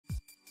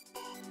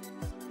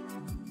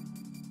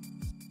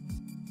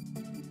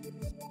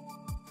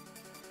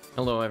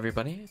Hello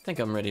everybody, I think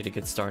I'm ready to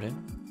get started.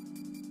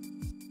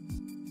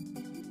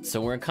 So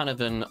we're in kind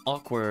of an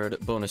awkward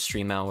bonus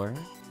stream hour,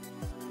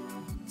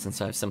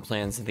 since I have some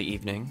plans in the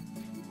evening.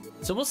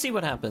 So we'll see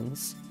what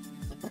happens.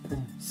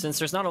 Since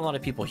there's not a lot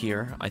of people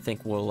here, I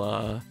think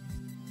we'll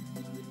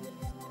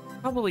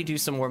probably do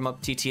some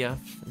warm-up TTF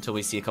until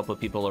we see a couple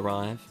of people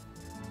arrive.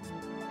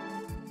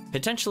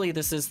 Potentially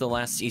this is the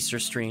last Easter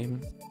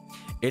stream.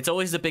 It's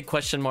always a big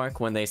question mark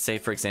when they say,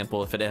 for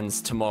example, if it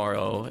ends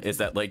tomorrow, is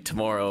that like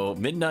tomorrow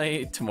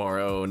midnight,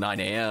 tomorrow 9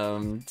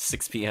 AM,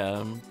 6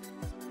 PM?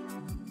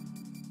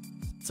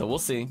 So we'll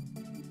see.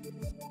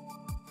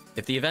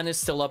 If the event is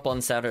still up on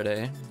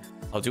Saturday,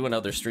 I'll do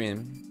another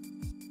stream.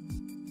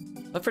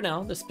 But for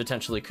now, this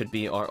potentially could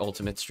be our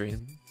ultimate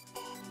stream.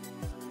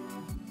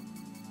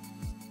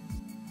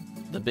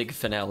 The big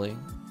finale.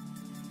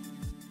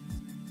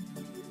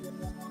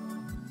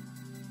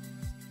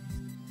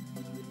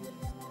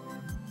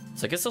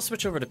 So I guess I'll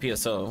switch over to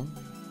PSO.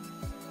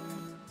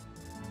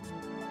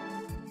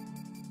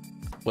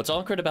 What's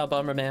awkward about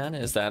Bomberman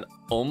is that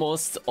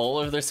almost all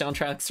of their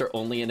soundtracks are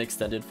only in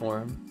extended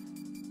form.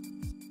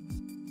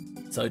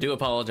 So I do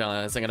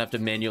apologize, I'm gonna have to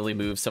manually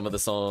move some of the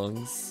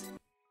songs.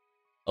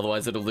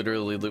 Otherwise it'll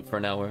literally loop for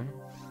an hour.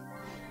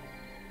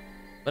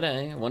 But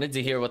hey, I wanted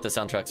to hear what the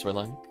soundtracks were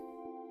like.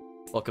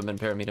 Welcome in,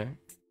 Parameter.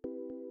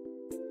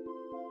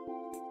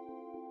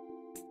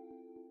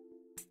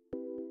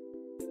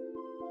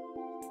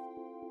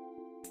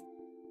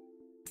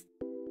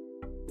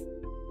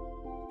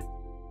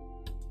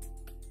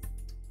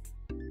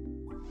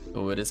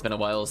 Oh, it has been a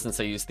while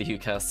since I used the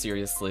HuCast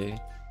seriously.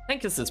 I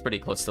think this is pretty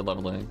close to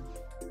leveling.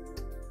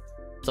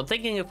 So I'm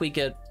thinking if we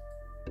get...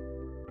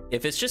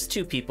 If it's just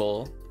 2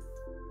 people,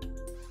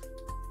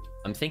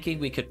 I'm thinking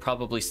we could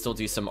probably still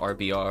do some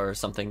RBR or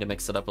something to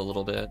mix it up a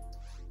little bit.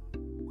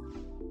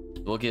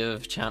 We'll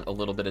give chat a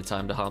little bit of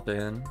time to hop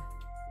in.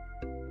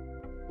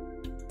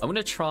 I'm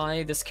gonna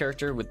try this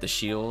character with the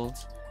shield.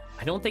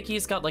 I don't think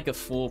he's got like a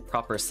full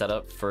proper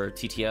setup for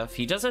TTF.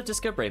 He does have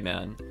Disco Brave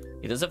Man.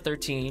 He does have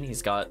 13.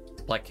 He's got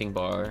Black King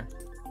Bar.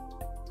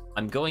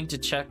 I'm going to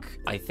check.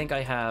 I think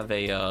I have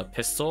a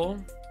pistol.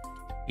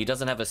 He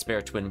doesn't have a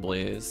spare Twin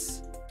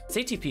Blaze. His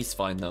ATP's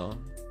fine though.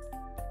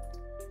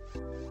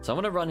 So I'm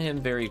gonna run him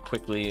very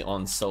quickly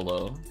on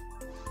solo.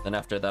 Then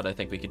after that, I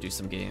think we could do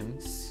some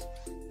games.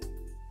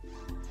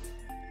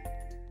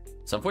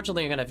 So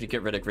unfortunately, I'm gonna have to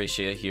get rid of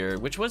Gracia here,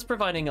 which was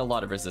providing a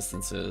lot of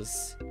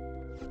resistances.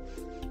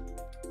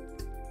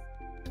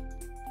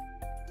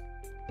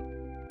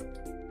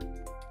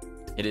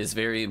 It is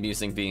very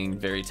amusing being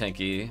very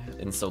tanky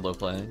in solo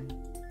play.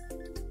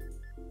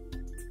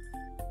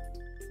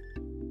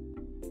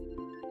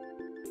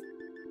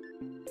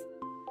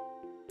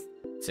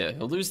 So yeah,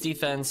 he'll lose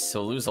defense,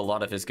 he'll lose a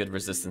lot of his good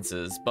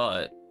resistances,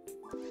 but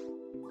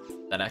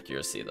that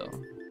accuracy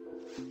though.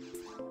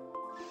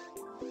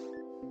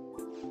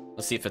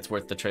 Let's see if it's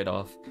worth the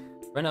trade-off.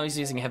 Right now he's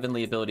using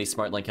Heavenly Ability,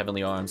 Smart Link,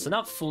 Heavenly Arm, so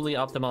not fully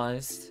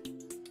optimized,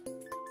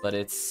 but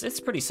it's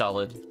pretty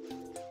solid.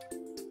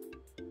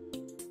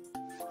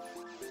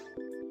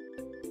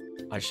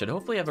 I should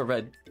hopefully have a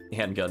red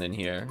handgun in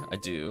here. I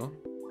do.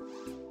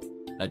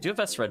 I do have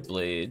S red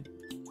blade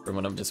for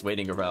when I'm just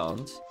waiting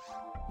around.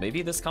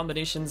 Maybe this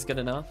combination's good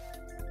enough.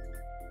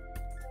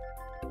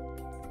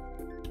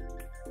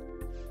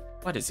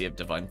 Why does he have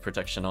Divine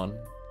Protection on?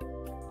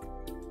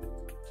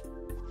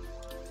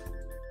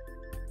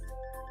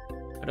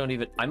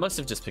 I must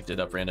have just picked it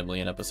up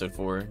randomly in episode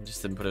 4 and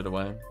just didn't put it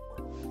away.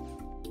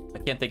 I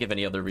can't think of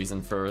any other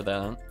reason for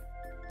that.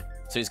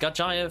 So he's got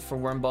Jaya for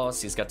Worm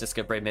Boss, he's got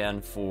Disco Brave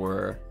Man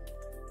for...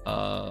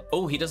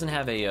 oh, he doesn't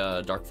have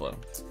a Dark Flow.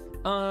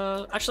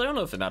 Actually, I don't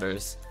know if it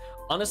matters.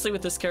 Honestly,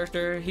 with this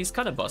character, he's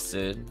kind of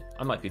busted.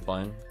 I might be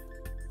fine.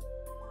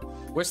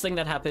 Worst thing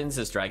that happens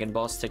is Dragon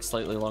Boss takes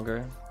slightly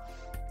longer.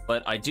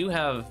 But I do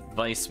have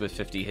Vice with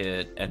 50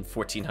 hit and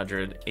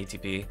 1400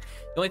 ATP. The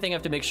only thing I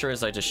have to make sure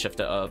is I just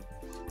shift it up.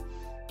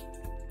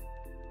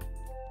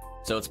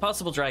 So it's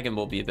possible Dragon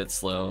will be a bit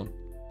slow.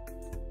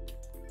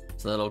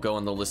 So that'll go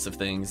on the list of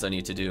things I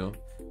need to do.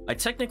 I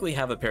technically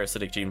have a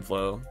Parasitic Gene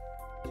Flow.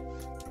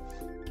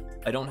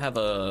 I don't have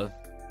a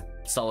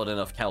solid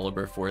enough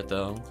caliber for it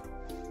though.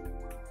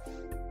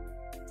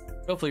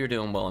 Hopefully you're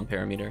doing well in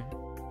Parameter.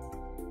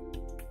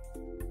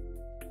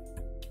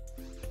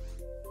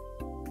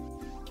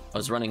 I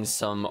was running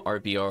some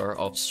RBR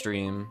off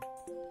stream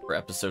for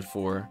episode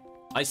 4.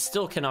 I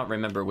still cannot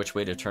remember which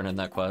way to turn in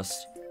that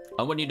quest.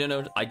 I want you to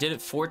know I did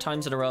it 4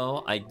 times in a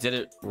row. I did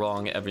it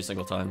wrong every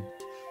single time.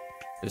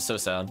 It was so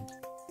sad.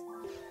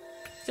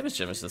 See how much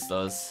damage this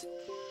does.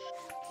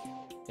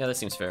 Yeah, that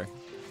seems fair.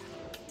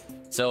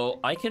 So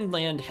I can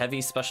land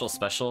heavy special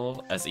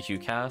as a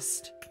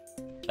HuCast.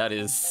 That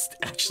is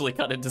actually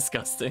kind of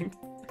disgusting.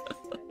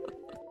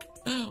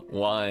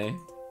 Why?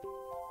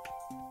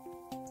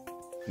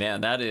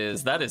 Man, that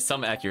is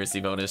some accuracy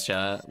bonus,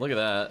 chat. Look at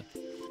that.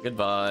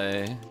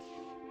 Goodbye.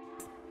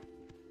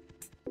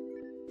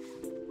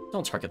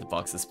 Don't target the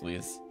boxes,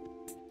 please.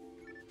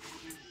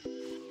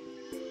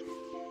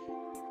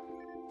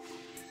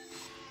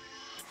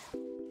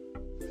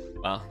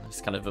 Wow,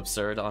 it's kind of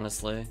absurd,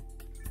 honestly.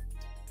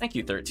 Thank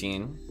you,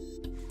 13.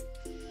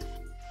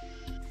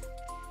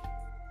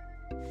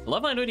 I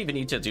love I don't even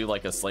need to do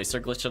like a slicer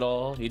glitch at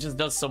all. He just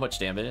does so much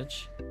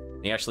damage.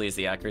 He actually has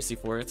the accuracy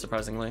for it,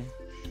 surprisingly.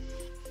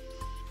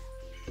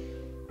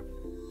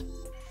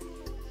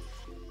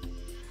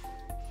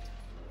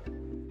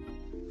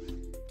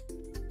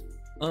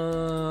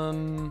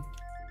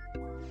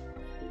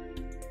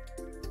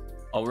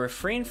 I'll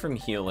refrain from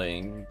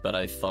healing, but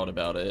I thought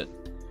about it.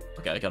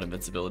 Okay, I got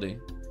invincibility.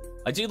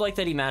 I do like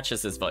that he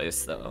matches his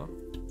Vice, though.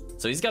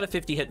 So he's got a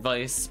 50-hit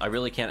Vice. I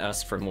really can't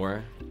ask for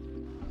more.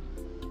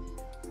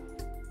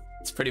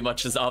 It's pretty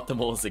much as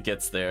optimal as it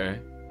gets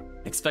there.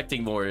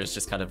 Expecting more is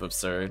just kind of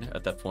absurd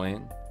at that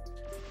point.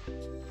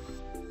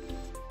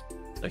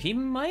 So he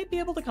might be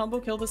able to combo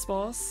kill this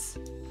boss.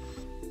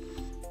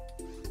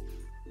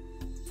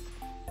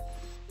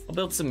 I'll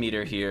build some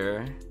meter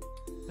here,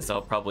 because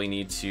I'll probably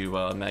need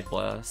to Mag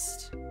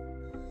Blast.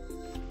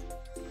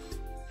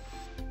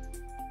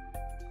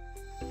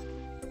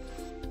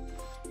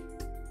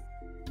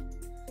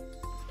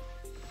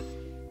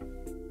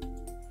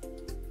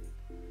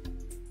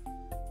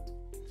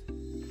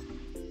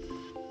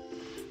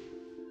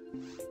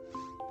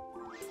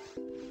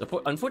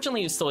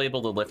 Unfortunately, he's still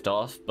able to lift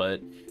off,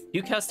 but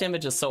HuCast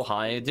damage is so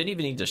high, I didn't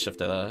even need to shift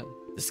to that.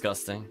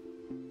 Disgusting.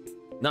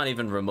 Not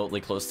even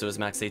remotely close to his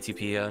max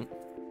ATP yet.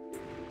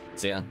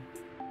 So yeah,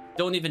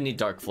 don't even need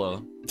Dark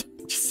Flow.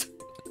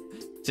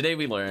 Today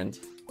we learned.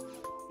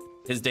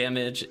 His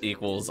damage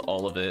equals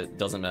all of it,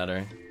 doesn't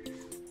matter.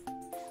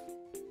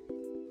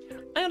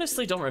 I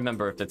honestly don't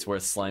remember if it's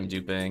worth slime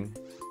duping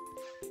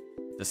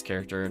this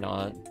character or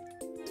not.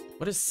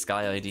 What does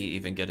Sky ID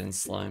even get in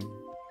slime?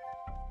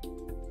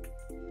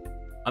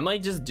 I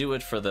might just do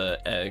it for the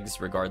eggs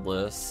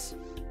regardless.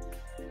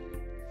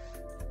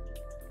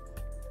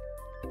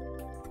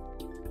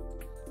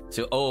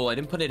 So, oh, I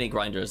didn't put any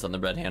grinders on the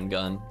red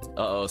handgun.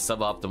 Uh-oh,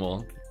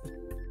 suboptimal.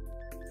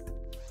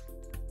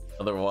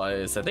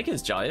 Otherwise, I think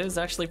his Jaya is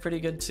actually pretty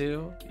good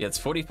too. Yeah, it's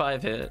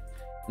 45 hit.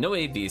 No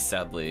AB,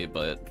 sadly,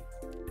 but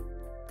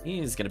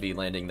he's gonna be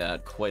landing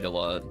that quite a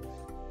lot.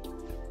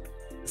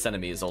 This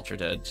enemy is ultra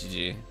dead,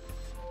 GG.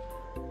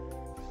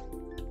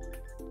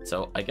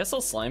 So, I guess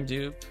I'll slime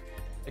dupe.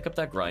 Pick up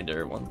that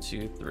grinder. 1,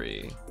 2,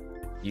 3.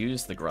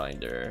 Use the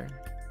grinder.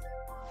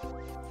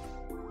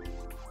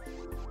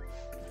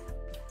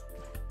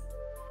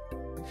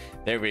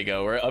 There we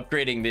go. We're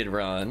upgrading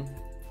mid-run.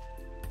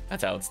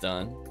 That's how it's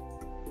done.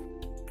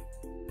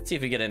 Let's see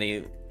if we get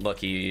any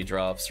lucky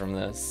drops from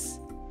this.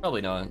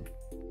 Probably not.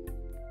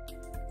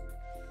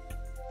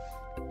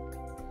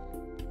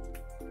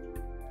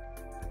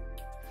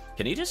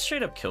 Can he just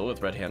straight up kill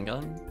with red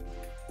handgun?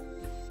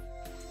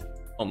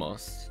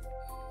 Almost.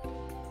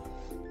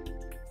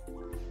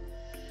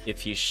 If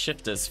he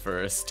shift us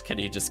first, can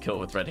he just kill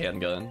with red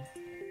handgun?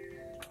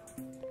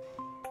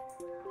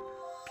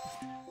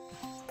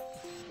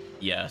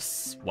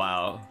 Yes.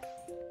 Wow.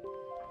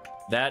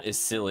 That is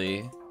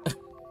silly.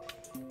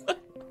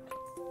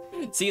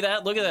 See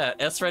that? Look at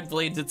that. S-Red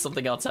Blade did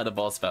something outside of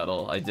boss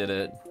battle. I did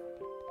it.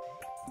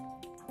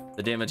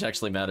 The damage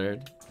actually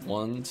mattered.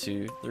 1,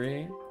 2,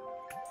 3.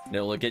 And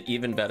it'll get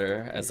even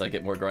better as I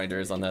get more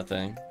grinders on that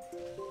thing.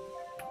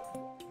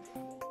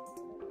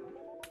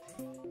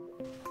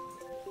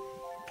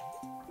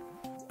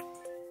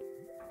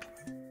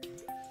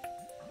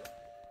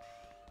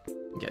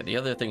 Okay, the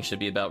other thing should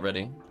be about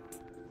ready.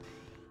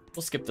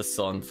 We'll skip the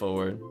song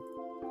forward.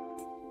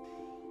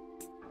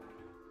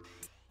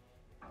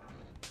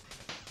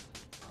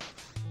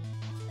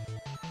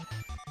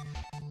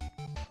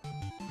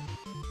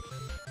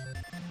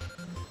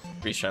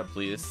 Reshot,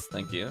 please.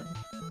 Thank you.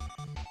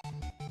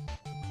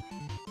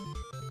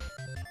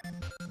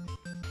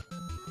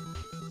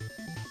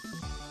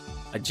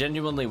 I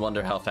genuinely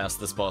wonder how fast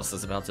this boss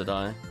is about to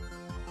die.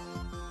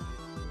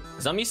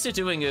 Because I'm used to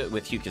doing it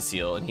with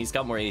HuCaseal, and he's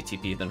got more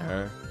ATP than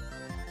her.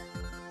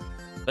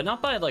 But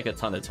not by like a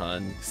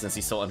ton, since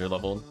he's so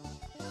underleveled.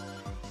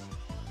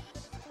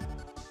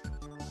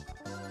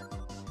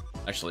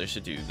 Actually, I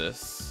should do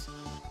this.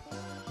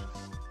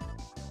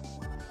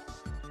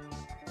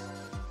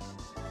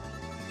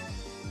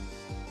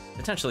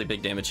 Potentially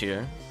big damage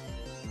here.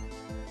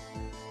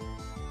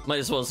 Might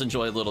as well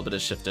enjoy a little bit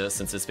of Shifta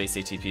since his base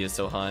ATP is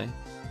so high.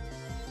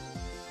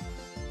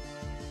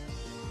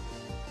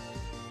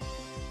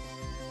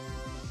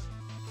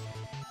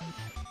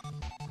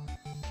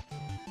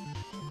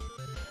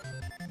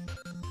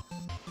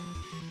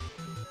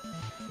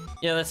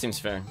 Yeah, that seems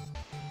fair.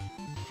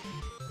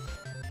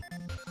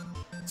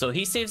 So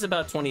he saves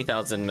about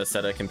 20,000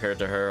 Meseta compared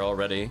to her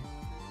already.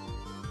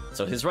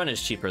 So his run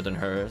is cheaper than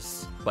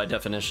hers, by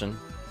definition.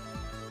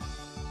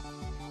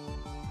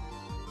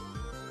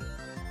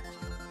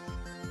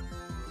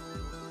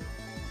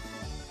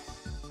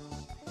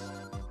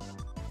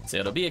 So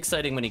it'll be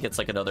exciting when he gets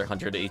like another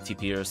 100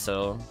 ATP or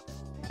so.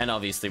 And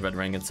obviously Red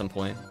Ring at some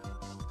point.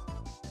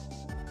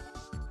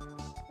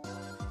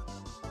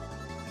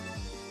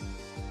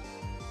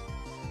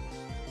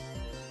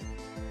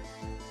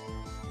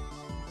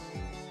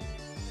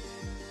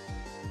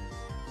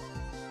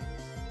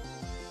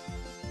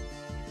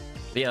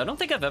 But yeah, I don't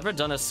think I've ever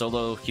done a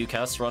solo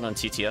HuCast run on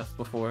TTF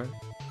before.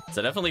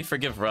 So definitely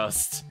forgive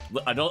Rust.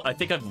 I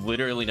think I've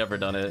literally never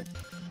done it.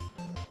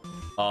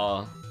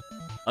 I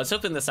was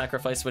hoping the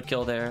sacrifice would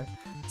kill there.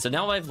 So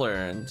now I've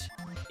learned,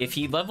 if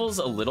he levels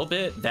a little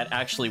bit, that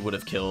actually would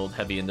have killed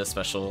Heavy into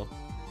special.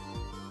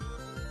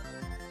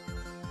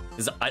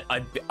 Because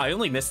I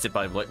only missed it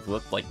by what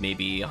looked like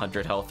maybe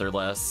 100 health or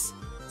less.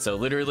 So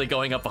literally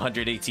going up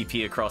 100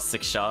 ATP across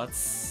 6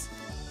 shots,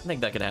 I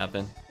think that could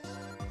happen.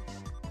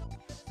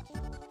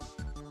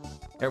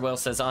 Airwell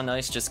says, "Ah,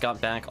 nice, just got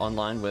back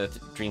online with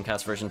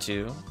Dreamcast version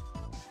 2.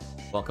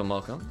 Welcome,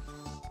 welcome."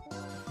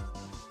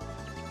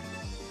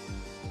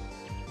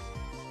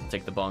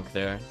 Take the bonk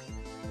there.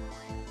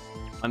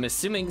 I'm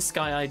assuming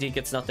Sky ID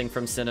gets nothing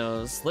from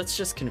Sinnohs. Let's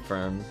just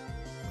confirm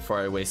before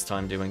I waste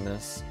time doing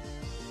this.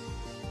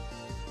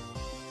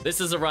 This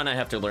is a run I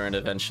have to learn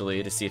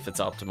eventually to see if it's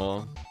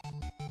optimal.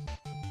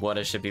 What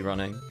I should be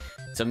running.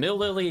 So Mill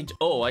Lily...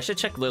 Oh, I should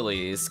check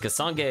Lilies, because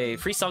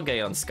free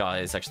Sangay on Sky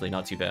is actually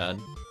not too bad.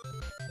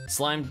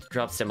 Slime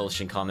drops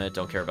Demolition Comet,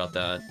 don't care about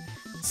that.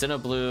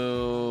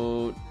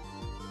 Cinnablue...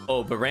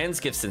 Oh, Baran's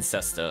gives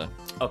Incesta.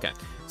 Okay,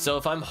 so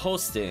if I'm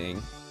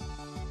hosting,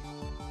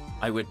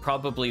 I would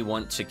probably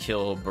want to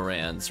kill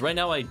Baran's. Right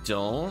now I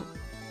don't.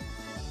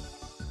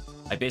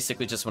 I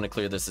basically just want to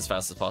clear this as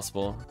fast as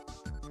possible.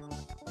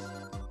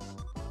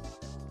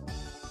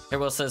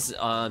 Airwell says,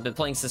 been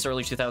playing since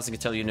early 2000, can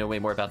tell you know way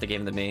more about the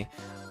game than me.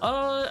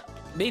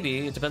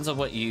 Maybe. It depends on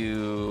what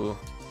you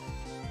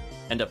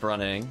end up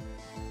running.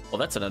 Well,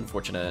 that's an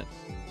unfortunate...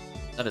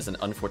 That is an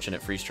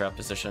unfortunate freeze trap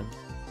position.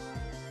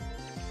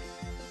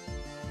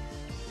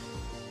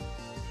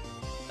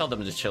 Tell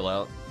them to chill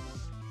out.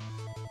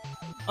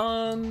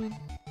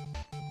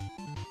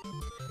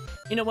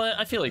 You know what?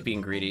 I feel like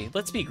being greedy.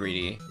 Let's be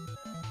greedy.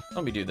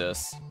 Let me do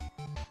this.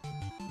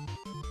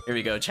 Here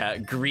we go,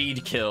 chat.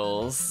 Greed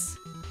kills.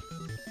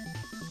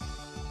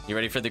 You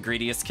ready for the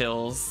greediest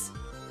kills?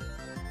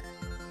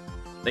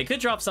 They could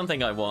drop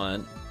something I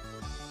want.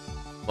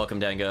 Welcome,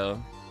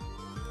 Dango.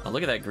 Oh,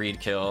 look at that greed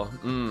kill.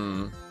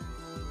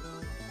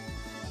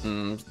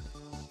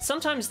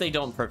 Sometimes they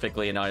don't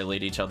perfectly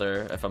annihilate each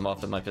other if I'm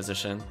off in my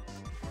position.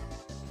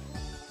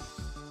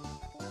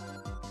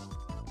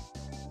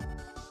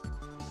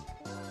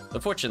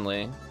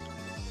 Unfortunately,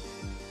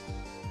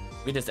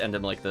 we just end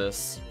him like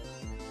this.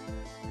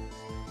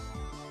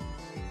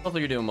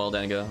 Hopefully you're doing well,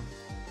 Dango.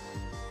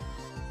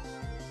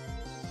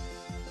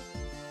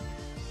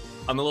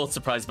 I'm a little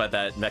surprised by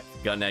that mech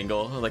gun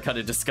angle. That kind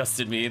of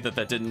disgusted me that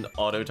didn't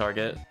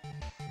auto-target.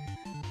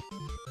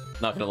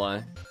 Not gonna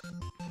lie.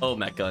 Oh,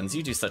 mech guns,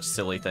 you do such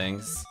silly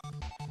things.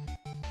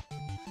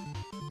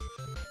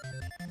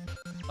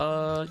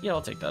 Yeah,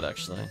 I'll take that,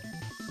 actually.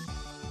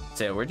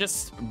 So yeah, we're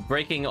just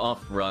breaking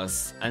off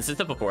Rust. And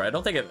since before, I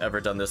don't think I've ever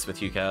done this with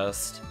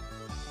HuCast.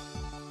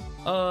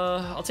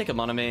 I'll take a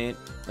Monomate.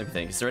 Let me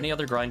think, is there any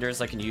other grinders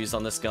I can use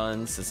on this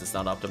gun since it's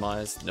not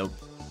optimized? Nope.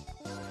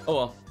 Oh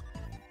well.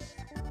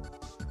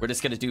 We're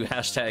just gonna do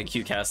hashtag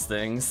HuCast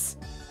things.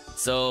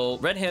 So,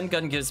 red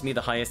handgun gives me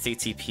the highest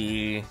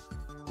ATP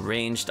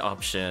ranged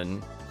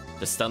option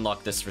to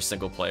stunlock this for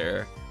single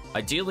player.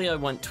 Ideally, I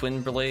want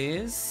Twin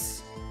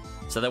Blaze,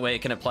 so that way I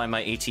can apply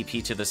my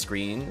ATP to the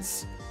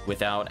screens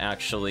without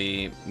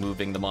actually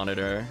moving the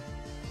monitor.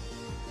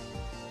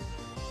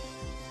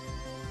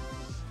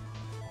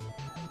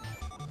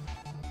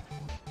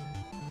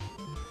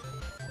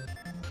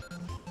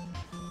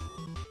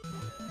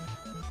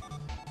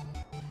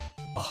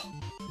 Oh,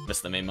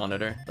 missed the main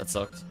monitor. That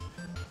sucked.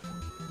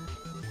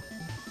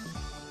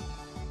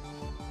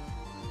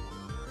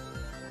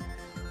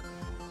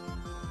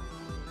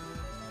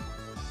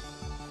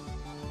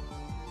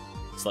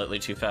 Slightly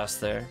too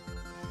fast there.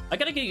 I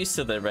gotta get used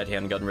to the red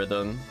handgun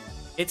rhythm.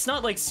 It's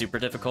not like super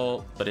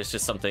difficult, but it's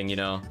just something, you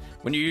know,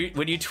 when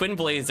you twin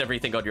blaze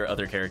everything on your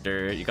other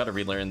character, you gotta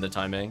relearn the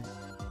timing.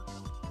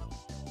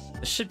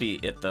 This should be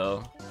it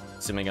though,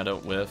 assuming I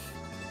don't whiff.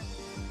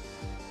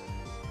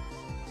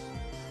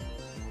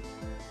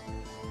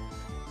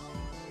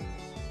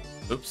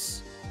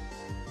 Oops.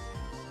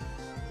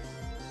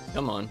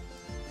 Come on.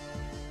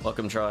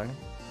 Welcome try.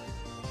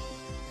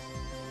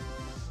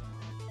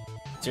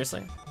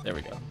 Seriously? There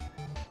we go.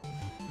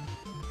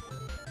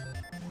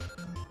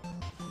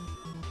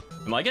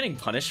 Am I getting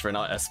punished for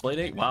not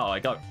escalating? Wow, I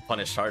got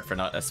punished hard for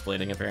not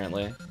escalating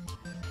apparently.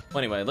 Well,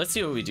 anyway, let's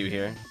see what we do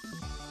here.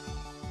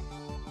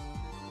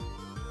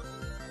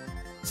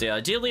 So yeah,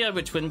 ideally I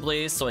would Twin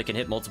Blaze so I can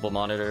hit multiple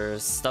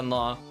monitors,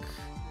 Stunlock,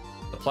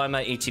 apply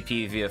my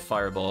ATP via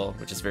Fireball,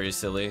 which is very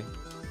silly.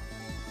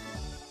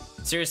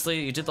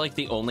 Seriously, you did like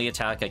the only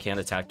attack I can't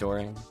attack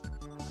during?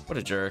 What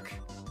a jerk.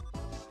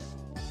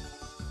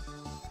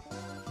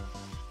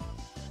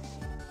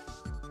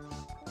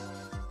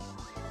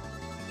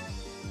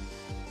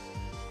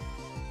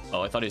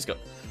 Oh, I thought he was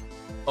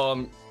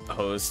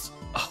host.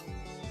 Oh,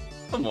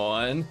 come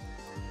on.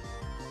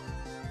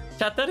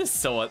 Chat, that is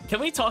so...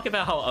 Can we talk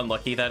about how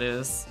unlucky that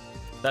is?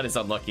 That is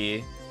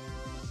unlucky.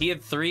 He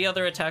had 3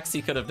 other attacks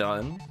he could have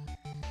done.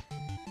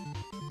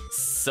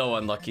 So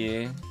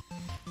unlucky.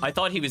 I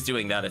thought he was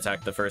doing that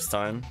attack the first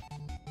time.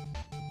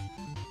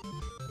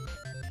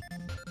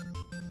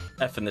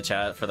 F in the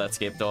chat for that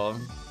scape dog.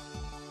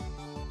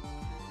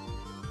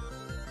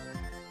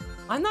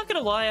 I'm not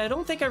gonna lie, I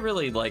don't think I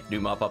really like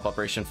new mop-up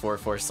Operation 4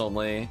 Force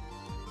Only.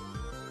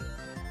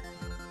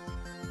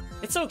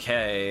 It's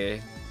okay.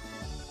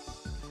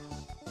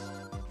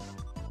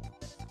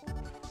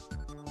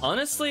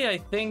 Honestly, I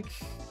think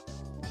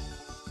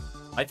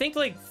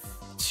like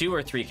 2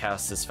 or 3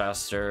 casts is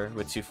faster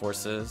with 2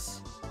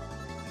 forces.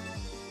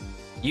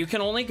 You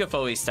can only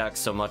Gafoi stack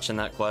so much in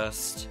that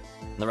quest,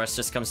 and the rest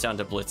just comes down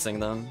to blitzing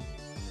them.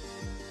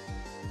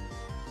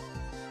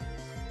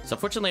 So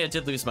unfortunately, I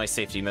did lose my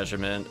safety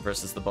measurement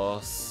versus the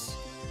boss.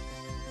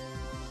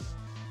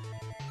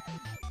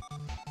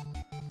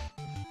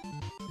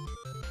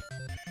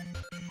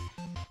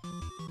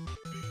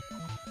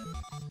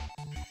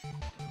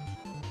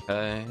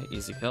 Okay,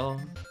 easy kill.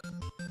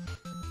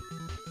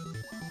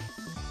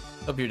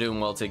 Hope you're doing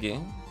well, Tiggy.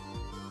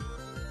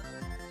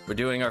 We're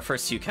doing our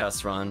first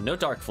HuCast run. No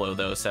Dark Flow,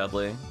 though,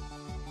 sadly.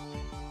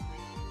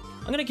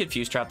 I'm gonna get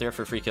Fuse Trap there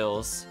for free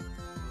kills.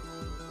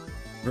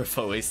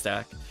 Refoe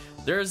stack.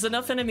 There's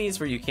enough enemies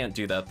where you can't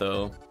do that,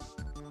 though.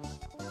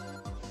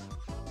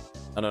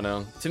 I don't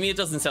know. To me, it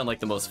doesn't sound like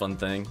the most fun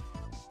thing.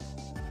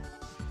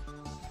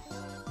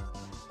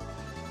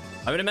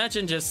 I would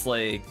imagine just,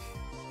 like...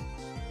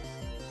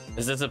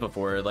 As I said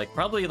before, like,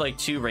 probably, like,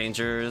 2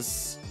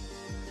 Rangers.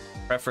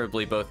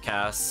 Preferably both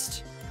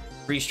cast.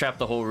 Freeze trap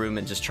the whole room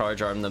and just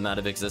charge arm them out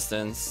of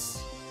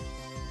existence.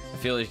 I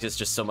feel like it's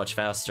just so much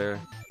faster.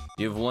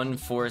 You have 1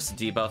 force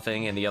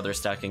debuffing and the other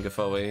stacking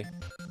Gafoi.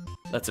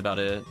 That's about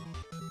it.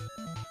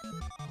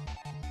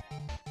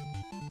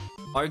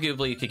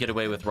 Arguably, you could get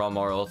away with Raw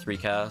Moral 3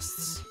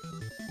 casts.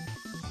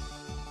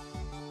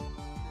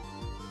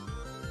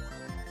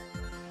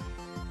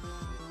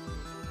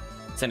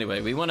 So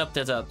anyway, we went up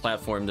to that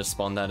platform to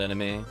spawn that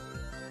enemy.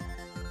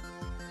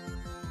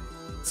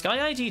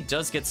 Sky ID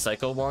does get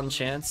Psycho Wand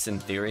chance, in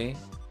theory.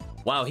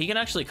 Wow, he can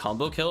actually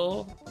combo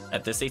kill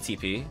at this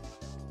ATP.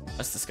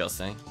 That's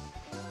disgusting.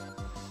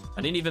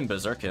 I didn't even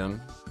berserk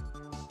him.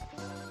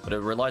 But it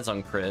relies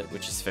on crit,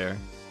 which is fair.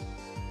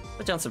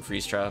 Put down some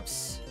freeze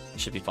traps.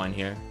 Should be fine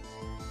here.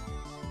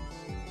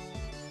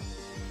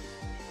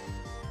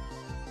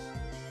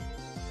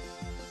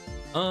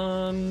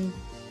 I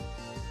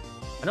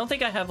don't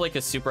think I have like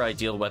a super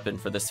ideal weapon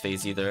for this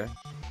phase either.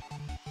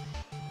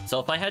 So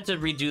if I had to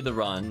redo the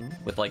run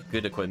with like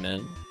good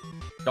equipment,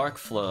 Dark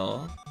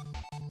Flow,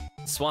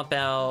 swap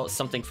out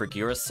something for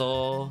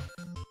Girasol.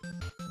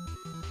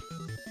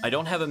 I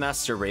don't have a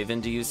Master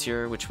Raven to use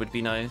here, which would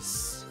be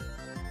nice.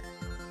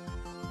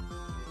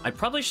 I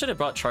probably should have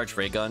brought Charge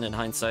Ray Gun in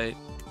hindsight.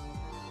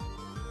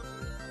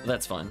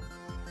 That's fine.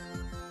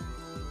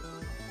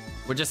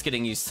 We're just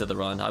getting used to the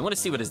run. I want to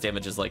see what his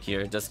damage is like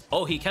here.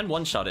 Oh, he can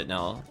one-shot it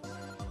now.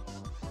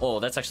 Oh,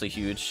 that's actually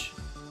huge.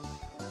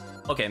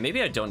 Okay,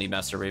 maybe I don't need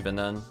Master Raven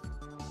then.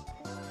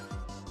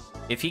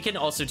 If he can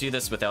also do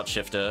this without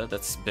Shifta,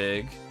 that's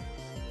big.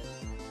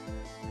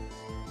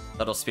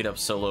 That'll speed up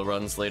solo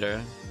runs later.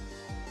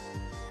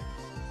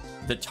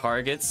 The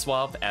target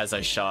swap as I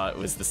shot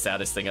was the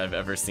saddest thing I've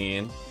ever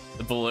seen.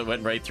 The bullet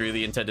went right through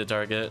the intended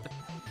target.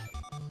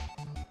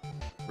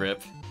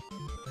 Rip.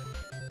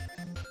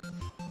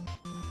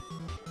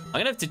 I'm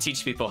gonna have to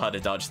teach people how to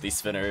dodge these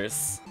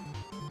spinners.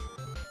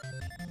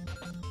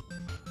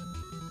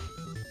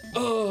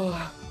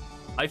 Oh,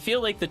 I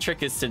feel like the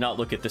trick is to not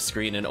look at the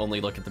screen and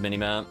only look at the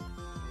minimap.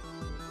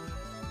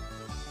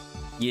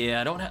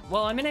 Yeah, I don't have...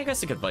 Well, I mean, I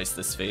guess I could Vice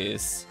this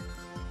phase.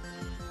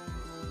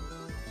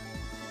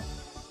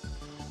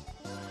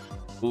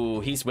 Ooh,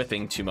 he's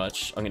whipping too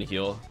much. I'm gonna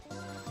heal.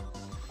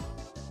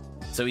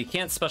 So he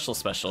can't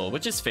special,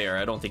 which is fair.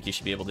 I don't think he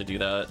should be able to do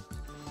that.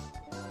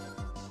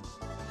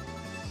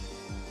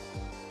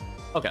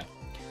 Okay.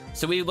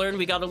 So we learned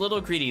we got a little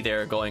greedy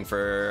there going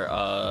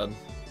for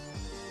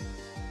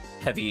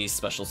heavy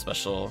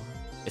special.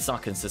 It's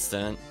not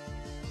consistent.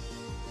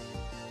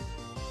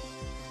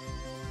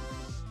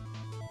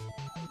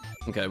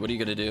 Okay, what are you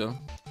gonna do?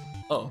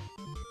 Oh.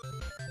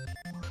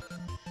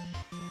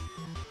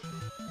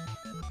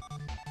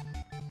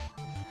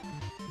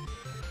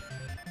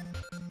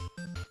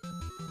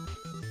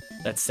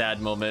 That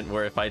sad moment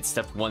where if I'd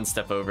stepped 1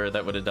 step over,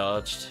 that would have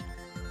dodged.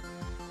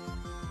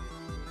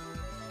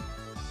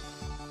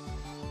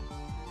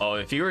 Oh,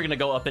 if you were gonna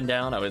go up and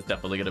down, I was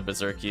definitely gonna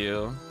berserk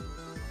you.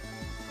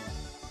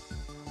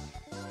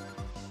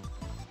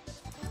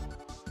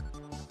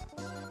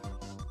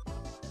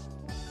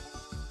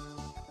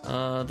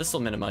 This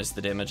will minimize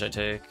the damage I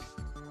take.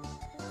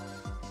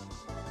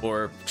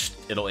 Or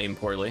it'll aim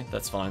poorly,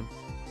 that's fine.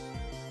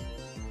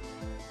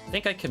 I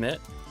think I commit.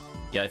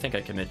 Yeah, I think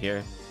I commit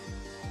here.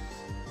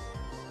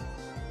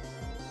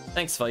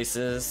 Thanks,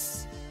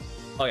 Vices.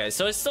 Okay,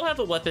 so I still have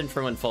a weapon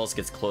for when Falls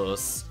gets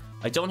close.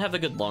 I don't have a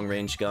good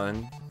long-range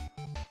gun.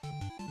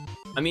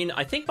 I mean,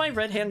 I think my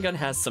red handgun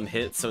has some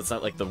hits, so it's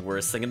not like the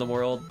worst thing in the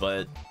world,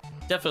 but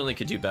definitely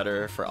could do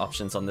better for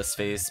options on this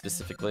phase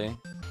specifically.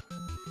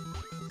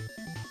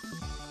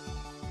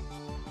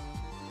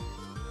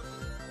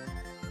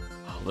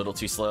 little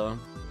too slow.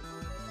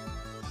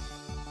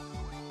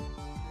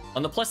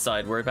 On the plus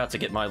side, we're about to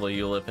get Milo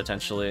Eula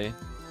potentially.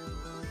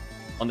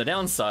 On the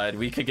downside,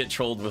 we could get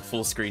trolled with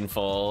full screen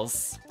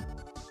falls.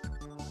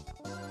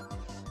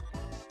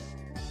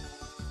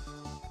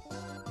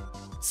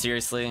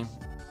 Seriously?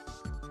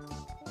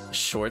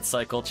 Short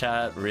cycle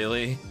chat?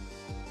 Really?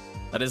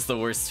 That is the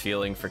worst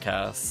feeling for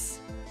Cass.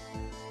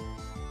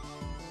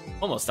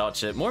 Almost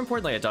dodged it. More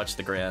importantly, I dodged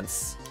the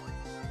grants.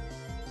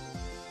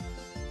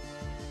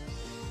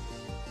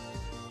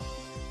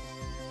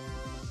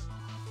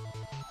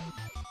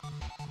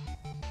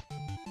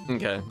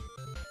 Okay.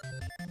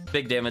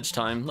 Big damage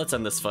time. Let's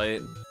end this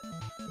fight.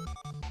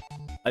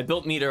 I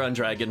built meter on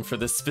Dragon for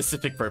this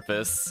specific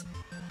purpose.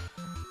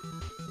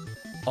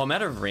 Oh, I'm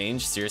out of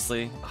range?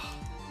 Seriously? Oh,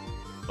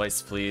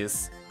 twice,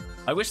 please.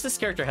 I wish this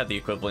character had the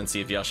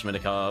equivalency of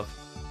Yashiminikov.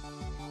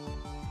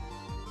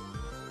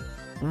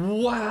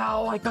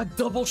 Wow, I got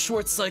double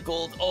short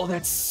cycled. Oh,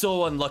 that's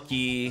so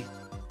unlucky.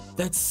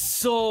 That's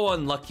so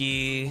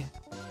unlucky.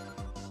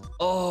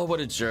 Oh,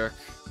 what a jerk.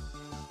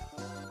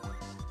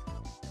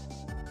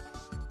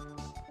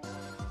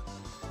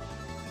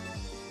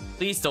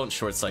 Please don't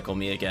short cycle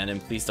me again,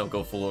 and please don't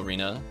go full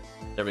arena.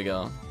 There we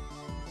go.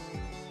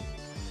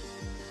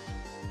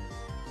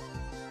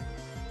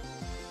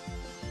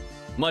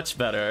 Much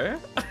better.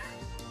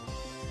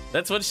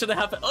 That's what should have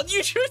happened. Oh,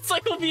 you short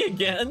cycle me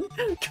again?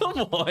 Come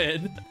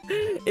on.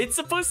 It's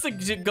supposed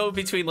to go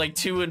between like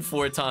 2 and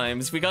 4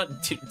 times. We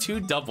got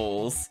two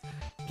doubles.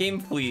 Game,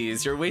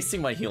 please. You're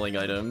wasting my healing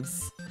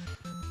items.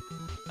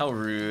 How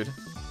rude.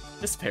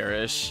 Just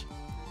perish.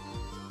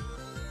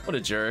 What a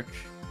jerk.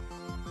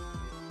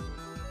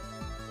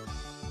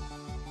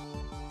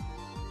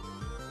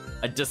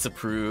 I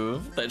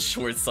disapprove that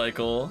short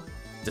cycle.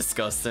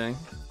 Disgusting.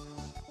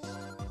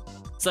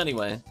 So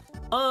anyway,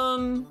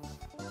 I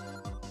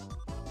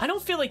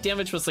don't feel like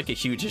damage was like a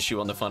huge issue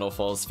on the Final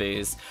Falls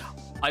phase.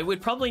 I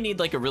would probably need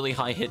like a really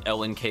high hit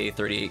LNK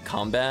 38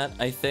 combat,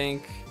 I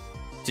think,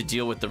 to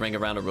deal with the Ring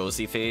Around a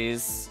Rosie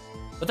phase.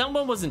 But that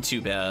one wasn't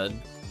too bad.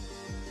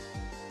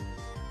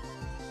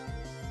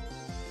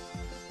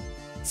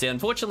 See,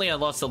 unfortunately, I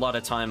lost a lot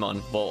of time on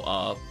Volt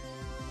Up.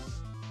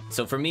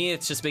 So for me,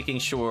 it's just making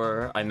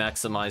sure I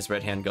maximize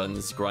Red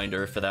Handgun's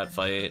grinder for that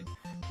fight.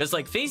 Because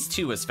like phase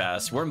 2 was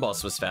fast, Worm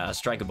Boss was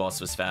fast, Dragon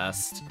Boss was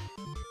fast.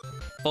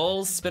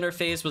 Falls spinner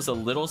phase was a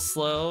little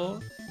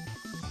slow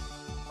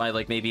by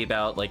like maybe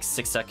about like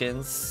 6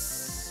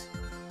 seconds.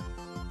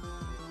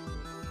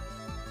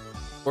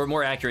 Or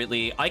more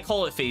accurately, I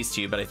call it phase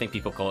 2, but I think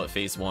people call it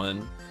phase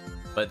 1.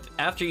 But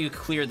after you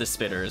clear the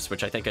spinners,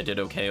 which I think I did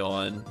okay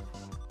on,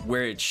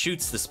 where it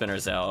shoots the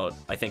spinners out,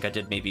 I think I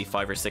did maybe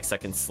 5 or 6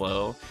 seconds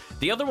slow.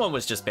 The other one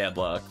was just bad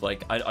luck.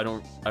 Like I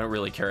don't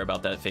really care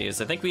about that phase.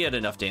 I think we had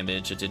enough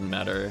damage, it didn't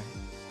matter.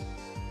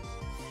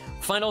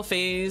 Final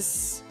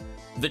phase,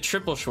 the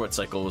triple short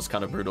cycle was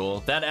kind of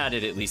brutal. That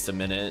added at least a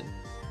minute.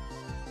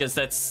 Because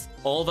that's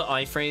all the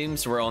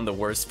iframes were on the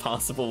worst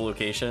possible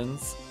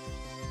locations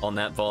on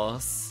that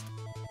boss.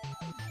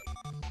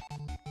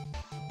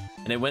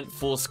 And it went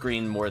full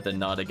screen more than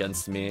not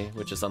against me,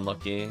 which is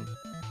unlucky.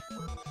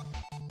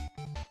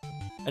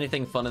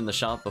 Anything fun in the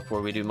shop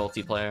before we do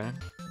multiplayer?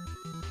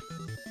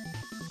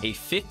 A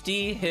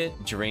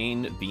 50-hit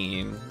Drain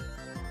Beam.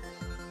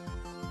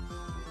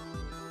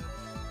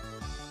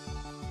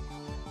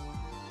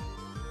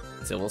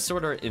 So we'll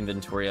sort our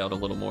inventory out a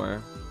little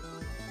more.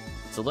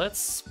 So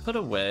let's put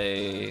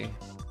away...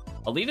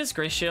 I'll leave his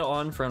Grace Shield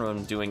on for when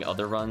I'm doing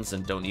other runs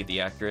and don't need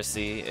the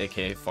accuracy,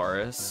 aka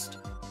Forest.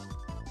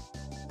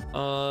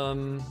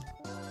 I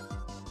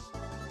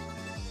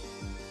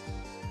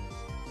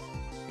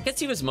guess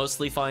he was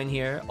mostly fine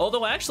here.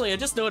 Although, actually, I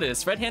just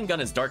noticed Red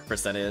Handgun is dark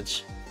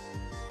percentage.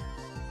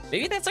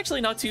 Maybe that's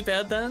actually not too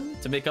bad, then,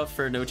 to make up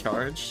for no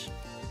charge.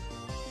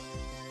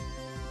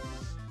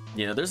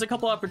 Yeah, there's a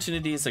couple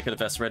opportunities I could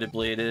have S-Redded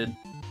Bladed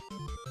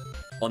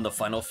on the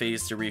final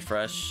phase to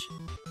refresh.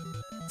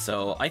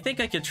 So, I think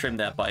I could trim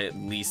that by at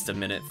least a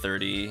minute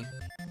 30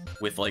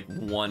 with, like,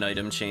 1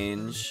 item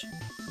change.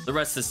 The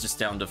rest is just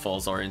down to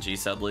Falls RNG,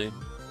 sadly.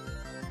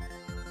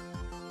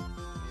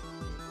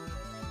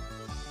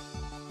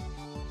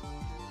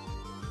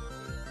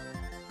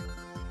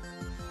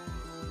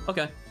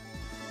 Okay,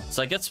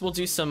 so I guess we'll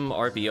do some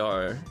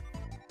RBR.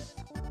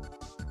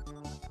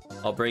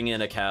 I'll bring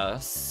in a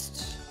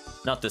cast.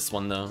 Not this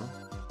one, though.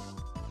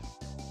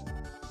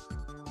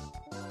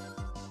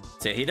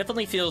 So yeah, he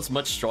definitely feels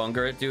much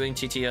stronger at doing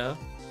TTF.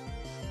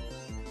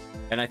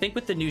 And I think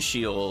with the new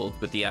shield,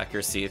 with the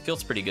accuracy, it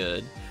feels pretty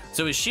good.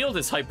 So his shield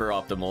is hyper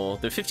optimal.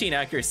 The 15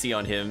 accuracy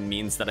on him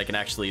means that I can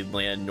actually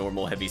land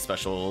normal heavy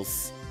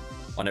specials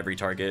on every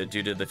target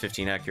due to the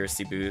 15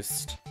 accuracy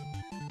boost.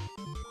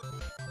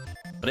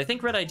 But I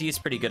think Red ID is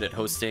pretty good at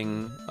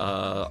hosting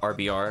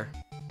RBR.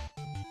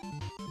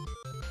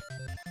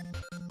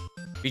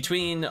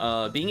 Between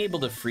being able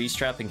to freeze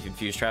trap and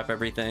confuse trap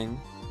everything,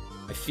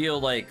 I feel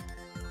like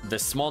the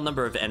small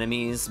number of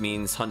enemies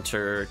means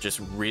Hunter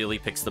just really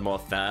picks them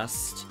off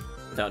fast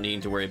without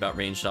needing to worry about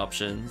ranged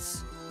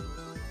options.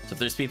 So if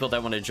there's people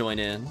that want to join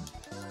in,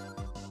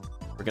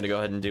 we're gonna go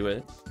ahead and do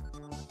it.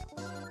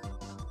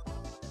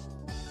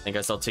 I think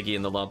I saw Tiggy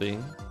in the lobby.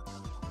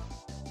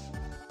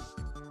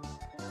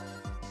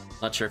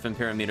 Not sure if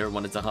Ertamperometer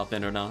wanted to hop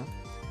in or not.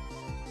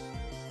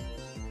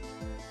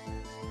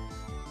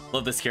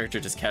 Love this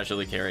character, just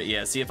casually carry.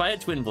 Yeah, see, if I had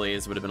Twin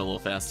Blaze, it would have been a little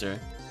faster.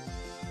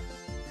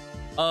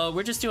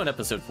 We're just doing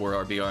episode 4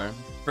 RBR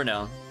for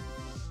now.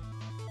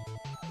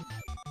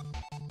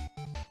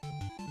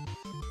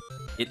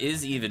 It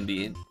is even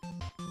beat,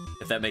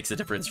 if that makes a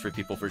difference for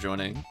people for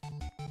joining.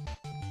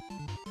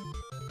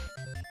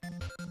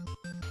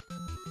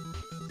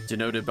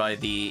 Denoted by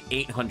the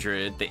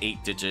 800, the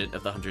 8 digit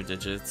of the 100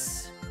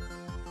 digits.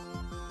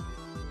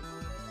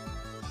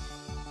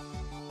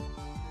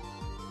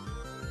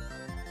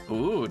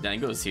 Ooh,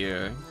 Dango's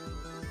here.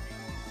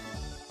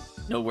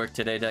 No work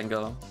today,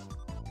 Dango.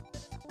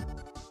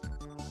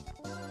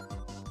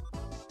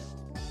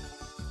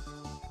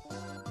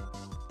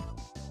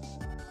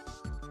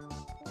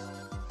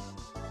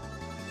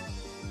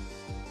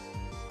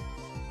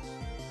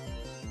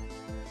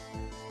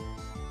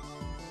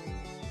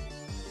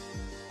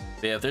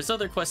 But yeah, if there's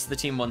other quests the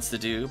team wants to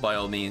do, by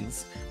all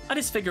means. I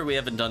just figure we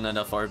haven't done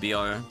enough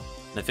RBR. And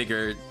I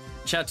figure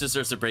chat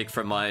deserves a break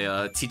from my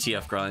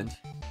TTF grind.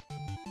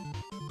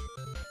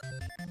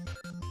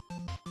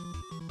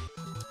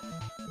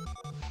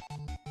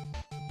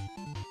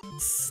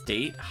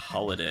 State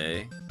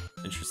holiday.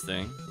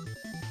 Interesting.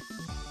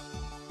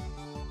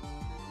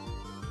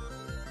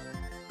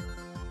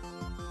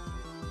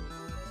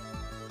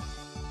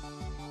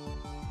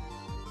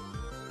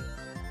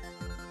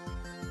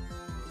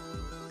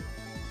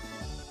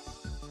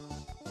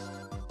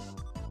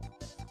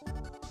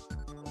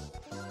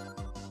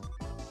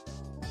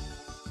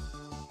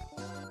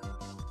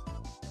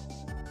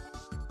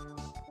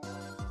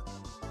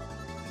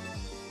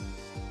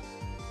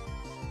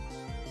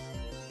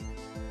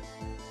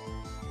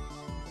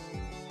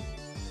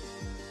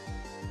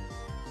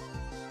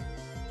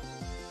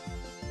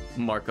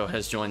 Marco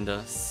has joined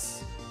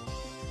us.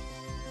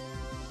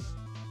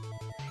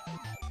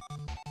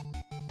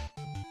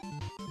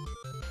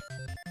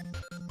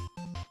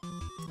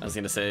 I was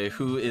gonna say,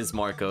 who is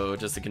Marco,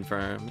 just to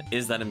confirm.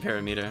 Is that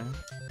Ertamperometer?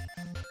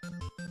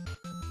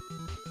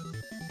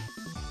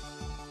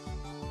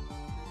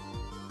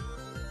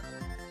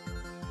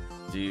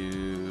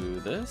 Do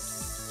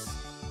this.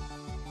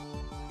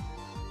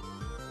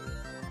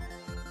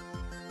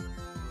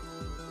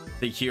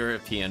 The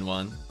European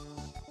one.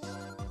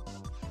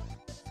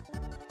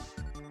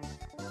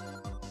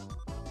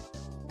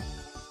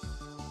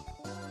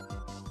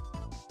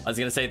 I was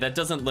gonna say, that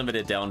doesn't limit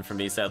it down for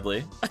me,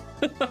 sadly.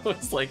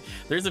 It's like,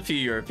 there's a few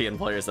European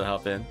players that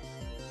hop in.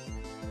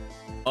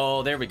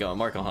 Oh, there we go,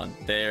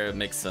 marcohnt. There, it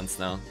makes sense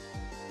now.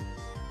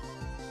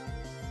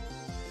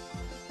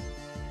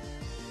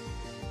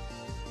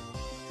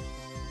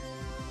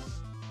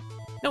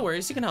 No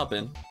worries, you can hop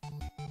in.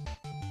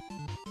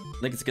 I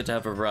think it's good to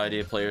have a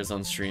variety of players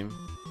on stream.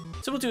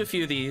 So we'll do a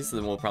few of these,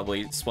 then we'll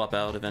probably swap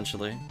out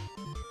eventually.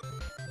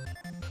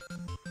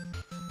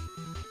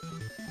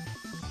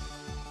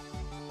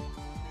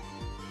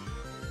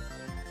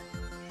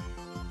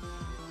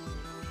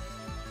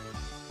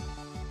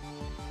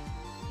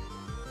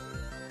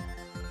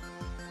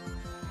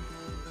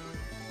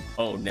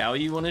 Oh, now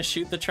you want to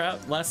shoot the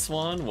trap, last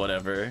swan?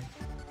 Whatever.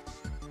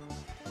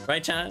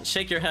 Right, chat?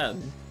 Shake your head.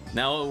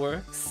 Now it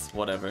works?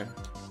 Whatever.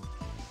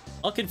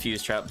 I'll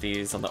confuse trap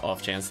these on the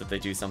off chance that they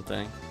do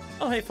something.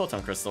 Oh, hey,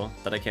 photon crystal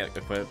that I can't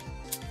equip.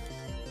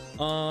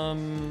 I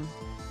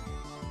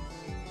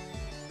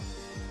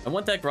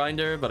want that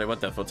grinder, but I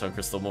want that photon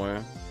crystal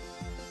more.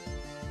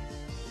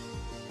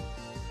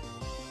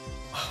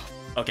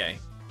 Okay,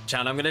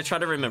 chat, I'm gonna try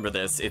to remember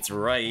this. It's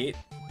right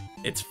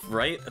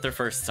the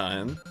first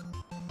time.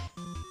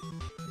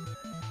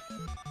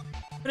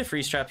 Put a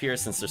freeze trap here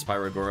since there's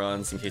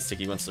Pyrogorons in case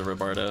Tiggy wants to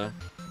Robarda.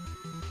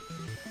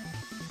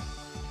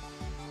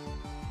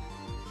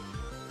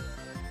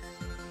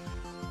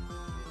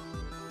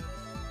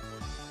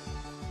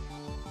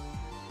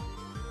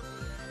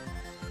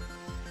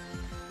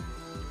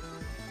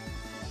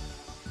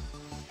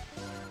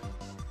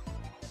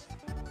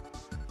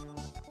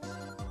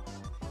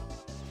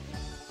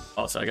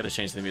 Also, I gotta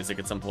change the music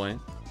at some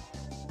point.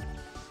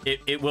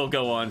 It will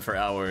go on for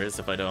hours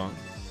if I don't.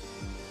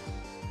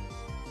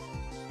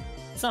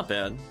 It's not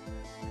bad.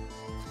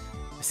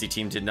 I see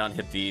team did not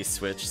hit the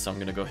switch, so I'm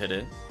gonna go hit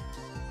it.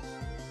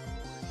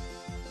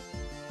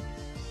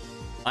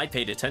 I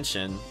paid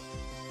attention.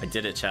 I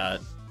did it,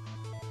 chat.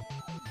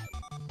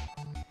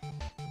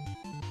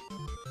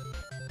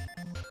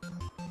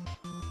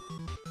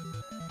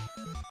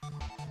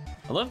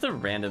 I love the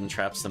random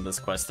traps in this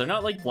quest. They're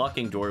not like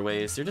blocking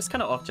doorways, they're just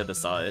kind of off to the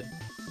side.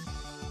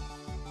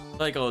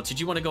 Like, oh, did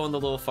you want to go in the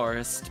little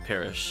forest?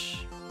 Perish.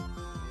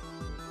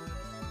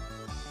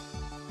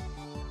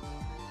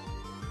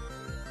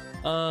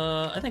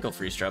 I think I'll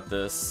freeze trap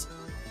this.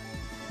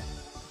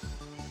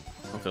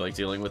 I don't feel like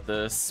dealing with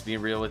this,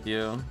 being real with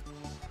you.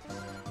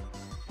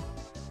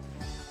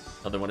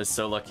 Other one is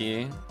so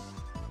lucky.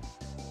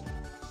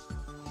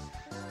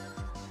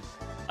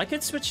 I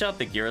could switch out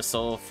the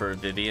HuCaseal for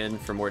Vivian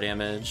for more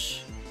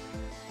damage,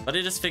 but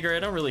I just figure I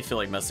don't really feel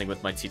like messing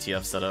with my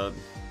TTF setup.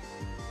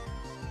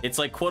 It's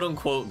like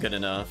quote-unquote good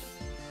enough.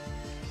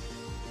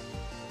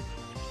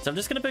 So I'm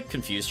just gonna put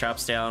Confuse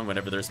Traps down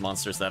whenever there's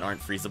monsters that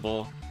aren't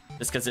freezable,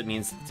 just because it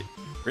means...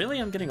 Really?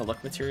 I'm getting a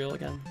luck material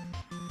again?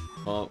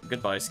 Well,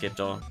 goodbye, Escape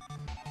Doll.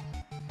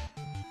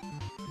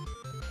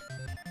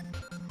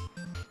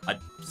 I'm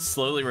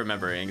slowly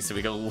remembering, so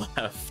we go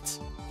left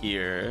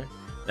here.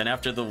 Then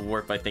after the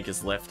warp, I think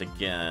is left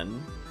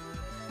again.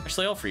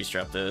 Actually, I'll freeze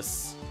trap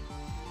this.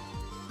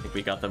 I think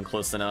we got them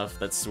close enough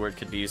that sword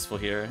could be useful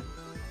here.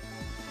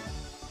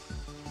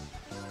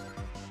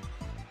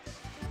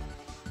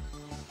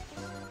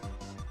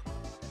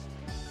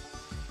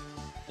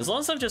 As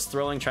long as I'm just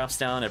throwing traps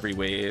down every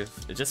wave,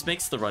 it just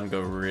makes the run go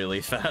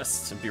really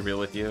fast, to be real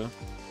with you.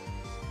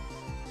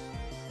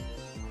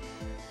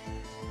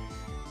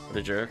 What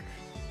a jerk.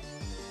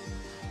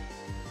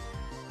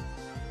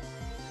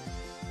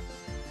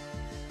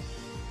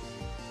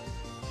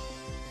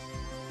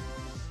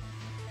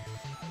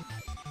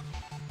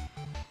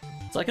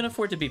 So I can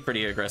afford to be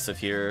pretty aggressive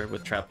here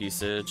with trap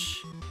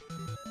usage.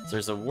 So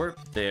there's a warp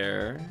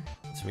there,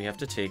 so we have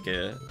to take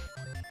it.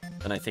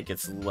 And I think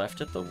it's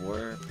left at the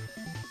warp.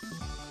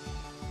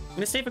 I'm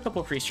gonna save a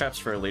couple freeze traps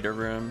for a later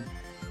room.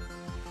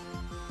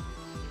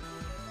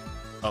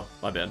 Oh,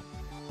 my bad.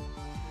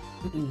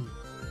 Well,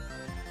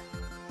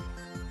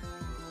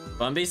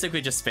 I'm basically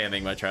just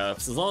spamming my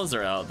traps. As long as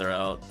they're out, they're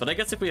out. But I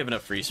guess if we have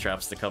enough freeze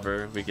traps to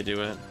cover, we could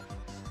do it.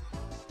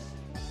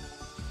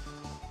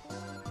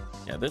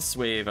 Yeah, this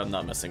wave I'm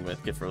not messing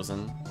with. Get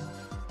frozen.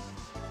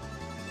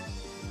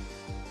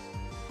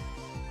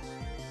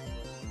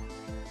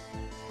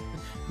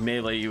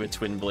 Melee you with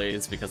Twin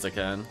Blades because I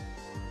can.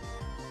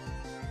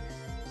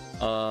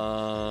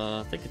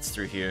 I think it's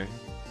through here.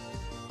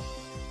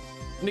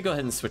 Let me go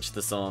ahead and switch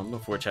this on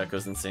before chat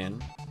goes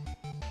insane.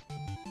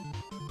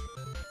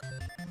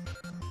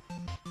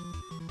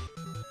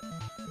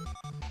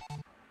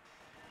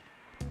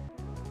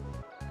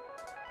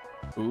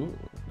 Ooh,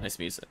 nice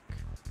music.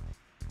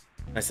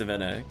 Nice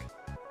event egg.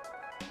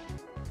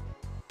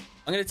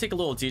 I'm gonna take a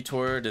little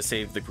detour to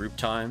save the group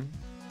time.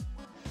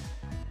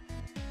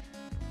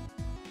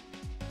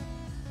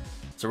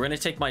 So we're gonna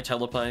take my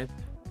telepipe,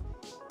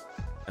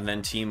 and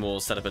then team will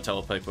set up a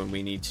telepipe when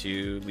we need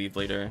to leave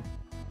later.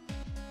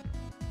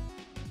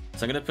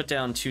 So I'm gonna put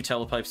down 2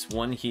 telepipes,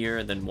 one here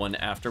and then one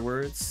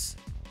afterwards.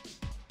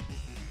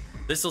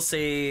 This will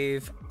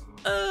save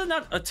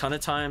not a ton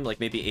of time,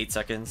 like maybe 8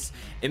 seconds.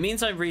 It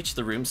means I reach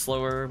the room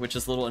slower, which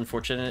is a little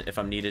unfortunate if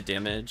I'm needed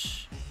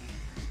damage.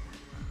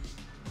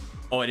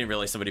 Oh, I didn't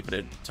realize somebody put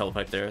a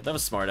telepipe there. That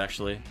was smart,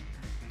 actually.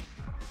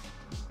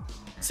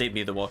 Saved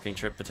me the walking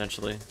trip,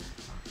 potentially.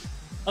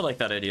 I like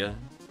that idea.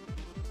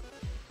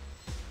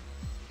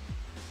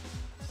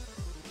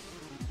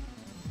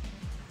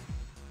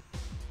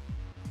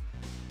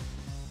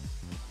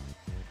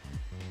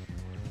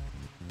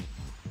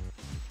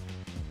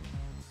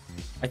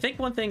 I think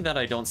one thing that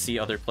I don't see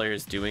other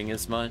players doing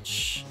as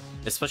much,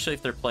 especially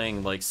if they're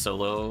playing like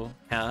solo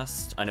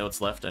cast. I know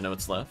it's left, I know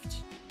it's left.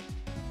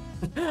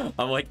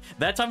 I'm like,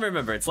 that time I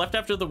remember. It's left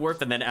after the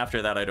warp, and then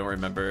after that I don't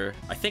remember.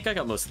 I think I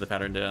got most of the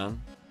pattern down.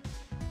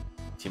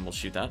 Team will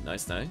shoot that.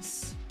 Nice,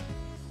 nice.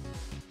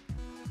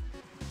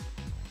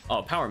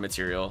 Oh, power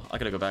material. I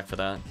gotta go back for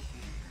that.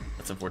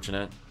 That's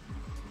unfortunate.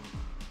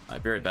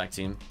 Alright, be right back,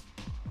 team.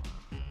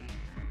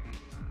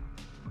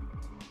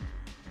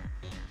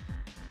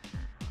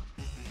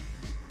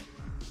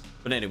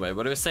 But anyway,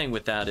 what I was saying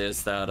with that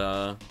is that,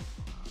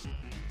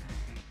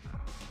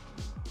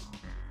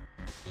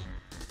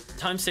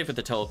 time save with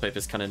the telepipe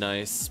is kind of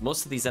nice.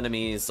 Most of these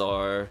enemies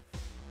are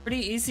pretty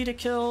easy to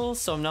kill,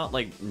 so I'm not,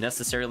 like,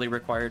 necessarily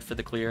required for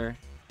the clear.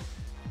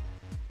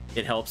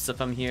 It helps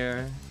if I'm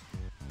here.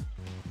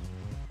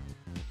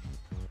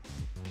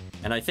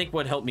 And I think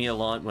what helped me a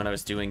lot when I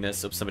was doing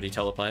this, if somebody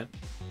telepipe.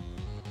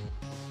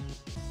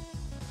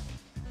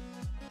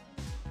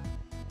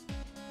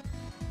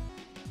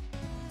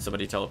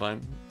 Somebody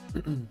telepipe.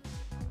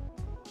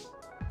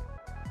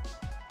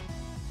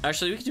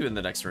 Actually, we could do it in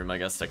the next room, I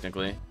guess,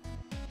 technically.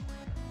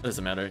 It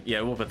doesn't matter.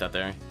 Yeah, we'll put that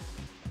there.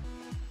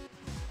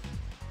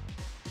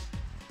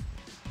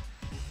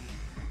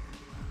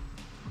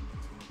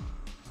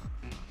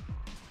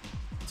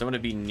 So I'm gonna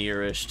be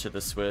nearish to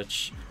the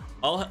switch.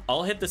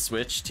 I'll hit the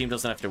switch. Team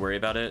doesn't have to worry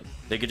about it.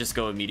 They could just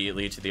go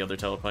immediately to the other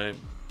telepipe.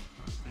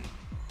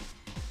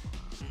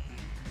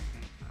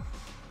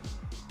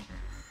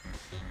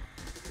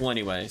 Well,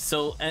 anyway,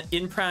 so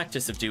in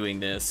practice of doing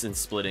this and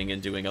splitting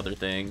and doing other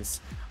things,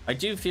 I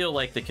do feel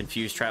like the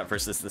Confused Trap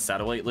versus the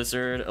Satellite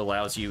Lizard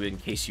allows you, in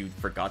case you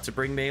forgot to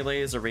bring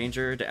melee as a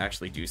ranger, to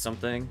actually do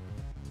something,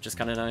 which is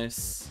kind of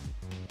nice.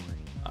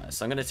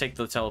 So I'm going to take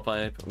the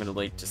telepipe. I'm going to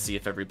wait to see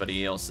if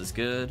everybody else is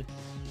good.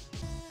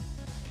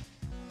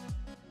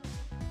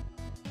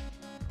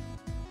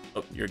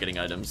 Oh, you're getting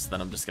items.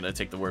 Then I'm just going to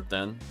take the warp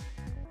then.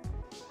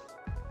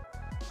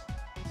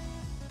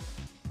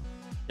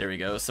 There we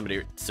go.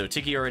 Somebody. So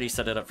Tiggy already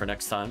set it up for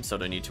next time, so I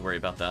don't need to worry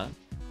about that.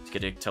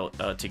 getting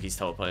Tiggy's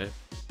telepipe.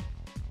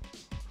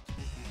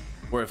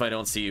 Or if I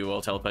don't see you,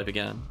 I'll telepipe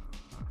again.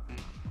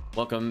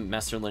 Welcome,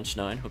 Master Lynch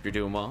 9. Hope you're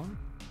doing well.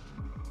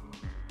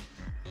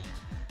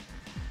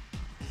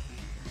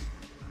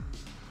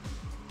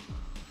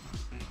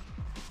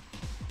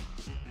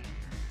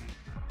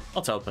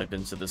 I'll telepipe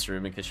into this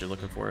room in case you're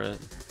looking for it.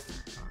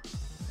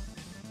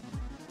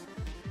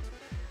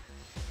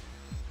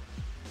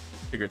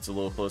 Figure it's a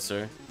little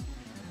closer.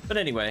 But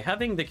anyway,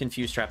 having the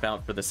Confuse Trap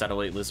out for the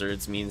Satellite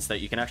Lizards means that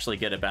you can actually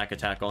get a back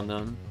attack on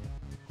them.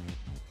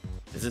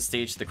 Is this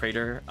stage the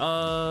crater?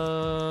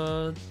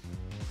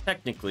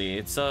 Technically,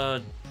 it's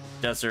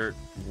Desert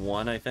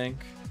 1, I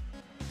think.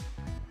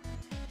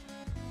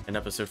 In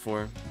episode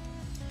 4.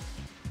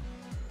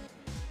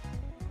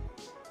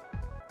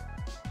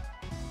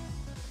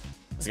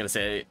 I was gonna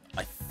say,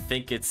 I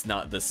think it's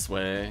not this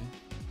way.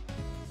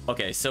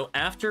 Okay, so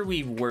after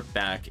we warp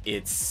back,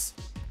 it's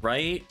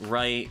right,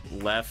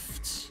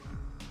 left,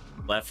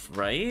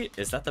 right?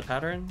 Is that the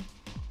pattern?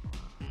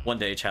 One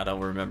day, chat, I'll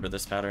remember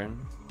this pattern.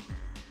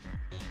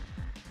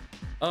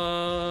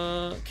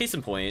 Case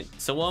in point.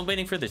 So while I'm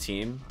waiting for the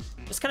team,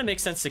 this kind of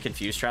makes sense to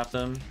Confuse Trap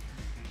them.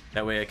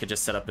 That way I could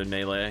just set up in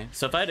melee.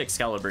 So if I had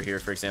Excalibur here,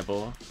 for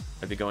example,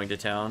 I'd be going to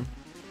town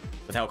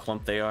with how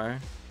clumped they are.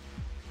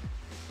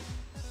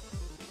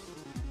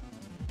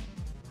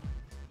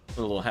 Put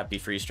a little happy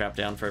freeze trap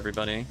down for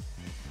everybody.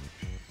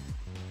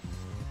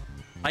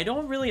 I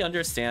don't really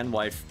understand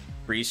why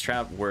freeze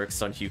trap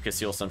works on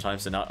HuCaseal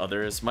sometimes and not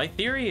others. My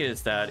theory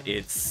is that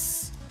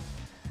it's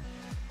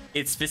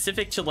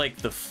specific to like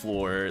the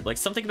floor. Like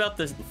something about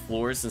the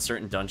floors in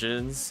certain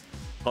dungeons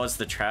cause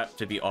the trap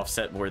to be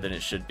offset more than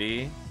it should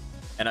be.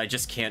 And I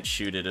just can't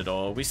shoot it at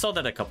all. We saw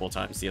that a couple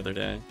times the other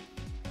day.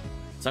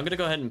 So I'm gonna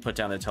go ahead and put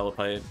down a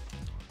telepipe.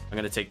 I'm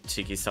gonna take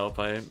Tiggy's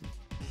telepipe.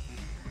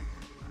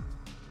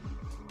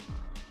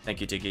 Thank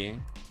you, Tiggy.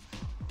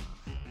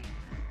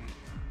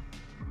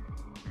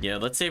 Yeah,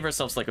 let's save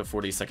ourselves like a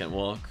 40-second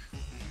walk.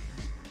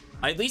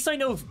 At least I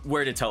know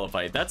where to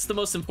telepipe. That's the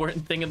most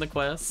important thing in the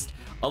quest.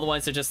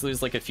 Otherwise, I just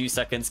lose like a few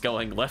seconds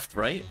going left,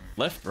 right,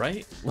 left,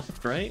 right,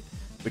 left, right,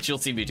 which you'll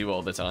see me do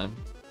all the time.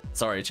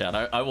 Sorry, chat.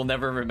 I will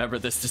never remember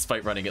this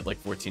despite running it like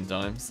 14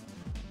 times.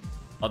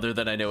 Other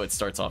than I know it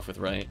starts off with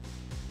right.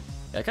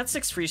 Yeah, I got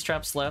 6 freeze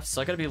traps left,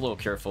 so I gotta be a little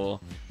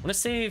careful. I'm gonna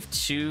save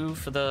 2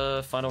 for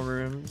the final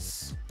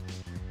rooms.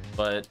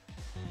 But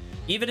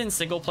even in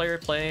single player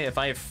play, if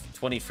I have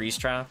 20 freeze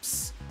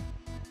traps,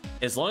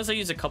 as long as I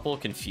use a couple of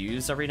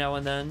confuse every now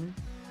and then,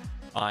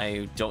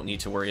 I don't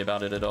need to worry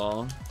about it at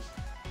all.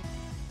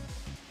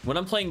 When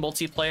I'm playing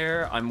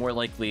multiplayer, I'm more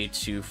likely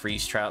to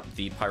freeze trap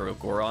the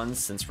Pyrogorons,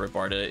 since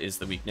Rabarda is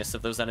the weakness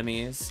of those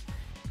enemies.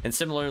 And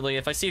similarly,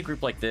 if I see a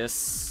group like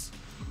this,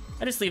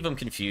 I just leave them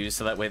confused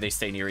so that way they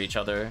stay near each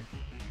other.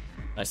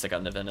 Nice, I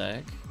got an event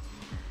egg.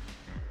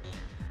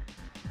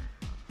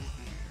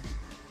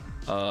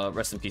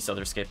 Rest in peace,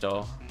 other escape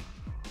doll.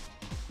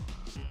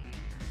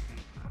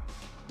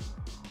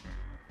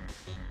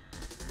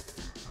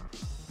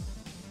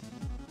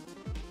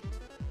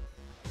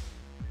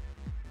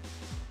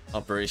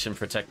 Operation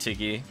Protect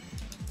Tiggy.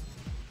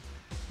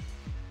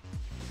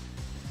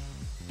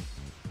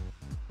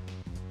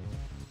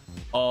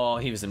 Oh,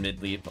 he was in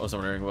mid-leap. I was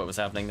wondering what was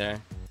happening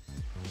there.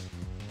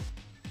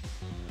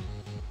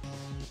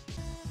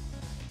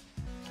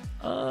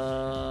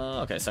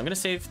 Okay, so I'm gonna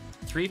save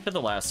 3 for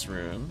the last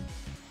room.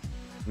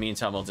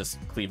 Meantime, I'll just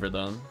cleaver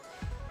them.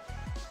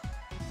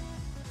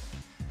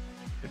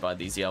 Goodbye,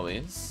 these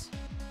yowies.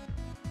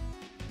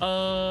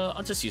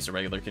 I'll just use a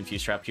regular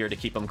Confuse Trap here to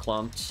keep them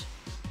clumped.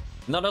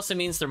 And that also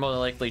means they're more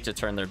likely to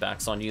turn their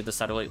backs on you, the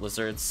Satellite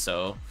Lizards,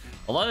 so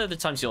a lot of the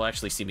times you'll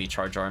actually see me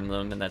charge arm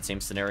them in that same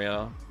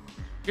scenario.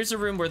 Here's a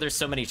room where there's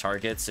so many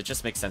targets, it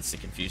just makes sense to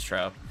Confuse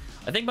Trap.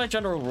 I think my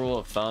general rule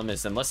of thumb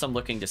is unless I'm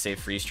looking to save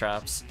freeze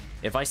traps,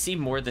 if I see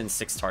more than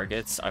 6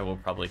 targets, I will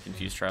probably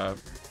Confuse Trap.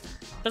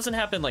 Doesn't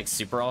happen like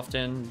super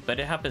often, but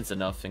it happens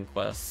enough in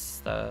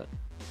quests that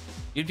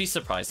you'd be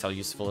surprised how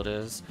useful it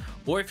is.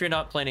 Or if you're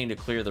not planning to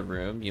clear the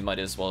room, you might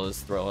as well as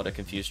throw out a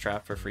Confuse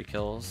Trap for free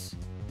kills.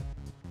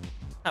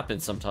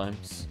 Happens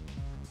sometimes.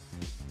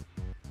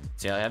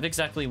 So yeah, I have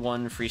exactly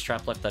 1 freeze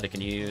trap left that I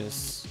can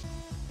use.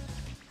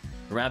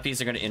 The Rampies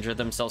are going to injure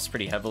themselves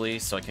pretty heavily,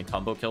 so I can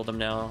combo kill them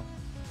now,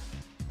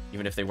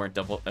 even if they weren't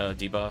double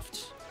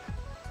debuffed.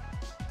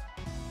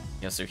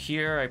 Yeah, so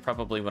here I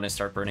probably want to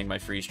start burning my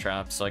freeze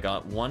trap. So I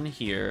got 1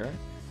 here.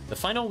 The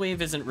final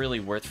wave isn't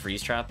really worth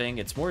freeze trapping.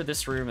 It's more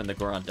this room and the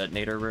Goron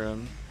detonator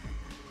room.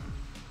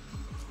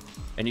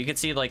 And you can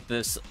see like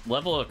this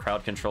level of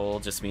crowd control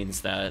just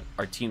means that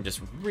our team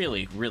just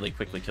really, really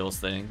quickly kills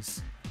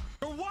things.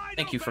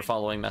 Thank you for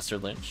following, Master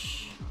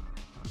Lynch.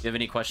 If you have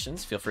any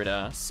questions, feel free to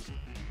ask.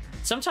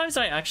 Sometimes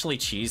I actually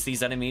cheese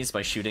these enemies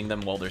by shooting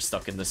them while they're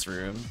stuck in this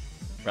room,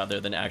 rather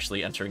than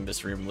actually entering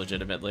this room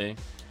legitimately.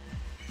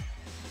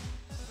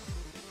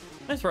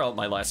 I throw out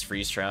my last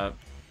freeze trap,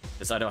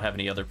 because I don't have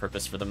any other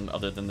purpose for them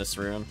other than this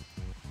room.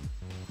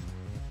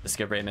 The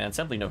Skip Ray Man,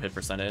 sadly no hit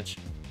percentage.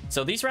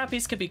 So these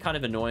rappies could be kind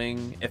of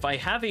annoying. If I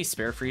have a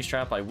spare freeze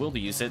trap, I will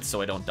use it so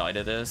I don't die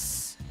to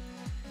this.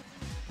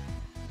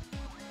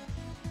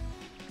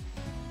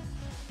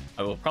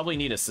 I will probably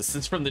need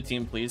assistance from the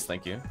team, please.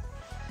 Thank you.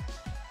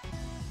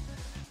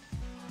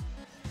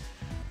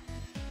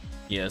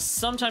 Yeah,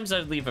 sometimes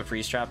I leave a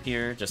freeze trap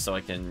here just so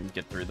I can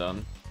get through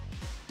them.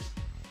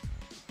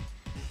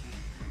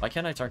 Why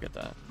can't I target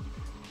that?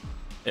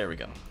 There we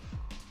go.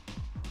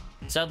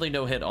 Sadly,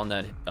 no hit on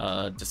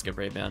that Disco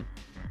Brave Man.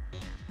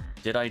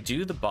 Did I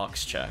do the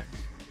box check?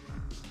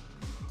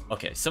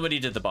 Okay, somebody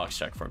did the box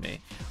check for me.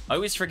 I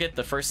always forget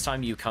the first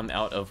time you come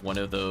out of one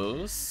of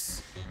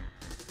those,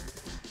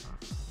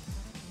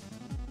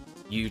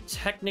 you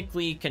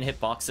technically can hit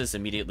boxes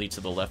immediately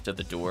to the left of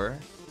the door.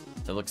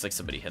 So it looks like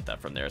somebody hit that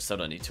from there, so I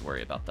don't need to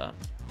worry about that.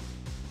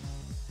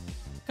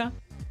 Okay,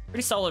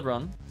 pretty solid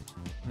run.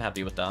 I'm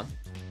happy with that.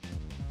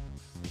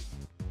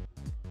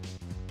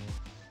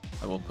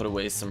 I will put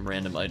away some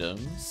random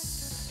items.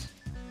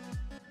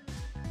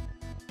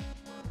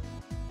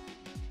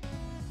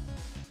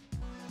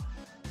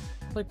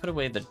 Probably put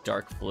away the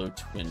Dark Flow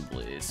Twin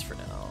Blaze for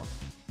now.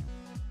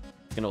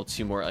 Gonna hold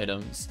 2 more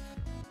items.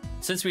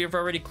 Since we have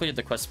already cleared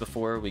the quest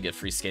before, we get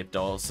free Scape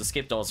Dolls. So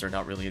Scape Dolls are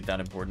not really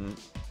that important.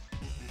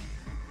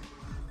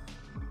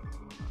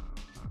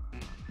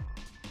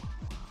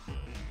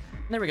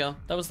 There we go.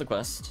 That was the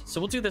quest. So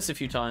we'll do this a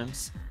few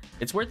times.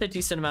 It's worth a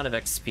decent amount of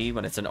XP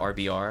when it's an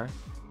RBR.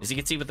 As you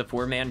can see with the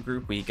 4-man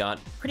group, we got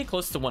pretty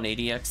close to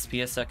 180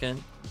 XP a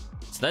second.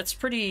 So that's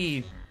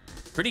pretty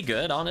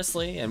good,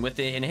 honestly. And with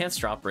the enhanced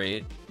drop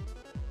rate,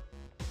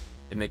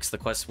 it makes the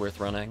quest worth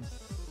running.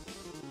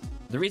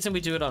 The reason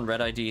we do it on red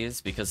ID is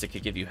because it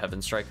could give you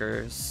Heaven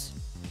Strikers.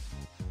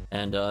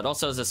 And it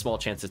also has a small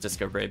chance at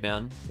Disco Brave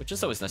Man, which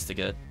is always nice to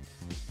get.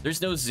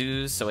 There's no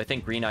zoos, so I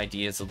think green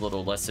ID is a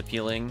little less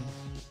appealing.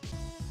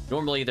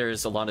 Normally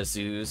there's a lot of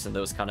zoos, and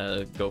those kind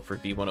of go for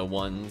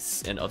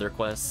V101s and other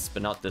quests,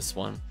 but not this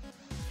one.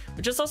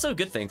 Which is also a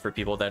good thing for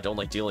people that don't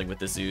like dealing with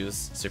the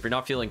zoos. So if you're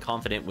not feeling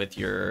confident with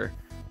your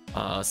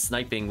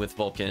sniping with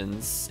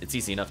Vulcans, it's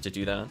easy enough to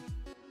do that.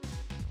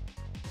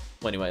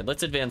 Well, anyway,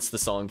 let's advance the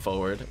song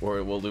forward, or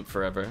it will loop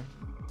forever.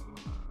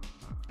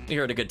 We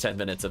heard a good 10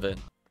 minutes of it.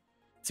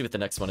 Let's see what the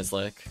next one is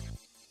like.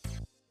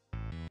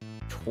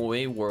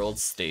 Toy World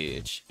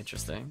Stage.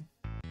 Interesting.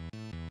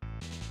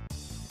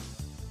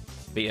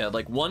 But yeah,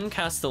 like 1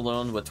 cast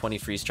alone with 20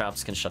 freeze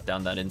traps can shut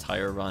down that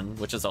entire run,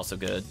 which is also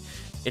good.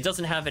 It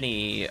doesn't have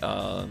any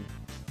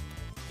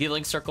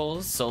healing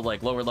circles, so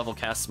like lower level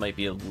casts might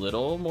be a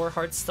little more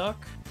hard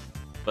stuck,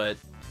 but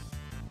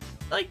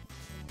like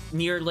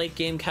near late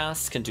game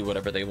casts can do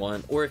whatever they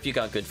want. Or if you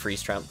got good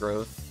freeze trap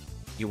growth,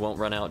 you won't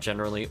run out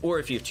generally. Or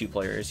if you have 2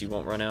 players, you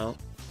won't run out.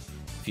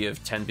 If you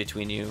have 10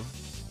 between you,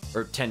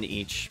 or 10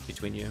 each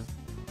between you.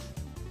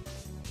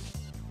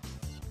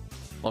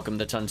 Welcome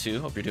to Ton 2,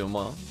 hope you're doing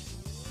well.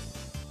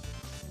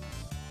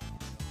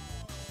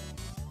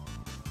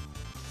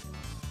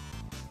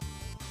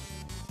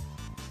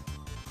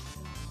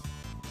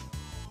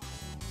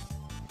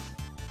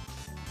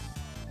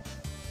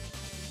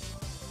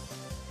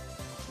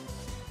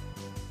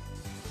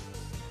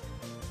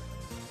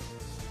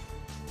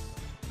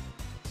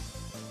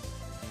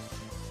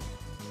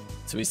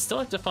 So we still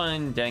have to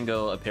find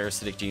Dango a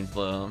parasitic gene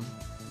flow.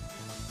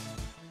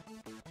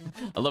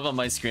 I love on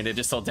my screen, I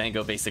just saw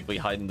Dango basically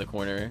hide in the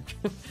corner.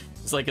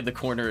 It's like in the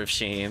corner of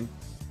shame.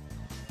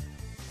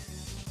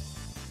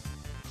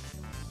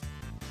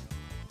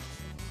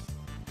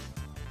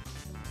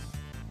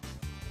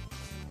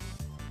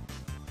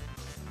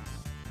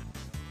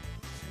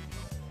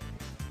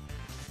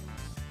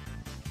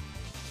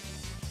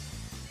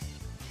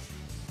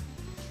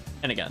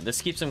 And again,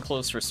 this keeps him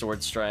close for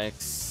sword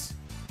strikes.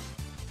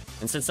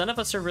 And since none of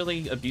us are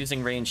really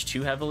abusing range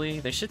too heavily,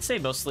 they should stay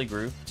mostly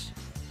grouped.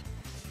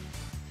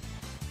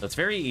 So it's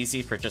very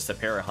easy for just a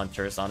pair of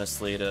hunters,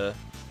 honestly, to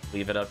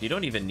leave it up. You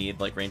don't even need,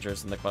 like,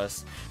 rangers in the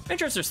quest.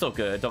 Rangers are still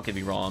good, don't get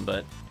me wrong,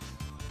 but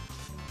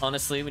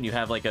honestly, when you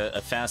have, like,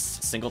 a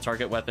fast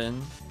single-target weapon,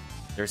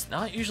 there's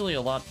not usually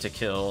a lot to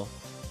kill.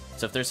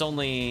 So if there's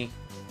only...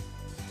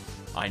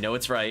 I know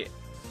it's right.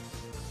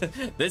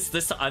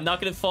 I'm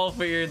not gonna fall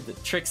for your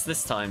tricks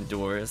this time,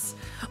 Doors.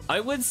 I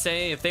would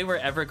say if they were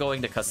ever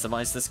going to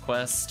customize this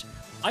quest,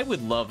 I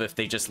would love if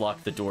they just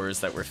locked the doors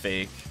that were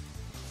fake.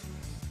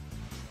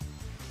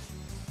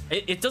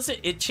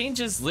 It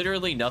changes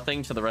literally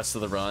nothing to the rest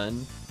of the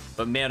run,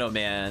 but man oh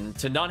man,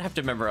 to not have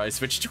to memorize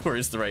which door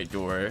is the right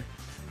door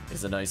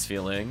is a nice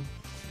feeling.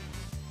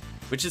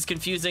 Which is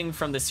confusing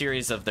from the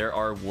series of there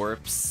are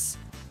warps,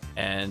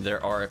 and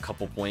there are a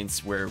couple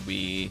points where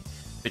we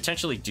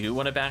potentially do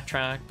want to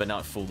backtrack, but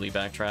not fully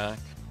backtrack.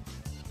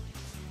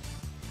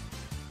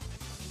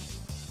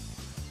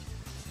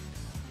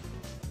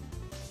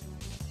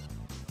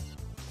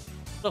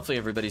 Hopefully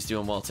everybody's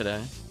doing well today.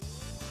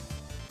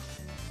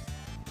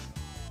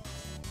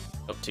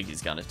 Oh,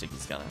 Tiggy's got it,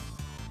 Tiggy's got it.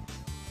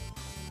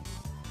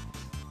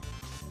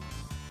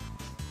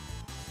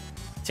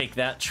 Take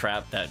that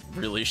trap that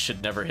really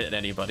should never hit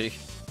anybody.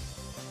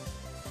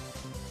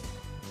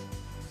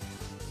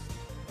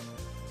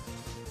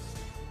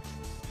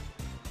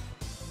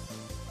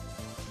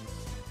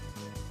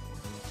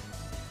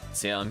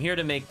 So yeah, I'm here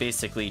to make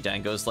basically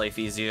Dango's life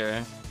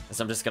easier.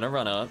 So I'm just gonna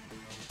run up.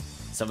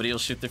 Somebody will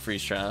shoot the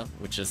freeze trap,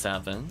 which just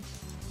happened.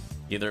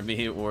 Either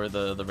me or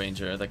the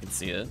ranger that can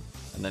see it.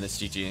 And then it's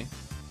GG.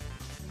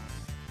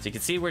 So you can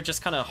see we're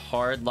just kind of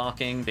hard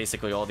locking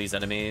basically all these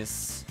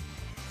enemies.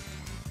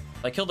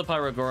 If I kill the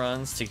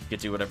Pyrogorons, Tiggy could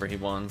do whatever he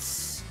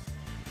wants.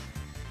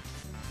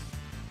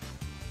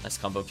 Nice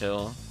combo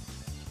kill.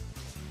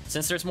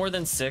 Since there's more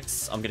than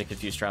 6, I'm gonna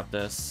confuse trap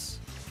this.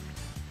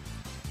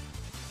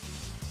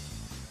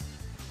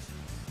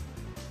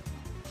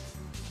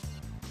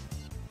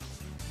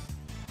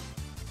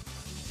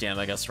 Damn,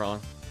 I guessed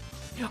wrong.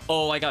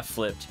 Oh, I got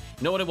flipped.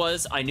 You know what it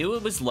was? I knew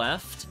it was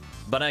left,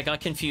 but I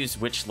got confused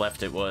which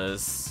left it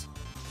was.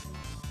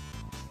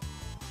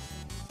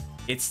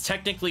 It's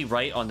technically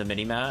right on the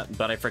minimap,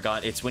 but I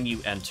forgot it's when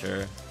you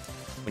enter.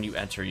 When you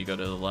enter, you go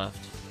to the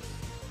left.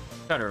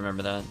 Try to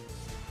remember that.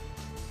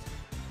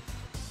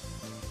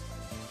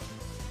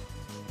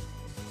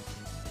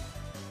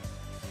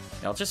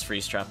 Yeah, I'll just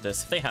freeze trap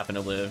this. If they happen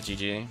to live,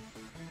 GG.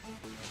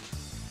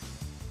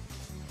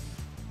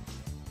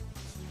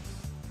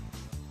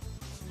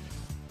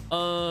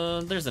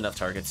 There's enough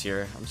targets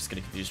here. I'm just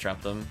gonna confuse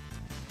trap them.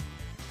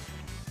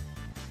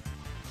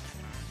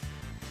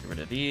 Get rid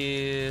of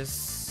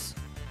these.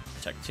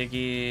 Protect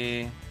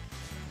Tiggy.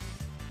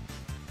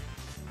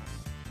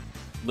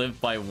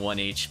 Live by 1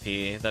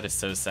 HP. That is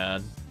so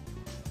sad.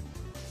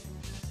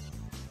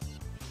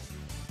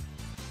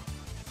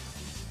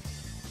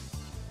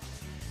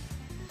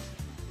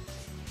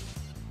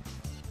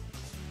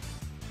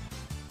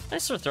 I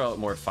sort of throw out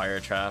more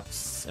fire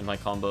traps in my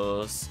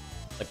combos.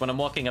 Like when I'm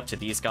walking up to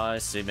these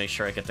guys to make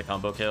sure I get the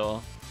combo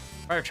kill.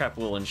 Fire trap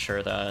will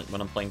ensure that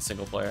when I'm playing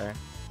single player.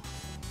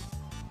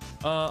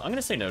 I'm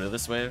gonna say no to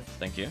this wave.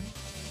 Thank you.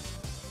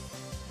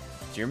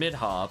 So you're mid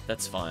hop.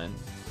 That's fine.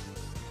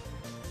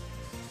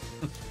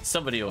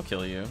 Somebody will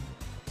kill you.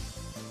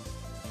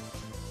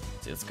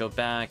 So let's go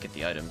back, get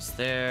the items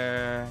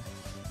there.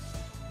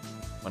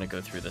 Want to go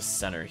through the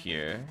center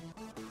here.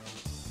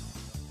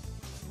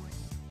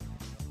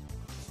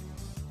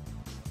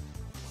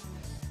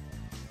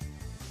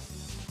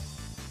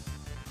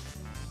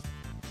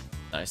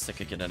 Nice, I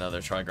could get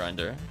another try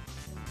grinder.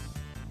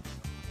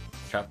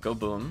 Trap, go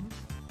boom.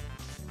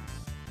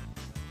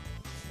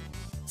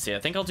 See, I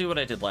think I'll do what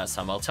I did last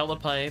time. I'll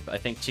telepipe. I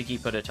think Tiggy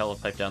put a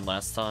telepipe down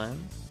last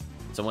time.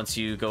 So once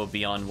you go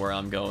beyond where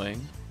I'm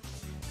going,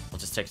 I'll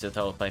just take the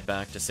telepipe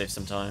back to save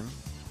some time.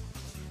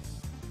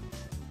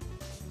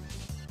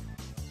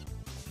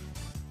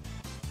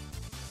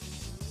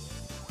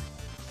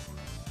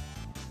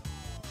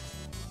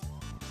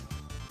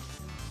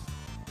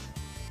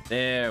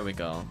 There we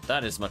go.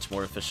 That is much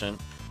more efficient.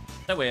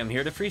 That way I'm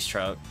here to freeze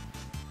trout.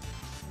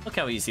 Look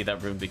how easy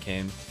that room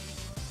became.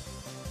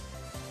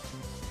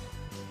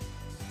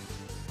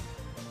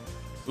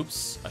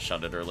 Oops, I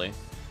shot it early.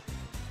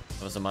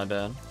 That wasn't my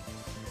bad.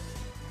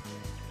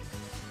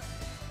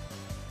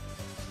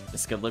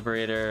 Niska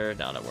Liberator.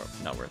 No,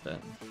 not worth it.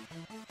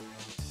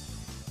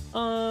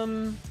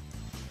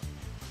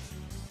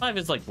 5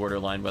 is like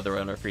borderline whether I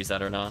want to freeze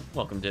that or not.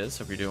 Welcome, Diz.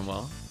 Hope you're doing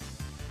well.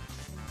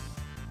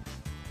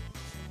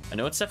 I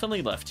know it's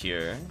definitely left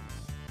here.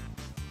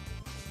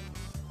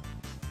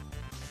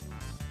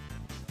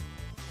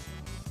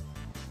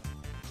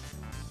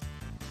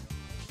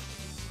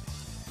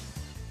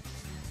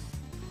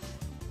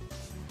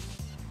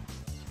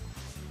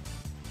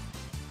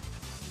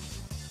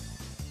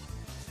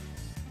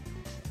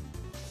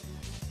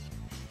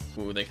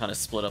 Ooh, they kind of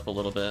split up a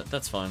little bit.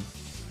 That's fine.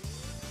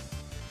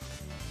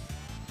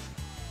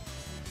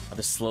 I'll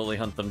just slowly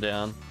hunt them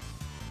down.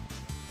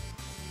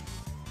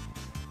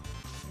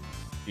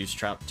 Use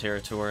trap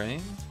territory.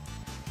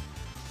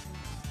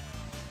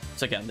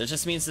 So again, this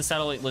just means the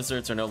satellite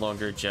lizards are no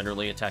longer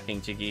generally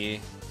attacking Tiggy.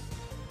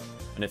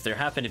 And if there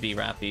happen to be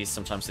rappies,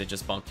 sometimes they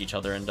just bonk each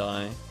other and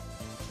die.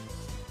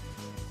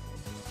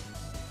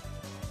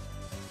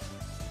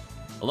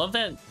 I love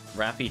that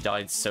Rappy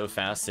died so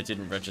fast it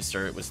didn't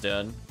register it was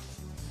dead.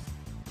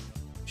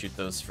 Shoot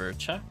those for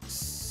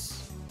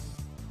checks.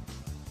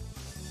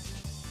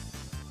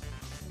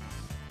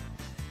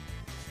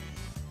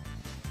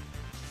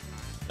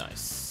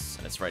 Nice.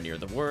 And it's right near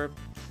the warp.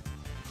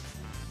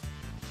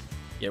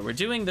 Yeah, we're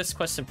doing this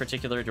quest in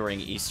particular during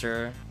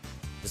Easter.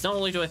 Because not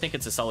only do I think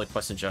it's a solid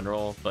quest in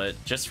general,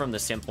 but just from the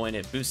standpoint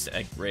it boosts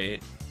egg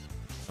rate.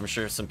 I'm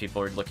sure some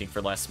people are looking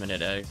for last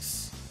minute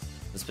eggs.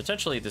 Because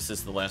potentially this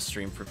is the last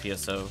stream for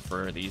PSO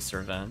for the Easter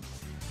event.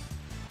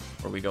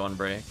 Where we go on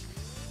break.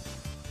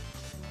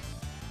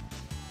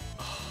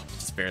 Oh,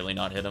 just barely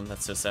not hit him,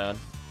 that's so sad.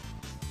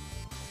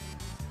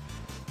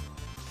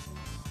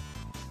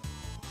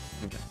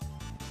 Okay.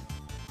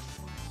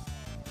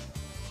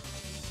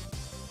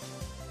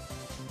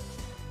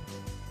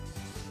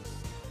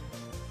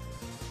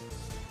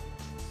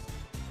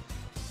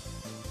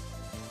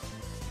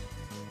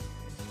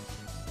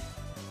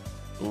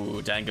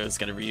 Ooh, Dango's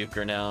gonna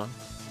Ryuker now.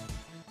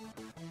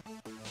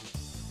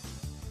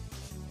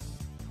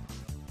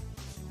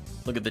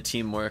 Look at the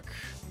teamwork.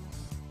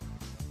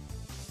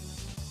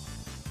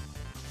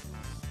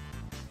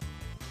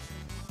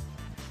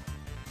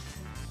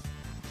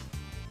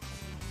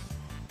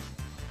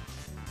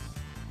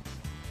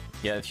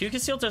 Yeah,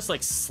 HuCaseal does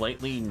like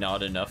slightly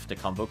not enough to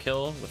combo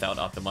kill without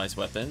optimized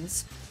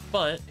weapons,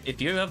 but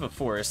if you have a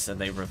force and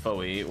they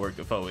Refoe or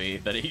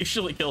Gafoe, then it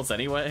usually kills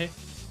anyway.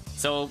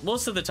 So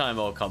most of the time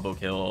I'll combo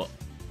kill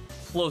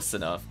close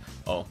enough.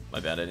 Oh, my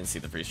bad, I didn't see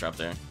the freeze drop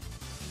there.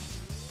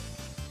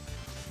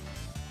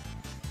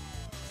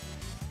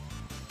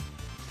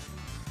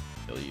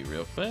 Kill you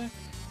real quick.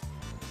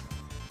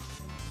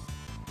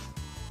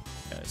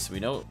 Okay, so we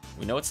know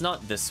it's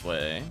not this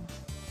way.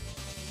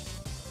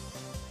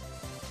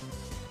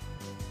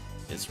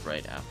 It's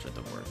right after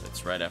the warp.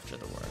 It's right after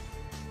the warp.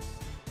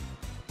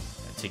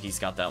 Yeah, Tiggy's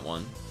got that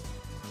one.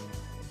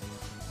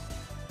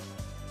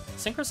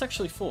 Synchro's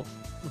actually full.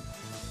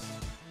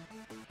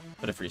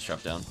 Put a freeze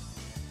drop down.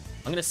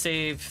 I'm gonna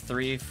save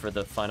 3 for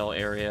the final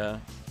area.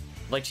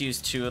 I'd like to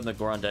use 2 in the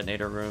Goron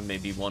detonator room,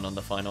 maybe 1 on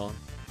the final.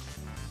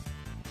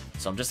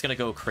 So I'm just gonna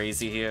go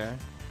crazy here.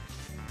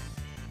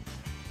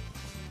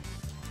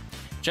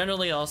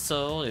 Generally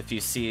also, if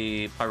you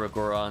see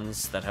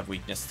Pyrogorons that have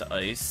weakness to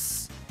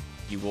ice,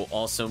 you will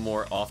also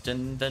more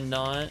often than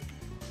not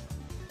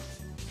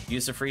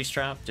use a freeze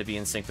trap to be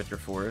in sync with your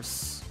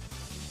force.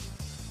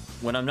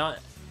 When I'm not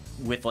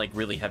with like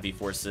really heavy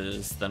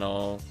forces, then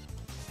I'll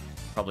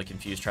probably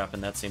confuse trap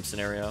in that same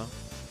scenario.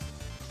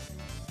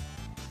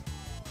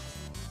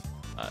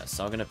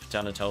 So I'm gonna put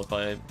down a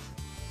telepipe.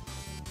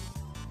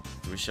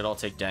 We should all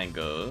take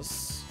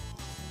dangos.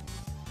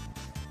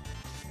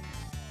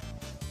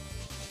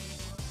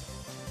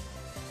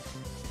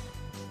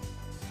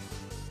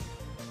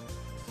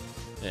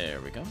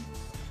 There we go.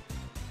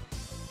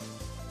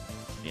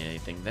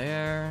 Anything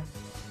there?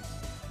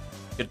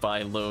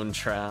 Goodbye, lone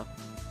trap.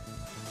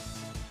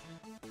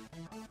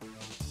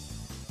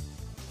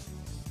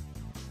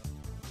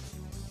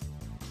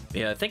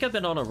 Yeah, I think I've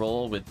been on a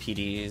roll with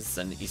PDs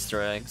and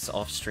Easter eggs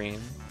off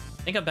stream.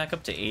 I think I'm back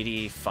up to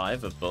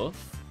 85 of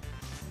both.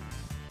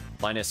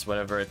 Minus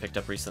whatever I picked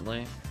up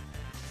recently.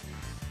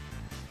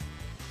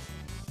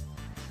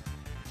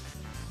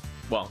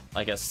 Well,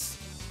 I guess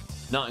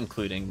not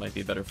including might be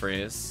a better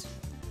phrase.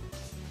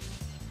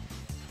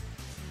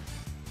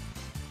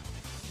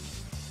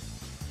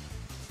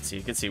 So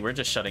you can see we're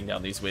just shutting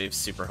down these waves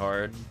super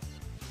hard.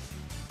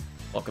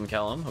 Welcome,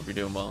 Callum. Hope you're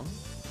doing well.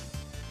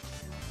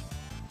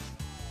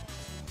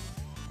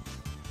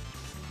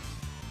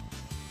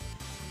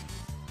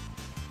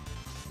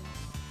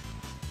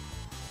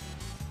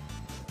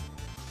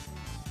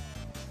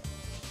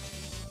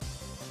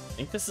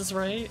 I think this is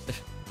right.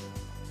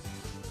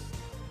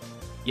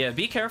 Yeah,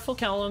 be careful,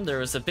 Callum. There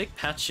was a big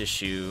patch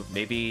issue.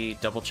 Maybe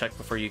double check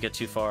before you get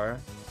too far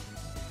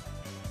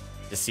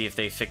to see if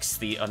they fix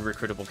the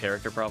unrecruitable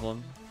character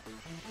problem.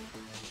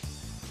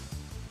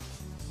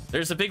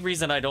 There's a big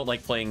reason I don't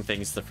like playing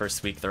things the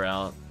first week they're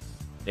out.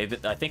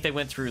 I think they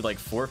went through like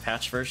 4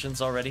 patch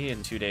versions already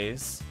in 2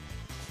 days.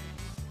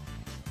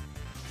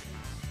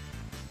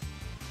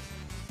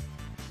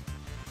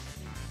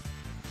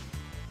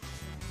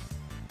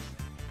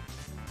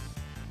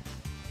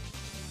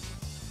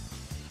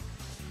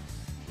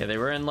 Yeah, they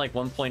were in like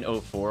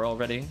 1.04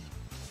 already.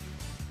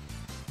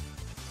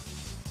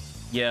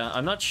 Yeah,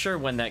 I'm not sure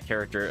when that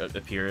character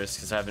appears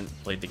because I haven't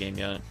played the game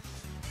yet.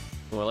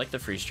 Oh, I like the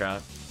freeze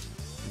trap.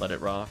 Let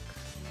it rock.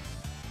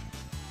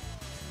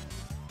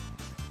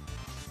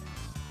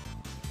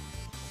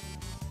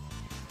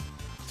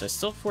 So I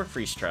still have 4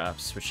 freeze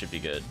traps, which should be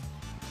good.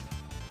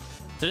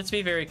 So just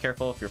be very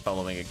careful if you're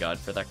following a guide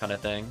for that kind of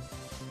thing.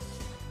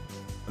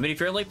 I mean, if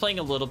you're only playing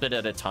a little bit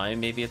at a time,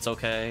 maybe it's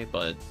okay,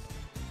 but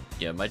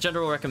yeah, my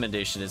general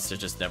recommendation is to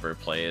just never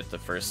play it the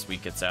first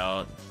week it's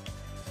out.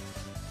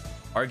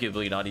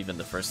 Arguably not even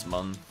the first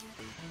month.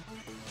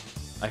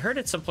 I heard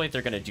at some point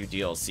they're going to do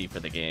DLC for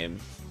the game.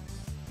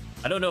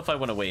 I don't know if I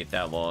want to wait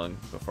that long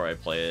before I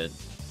play it.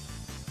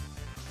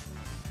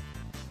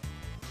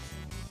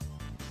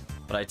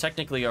 But I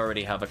technically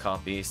already have a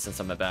copy since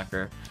I'm a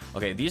backer.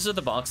 Okay, these are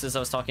the boxes I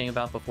was talking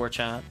about before,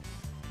 chat.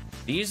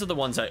 These are the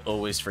ones I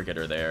always forget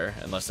are there,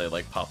 unless I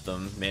like pop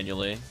them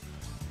manually.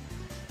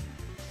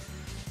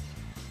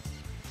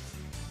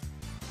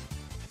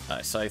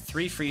 Alright, so I have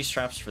 3 freeze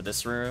traps for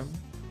this room.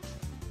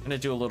 I'm gonna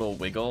do a little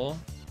wiggle.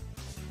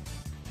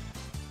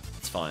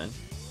 It's fine.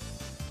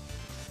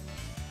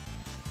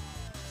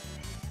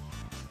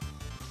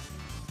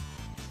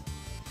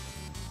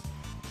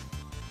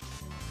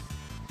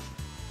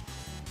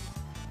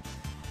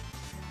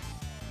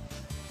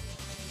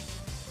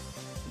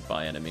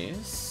 Goodbye,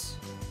 enemies.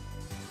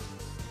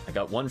 I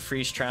got 1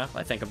 freeze trap.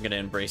 I think I'm gonna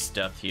embrace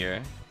death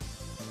here.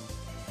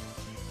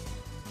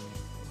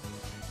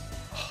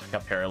 Oh, I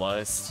got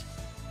paralyzed.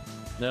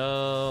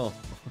 No.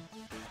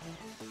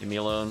 Leave me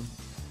alone.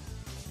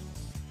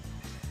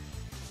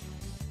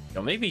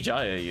 Don't make me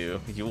Jaya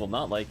you. You will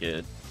not like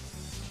it.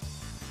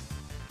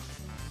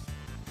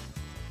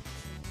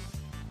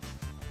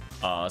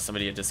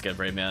 Somebody had just get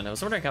Brave Man. I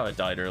was wondering how it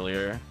died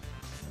earlier.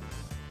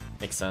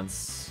 Makes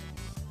sense.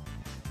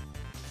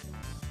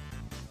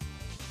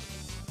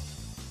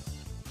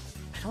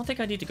 I don't think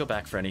I need to go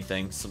back for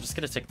anything, so I'm just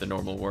gonna take the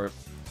normal warp.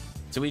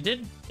 So we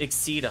did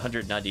exceed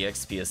 190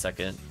 XP a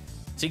second.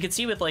 So you can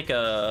see with like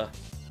a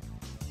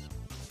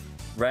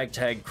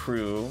ragtag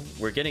crew,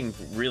 we're getting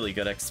really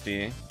good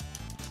XP.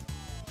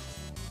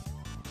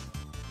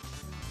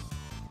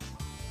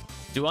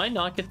 Do I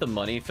not get the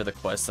money for the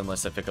quest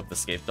unless I pick up the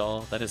Scape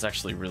Doll? That is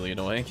actually really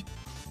annoying.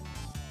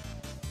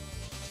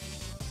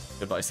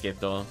 Goodbye, Scape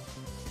Doll.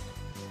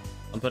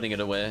 I'm putting it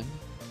away.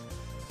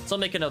 So I'll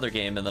make another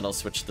game and then I'll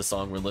switch the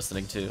song we're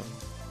listening to.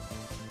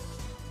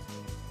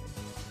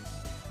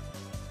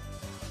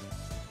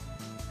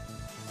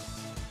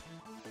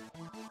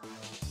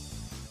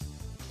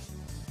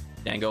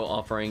 Dango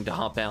offering to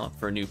hop out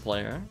for a new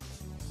player.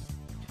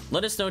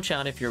 Let us know,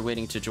 chat, if you're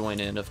waiting to join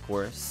in, of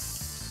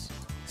course.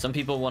 Some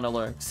people want to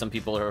lurk, some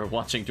people are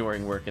watching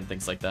during work and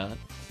things like that.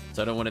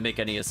 So I don't want to make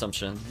any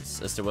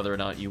assumptions as to whether or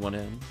not you want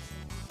in.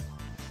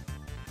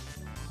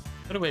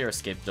 Put away our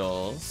escape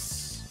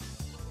dolls.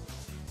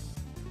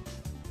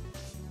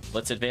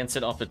 Let's advance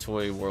it off a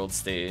Toy World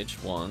stage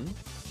 1.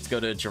 Let's go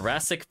to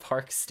Jurassic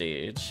Park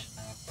stage.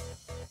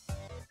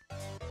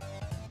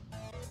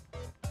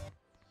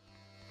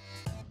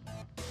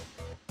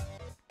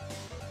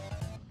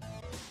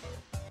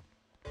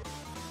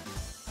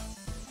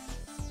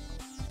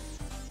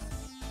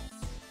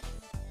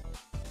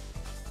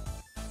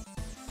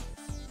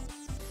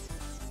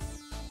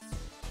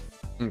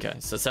 Okay,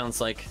 so it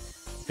sounds like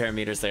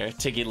parameters there.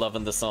 Tiggy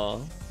loving the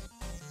song.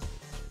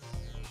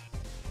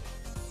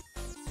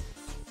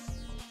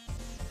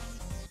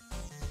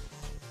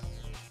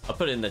 I'll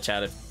put it in the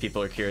chat if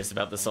people are curious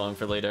about the song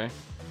for later.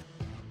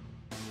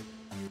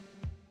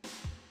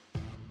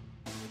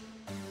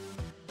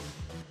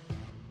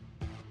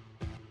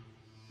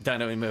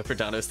 Dino emo for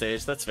Dino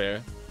stage, that's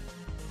fair.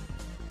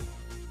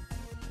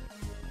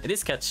 It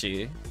is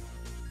catchy.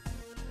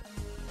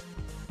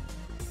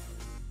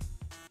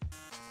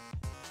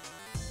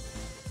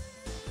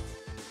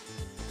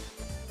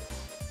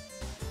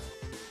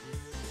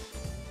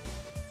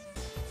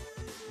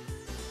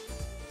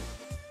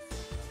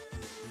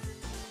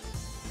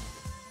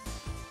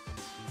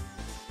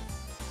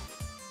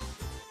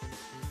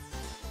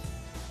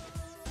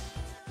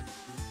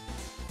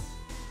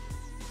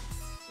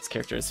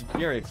 Character is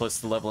very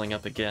close to leveling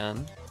up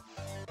again.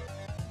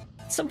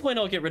 At some point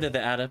I'll get rid of the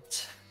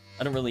adept.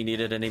 I don't really need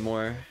it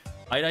anymore.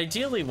 I'd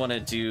ideally want to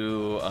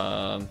do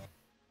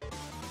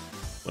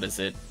what is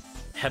it?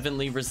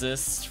 Heavenly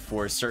resist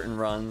for certain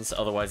runs,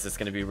 otherwise it's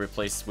going to be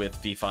replaced with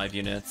V5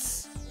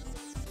 units.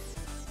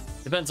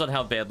 Depends on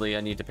how badly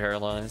I need to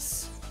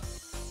paralyze.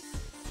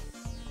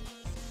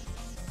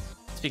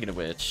 Speaking of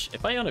which,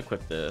 if I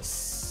unequip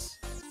this,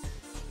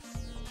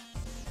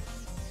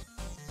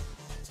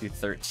 do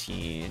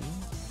 13.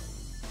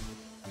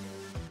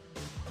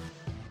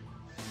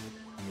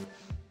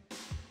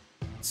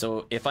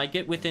 So if I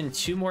get within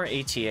 2 more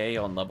ATA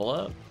on level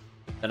up,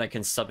 then I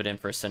can sub it in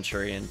for a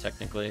Centurion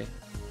technically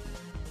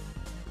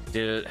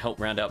to help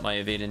round out my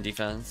evade and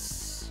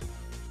defense.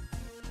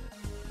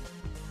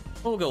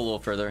 We'll go a little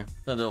further,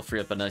 then it'll free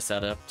up a nice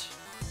adept.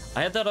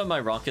 I had that on my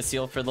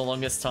HuCaseal for the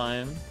longest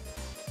time,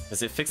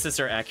 because it fixes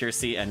her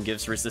accuracy and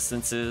gives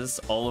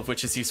resistances, all of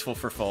which is useful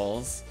for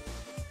falls.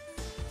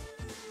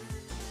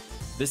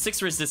 The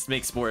 6 resist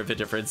makes more of a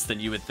difference than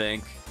you would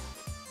think.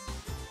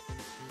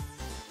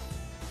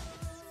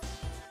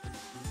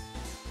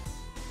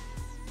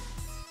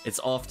 It's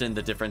often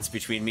the difference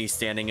between me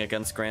standing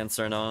against grants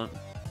or not.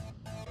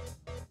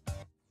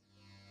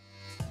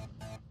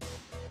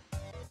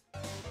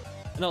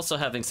 And also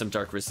having some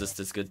dark resist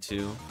is good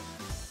too.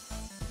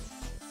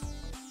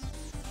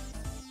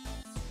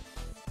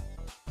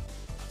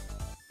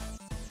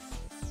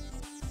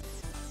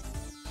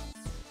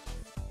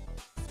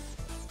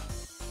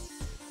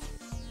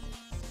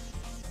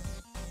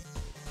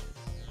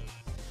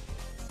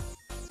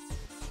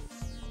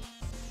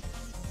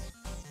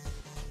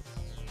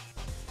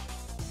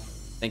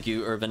 Thank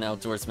you, Urban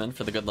Outdoorsman,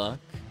 for the good luck.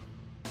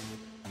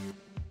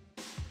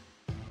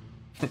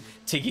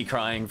 Tiggy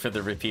crying for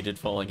the repeated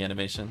falling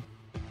animation.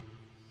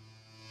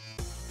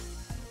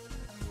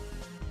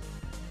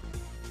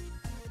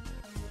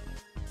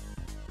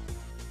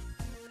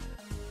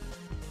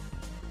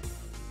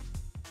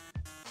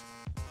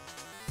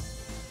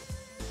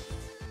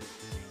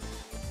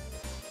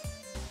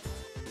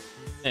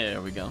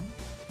 There we go.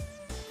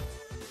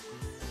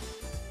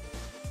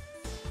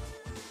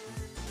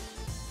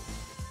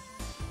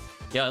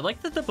 Yeah, I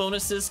like that the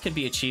bonuses can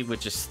be achieved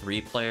with just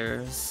 3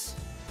 players.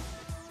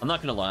 I'm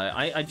not gonna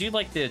lie, I do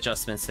like the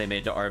adjustments they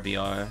made to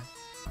RBR,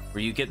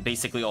 where you get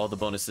basically all the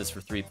bonuses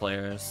for 3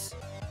 players.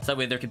 So that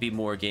way there could be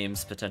more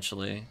games,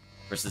 potentially,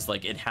 versus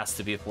like, it has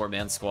to be a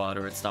 4-man squad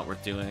or it's not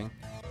worth doing.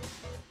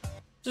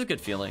 Just a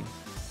good feeling.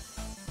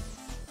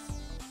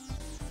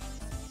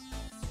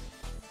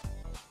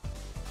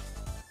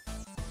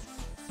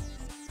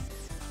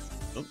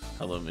 Oh,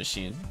 hello,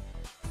 machine.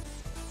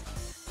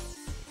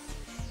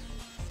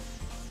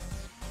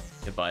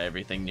 Goodbye,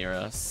 everything near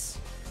us.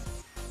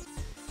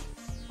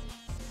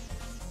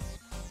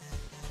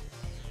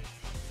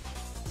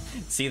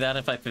 See that?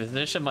 If I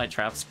position my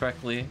traps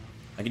correctly,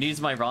 I can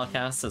use my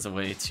HuCast as a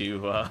way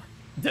to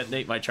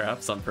detonate my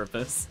traps on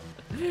purpose.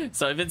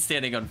 So I've been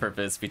standing on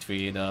purpose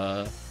between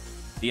the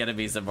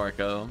enemies and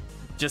Marco,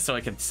 just so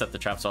I can set the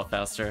traps off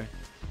faster.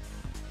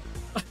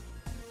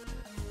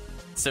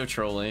 So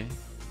trolly.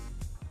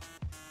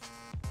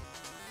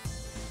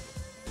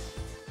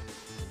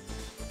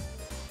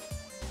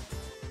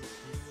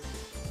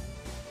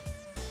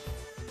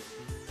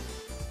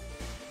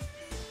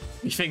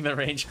 Beefing the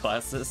range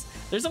classes.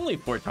 There's only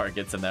 4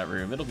 targets in that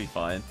room. It'll be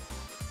fine.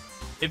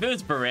 If it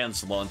was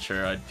Baran's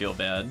launcher, I'd feel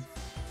bad.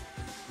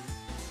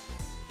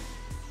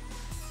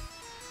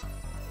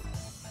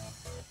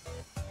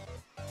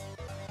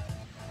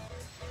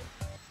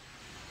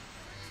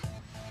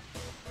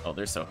 Oh,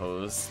 they're so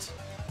hosed.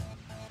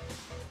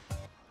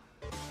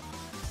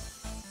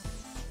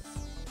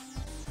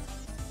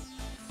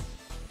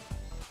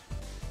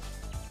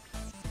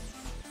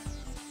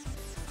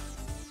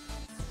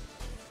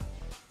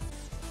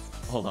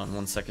 Hold on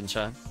 1 second,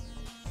 chat.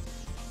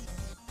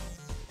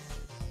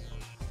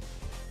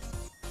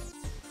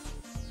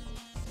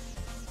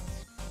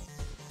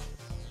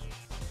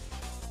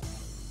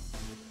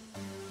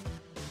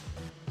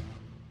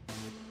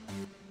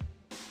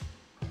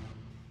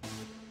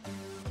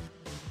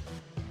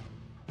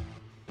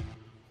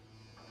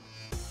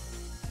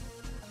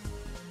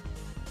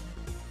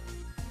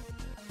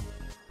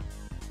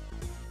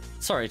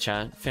 Sorry,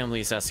 chat.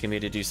 Family's asking me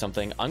to do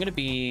something. I'm gonna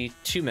be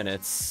 2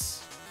 minutes.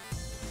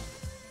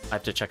 I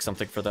have to check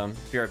something for them.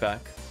 Be right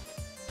back.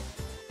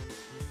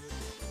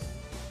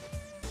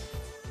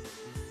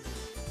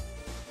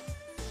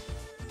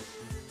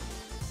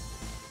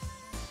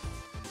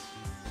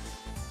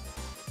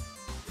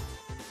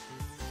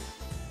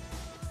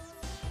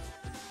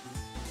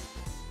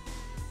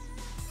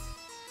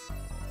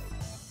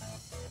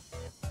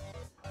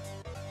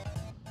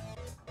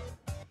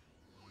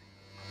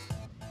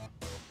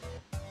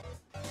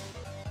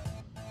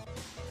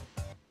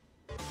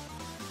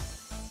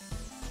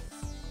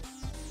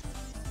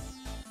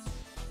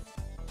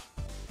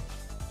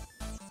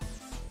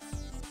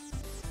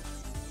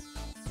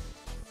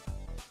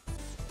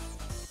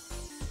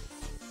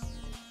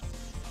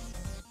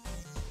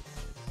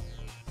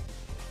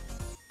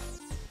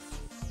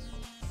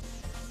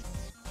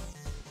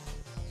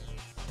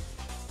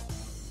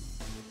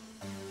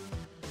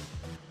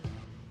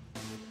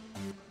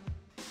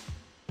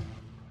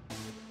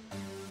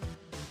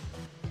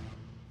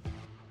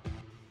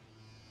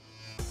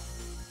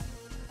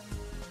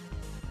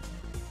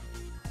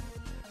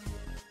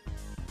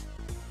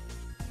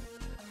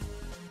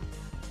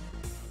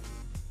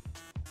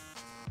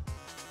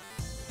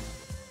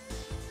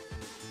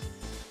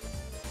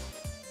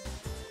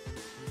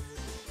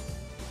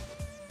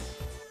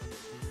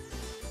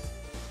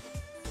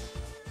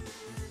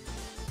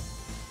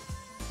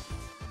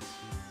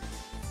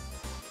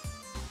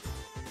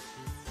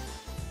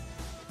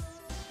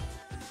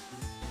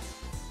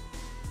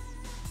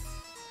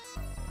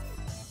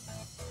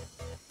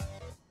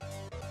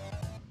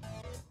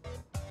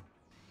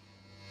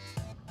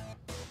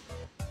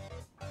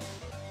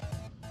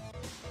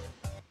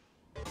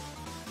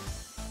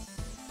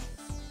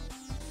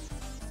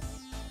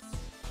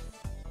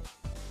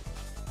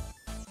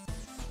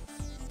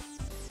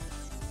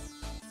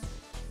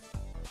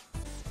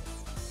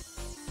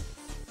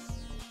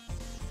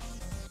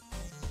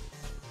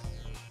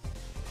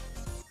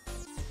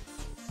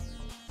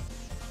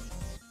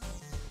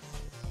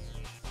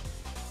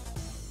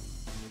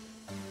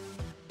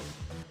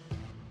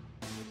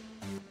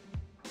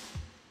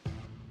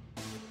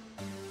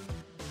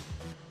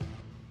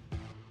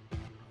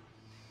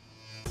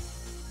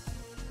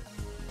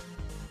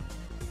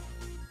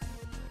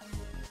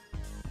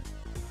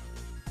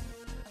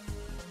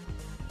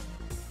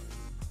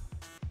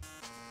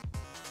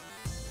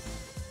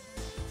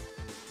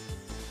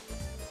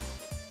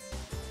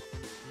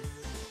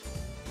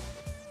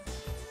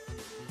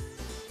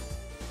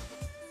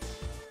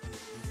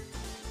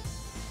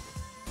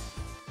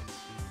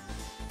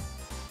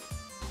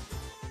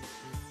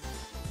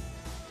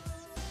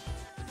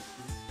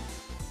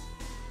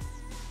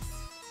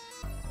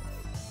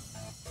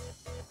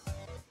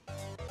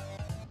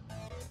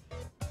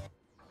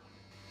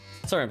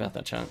 Sorry about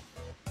that, chat.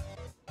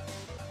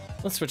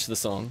 Let's switch the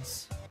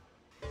songs.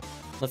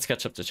 Let's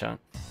catch up to chat.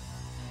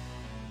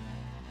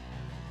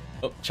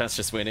 Oh, chat's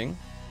just waiting.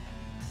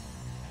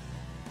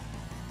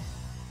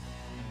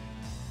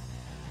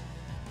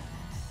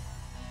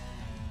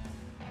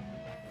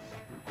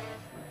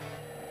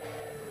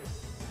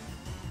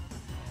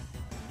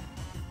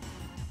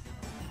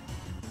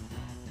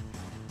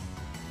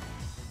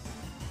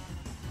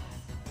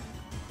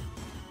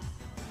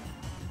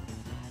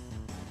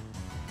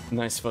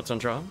 Nice photon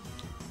drop.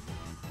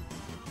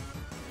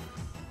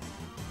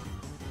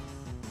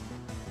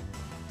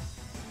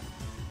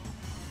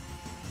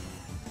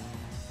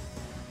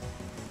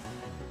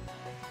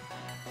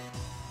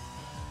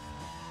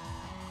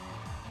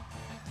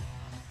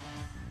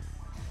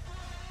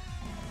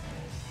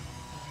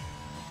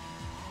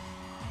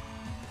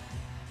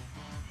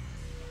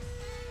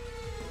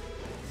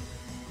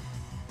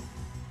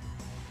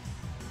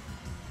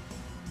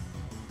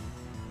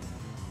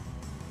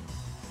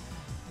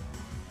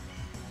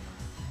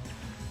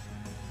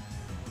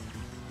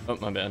 Oh,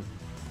 my bad.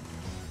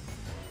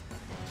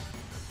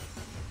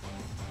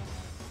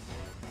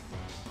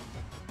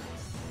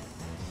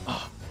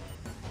 Oh,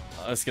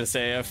 I was gonna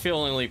say, I feel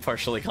only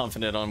partially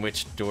confident on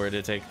which door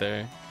to take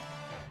there.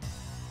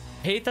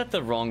 Hate that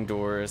the wrong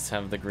doors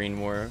have the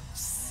green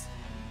warps.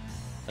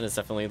 That is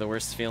definitely the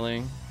worst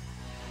feeling.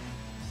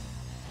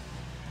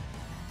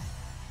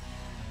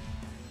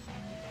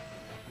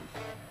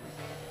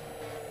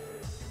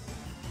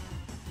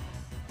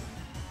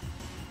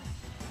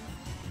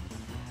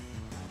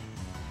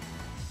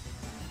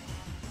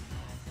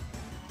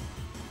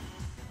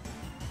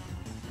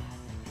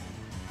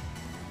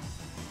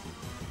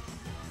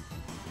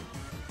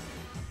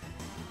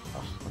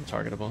 Oh,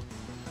 untargetable.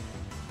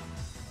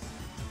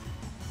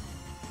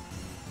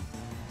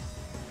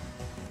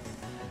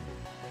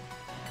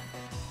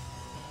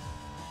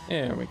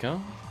 There we go.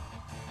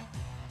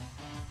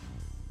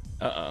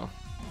 Uh-oh.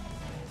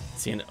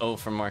 See an O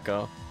from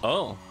Marco.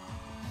 Oh!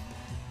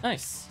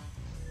 Nice.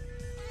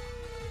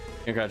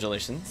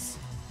 Congratulations.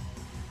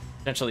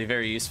 Potentially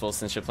very useful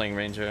since you're playing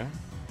Ranger.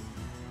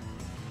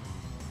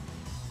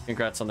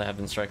 Congrats on the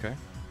Heaven Striker.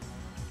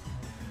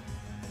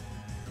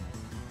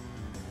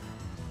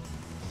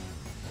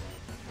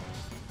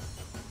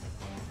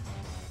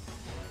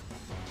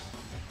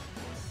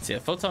 So yeah,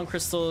 Photon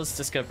Crystals,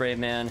 Disco Brave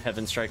Man,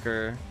 Heaven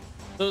Striker.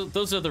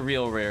 Those are the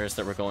real rares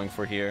that we're going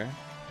for here.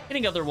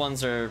 Getting other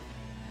ones are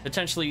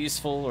potentially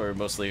useful or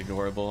mostly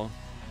ignorable.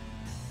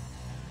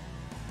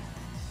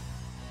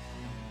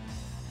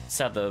 Just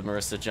had the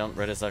Marissa jump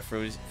right as I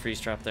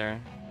freeze trap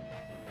there.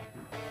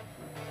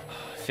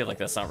 I feel like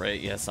that's not right.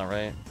 Yeah, it's not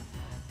right.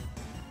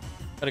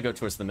 Gotta go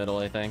towards the middle,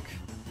 I think.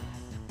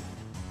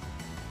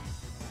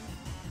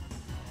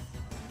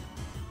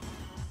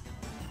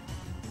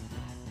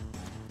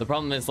 The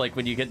problem is, like,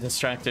 when you get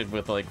distracted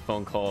with, like,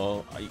 phone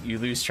call, you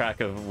lose track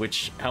of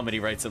how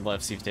many rights and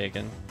lefts you've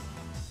taken.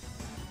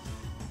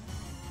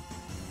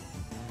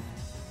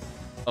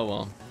 Oh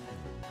well.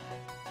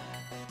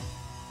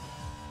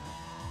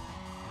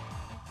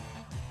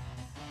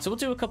 So we'll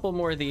do a couple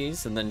more of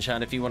these, and then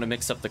chat, if you want to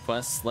mix up the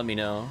quests, let me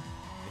know.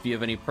 If you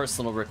have any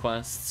personal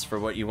requests for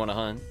what you want to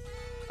hunt,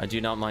 I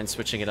do not mind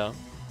switching it up.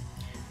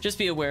 Just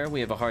be aware, we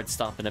have a hard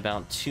stop in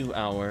about 2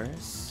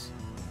 hours.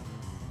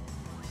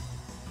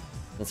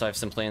 Since I have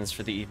some plans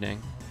for the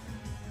evening.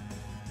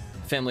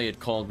 Family had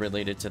called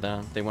related to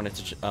that. They wanted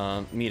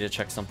to me to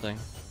check something.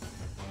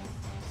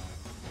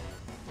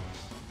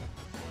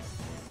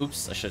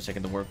 Oops, I should have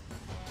taken the warp.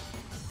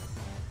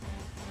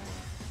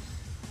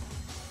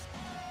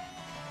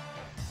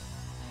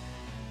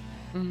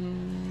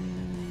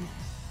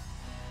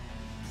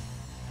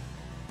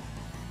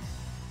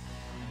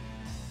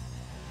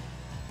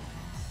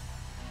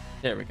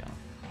 There we go.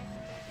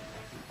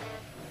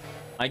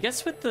 I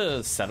guess with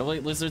the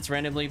satellite lizards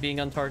randomly being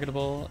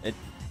untargetable,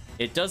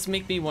 it does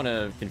make me want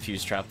to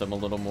confuse trap them a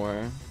little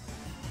more.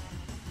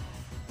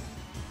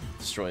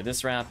 Destroy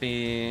this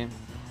Rappy.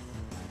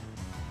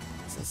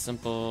 This is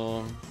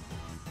simple.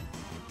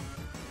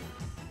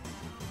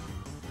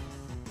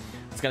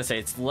 I was gonna say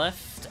it's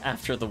left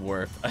after the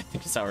warp. I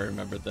think is how I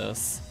remembered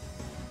this.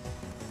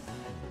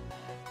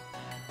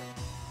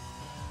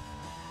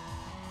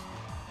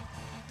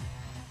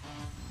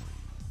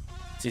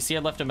 So you see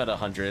I left him at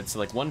 100, so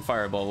like one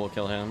fireball will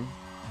kill him.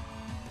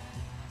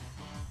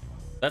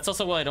 That's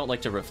also why I don't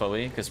like to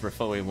Rafoi, because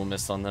Rafoi will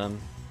miss on them.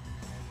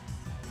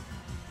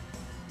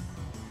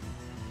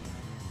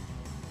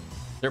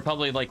 They're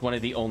probably like one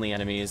of the only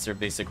enemies. They're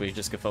basically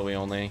just Gafoi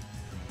only.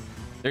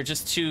 They're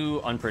just too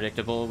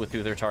unpredictable with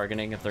who they're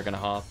targeting if they're gonna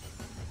hop.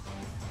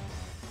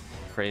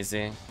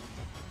 Crazy.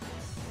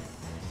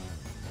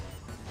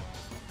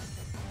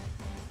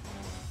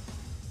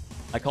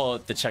 I call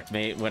it the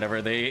checkmate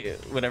whenever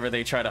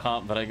they try to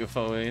hop, but I go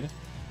forward.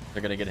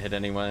 They're gonna get hit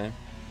anyway.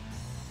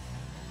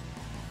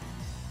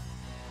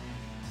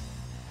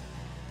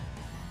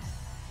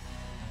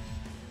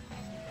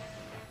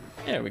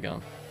 There we go.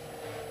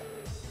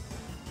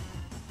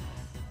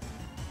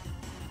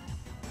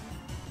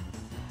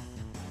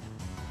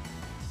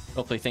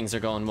 Hopefully things are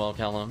going well,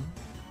 Callum.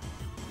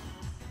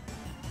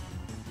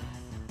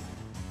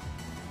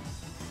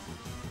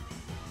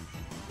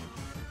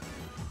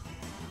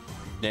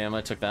 Damn,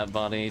 I took that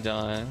body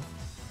dive.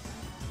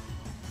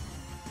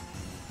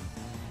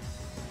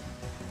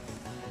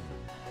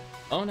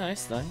 Oh,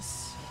 nice, nice.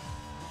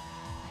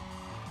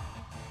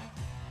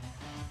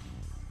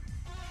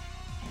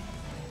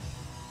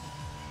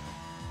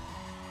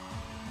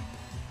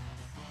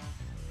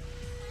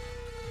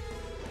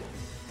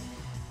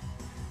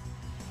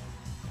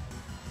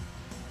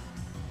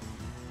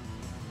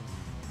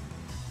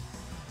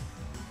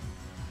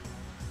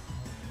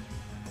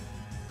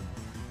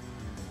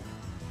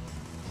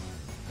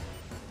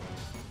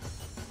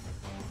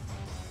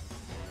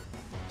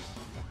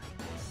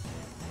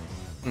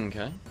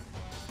 Okay.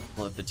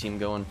 We'll let the team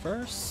go in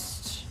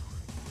first.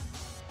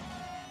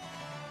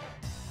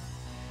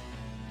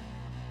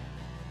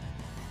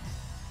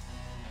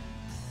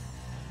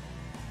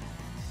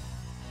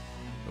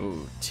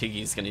 Ooh,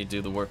 Tiggy's gonna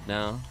do the work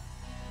now.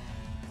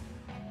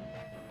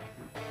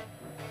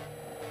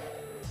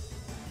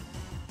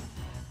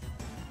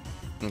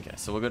 Okay,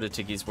 so we'll go to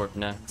Tiggy's warp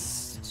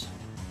next.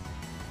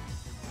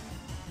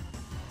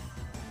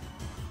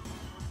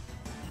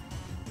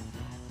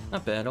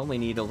 Not bad, only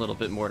need a little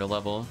bit more to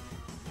level.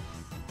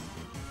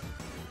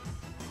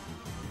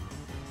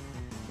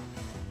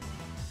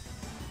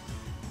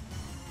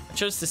 I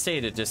chose to stay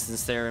at a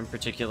distance there in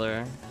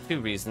particular.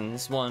 2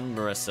 reasons. 1,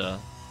 Marissa.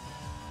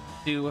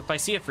 2, if I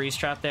see a freeze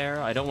trap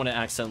there, I don't want to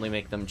accidentally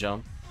make them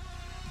jump.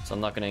 So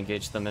I'm not going to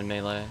engage them in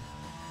melee.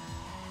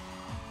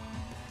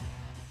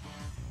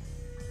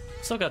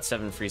 Still got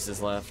 7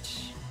 freezes left.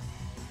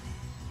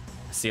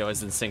 See, I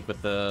was in sync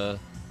with the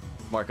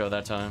Marco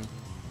that time.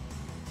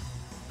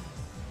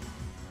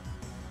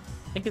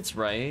 I think it's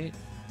right.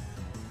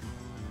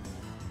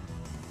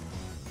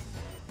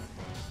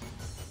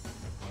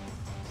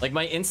 Like,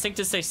 my instinct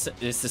is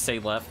to say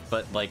left,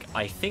 but, like,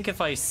 I think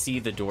if I see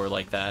the door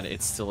like that,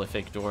 it's still a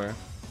fake door.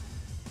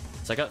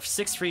 So I got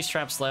 6 freeze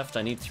traps left.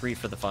 I need 3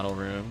 for the final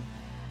room.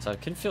 So I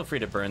can feel free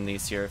to burn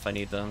these here if I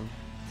need them.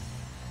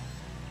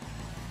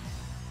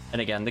 And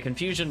again, the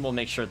confusion will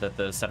make sure that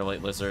the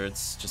satellite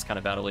lizards just kind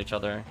of battle each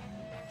other.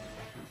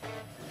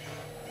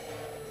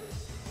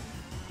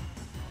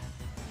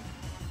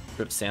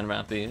 Rip sand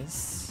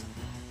rappies.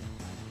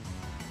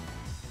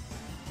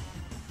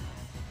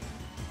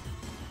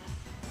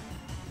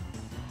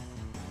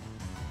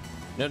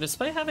 No,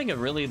 despite having a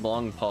really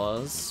long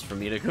pause for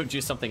me to go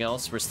do something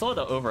else, we're still at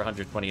over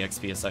 120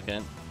 XP a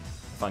second.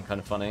 I find kind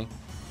of funny.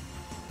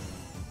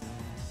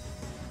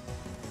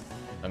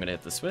 I'm gonna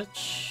hit the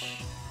switch.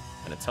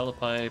 I'm gonna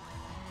telepipe.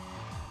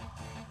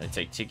 I'm gonna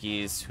take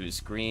Tiggy's, who's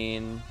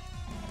green.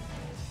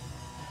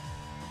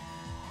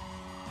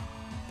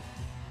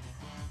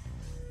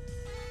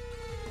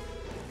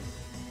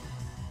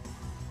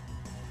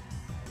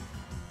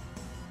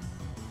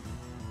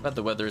 But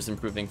the weather is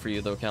improving for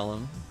you though,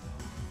 Callum.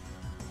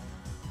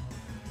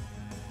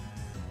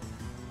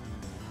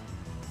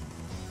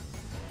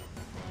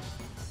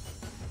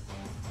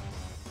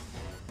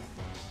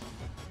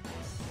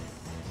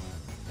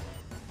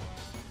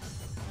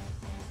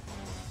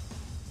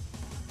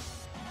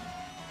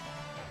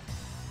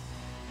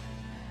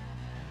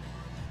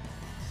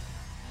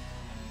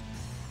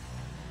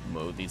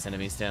 Mow these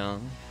enemies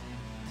down.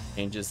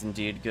 Change is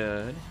indeed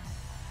good.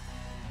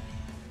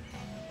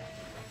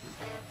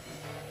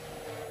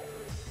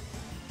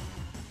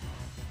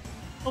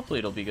 Hopefully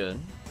it'll be good.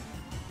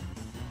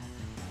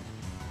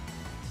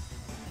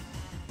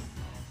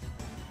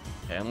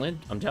 Okay,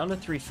 I'm down to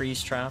 3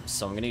 freeze traps,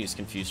 so I'm gonna use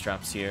confuse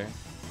traps here.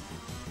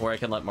 Or I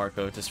can let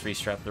Marco just freeze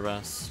trap the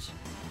rest.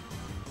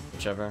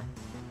 Whichever.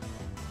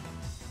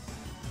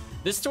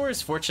 This door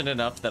is fortunate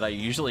enough that I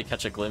usually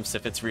catch a glimpse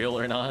if it's real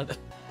or not.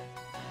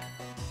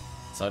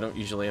 So I don't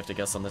usually have to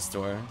guess on this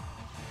door.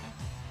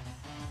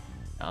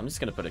 I'm just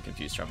gonna put a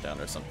confuse trap down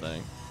or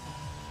something.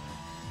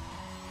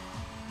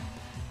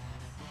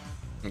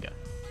 Okay.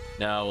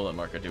 Now we'll let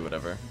Marco do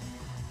whatever.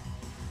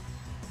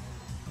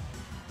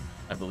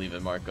 I believe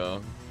in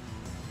Marco.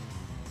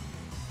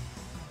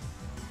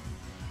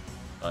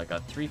 I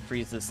got 3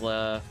 freezes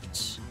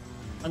left.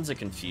 Tons of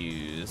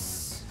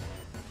confuse.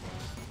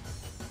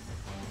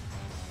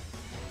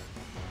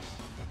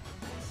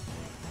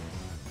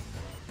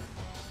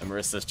 And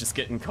Marissa's just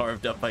getting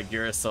carved up by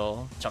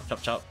Girasol. Chop,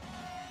 chop, chop.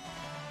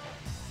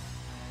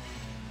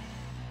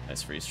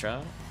 Nice freeze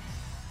trap.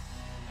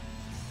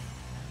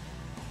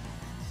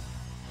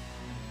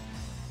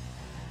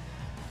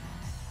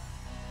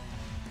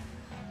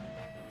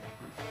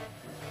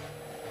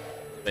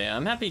 But yeah,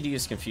 I'm happy to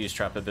use Confuse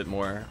Trap a bit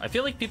more. I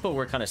feel like people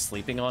were kind of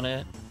sleeping on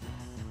it.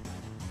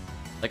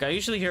 Like, I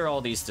usually hear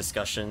all these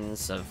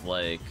discussions of,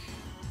 like,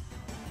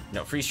 you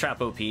know, Freeze Trap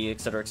OP,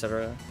 etc.,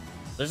 etc.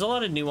 There's a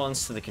lot of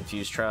nuance to the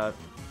Confuse Trap,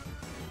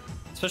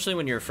 especially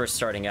when you're first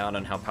starting out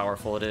on how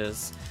powerful it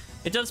is.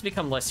 It does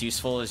become less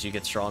useful as you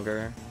get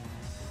stronger,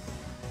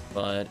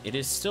 but it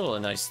is still a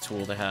nice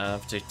tool to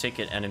have to take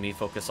an enemy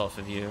focus off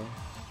of you.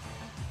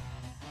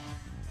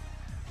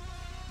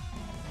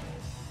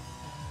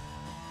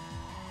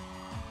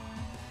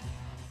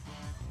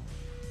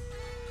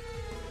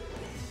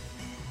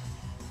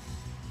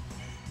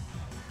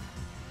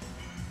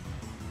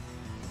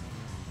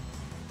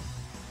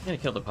 I'm gonna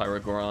kill the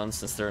Pyrogorons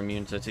since they're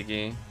immune to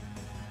Tiggy.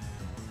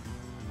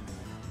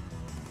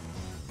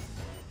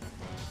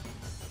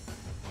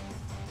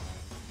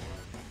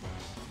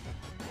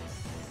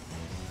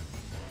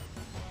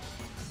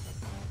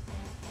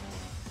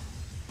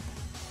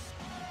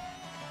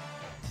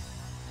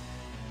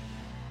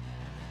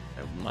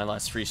 My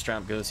last freeze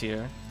trap goes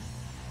here.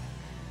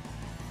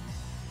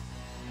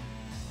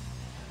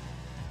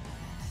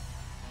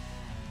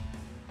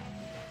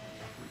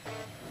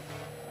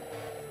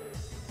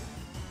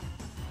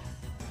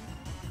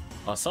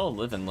 I saw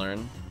Live and Learn.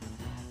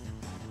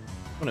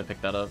 I'm gonna pick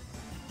that up.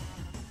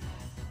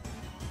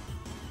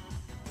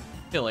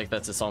 I feel like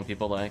that's a song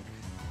people like.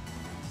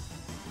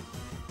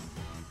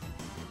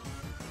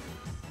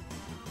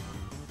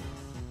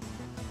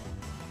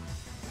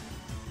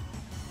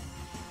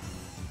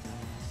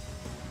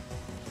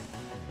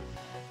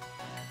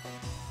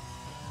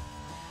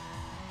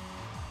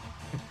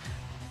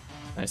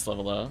 Nice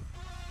level up.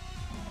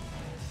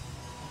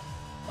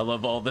 I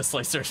love all the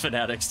Slicer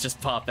fanatics just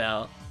pop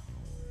out.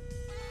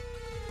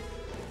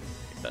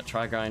 Take that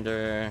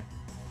Tri-Grinder.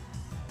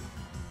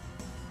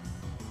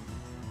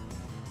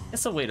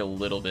 Guess I'll wait a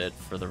little bit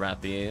for the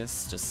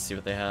Rappies, just to see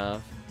what they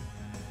have.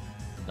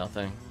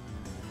 Nothing.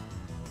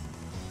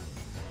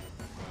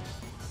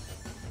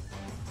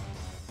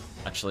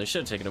 Actually, I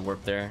should have taken a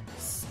warp there.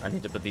 I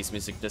need to put these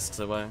music discs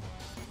away.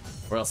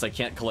 Or else I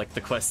can't collect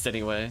the quest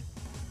anyway.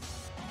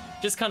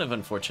 Just kind of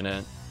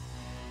unfortunate.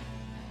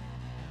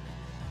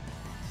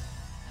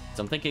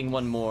 So I'm thinking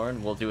one more,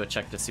 and we'll do a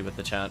check to see what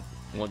the chat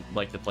would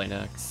like to play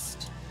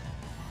next.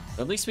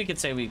 Or at least we could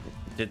say we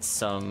did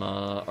some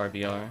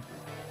RBR.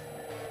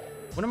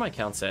 What are my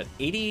counts at?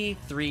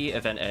 83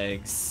 event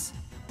eggs,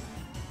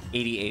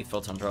 88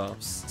 Photon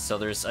drops. So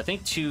there's, I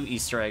think, 2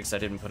 Easter eggs I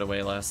didn't put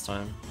away last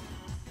time.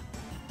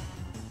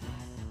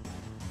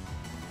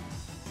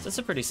 So it's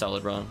a pretty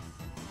solid run.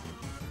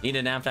 Need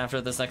a nap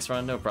after this next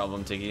run? No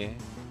problem, Tiggy.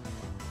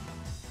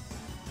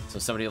 So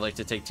if somebody would like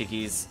to take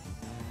Tiggy's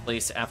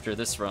place after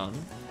this run,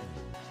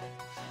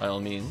 by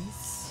all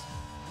means.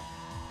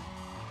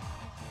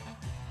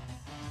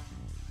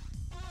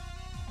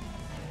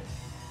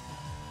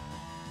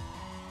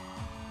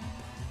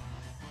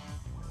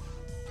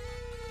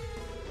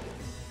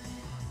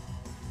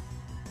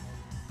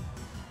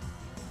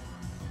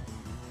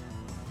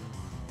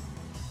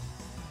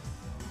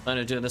 I'm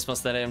not doing this most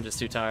of the day, I'm just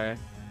too tired.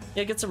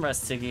 Yeah, get some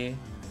rest, Tiggy.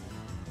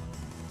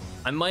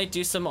 I might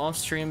do some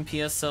off-stream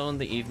PSO in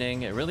the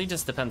evening. It really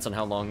just depends on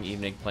how long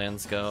evening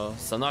plans go,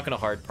 so I'm not gonna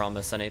hard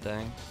promise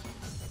anything.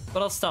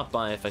 But I'll stop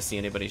by if I see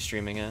anybody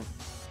streaming it.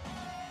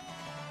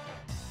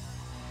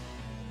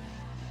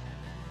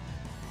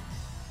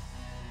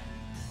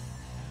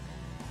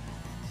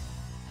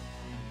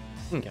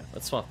 Okay,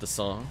 let's swap the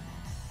song.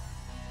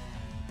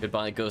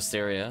 Goodbye, Ghost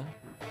Area.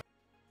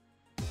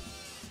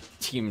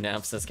 Team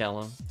nap, says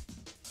Callum.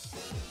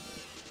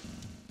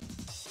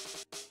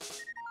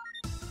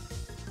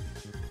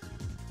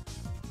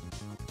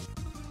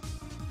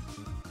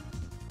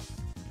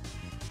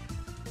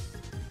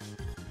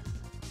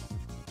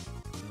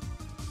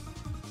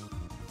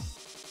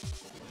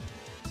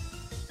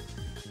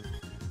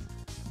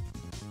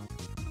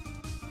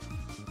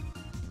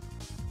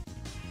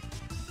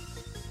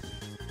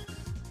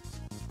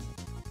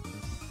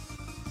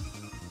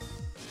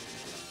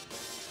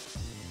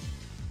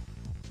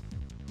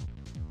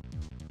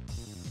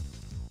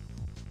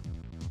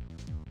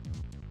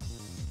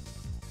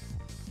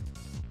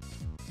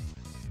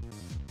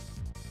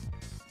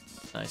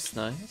 Nice,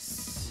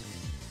 nice.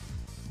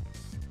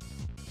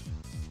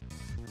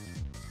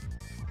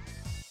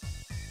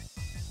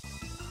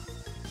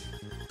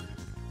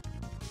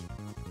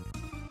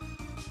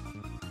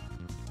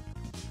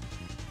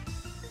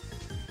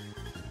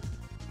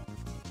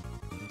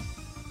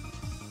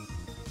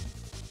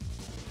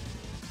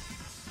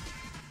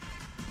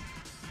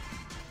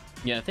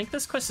 Yeah, I think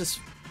this quest is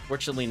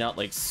fortunately not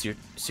like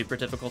super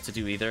difficult to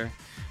do either.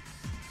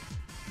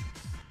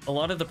 A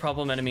lot of the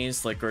problem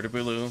enemies like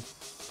Gurdabulu,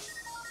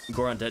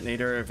 Goron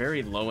Detonator are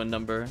very low in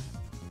number.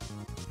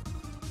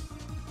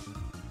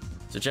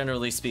 So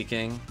generally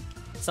speaking,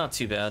 it's not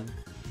too bad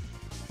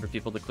for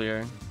people to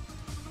clear.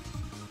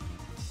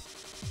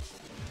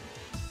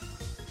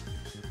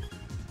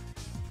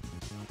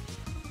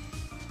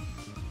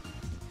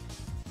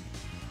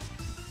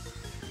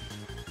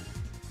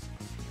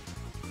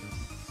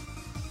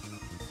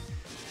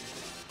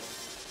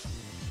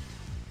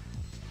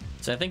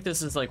 So I think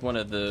this is like one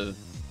of the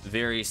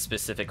very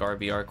specific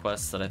RBR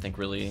quests that I think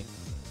really,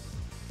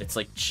 it's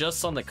like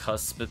just on the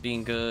cusp of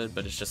being good,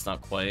 but it's just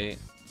not quite.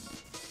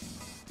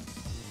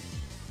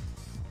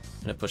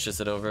 And it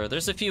pushes it over.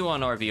 There's a few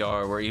on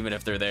RBR where even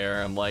if they're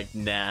there, I'm like,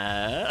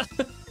 nah.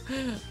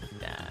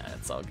 Nah,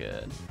 it's all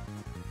good.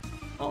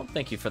 Well,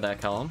 thank you for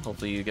that, Callum.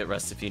 Hopefully you get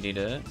rest if you need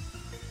it.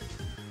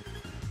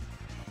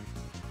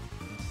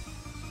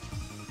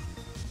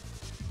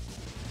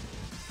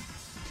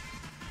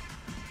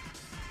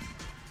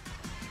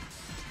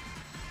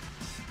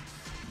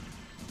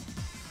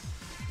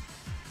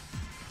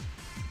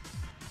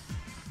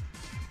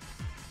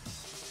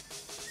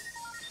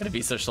 Gonna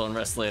be social and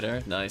rest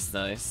later. Nice,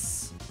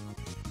 nice.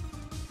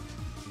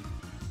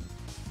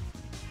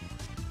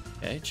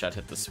 Okay, chat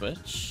hit the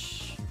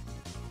switch.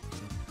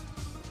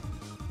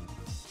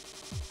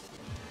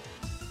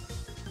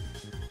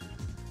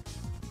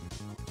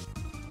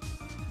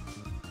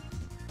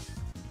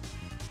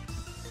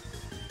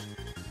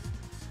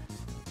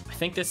 I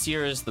think this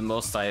year is the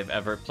most I have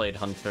ever played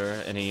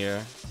Hunter in a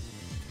year.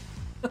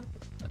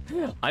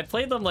 I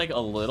played them like a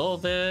little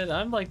bit.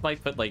 I'm like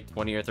might put like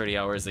 20 or 30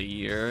 hours a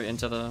year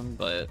into them,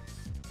 but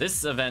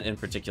this event in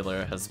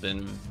particular has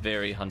been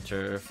very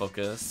Hunter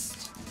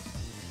focused.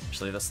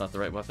 Actually, that's not the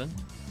right weapon.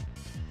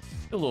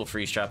 A little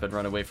freeze trap and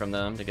run away from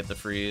them to get the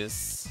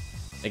freeze.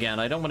 Again,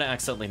 I don't want to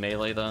accidentally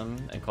melee them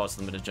and cause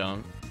them to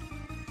jump.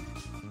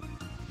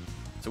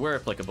 So where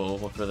applicable,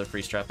 we'll throw the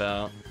freeze trap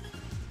out.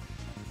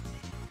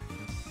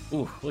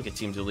 Ooh, look at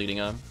Team 2 leading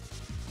up.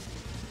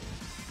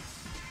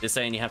 Just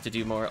saying you have to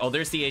do more. Oh,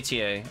 there's the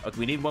ATA. Okay,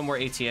 we need one more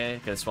ATA.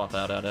 Gotta swap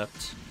out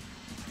Adept.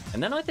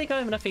 And then I think I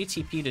have enough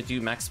ATP to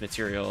do max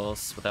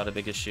materials without a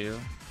big issue.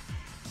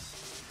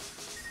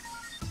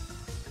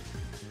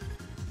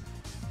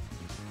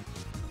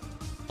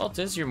 Well,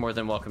 Diz, you're more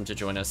than welcome to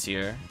join us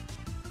here.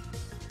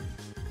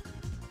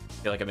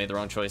 I feel like I made the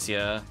wrong choice,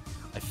 yeah.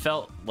 I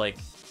felt like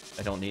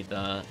I don't need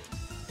that.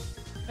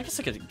 I guess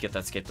I could get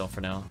that Scape Doll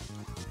for now.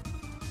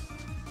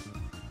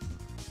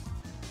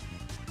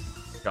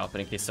 Drop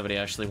it in case somebody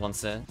actually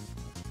wants it.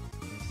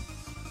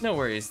 No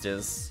worries,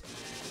 Diz.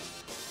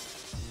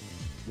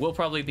 We'll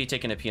probably be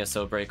taking a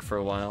PSO break for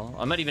a while.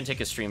 I might even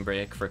take a stream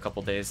break for a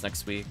couple days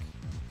next week.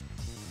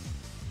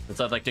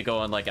 Since I'd like to go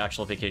on like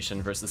actual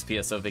vacation versus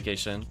PSO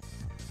vacation.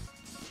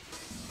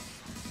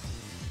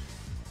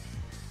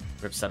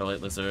 Rip satellite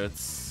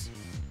lizards.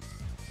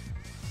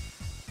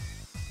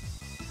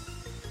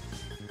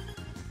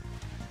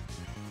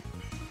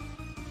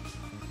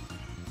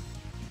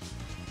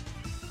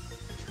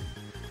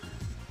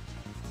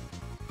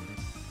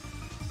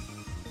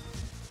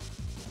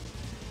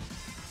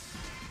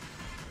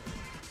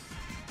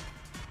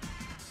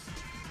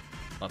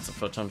 Lots of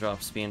photon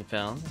drops being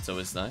found. It's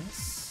always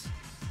nice.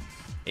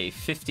 A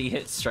 50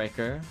 hit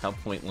striker. How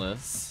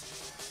pointless.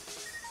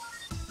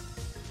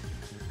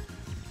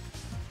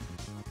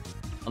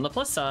 On the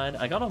plus side,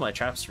 I got all my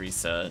traps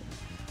reset.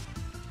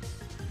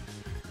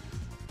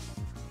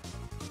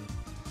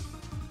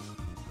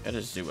 I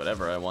just do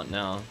whatever I want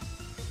now.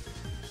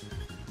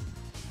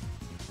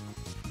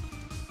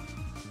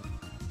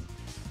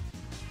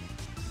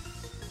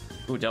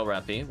 Ooh, Del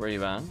Rappy, where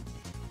you at?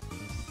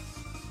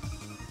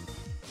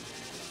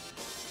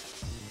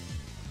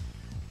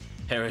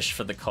 Perish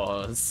for the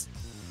cause.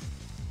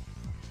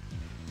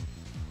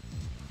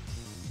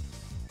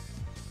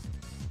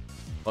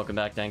 Welcome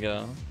back,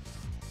 Dango.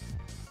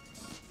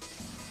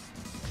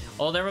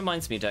 Oh, that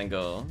reminds me,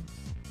 Dango.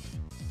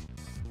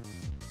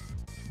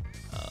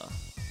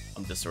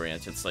 I'm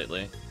disoriented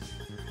slightly.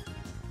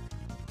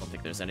 Don't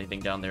think there's anything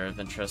down there of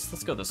interest.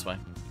 Let's go this way.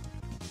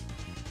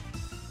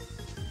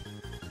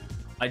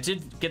 I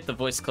did get the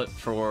voice clip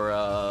for,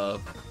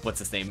 what's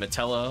his name?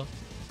 Metello.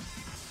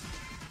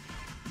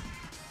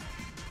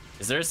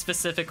 Is there a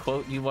specific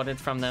quote you wanted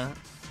from that?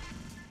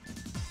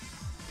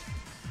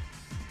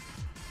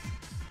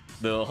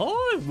 The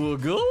heart will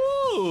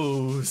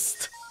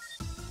ghost.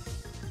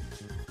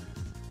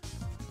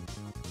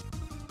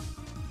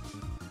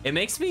 It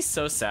makes me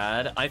so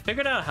sad. I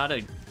figured out how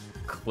to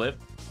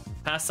clip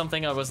past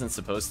something I wasn't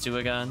supposed to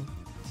again.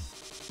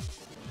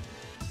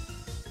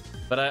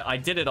 But I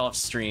did it off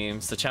stream,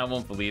 so chat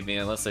won't believe me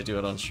unless I do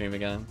it on stream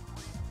again.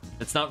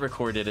 If it's not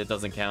recorded, it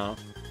doesn't count.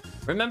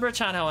 Remember,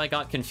 chat, how I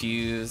got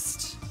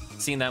confused?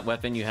 Seeing that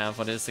weapon you have,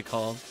 what is it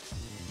called?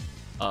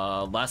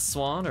 Last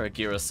Swan or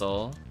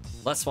Girasol?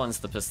 Last Swan's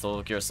the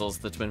pistol, Girasol's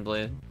the twin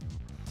blade.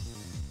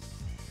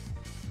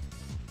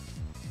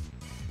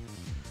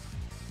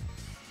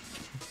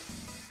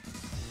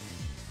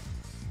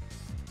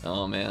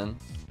 Oh man.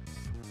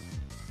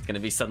 It's gonna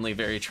be suddenly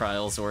very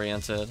Trials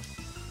oriented.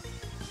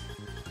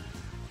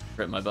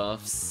 Rip my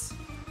buffs.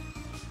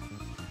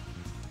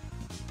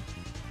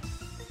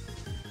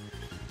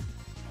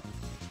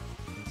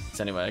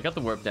 So anyway, I got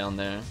the warp down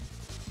there.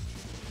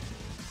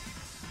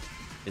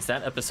 Is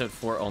that episode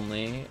 4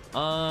 only?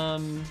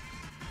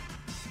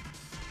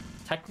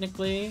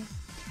 Technically,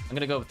 I'm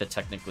gonna go with the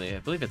technically. I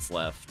believe it's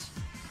left.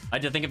 I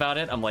had to think about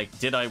it. I'm like,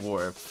 did I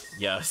warp?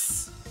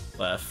 Yes,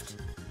 left.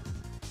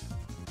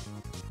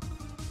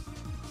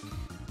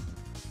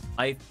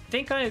 I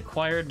think I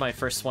acquired my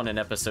first one in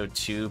episode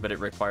 2, but it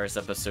requires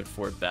episode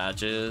 4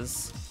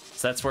 badges.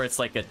 So that's where it's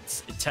like a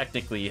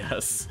technically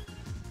yes.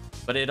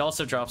 But it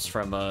also drops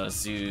from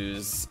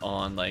zoos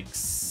on like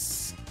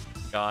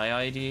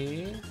Sky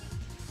ID,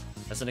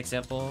 as an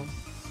example.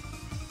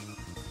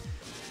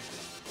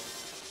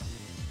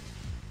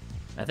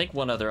 I think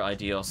one other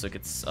ID also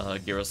gets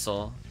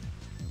Girasol.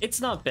 It's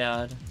not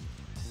bad.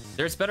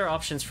 There's better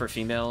options for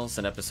females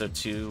in episode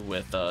 2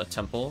 with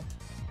Temple,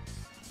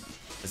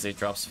 because it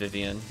drops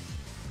Vivian.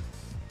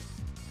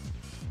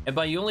 And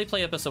by you only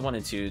play episode 1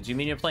 and 2, do you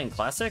mean you're playing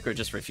classic or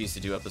just refuse to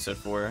do episode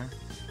 4?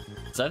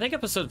 So I think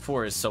episode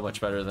 4 is so much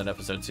better than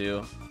episode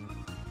 2.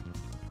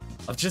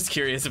 I'm just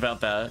curious about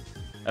that.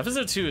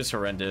 Episode 2 is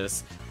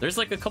horrendous. There's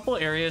like a couple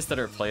areas that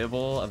are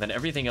playable, and then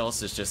everything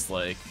else is just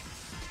like,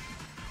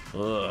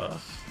 ugh.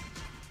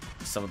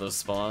 Some of those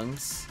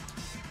spawns.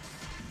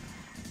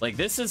 Like,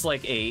 this is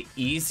like a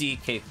easy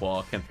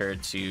cakewalk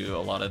compared to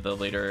a lot of the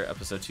later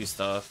episode 2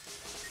 stuff.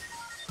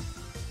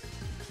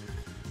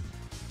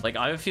 Like,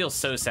 I would feel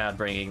so sad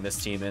bringing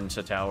this team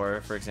into Tower,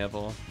 for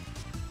example.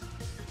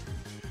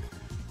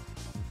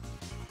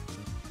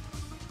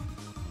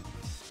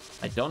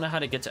 I don't know how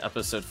to get to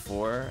episode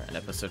 4, and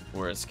episode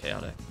 4 is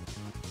chaotic.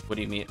 What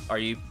do you mean? Are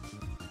you...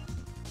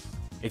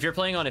 If you're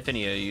playing on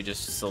Ephinea, you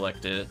just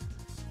select it.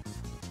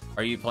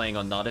 Are you playing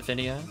on not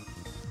Ephinea?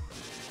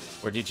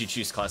 Or did you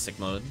choose classic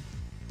mode?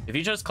 If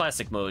you chose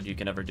classic mode, you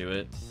can never do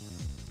it.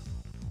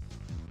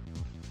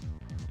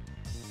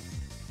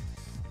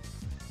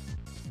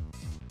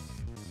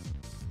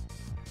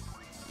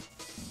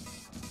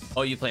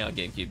 Oh, you play on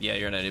GameCube. Yeah,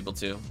 you're not able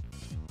to.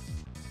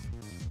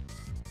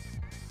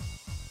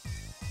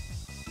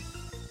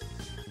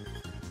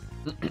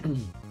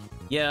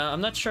 Yeah,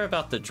 I'm not sure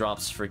about the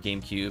drops for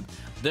GameCube.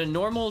 The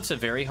normal to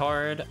very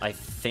hard, I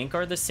think,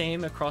 are the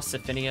same across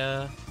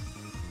Ephinea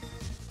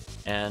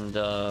and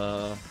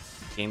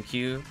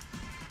GameCube,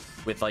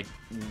 with like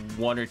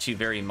 1 or 2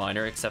 very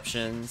minor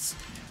exceptions.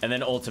 And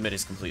then Ultimate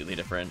is completely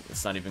different.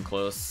 It's not even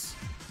close.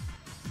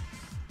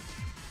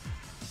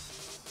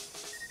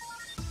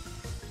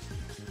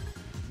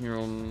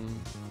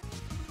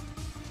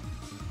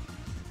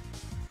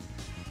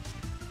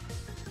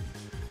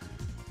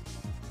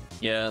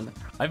 Yeah,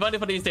 I find it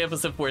funny to say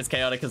episode 4 is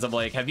chaotic because I'm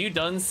like, have you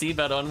done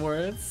Seabed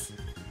onwards?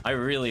 I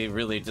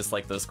really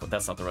dislike those.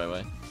 That's not the right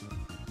way.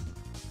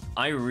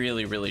 I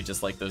really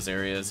dislike those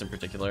areas in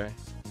particular.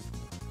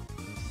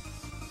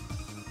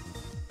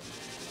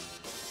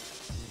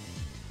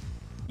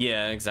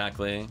 Yeah,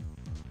 exactly.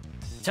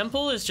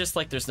 Temple is just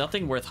like, there's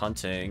nothing worth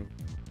hunting.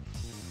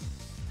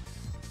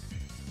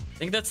 I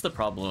think that's the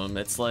problem.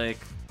 It's like,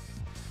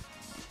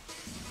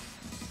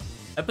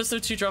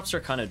 episode 2 drops are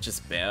kind of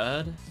just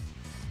bad.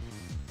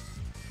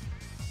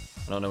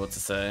 I don't know what to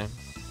say.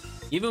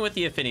 Even with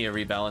the Ephinea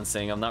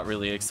rebalancing, I'm not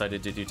really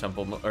excited to do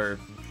Temple or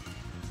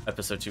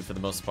episode 2 for the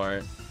most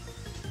part.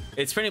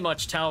 It's pretty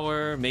much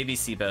tower, maybe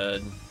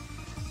seabed.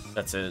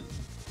 That's it.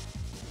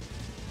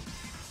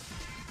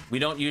 We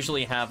don't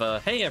usually have a,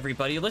 hey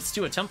everybody, let's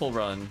do a temple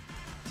run.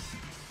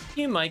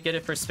 You might get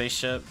it for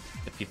spaceship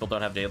if people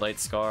don't have daylight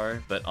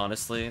scar, but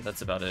honestly,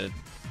 that's about it.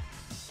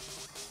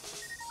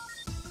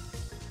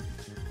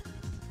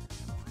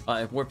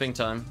 Warping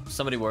time.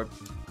 Somebody warp.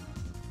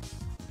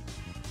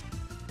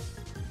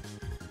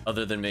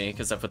 Other than me,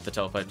 because I put the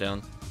telepipe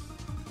down.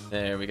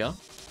 There we go.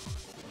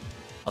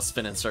 I'll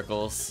spin in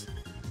circles.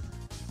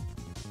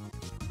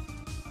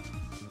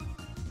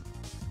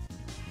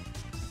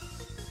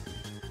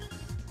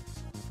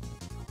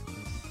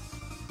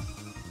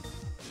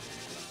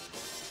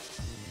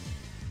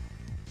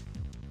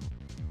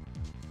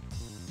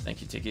 Thank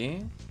you,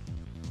 Tiggy.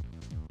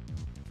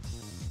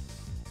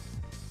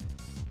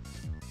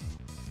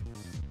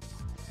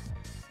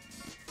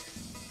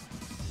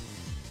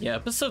 Yeah,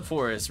 episode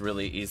 4 is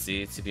really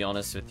easy, to be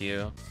honest with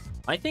you.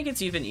 I think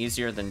it's even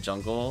easier than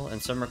Jungle in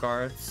some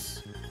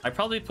regards. I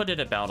probably put it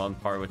about on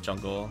par with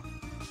Jungle.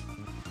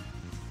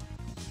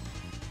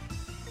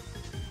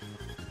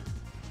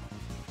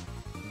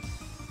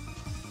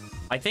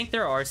 I think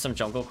there are some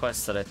Jungle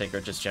quests that I think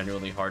are just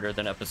genuinely harder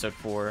than episode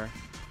 4.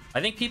 I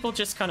think people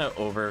just kind of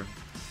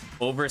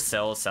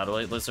oversell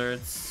satellite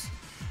lizards.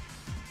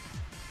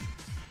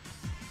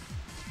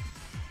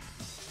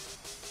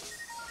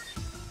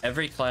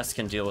 Every class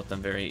can deal with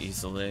them very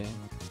easily.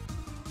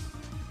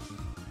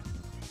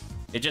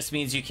 It just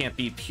means you can't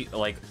be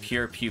like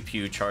pure pew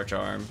pew charge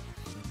arm.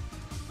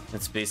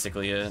 That's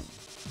basically it.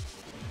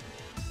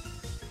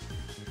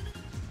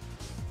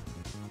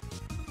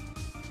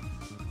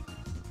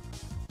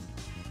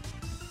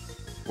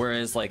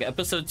 Whereas like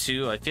episode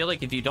 2, I feel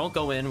like if you don't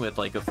go in with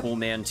like a full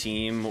man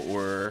team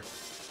or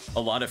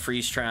a lot of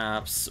freeze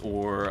traps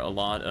or a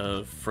lot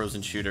of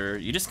frozen shooter,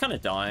 you just kind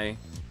of die.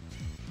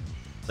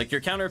 Like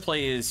your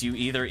counterplay is you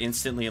either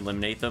instantly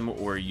eliminate them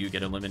or you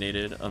get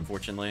eliminated,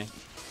 unfortunately.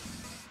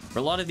 For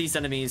a lot of these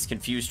enemies,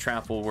 confused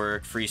trap will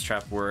work, freeze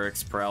trap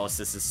works,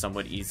 paralysis is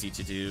somewhat easy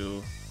to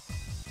do.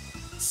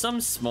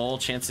 Some small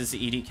chances of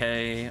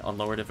EDK on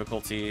lower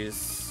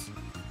difficulties.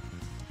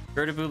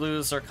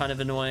 Gertabulus are kind of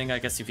annoying, I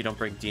guess, if you don't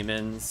bring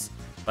demons,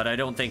 but I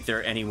don't think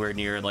they're anywhere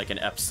near like an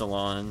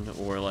Epsilon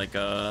or like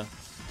a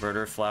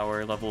Murder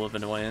Flower level of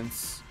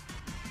annoyance.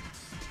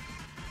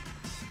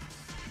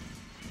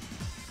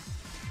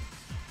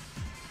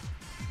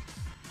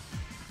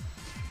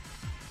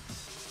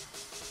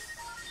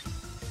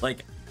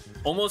 Like,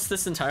 almost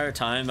this entire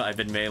time, I've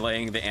been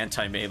meleeing the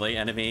anti-melee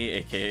enemy,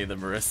 aka the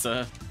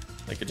Marissa.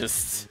 Like, they're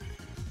just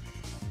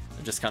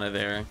kind of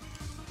there.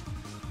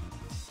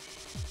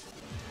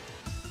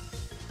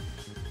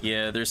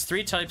 Yeah, there's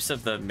 3 types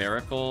of the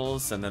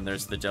miracles, and then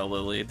there's the Del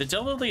Lily. The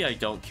Del Lily I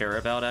don't care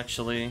about,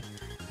 actually.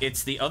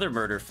 It's the other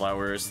murder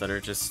flowers that are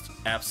just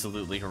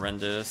absolutely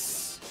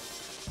horrendous.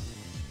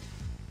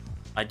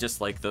 I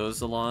dislike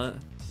those a lot.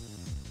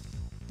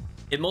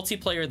 In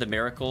multiplayer, the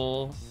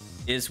miracle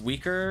is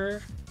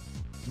weaker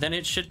than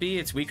it should be.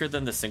 It's weaker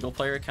than the single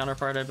player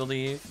counterpart, I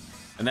believe.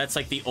 And that's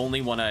like the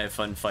only one I have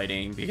fun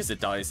fighting because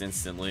it dies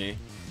instantly.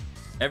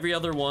 Every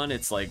other one,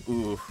 it's like,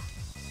 ooh,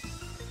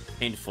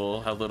 painful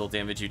how little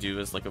damage you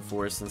do as like a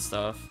force and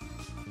stuff.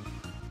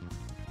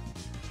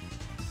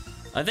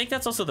 I think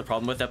that's also the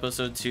problem with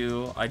episode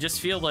 2. I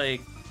just feel like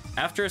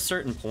after a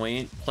certain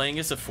point, playing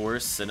as a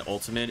force and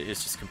ultimate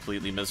is just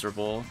completely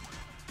miserable.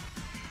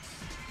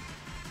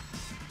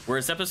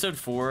 Whereas episode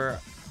 4,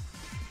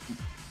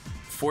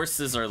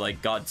 forces are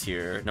like god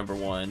tier, number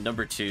 1.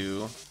 Number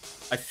 2,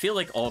 I feel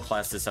like all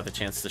classes have a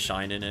chance to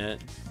shine in it.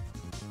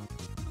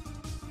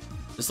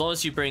 As long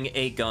as you bring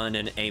a gun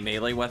and a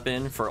melee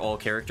weapon for all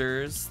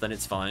characters, then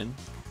it's fine.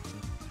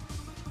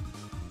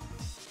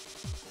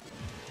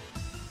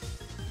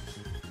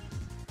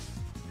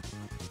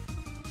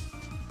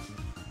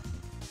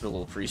 Put a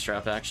little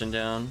pre-strap action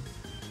down.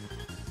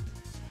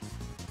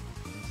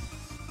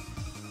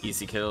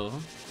 Easy kill.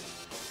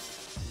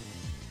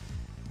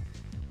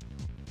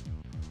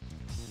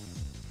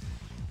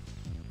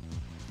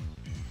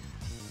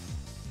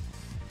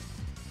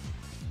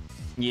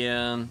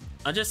 Yeah,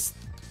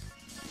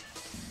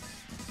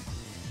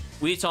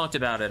 we talked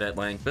about it at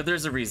length, but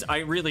there's a reason. I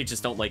really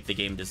just don't like the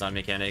game design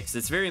mechanics.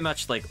 It's very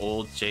much like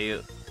old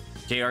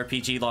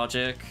JRPG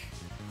logic,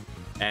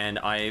 and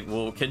I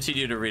will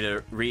continue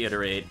to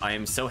reiterate, I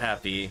am so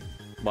happy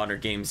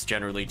modern games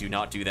generally do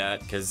not do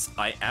that, because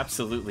I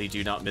absolutely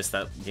do not miss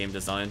that game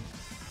design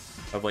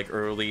of like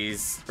early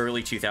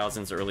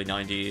 2000s, early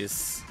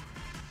 90s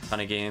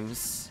kind of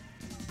games,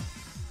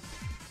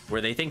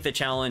 where they think the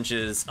challenge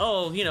is,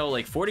 oh, you know,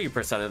 like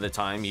 40% of the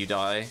time you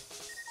die.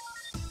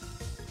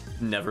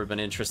 Never been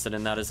interested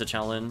in that as a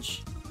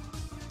challenge.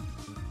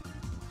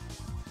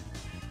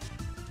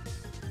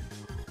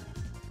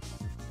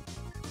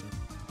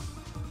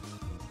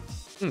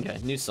 Okay,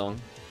 new song.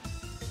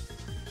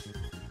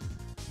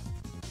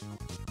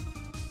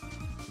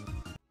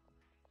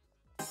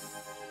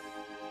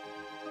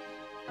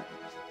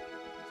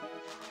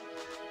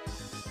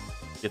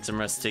 Get some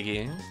rest,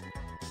 Tiggy.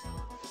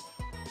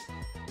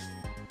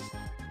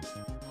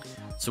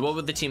 So what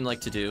would the team like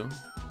to do?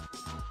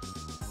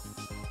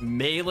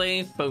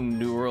 Melee Foam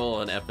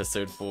Neural in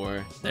episode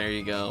 4. There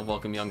you go.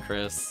 Welcome, young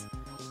Chris.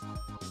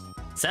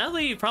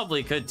 Sadly, you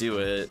probably could do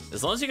it.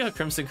 As long as you got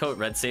Crimson Coat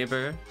Red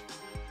Saber,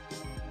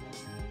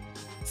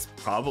 it's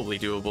probably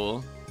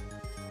doable.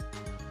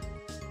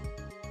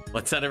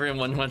 What's that?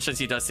 Everyone one-shots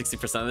you die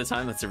 60% of the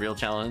time? That's a real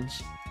challenge.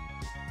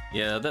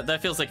 Yeah,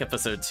 that feels like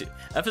episode 2.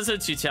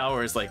 Episode 2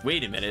 Tower is like,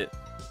 wait a minute.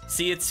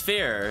 See, it's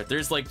fair.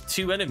 There's like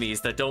 2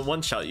 enemies that don't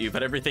one-shot you,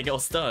 but everything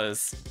else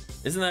does.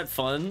 Isn't that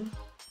fun?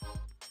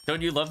 Don't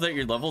you love that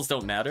your levels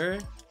don't matter?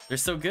 They're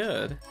so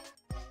good.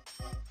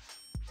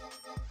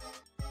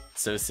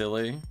 So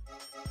silly.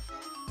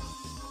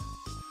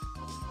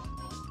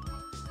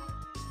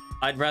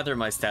 I'd rather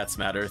my stats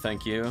matter,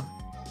 thank you.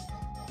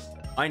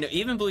 I know,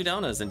 even Blue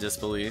Donna's in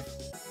disbelief.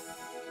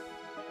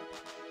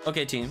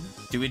 Okay, team.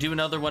 Do we do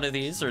another one of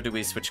these, or do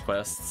we switch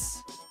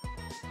quests?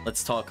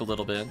 Let's talk a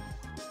little bit.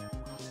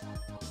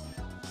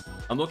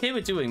 I'm okay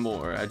with doing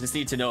more. I just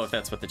need to know if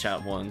that's what the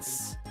chat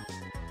wants.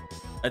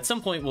 At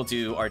some point, we'll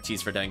do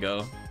RTs for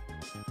Dango.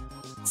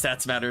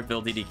 Stats matter,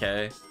 build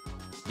EDK.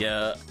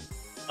 Yeah,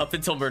 up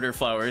until Murder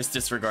Flowers,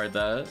 disregard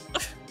that.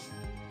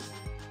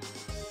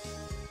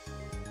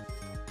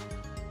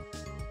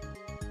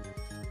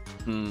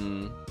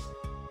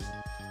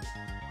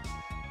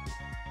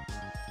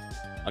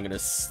 I'm gonna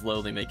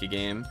slowly make a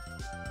game.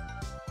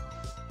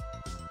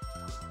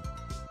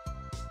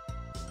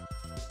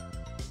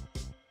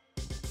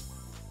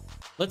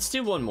 Let's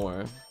do one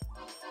more.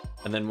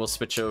 And then we'll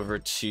switch over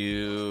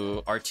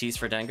to RTs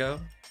for Dango.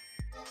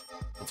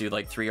 We'll do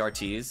like 3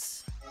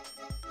 RTs.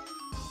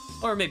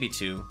 Or maybe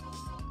 2.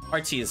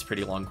 RT is a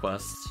pretty long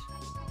quest.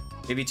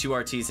 Maybe 2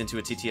 RTs into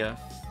a TTF.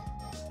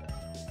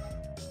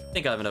 I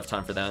think I have enough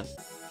time for that.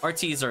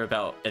 RTs are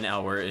about an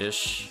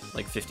hour-ish,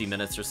 like 50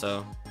 minutes or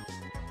so.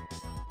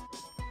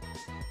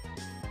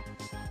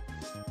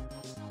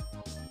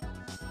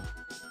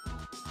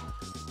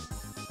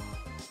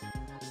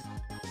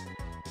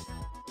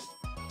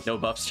 No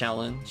buffs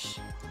challenge.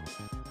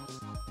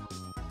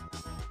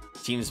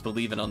 Team's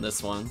believing on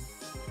this one.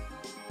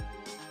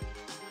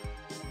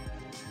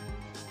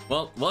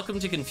 Well, welcome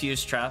to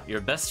Confused Trap, your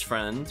best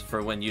friend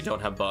for when you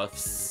don't have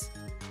buffs.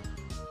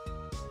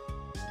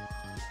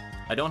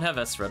 I don't have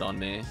S-Red on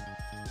me.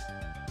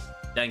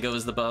 Dango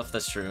is the buff,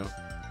 that's true.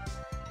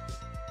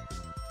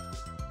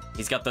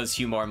 He's got those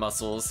Humor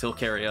muscles, he'll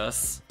carry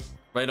us.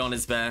 Right on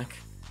his back.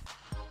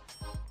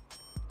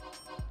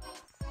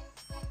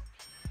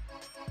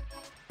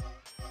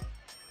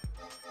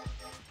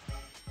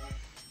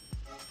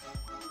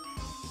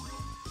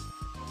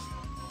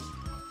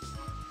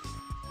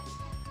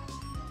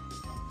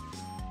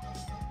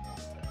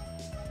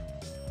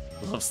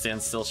 Love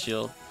standstill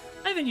shield.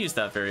 I haven't used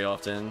that very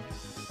often.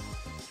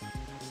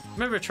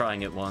 Remember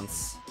trying it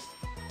once.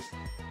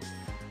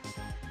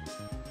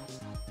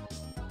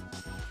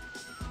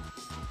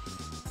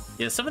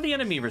 Yeah, some of the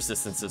enemy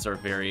resistances are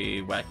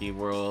very wacky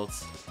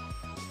worlds.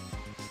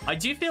 I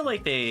do feel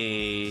like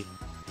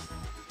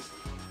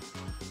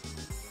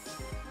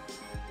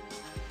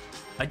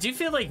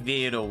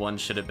V801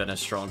 should have been a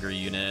stronger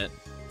unit,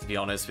 to be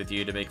honest with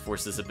you, to make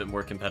forces a bit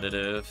more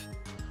competitive.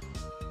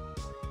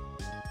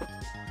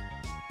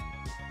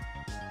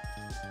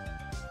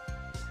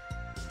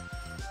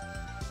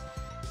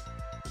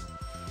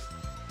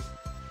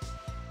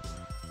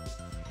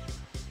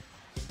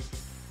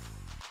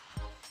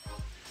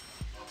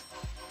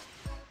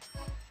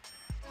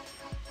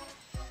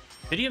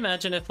 Could you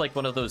imagine if like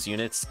one of those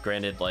units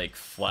granted like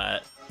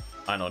flat,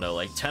 I don't know,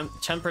 like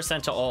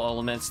 10% to all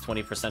elements,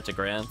 20% to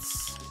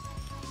grants,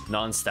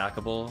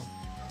 non-stackable?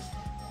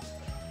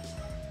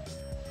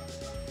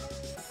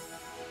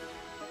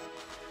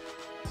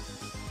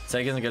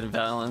 Second good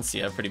balance,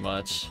 yeah, pretty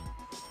much.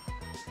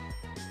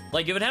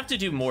 Like, it would have to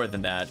do more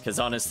than that, because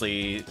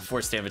honestly,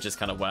 force damage is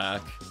kind of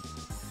whack.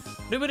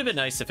 But it would have been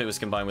nice if it was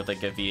combined with,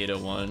 like, a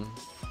V801.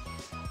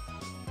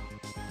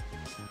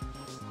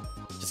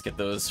 Just get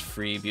those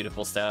free,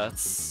 beautiful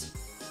stats.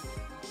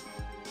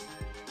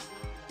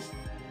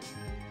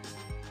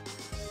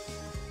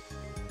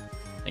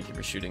 Thank you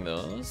for shooting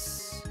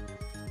those.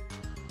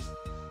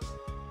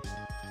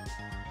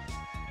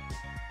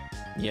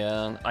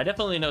 Yeah, I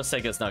definitely know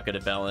Sega's not good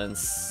at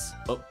balance.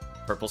 Oh,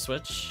 purple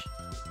switch.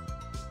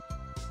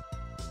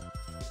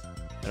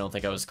 I don't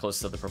think I was close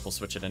to the purple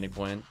switch at any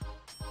point.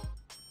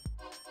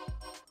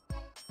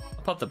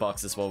 I'll pop the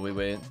boxes while we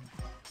wait.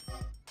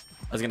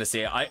 I was gonna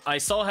say, I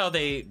saw how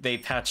they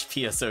patched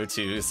PSO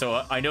too,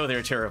 so I know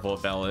they're terrible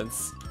at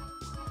balance.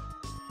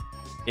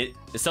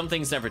 Some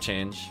things never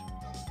change.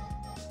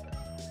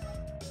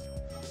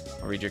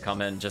 I'll read your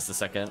comment in just a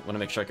second. Want to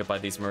make sure I can buy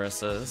these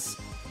Marissas.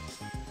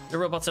 The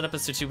robots in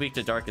episode 2 Weak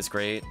to Dark is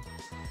great.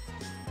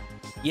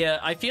 Yeah,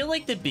 I feel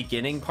like the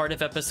beginning part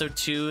of episode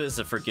 2 is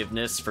a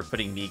forgiveness for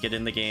putting Megat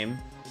in the game.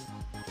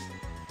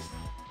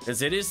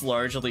 Because it is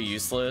largely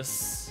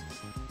useless.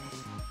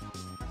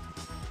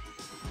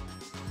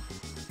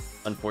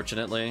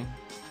 Unfortunately.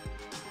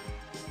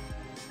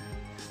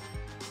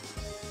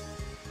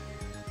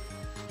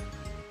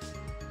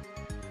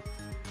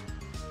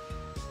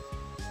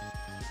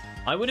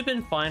 I would have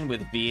been fine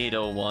with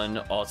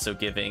V801 also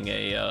giving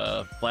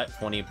a flat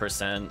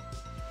 20%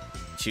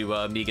 to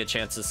Megat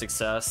chance of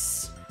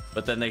success,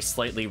 but then they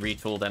slightly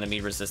retooled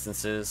enemy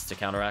resistances to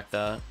counteract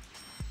that.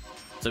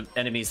 So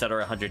enemies that are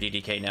 100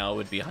 EDK now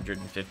would be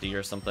 150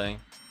 or something.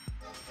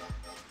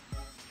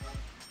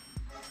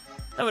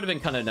 That would have been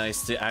kind of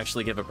nice to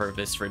actually give a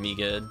purpose for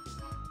Megat.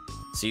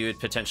 So you would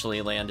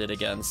potentially land it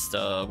against,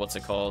 what's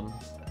it called?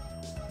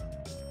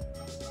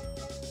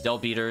 Del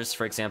beaters,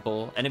 for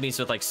example. Enemies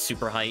with like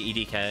super high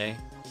EDK.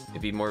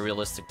 It'd be more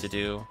realistic to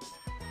do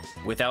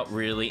without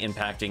really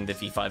impacting the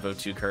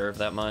V502 curve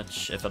that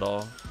much, if at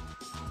all.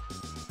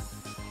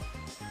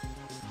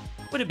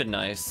 Would have been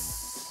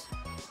nice.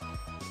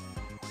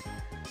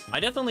 I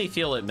definitely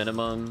feel at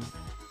minimum,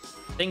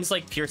 things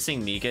like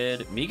piercing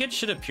Megat. Megat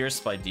should have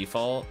pierced by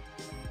default.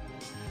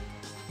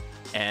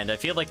 And I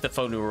feel like the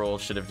faux new roll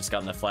should have just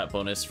gotten a flat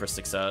bonus for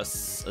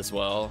success as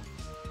well.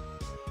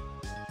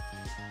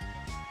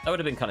 That would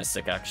have been kind of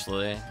sick,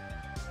 actually.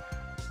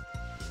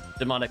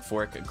 Demonic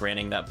Fork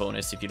granting that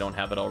bonus if you don't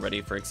have it already,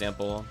 for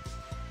example.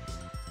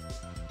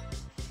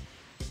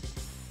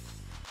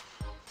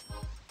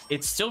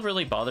 It still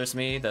really bothers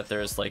me that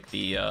there's like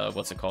the,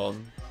 what's it called?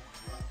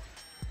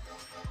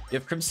 You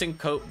have Crimson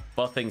Coat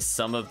buffing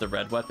some of the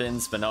red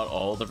weapons, but not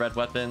all the red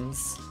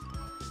weapons.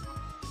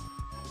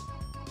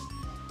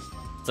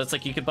 So it's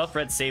like you could buff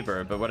Red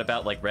Saber, but what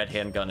about like Red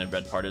Handgun and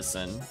Red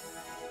Partisan?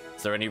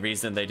 Is there any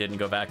reason they didn't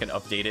go back and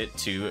update it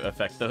to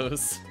affect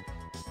those?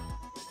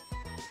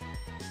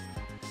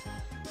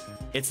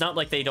 It's not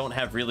like they don't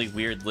have really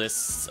weird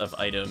lists of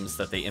items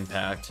that they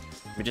impact.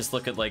 We just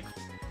look at like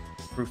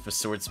Proof of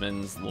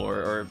Swordsman's lore,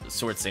 or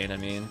Sword Saint, I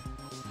mean.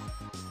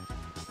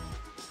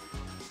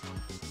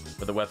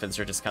 Where the weapons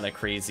are just kind of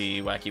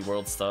crazy, wacky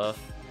world stuff.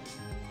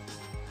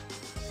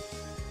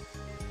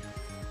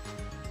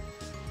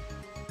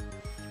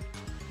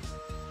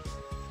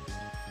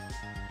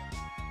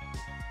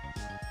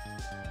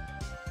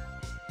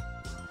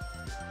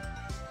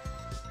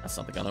 That's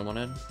not the gun I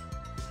wanted.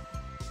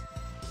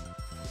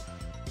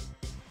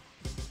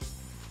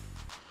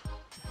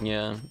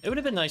 Yeah, it would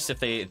have been nice if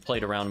they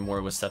played around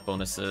more with set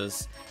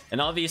bonuses, and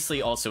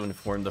obviously also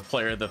informed the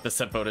player that the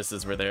set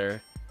bonuses were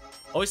there.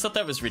 Always thought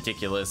that was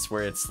ridiculous,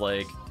 where it's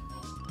like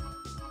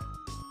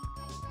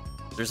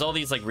there's all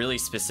these like really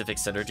specific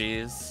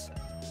synergies.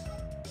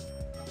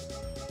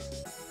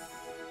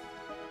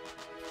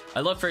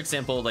 I love, for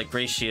example, like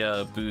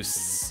Gracia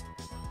boosts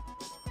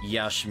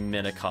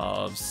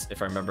Yashminikovs,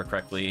 if I remember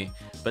correctly,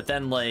 but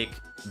then like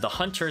the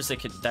hunters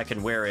that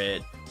can wear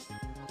it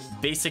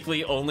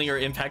basically only are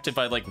impacted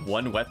by like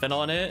one weapon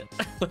on it.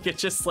 Like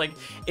it's just like,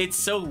 it's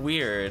so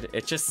weird.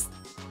 It just,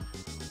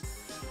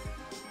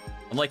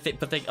 I'm like,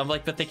 but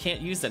they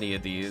can't use any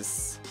of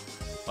these.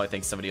 Oh, I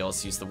think somebody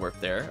else used the warp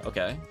there.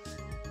 Okay,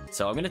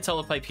 so I'm gonna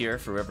telepipe here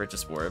for whoever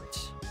just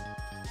warped.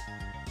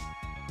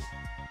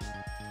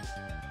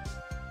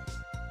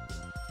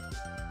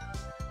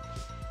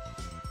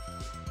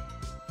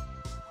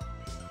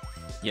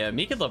 Yeah,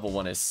 Megat level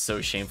 1 is so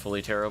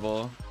shamefully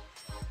terrible.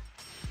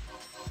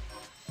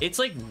 It's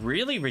like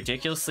really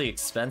ridiculously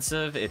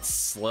expensive, it's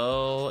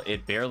slow,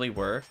 it barely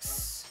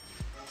works.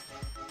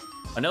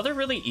 Another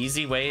really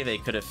easy way they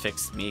could have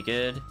fixed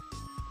Megat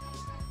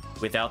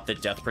without the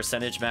death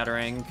percentage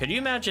mattering. Could you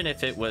imagine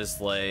if it was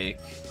like,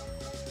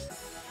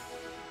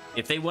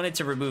 if they wanted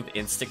to remove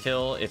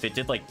insta-kill, if it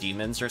did like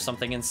demons or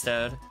something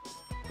instead?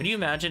 Could you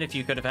imagine if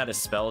you could have had a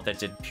spell that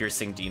did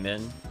piercing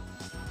demon?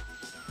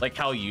 Like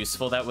how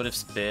useful that would have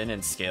been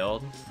and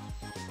scaled?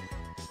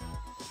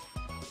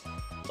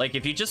 Like,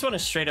 if you just want to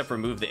straight up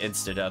remove the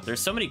insta-death,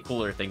 there's so many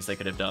cooler things they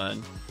could have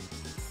done.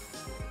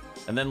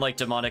 And then, like,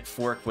 Demonic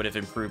Fork would have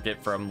improved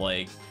it from,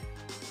 like,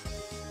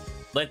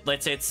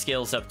 let's say it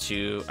scales up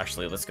to,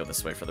 actually, let's go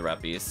this way for the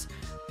rat beast.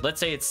 Let's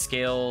say it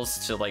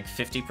scales to like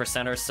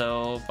 50% or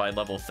so by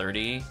level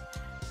 30.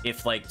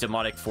 If like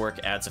Demonic Fork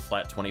adds a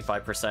flat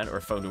 25%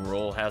 or Faux New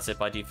Rule has it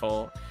by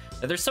default.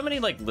 And there's so many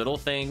like little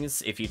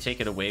things, if you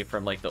take it away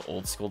from like the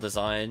old school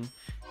design,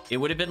 it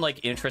would have been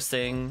like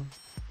interesting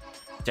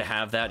to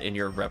have that in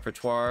your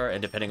repertoire,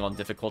 and depending on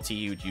difficulty,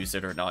 you'd use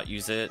it or not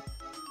use it.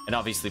 And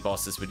obviously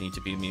bosses would need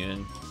to be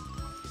immune.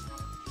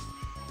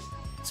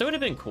 So it would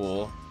have been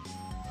cool.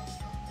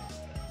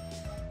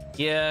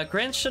 Yeah,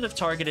 Grant should have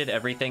targeted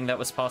everything that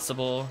was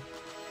possible.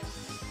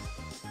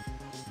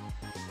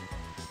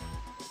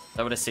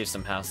 That would have saved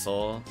some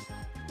hassle.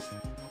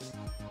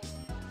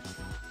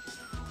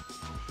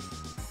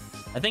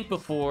 I think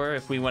before,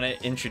 if we want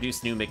to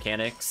introduce new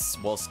mechanics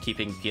whilst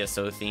keeping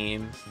PSO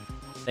theme,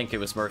 I think it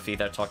was Murphy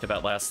that talked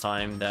about last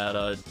time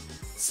that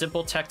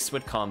simple text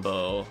would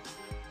combo,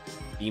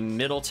 the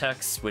middle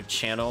text would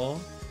channel,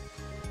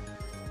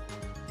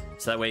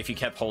 so that way if you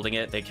kept holding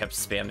it, they kept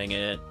spamming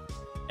it,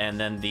 and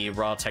then the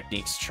raw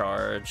techniques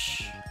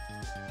charge.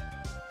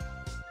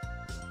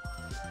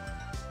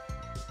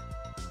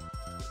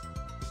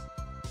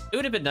 It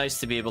would have been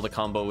nice to be able to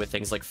combo with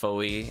things like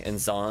Foey and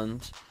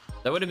Zond.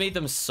 That would have made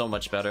them so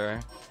much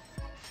better.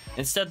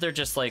 Instead, they're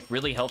just like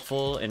really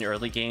helpful in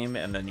early game,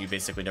 and then you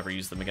basically never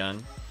use them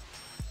again.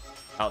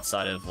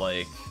 Outside of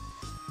like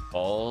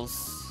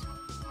balls.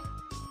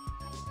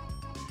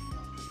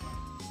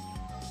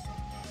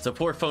 So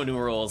poor Faux New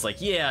Rule is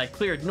like, yeah, I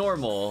cleared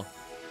normal.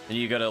 And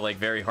you go to like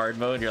very hard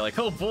mode, and you're like,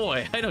 oh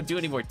boy, I don't do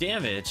any more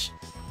damage.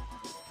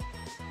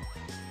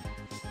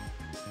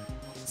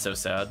 So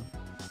sad.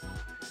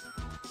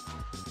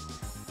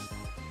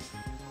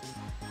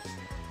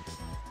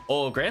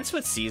 Oh, Grants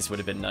with C's would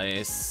have been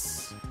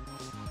nice.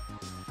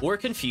 Or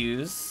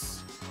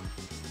Confuse.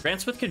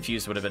 Grants with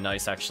Confuse would have been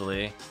nice,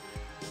 actually.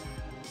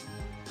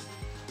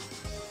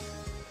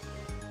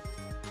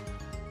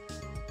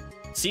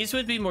 C's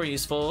would be more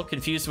useful.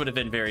 Confuse would have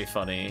been very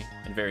funny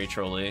and very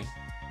trolly.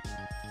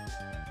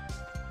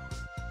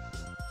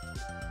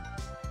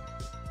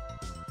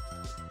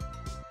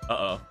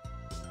 Uh-oh.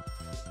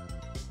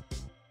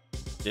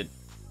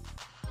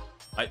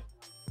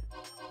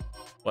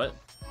 What?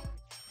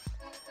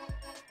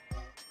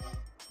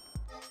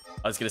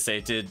 I was gonna say,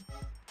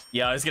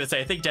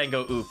 I think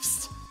Dango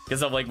oopsed.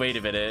 Because I'm like, wait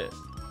a minute.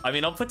 I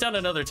mean, I'll put down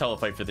another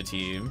telepipe for the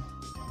team.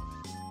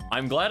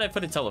 I'm glad I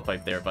put a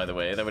telepipe there, by the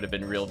way. That would have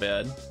been real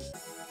bad.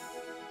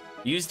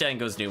 Use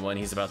Dango's new one.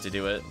 He's about to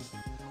do it.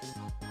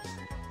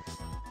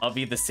 I'll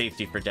be the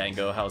safety for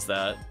Dango. How's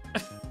that?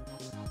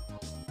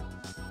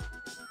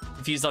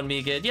 Confused on me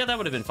again. Yeah, that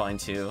would have been fine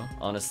too,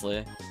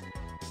 honestly.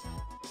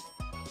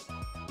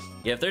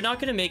 Yeah, if they're not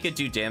going to make it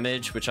do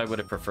damage, which I would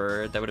have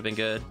preferred, that would have been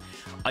good.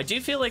 I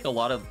do feel like a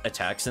lot of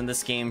attacks in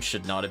this game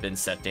should not have been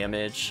set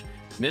damage.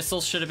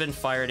 Missiles should have been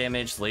fire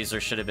damage,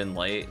 lasers should have been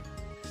light.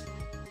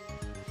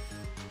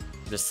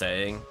 Just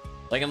saying.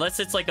 Like, unless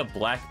it's like a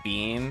black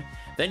beam,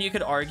 then you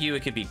could argue it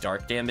could be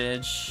dark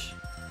damage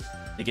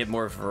to give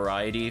more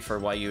variety for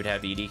why you would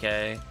have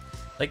EDK.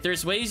 Like,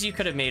 there's ways you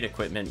could have made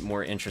equipment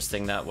more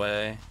interesting that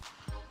way.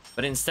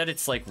 But instead,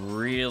 it's like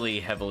really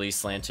heavily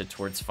slanted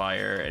towards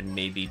fire and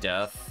maybe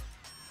death.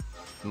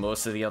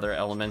 Most of the other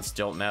elements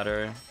don't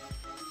matter.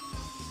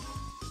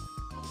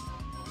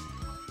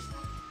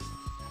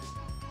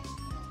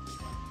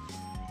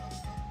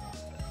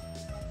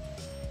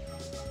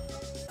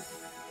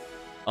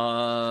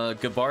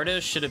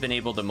 Gabarda should have been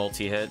able to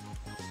multi-hit.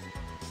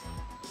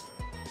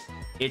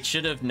 It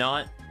should have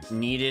not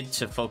needed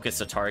to focus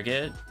a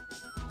target.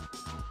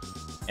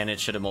 And it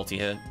should have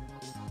multi-hit.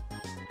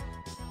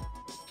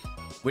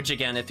 Which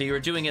again, if you were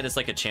doing it as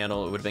like a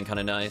channel, it would have been kind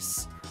of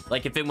nice.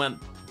 Like if it went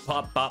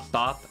pop, bop,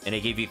 bop, and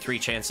it gave you 3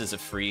 chances of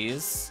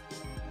freeze,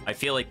 I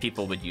feel like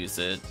people would use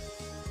it.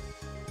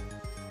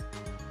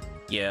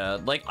 Yeah,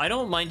 like I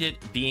don't mind it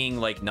being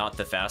like not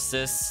the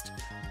fastest,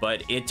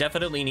 but it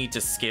definitely needs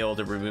to scale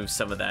to remove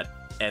some of that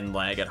end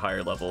lag at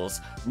higher levels.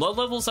 Low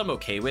levels, I'm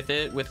okay with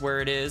it, with where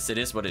it is. It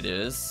is what it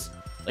is.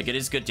 Like it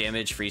is good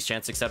damage, freeze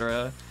chance,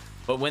 etc.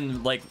 But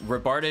when like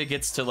Rabarda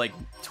gets to like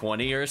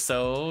 20 or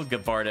so,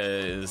 Gabarda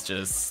is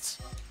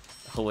just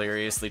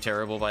hilariously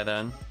terrible by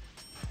then.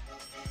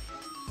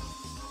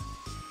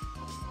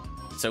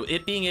 So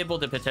it being able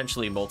to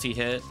potentially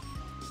multi-hit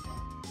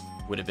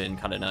would have been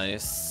kind of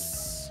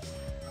nice.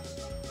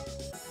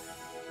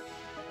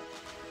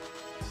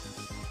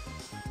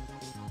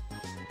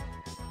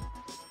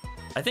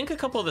 I think a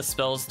couple of the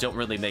spells don't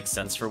really make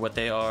sense for what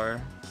they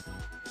are.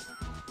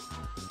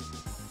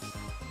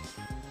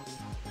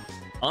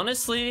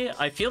 Honestly,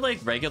 I feel like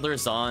regular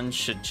Zond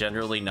should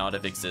generally not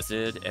have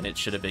existed, and it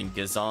should have been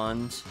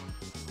Gizond.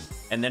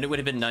 And then it would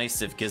have been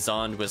nice if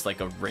Gizond was like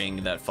a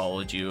ring that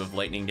followed you of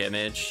lightning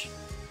damage.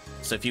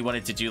 So if you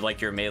wanted to do like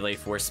your melee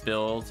force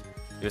build,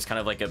 it was kind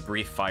of like a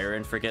brief fire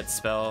and forget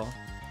spell,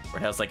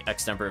 where it has like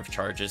X number of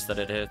charges that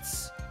it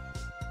hits.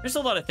 There's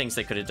a lot of things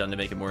they could have done to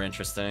make it more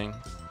interesting.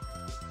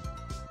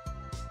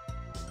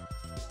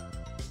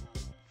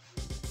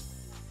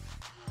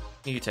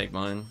 You take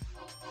mine.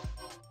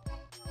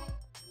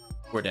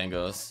 Poor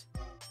Dangos.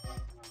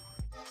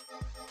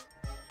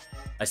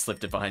 I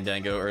slipped it behind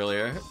Dango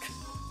earlier.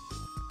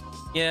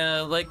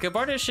 Yeah, like,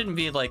 Gabardo shouldn't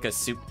be like a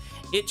soup.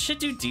 It should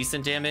do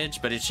decent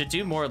damage, but it should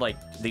do more like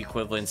the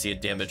equivalency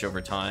of damage over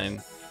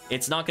time.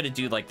 It's not going to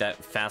do like that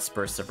fast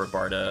burst of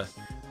Rabarda,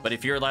 but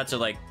if you're allowed to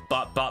like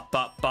bop, bop,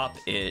 bop, bop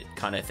it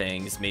kind of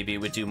things, maybe it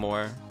would do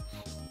more.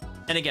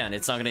 And again,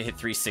 it's not going to hit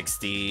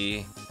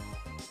 360.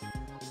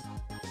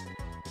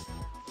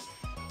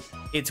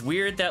 It's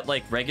weird that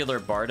like regular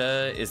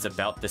Barda is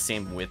about the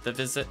same width of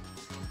as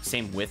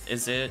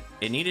it.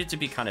 It needed to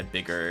be kind of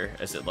bigger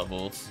as it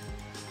leveled.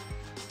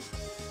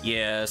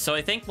 Yeah, so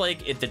I think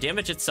like the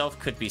damage itself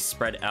could be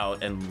spread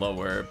out and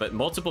lower, but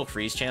multiple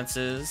freeze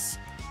chances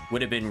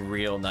would have been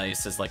real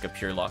nice as like a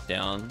pure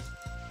lockdown.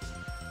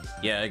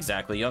 Yeah,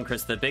 exactly. Young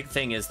Chris, the big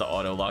thing is the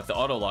auto lock. The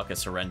auto lock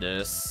is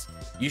horrendous.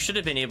 You should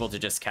have been able to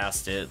just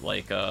cast it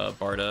like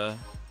Barda.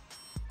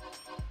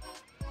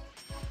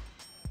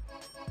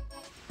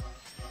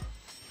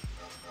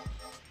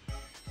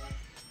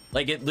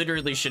 Like, it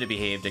literally should have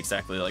behaved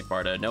exactly like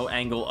Barda. No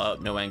angle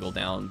up, no angle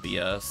down,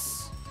 BS.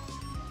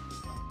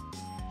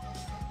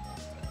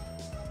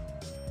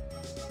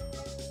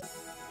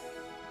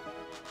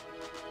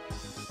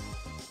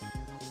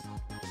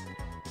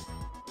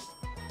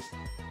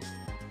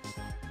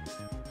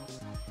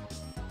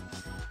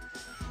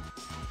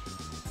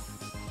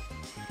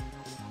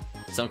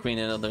 Sun Queen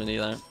and other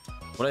neither.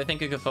 What do I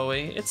think of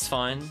Gafoe? It's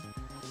fine.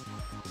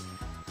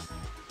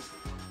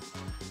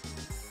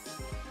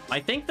 I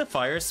think the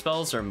fire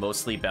spells are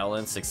mostly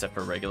balanced except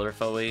for regular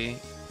Foe.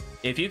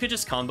 If you could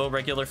just combo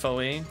regular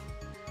Foe,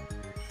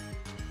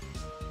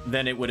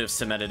 then it would have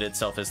cemented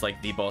itself as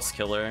like the boss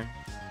killer.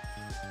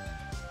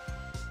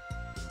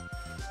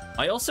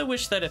 I also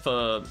wish that if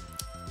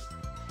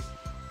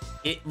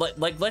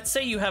let's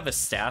say you have a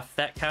staff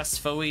that casts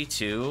Foe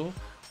too.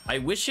 I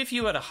wish if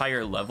you had a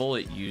higher level,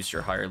 it used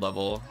your higher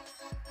level.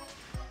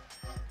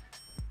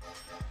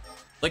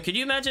 Like, could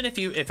you imagine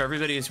if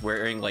everybody was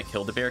wearing like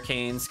Hildebeer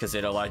canes because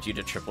it allowed you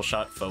to triple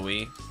shot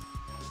Foe?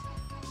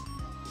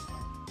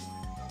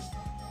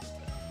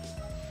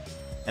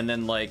 And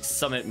then like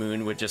Summit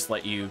Moon would just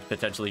let you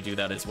potentially do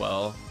that as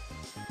well,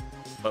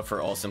 but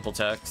for all simple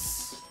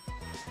techs,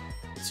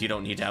 so you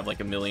don't need to have like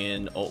a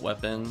million ult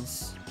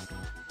weapons.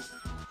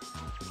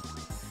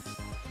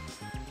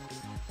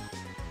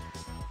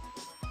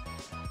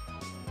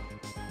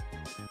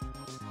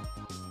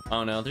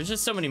 Oh no, there's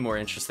just so many more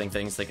interesting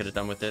things they could have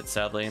done with it,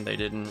 sadly, and they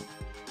didn't.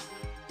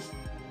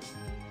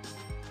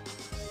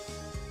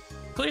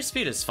 Clear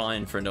speed is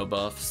fine for no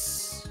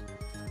buffs.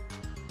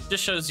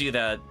 Just shows you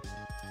that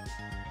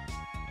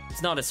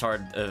it's not as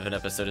hard of an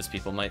episode as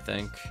people might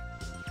think.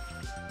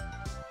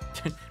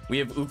 We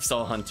have oops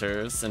all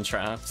hunters and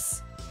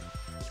traps.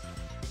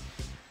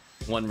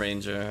 One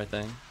ranger, I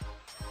think.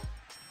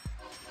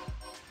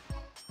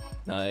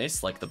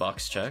 Nice, like the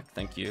box check,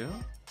 thank you.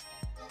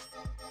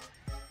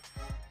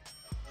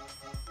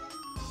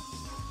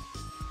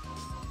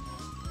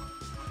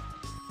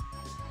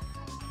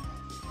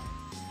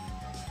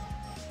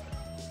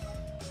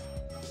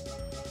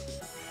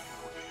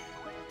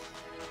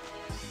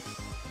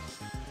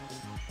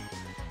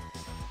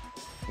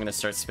 I'm gonna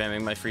start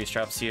spamming my freeze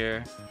traps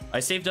here. I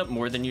saved up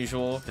more than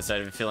usual because I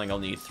have a feeling I'll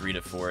need 3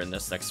 to 4 in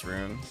this next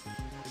room.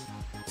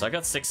 So I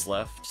got 6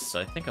 left, so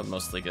I think I'm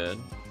mostly good.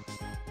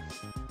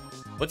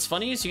 What's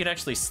funny is you can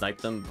actually snipe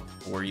them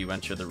before you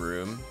enter the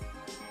room.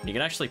 You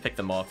can actually pick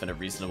them off in a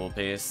reasonable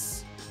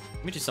pace.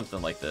 Let me do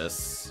something like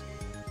this.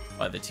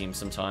 Buy the team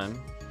some time.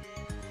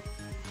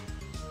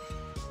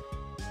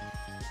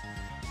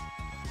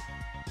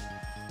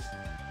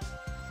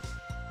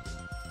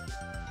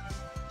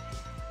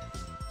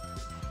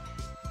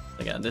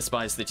 Again, this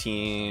buys the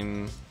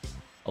team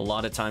a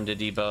lot of time to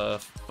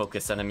debuff,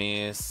 focus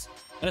enemies.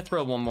 I'm gonna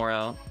throw one more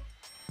out.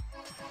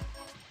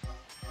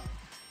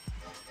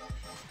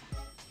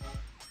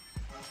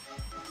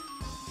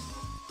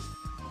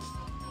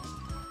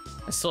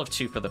 I still have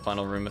 2 for the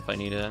final room if I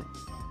need it.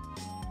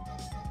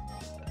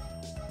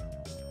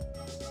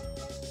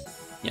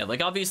 Yeah,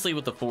 like obviously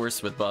with the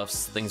force, with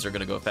buffs, things are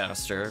gonna go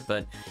faster,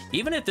 but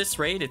even at this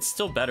rate, it's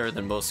still better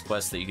than most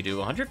quests that you could do.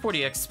 140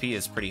 XP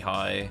is pretty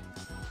high.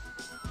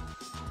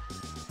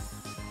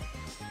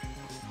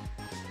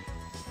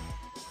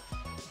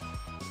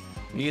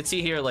 You can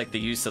see here, like, the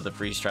use of the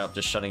freeze trap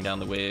just shutting down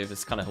the wave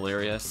is kind of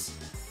hilarious.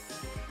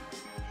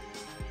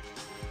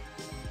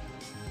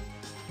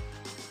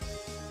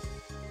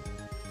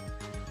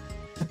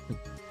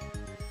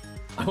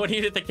 I want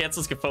you to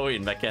cancel Gafoe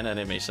and Mech Gun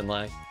animation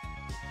lag.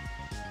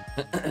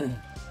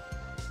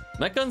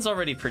 Mech Gun's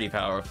already pretty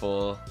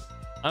powerful.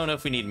 I don't know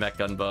if we need Mech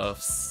Gun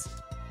buffs.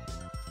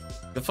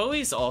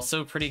 Gafoe's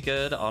also pretty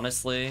good,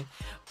 honestly.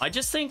 I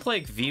just think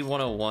like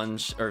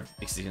V101, or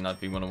excuse me, not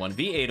V101,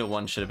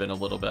 V801 should have been a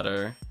little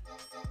better.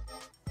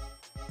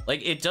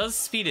 Like, it does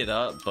speed it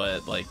up,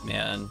 but like,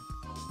 man,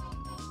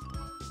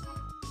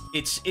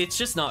 it's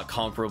just not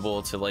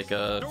comparable to like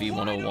a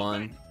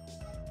V101.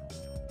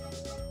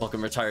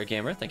 Welcome, Retired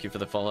Gamer. Thank you for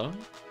the follow.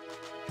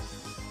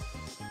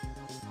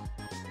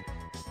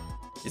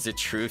 Is it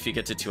true if you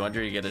get to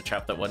 200, you get a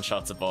trap that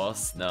one-shots a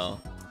boss? No.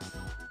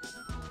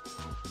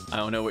 I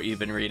don't know what you've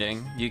been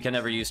reading. You can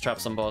never use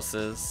traps on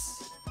bosses.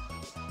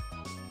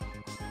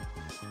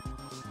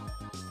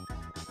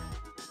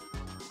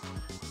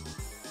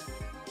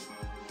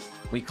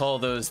 We call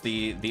those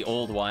the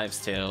old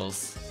wives'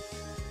 tales.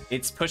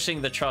 It's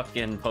pushing the truck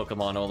in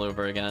Pokemon all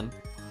over again.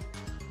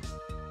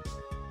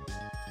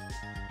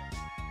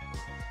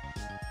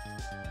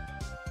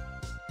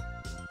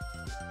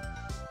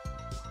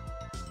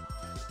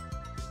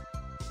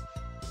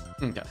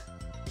 Okay.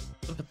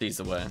 I'll put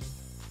these away.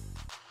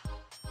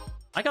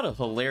 I got a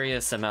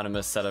hilarious amount of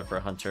most setup for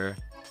Hunter.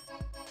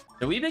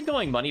 So we've been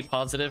going money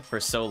positive for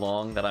so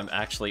long that I'm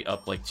actually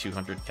up like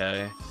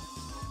 200k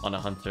on a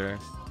Hunter.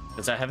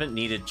 Because I haven't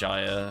needed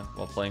Jaya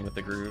while playing with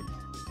the group.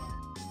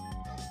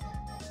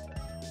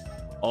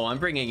 Oh, I'm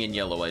bringing in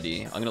Yellow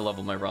ID. I'm gonna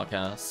level my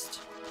HuCast.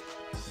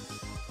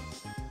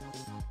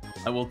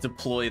 I will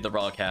deploy the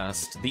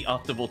HuCast, the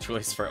optimal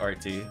choice for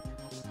RT.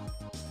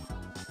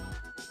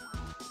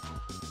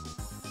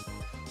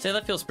 Say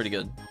that feels pretty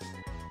good.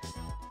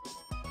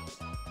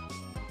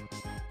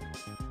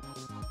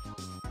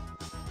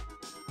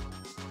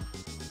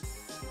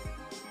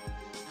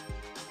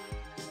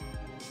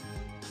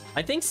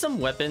 I think some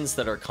weapons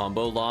that are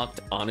combo locked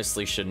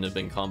honestly shouldn't have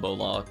been combo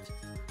locked.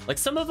 Like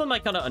some of them I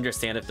kind of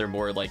understand if they're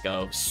more like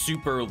a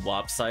super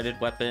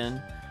lopsided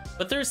weapon,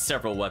 but there's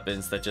several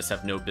weapons that just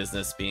have no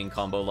business being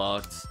combo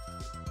locked.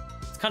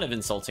 It's kind of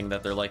insulting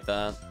that they're like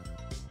that.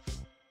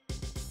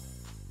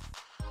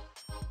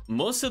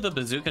 Most of the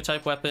bazooka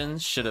type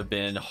weapons should have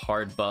been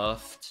hard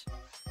buffed.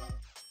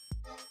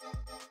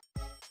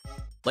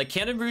 Like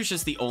Cannon Rouge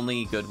is the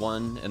only good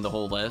one in the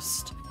whole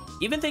list.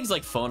 Even things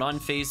like Phonon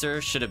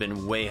Phaser should have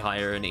been way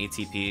higher in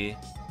ATP.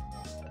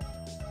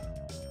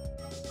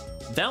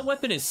 That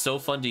weapon is so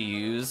fun to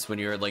use when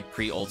you're like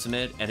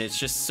pre-ultimate, and it's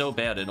just so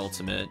bad in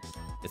ultimate.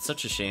 It's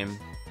such a shame.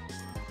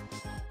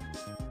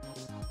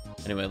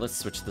 Anyway, let's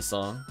switch the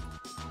song.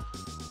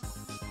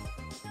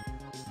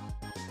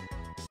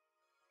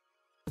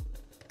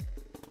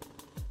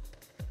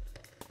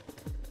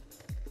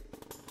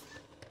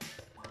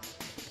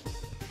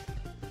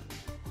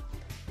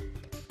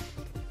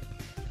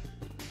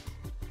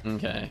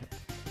 Okay.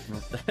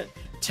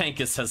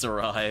 Tankus has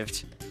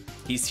arrived.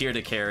 He's here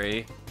to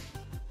carry.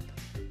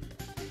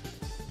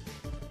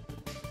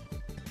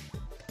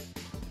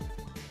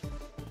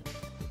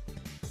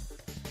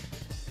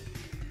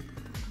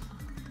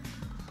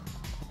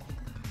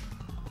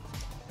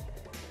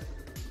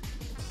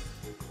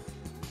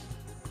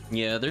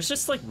 Yeah, there's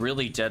just like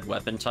really dead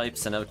weapon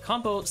types and a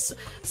combo.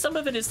 Some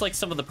of it is like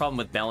some of the problem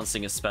with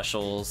balancing of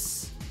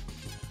specials.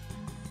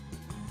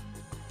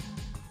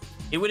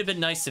 It would have been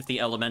nice if the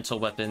elemental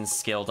weapons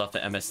scaled off the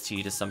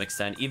MST to some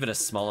extent, even a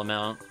small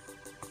amount.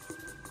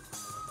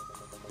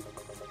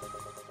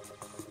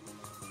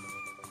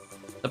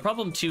 The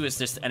problem too is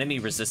just enemy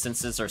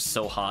resistances are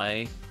so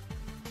high.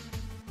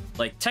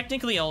 Like,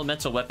 technically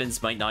elemental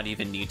weapons might not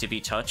even need to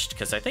be touched,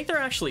 because I think they're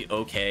actually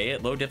okay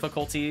at low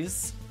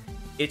difficulties.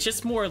 It's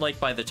just more like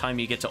by the time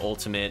you get to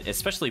ultimate,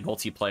 especially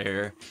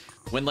multiplayer,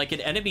 when like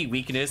an enemy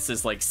weakness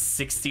is like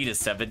 60 to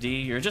 70,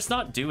 you're just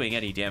not doing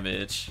any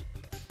damage.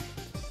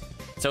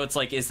 So it's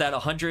like, is that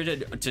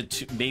 100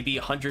 to maybe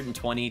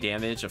 120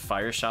 damage of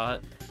fire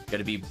shot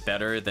gonna be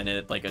better than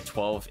it like a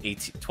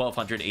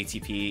 1200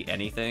 ATP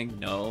anything?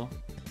 No.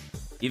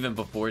 Even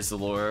before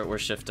Zalor or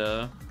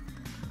Shifta.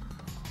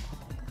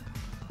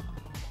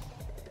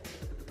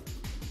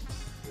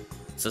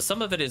 So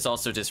some of it is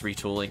also just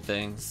retooling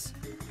things.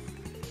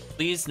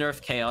 Please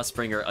nerf Chaos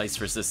Bringer ice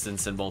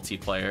resistance in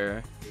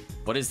multiplayer.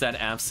 What is that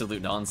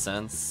absolute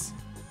nonsense?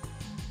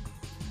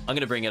 I'm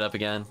gonna bring it up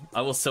again.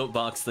 I will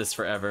soapbox this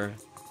forever.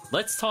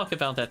 Let's talk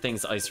about that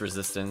thing's ice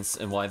resistance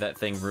and why that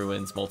thing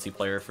ruins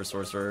multiplayer for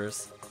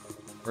sorcerers.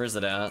 Where is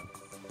it at?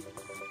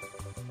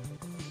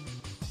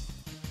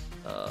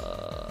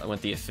 I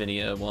went the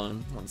Ephinea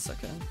one. 1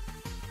 second.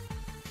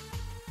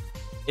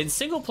 In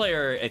single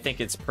player, I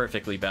think it's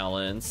perfectly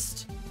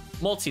balanced.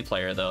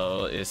 Multiplayer,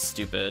 though, is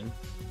stupid.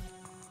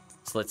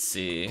 So let's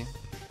see.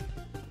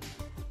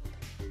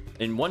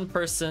 In one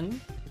person,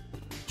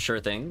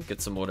 sure thing,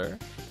 get some water.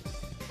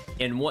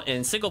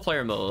 In single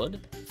player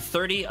mode,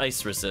 30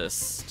 ice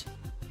resist.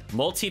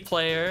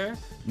 Multiplayer,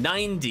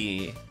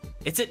 90.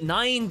 It's at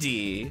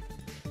 90.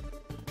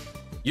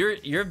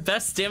 Your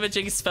best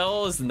damaging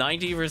spell is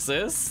 90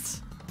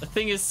 resist? The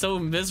thing is so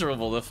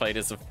miserable to fight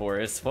as a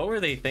forest. What were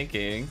they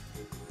thinking?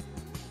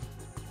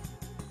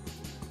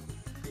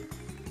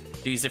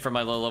 Do you use it for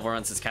my low level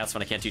runs as cats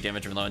when I can't do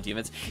damage with low on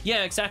demons?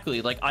 Yeah,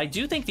 exactly. Like, I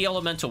do think the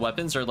elemental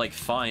weapons are like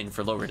fine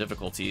for lower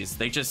difficulties.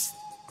 They just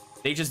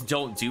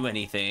don't do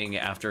anything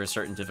after a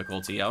certain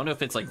difficulty. I don't know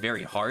if it's like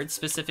very hard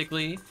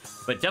specifically,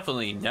 but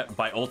definitely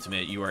by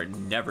ultimate, you are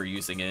never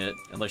using it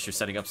unless you're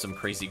setting up some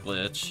crazy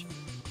glitch.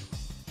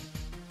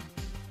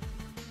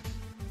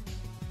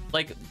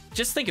 Like,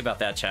 just think about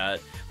that,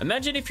 chat.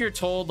 Imagine if you're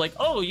told, like,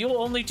 oh, you'll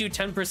only do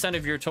 10%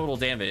 of your total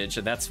damage,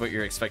 and that's what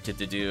you're expected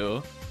to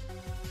do.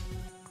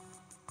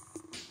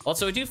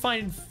 Also, I do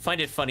find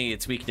it funny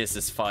its weakness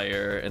is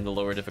fire in the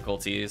lower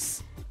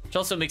difficulties, which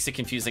also makes it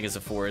confusing as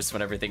a force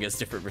when everything has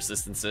different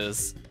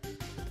resistances.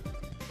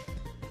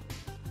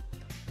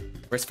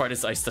 Worst part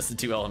is ice doesn't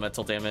do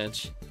elemental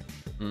damage.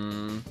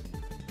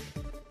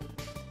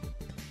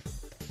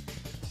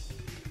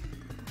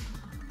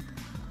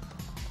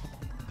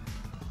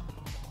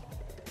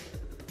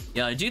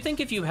 Yeah, I do think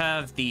if you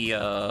have the,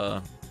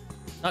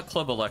 not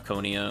Club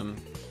Eleconium,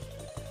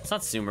 it's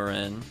not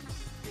Sumarin.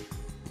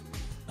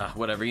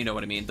 Whatever, you know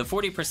what I mean. The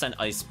 40%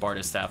 Ice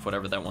Barda Staff,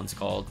 whatever that one's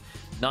called.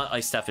 Not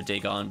Ice Staff of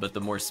Dagon, but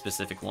the more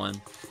specific one.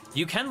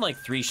 You can, like,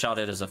 3-shot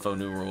it as a faux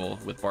new rule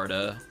with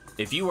Barda.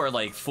 If you are,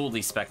 like,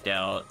 fully spec'd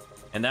out,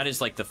 and that is,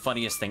 like, the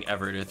funniest thing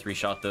ever to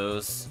 3-shot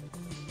those.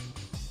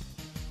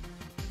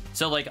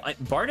 So, like,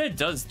 Barda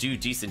does do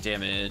decent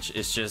damage.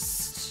 It's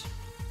just...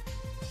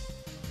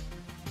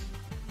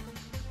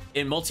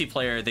 in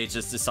multiplayer, they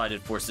just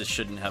decided forces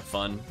shouldn't have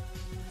fun.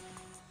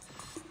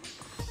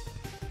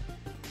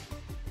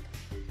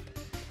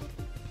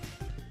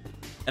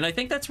 And I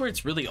think that's where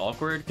it's really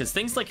awkward, because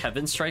things like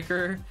Heaven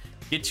Striker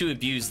get to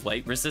abuse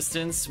light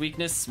resistance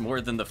weakness more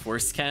than the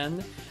Force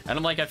can. And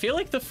I'm like, I feel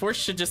like the Force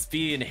should just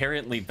be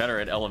inherently better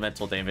at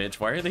elemental damage.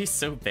 Why are they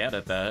so bad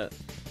at that?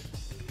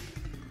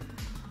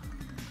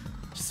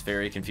 Just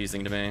very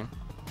confusing to me.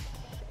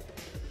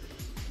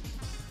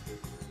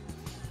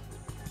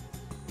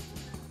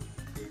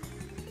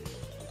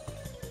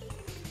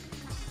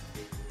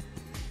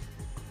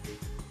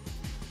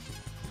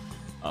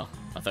 Oh,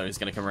 I thought he was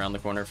gonna come around the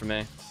corner for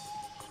me.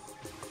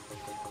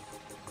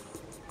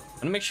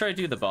 I'm gonna make sure I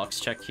do the box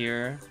check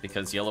here,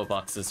 because yellow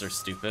boxes are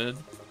stupid.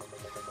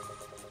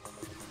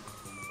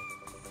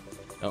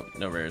 Oh,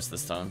 no rares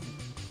this time.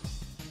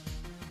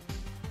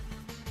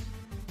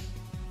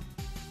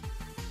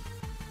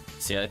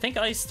 So yeah, I think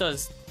Ice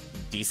does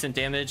decent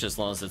damage as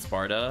long as it's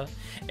Barda.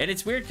 And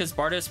it's weird because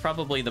Barda is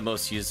probably the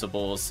most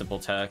usable simple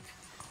tech,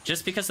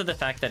 just because of the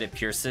fact that it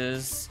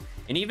pierces.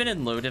 And even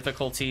in low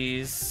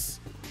difficulties,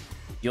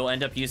 you'll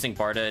end up using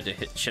Barda to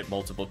hit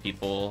multiple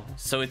people,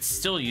 so it's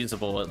still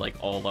usable at like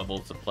all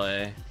levels of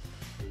play.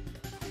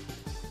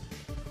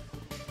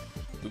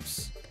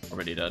 Oops,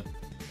 already dead.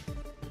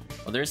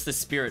 Oh, there's the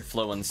Spirit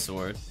Flowing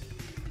Sword.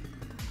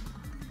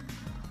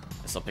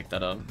 Guess I'll pick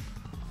that up.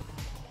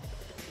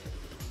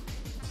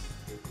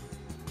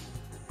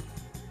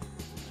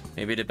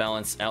 Maybe to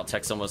balance out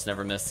tech's almost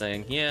never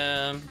missing.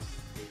 Yeah.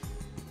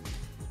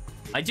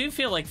 I do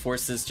feel like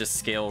forces just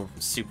scale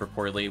super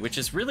poorly, which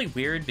is really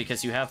weird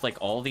because you have like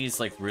all these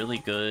like really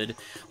good,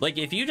 like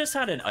if you just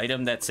had an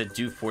item that said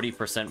do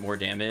 40% more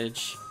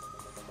damage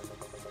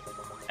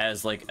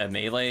as like a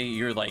melee,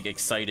 you're like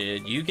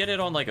excited. You get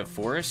it on like a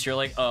force, you're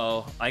like,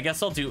 oh, I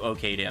guess I'll do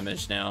okay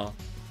damage now.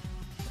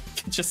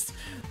 Just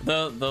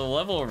the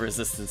level of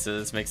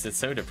resistances makes it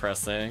so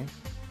depressing.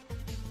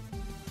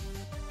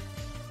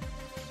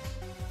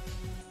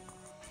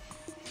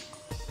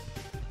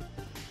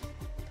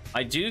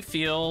 I do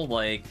feel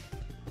like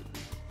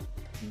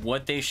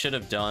what they should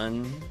have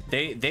done,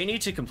 they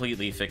need to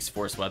completely fix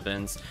force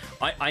weapons.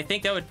 I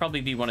think that would probably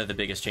be one of the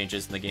biggest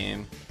changes in the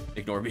game.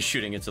 Ignore me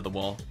shooting into the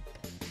wall.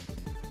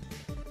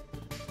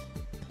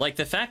 Like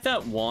the fact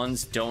that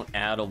wands don't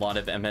add a lot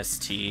of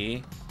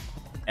MST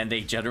and they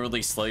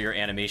generally slow your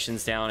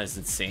animations down is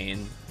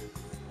insane.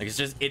 Like it's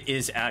just, it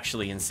is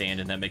actually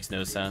insane and that makes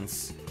no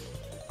sense.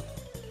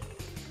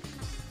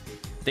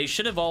 They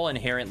should have all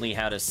inherently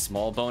had a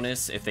small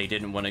bonus if they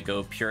didn't want to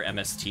go pure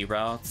MST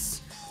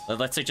routes.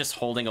 Let's say just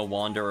holding a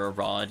wand or a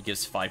rod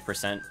gives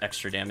 5%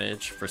 extra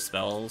damage for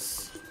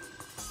spells.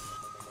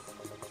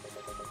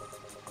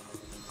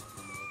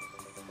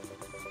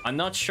 I'm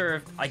not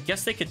sure. I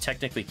guess they could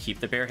technically keep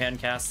the bare hand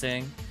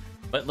casting,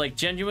 but like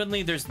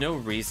genuinely there's no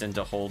reason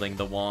to holding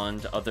the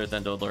wand other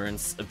than to learn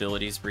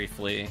abilities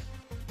briefly.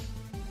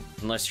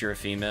 Unless you're a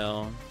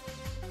female.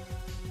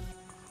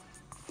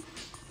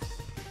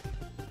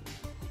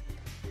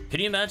 Can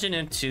you imagine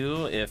in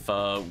 2 if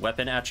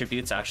weapon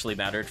attributes actually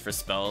mattered for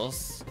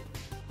spells?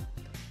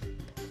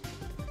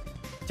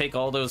 Take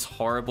all those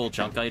horrible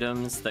junk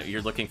items that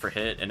you're looking for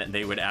hit and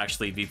they would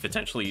actually be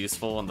potentially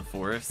useful on the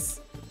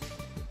force.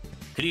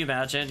 Could you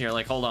imagine? You're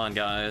like, hold on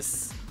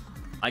guys.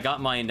 I got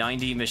my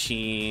 90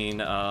 machine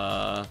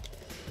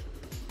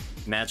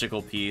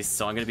magical piece,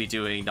 so I'm gonna be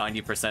doing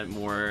 90%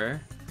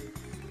 more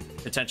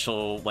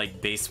potential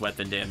like base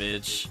weapon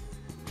damage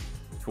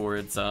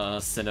towards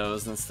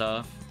Sinnohs and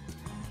stuff.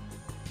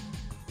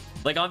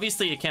 Like,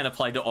 obviously, it can't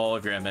apply to all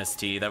of your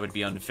MST. That would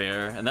be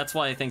unfair. And that's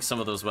why I think some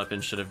of those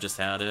weapons should have just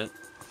had it.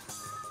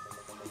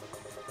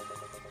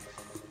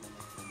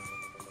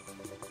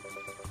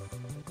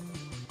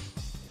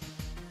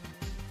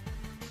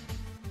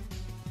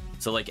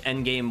 So, like,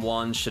 endgame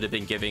 1 should have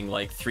been giving,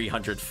 like,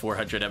 300,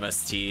 400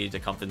 MST to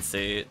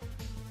compensate.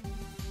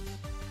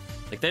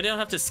 Like, they don't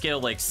have to scale,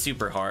 like,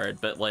 super hard.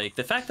 But, like,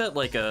 the fact that,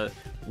 like,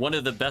 one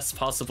of the best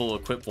possible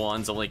equipped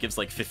wands only gives,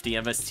 like, 50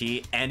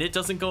 MST and it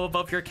doesn't go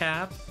above your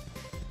cap?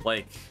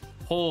 Like,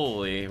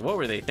 holy, what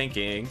were they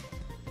thinking?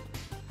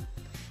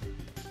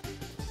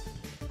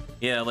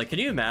 Yeah, like, can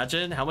you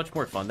imagine how much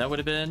more fun that would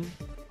have been?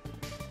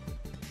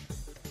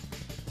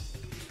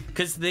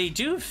 Because they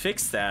do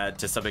fix that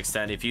to some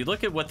extent. If you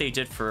look at what they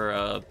did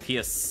for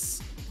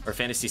PS or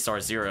Phantasy Star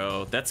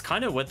Zero, that's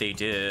kind of what they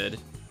did.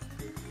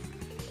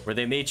 Where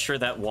they made sure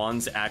that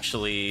wands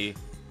actually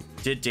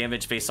did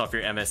damage based off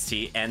your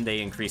MST, and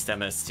they increased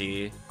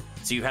MST.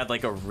 So you had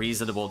like a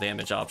reasonable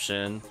damage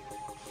option.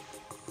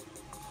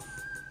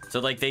 So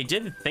like they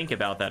did think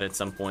about that at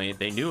some point.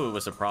 They knew it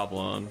was a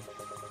problem.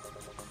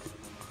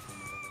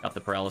 Got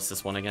the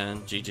paralysis one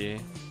again.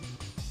 GG.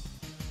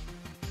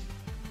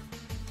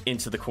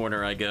 Into the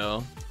corner I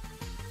go.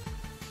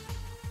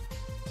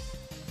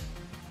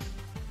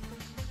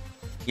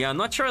 Yeah, I'm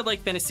not sure I'd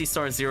like Phantasy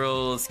Star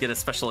Zero's get a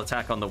special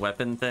attack on the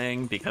weapon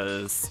thing,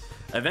 because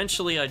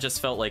eventually I just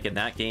felt like in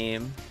that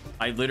game,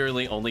 I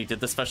literally only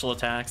did the special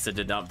attacks and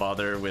did not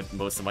bother with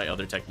most of my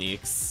other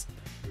techniques.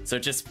 So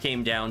it just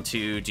came down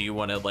to, do you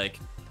want to like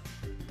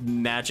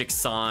magic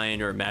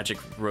sign or magic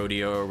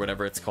rodeo or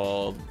whatever it's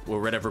called,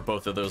 or whatever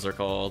both of those are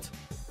called.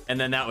 And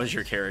then that was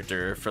your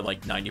character for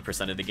like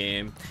 90% of the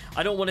game.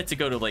 I don't want it to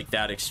go to like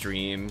that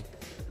extreme.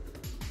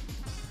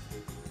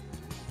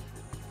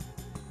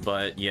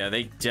 But yeah,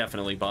 they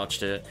definitely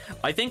botched it.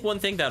 I think one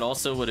thing that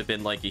also would have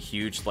been like a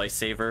huge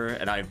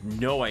lifesaver, and I have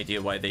no idea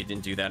why they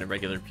didn't do that in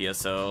regular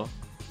PSO.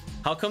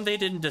 How come they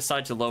didn't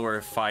decide to lower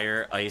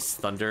fire, ice,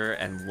 thunder,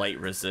 and light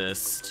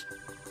resist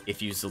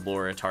if you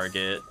lure a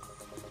target?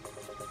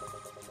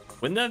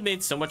 Wouldn't that have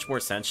made so much more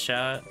sense,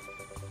 chat?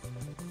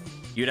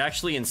 You'd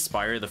actually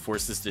inspire the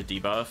forces to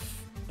debuff.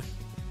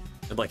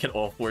 Like an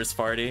all-force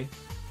party.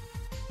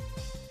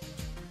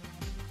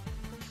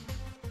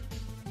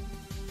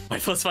 My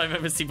 +5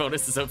 MST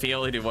bonus is OP,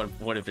 only do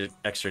one of it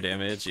extra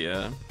damage,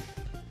 yeah.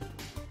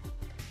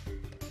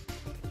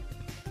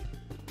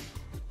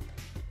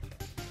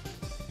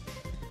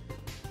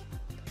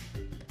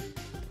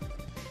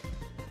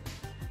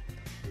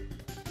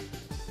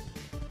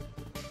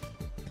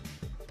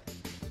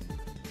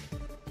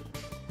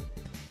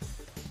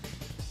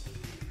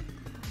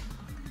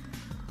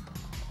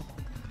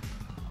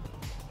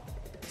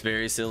 It's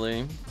very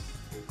silly.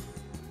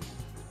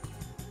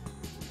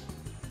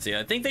 So yeah,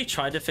 I think they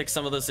tried to fix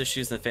some of those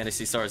issues in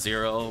Phantasy Star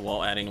Zero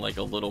while adding like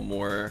a little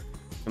more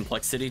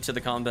complexity to the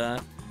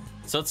combat.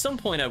 So at some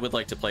point I would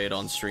like to play it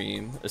on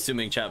stream,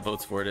 assuming chat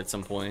votes for it at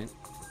some point.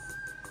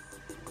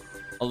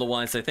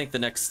 Otherwise, I think the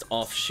next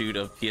offshoot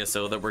of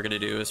PSO that we're gonna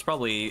do is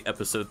probably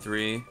episode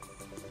 3.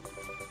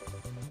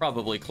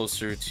 Probably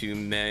closer to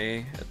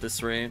May at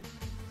this rate.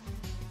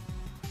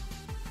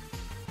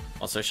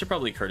 Also, I should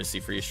probably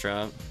courtesy freeze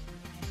trap.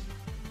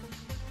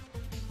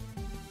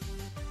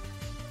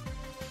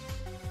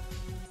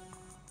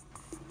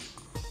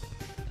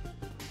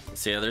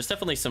 So yeah, there's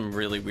definitely some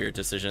really weird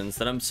decisions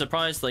that I'm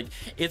surprised. Like,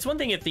 it's one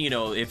thing if, you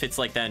know, if it's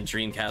like that in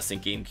Dreamcast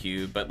and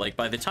GameCube, but like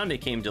by the time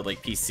it came to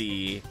like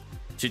PC,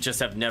 to just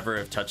have never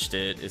have touched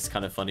it is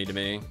kind of funny to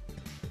me.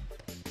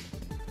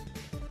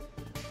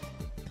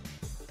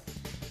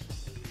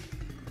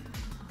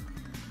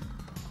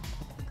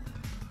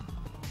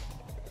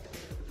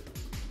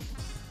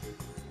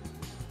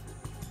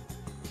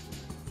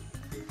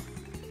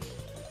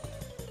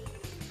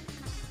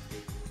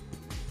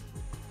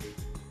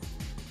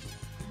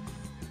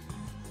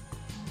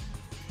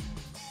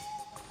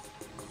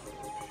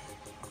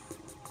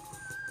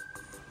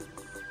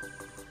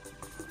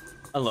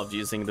 I loved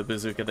using the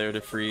bazooka there to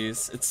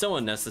freeze. It's so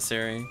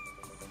unnecessary.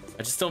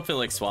 I just don't feel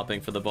like swapping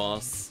for the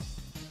boss.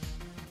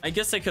 I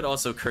guess I could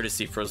also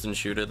courtesy frozen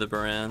shooter the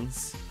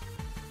Barans.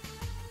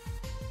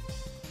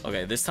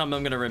 Okay, this time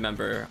I'm gonna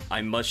remember.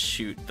 I must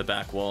shoot the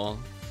back wall.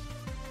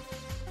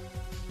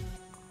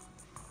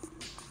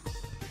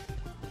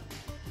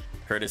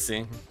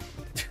 Courtesy.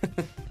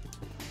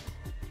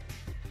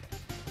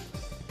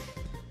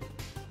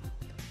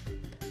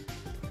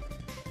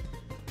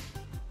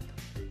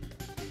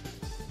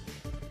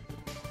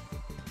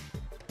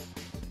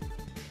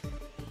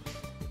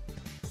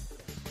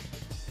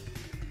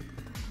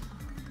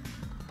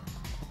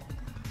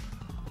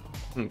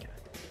 Okay.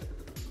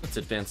 Let's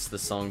advance the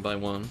song by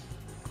one.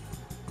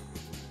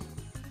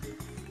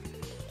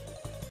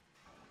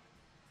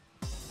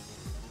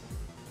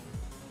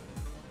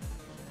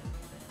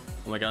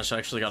 Oh my gosh, I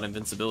actually got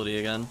invincibility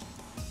again.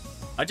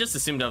 I just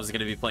assumed I was going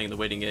to be playing the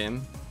waiting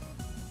game.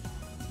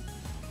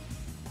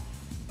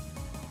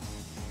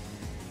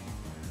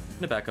 I'm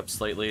gonna back up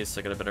slightly so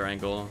I get a better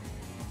angle.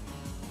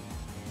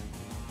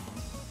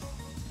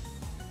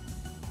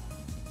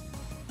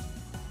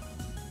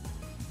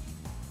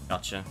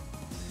 Gotcha.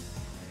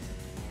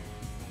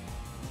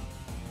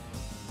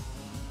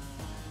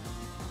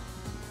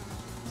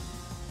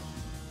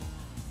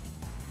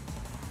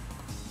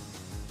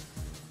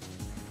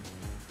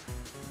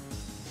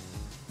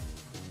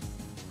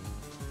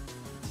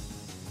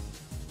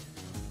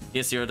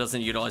 PS0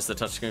 doesn't utilize the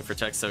touchscreen for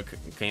text, so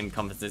game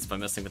compensates by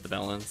messing with the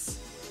balance.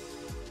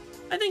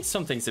 I think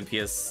some things in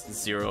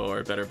PS0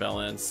 are better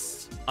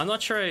balanced. I'm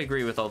not sure I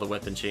agree with all the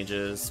weapon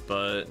changes,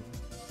 but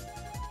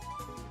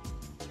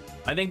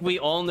I think we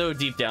all know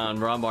deep down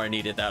Ramar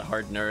needed that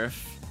hard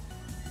nerf.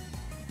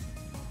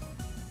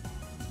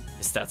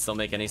 stats don't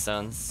make any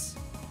sense.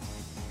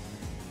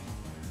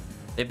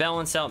 They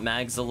balance out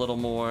mags a little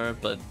more,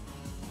 but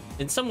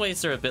in some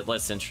ways they're a bit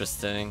less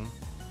interesting.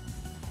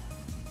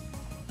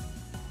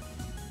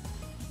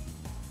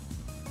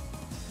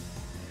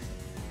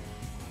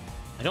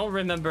 I don't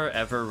remember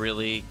ever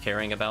really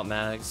caring about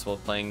mags while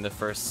playing the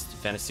first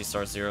Phantasy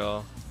Star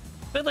Zero.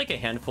 I played like a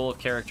handful of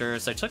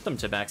characters. I took them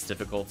to max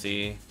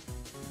difficulty,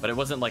 but it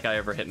wasn't like I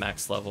ever hit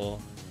max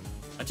level.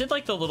 I did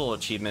like the little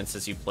achievements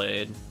as you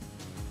played.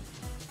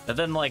 And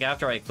then like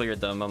after I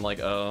cleared them, I'm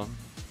like, oh.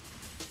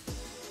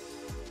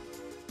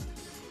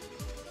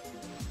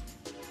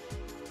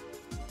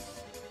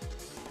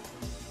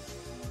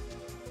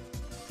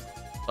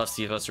 Plus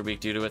TFS are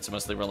weak due to it, so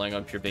mostly relying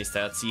on pure base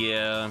stats.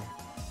 Yeah.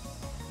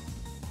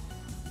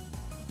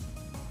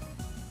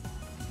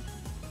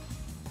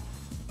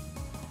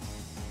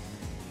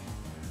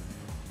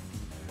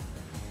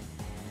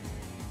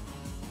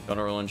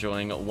 Gunnar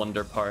enjoying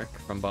Wonder Park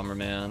from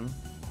Bomberman.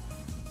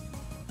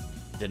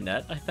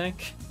 Dinette, I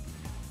think.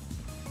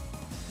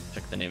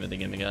 Check the name of the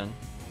game again.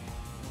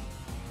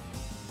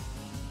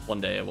 One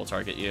day I will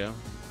target you.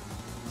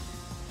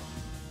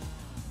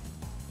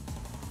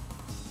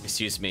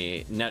 Excuse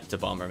me, net to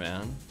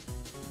Bomberman.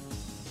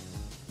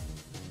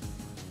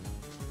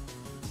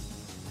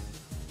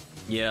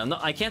 Yeah, no,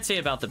 I can't say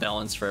about the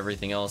balance for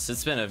everything else.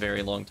 It's been a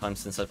very long time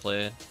since I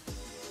played.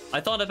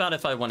 I thought about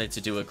if I wanted to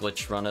do a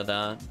glitch run of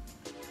that.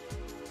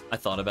 I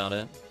thought about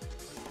it.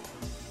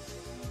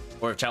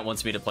 Or if chat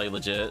wants me to play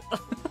legit.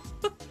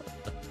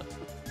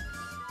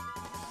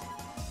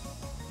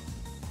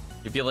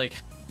 You'd be like,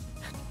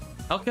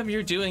 how come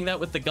you're doing that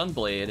with the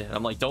gunblade? And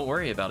I'm like, don't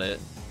worry about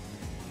it.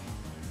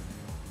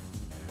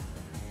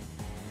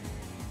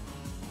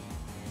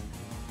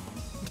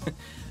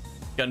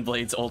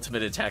 Gunblade's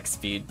ultimate attack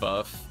speed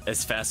buff,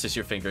 as fast as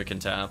your finger can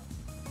tap.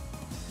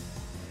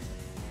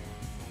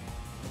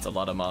 It's a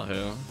lot of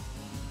Mahu.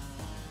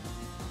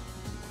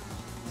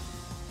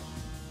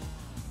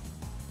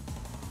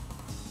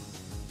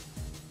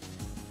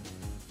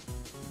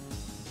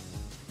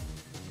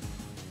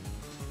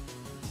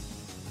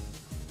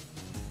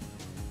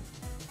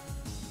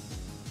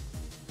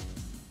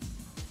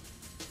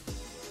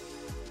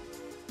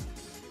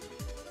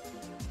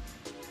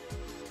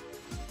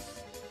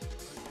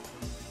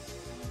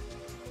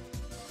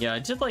 Yeah, I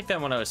did like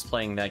that when I was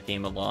playing that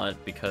game a lot,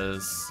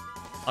 because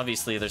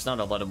obviously there's not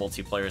a lot of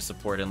multiplayer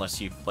support unless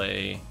you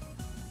play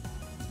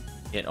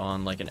it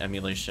on like an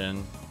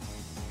emulation.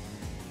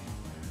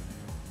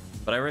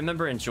 But I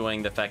remember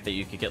enjoying the fact that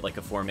you could get like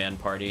a 4-man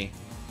party.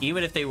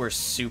 Even if they were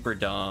super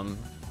dumb,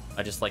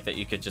 I just like that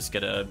you could just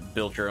get a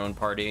build your own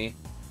party.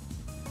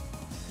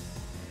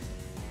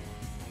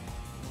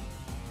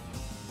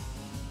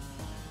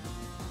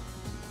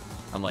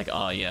 I'm like,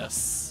 ah,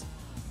 yes.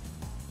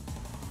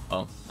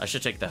 Oh, I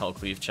should take the Hell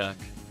Cleave check.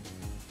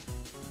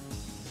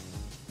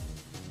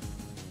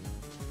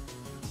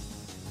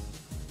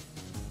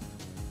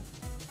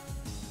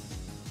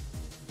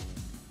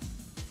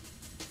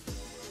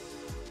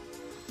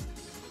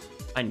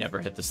 I never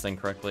hit this thing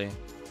correctly.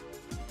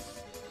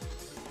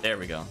 There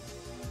we go.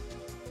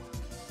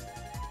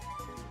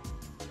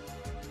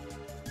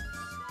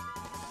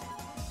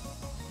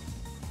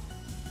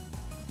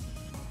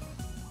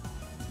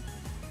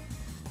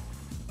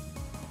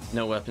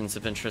 No weapons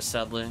of interest,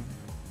 sadly.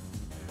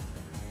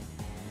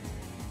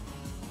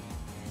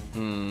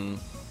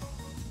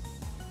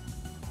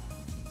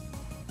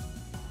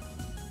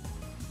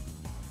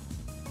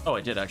 Oh,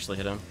 I did actually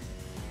hit him.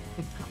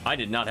 I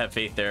did not have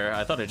faith there.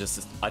 I thought I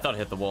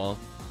hit the wall.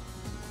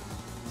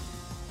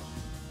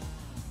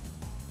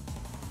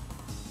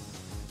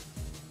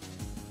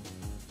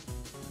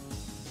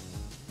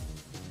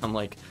 I'm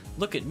like,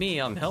 look at me,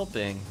 I'm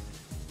helping.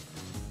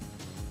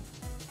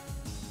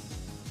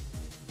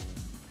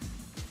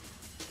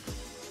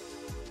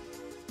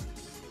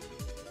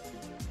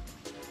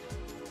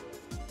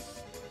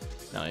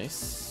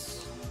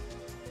 Nice.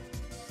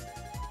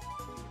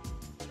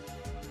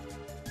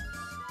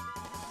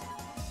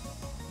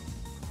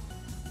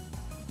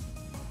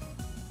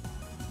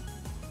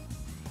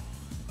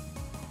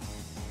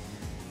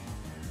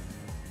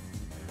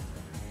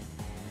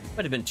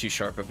 Might have been too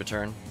sharp of a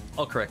turn.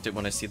 I'll correct it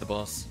when I see the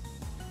boss.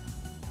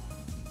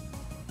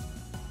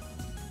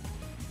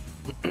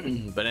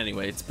 But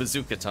anyway, it's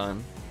bazooka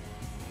time.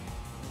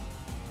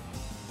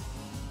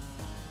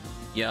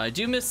 Yeah, I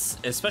do miss,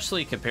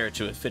 especially compared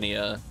to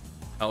Ephinea,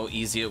 how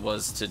easy it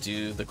was to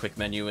do the quick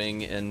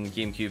menuing in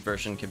GameCube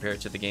version compared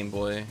to the Game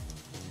Boy.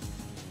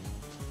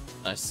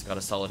 Nice, got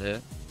a solid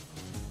hit.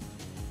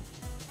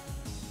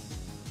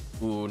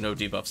 Ooh, no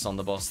debuffs on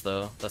the boss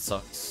though. That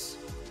sucks.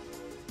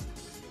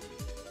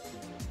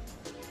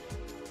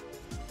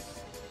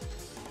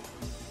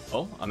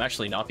 Oh, I'm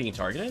actually not being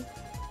targeted?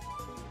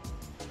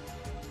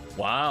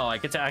 Wow, I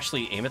get to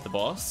actually aim at the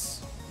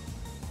boss?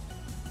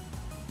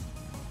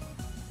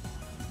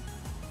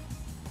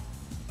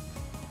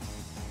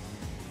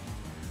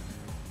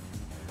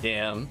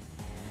 Damn.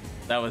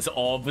 That was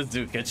all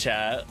bazooka,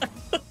 chat.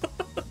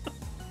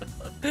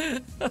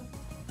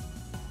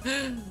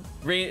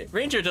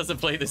 Ranger doesn't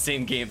play the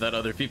same game that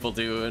other people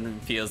do in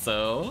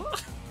PSO.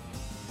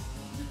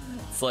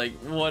 It's like,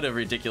 what a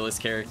ridiculous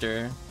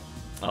character.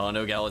 Oh,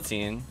 no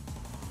Galatine.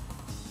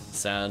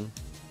 Sad.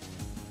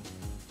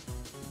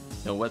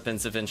 No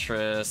weapons of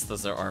interest.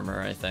 Those are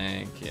armor, I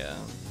think. Yeah.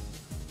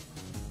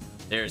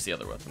 There's the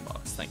other weapon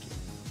box. Thank you.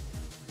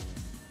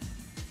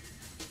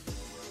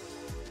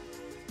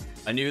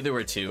 I knew there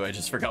were two. I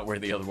just forgot where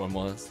the other one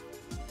was.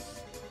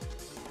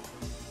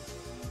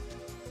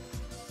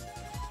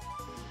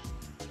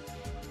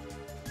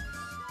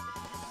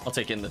 I'll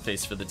take it in the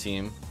face for the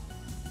team.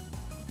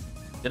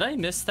 Did I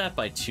miss that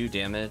by 2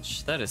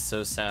 damage? That is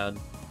so sad.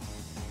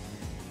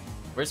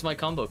 Where's my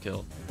combo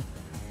kill?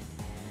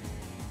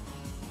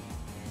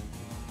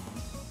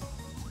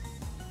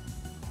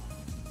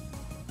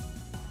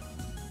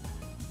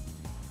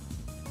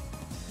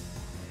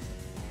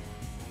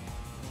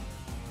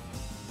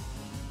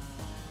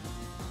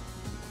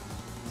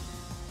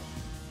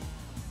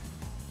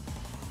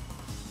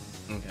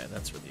 Okay,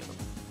 that's where the other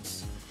one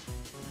is.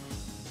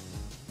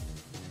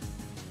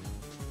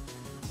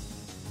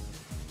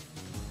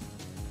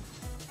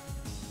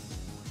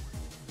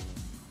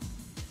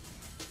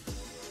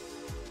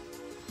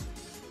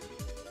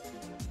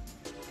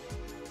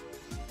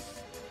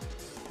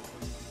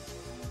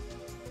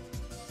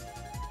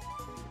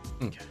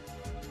 Okay.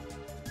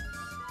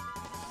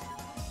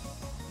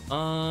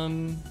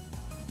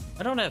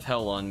 I don't have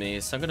hell on me,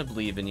 so I'm gonna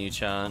believe in you,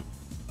 chat.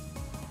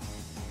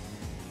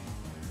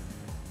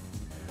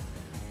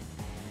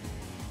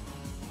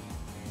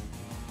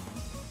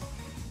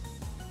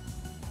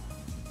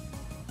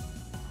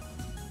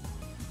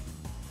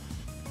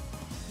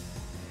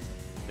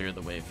 Clear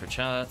the way for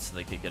chat so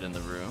they could get in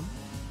the room.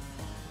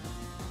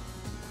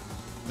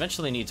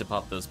 Eventually need to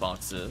pop those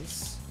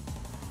boxes.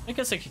 I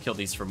guess I could kill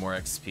these for more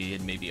XP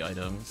and maybe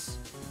items.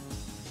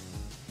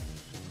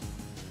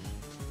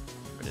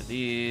 Rid of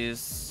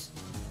these.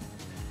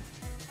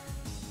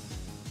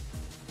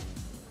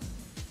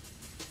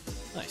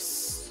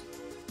 Nice.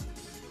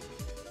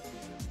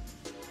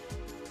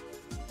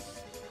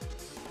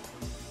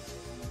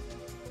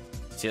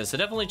 So yeah, so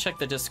definitely check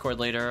the Discord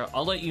later.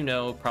 I'll let you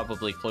know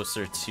probably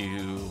closer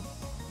to...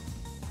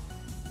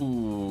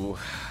 Ooh...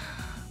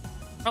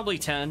 Probably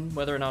 10,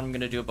 whether or not I'm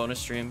going to do a bonus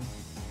stream.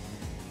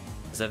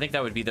 Because I think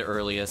that would be the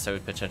earliest I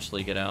would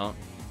potentially get out.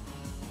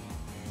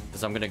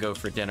 Because I'm going to go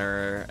for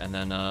dinner and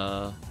then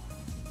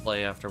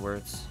play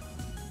afterwards.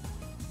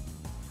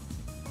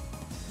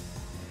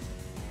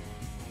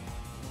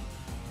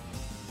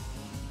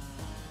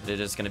 It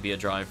is going to be a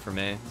drive for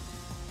me.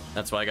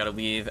 That's why I got to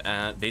leave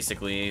at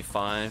basically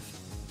 5.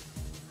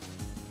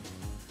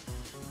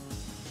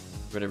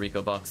 Rid of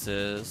Rico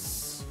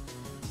boxes.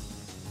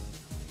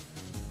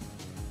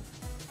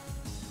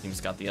 Team's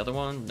got the other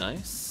one.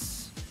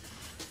 Nice.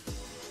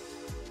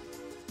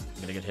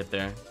 I'm gonna get hit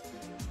there.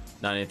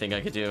 Not anything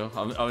I could do.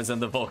 I was in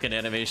the Vulcan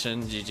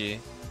animation. GG.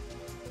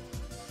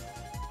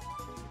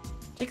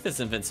 Take this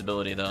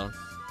invincibility though.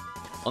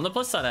 On the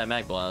plus side, I have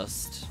Mag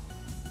Blast.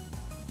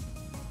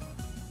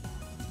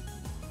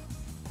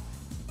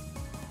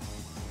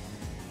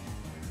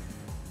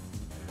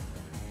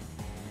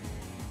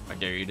 I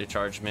dare you to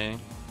charge me.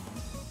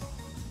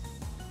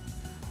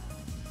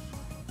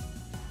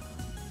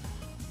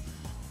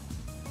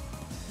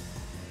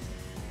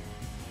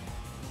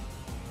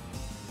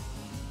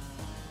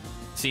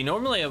 See,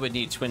 normally I would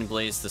need Twin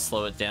Blaze to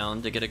slow it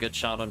down to get a good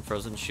shot on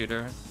Frozen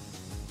Shooter.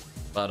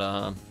 But,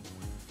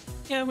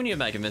 yeah, when you have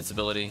Mag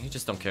Invincibility, you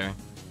just don't care.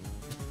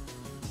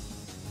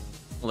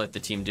 We'll let the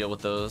team deal with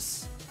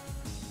those.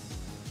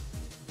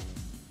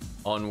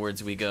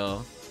 Onwards we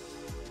go.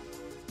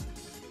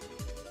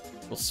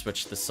 We'll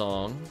switch the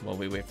song while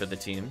we wait for the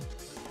team.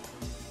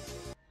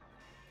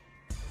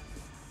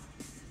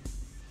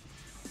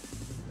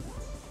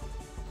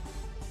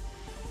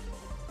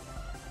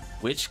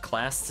 Which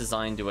class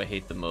design do I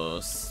hate the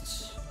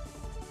most?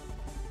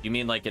 You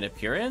mean like in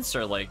appearance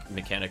or like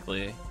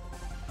mechanically?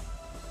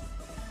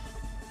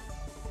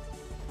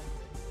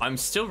 I'm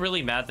still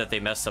really mad that they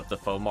messed up the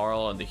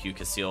Fomarl and the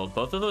HuCaseal.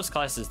 Both of those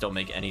classes don't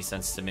make any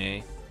sense to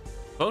me.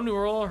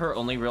 Boneural, her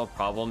only real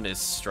problem is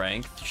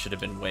strength. Should have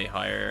been way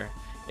higher.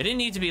 It didn't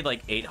need to be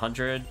like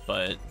 800,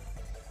 but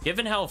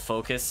given how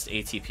focused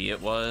ATP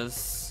it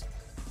was,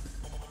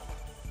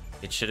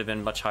 it should have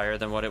been much higher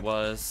than what it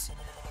was.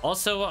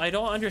 Also, I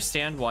don't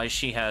understand why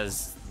she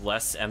has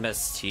less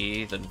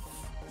MST than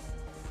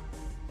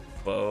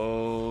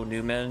Bo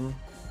Newman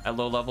at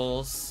low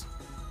levels.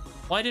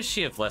 Why does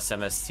she have less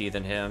MST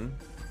than him?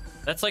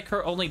 That's like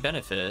her only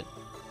benefit.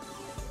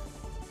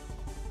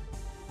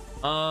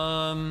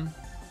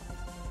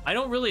 I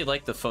don't really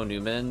like the Faux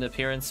Newman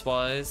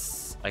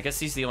appearance-wise. I guess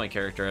he's the only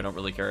character I don't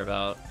really care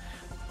about.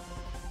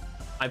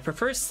 I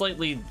prefer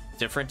slightly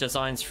different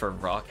designs for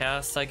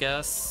HuCast, I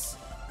guess.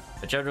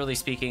 But generally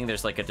speaking,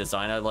 there's like a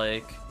design I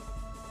like.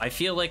 I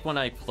feel like when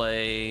I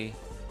play...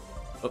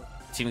 Oh,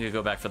 team could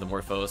go back for the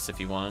Morphos if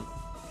you want.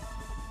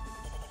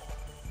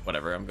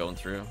 Whatever, I'm going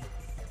through.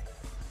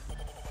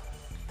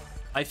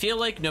 I feel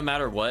like no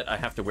matter what, I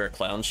have to wear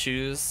clown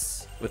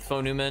shoes with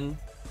Faux Newman.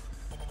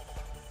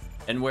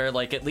 And where,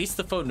 like, at least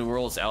the Faux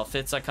Newell's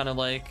outfits I kind of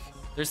like.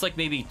 There's, like,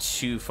 maybe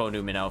 2 Faux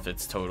Newman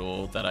outfits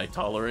total that I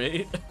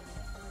tolerate.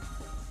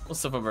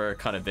 Most of them are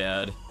kind of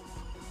bad.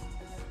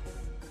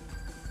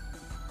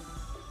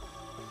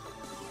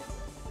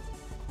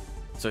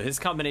 So his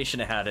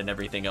combination of hat and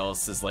everything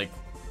else is, like,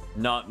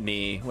 not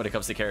me when it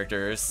comes to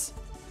characters.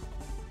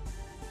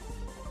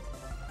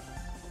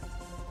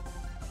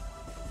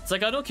 It's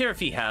like, I don't care if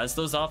he has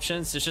those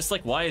options. It's just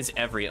like, why is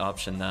every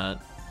option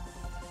that?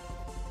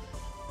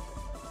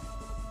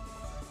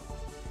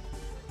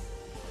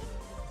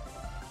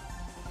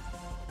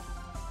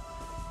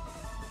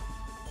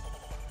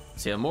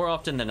 So yeah, more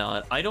often than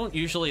not, I don't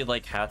usually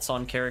like hats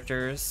on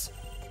characters.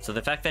 So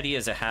the fact that he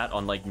has a hat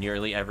on like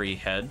nearly every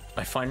head,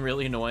 I find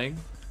really annoying.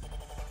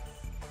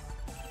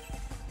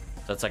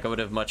 So it's like I would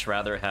have much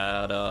rather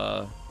had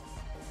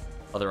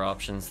other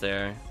options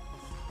there.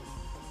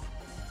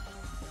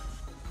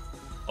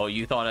 Oh,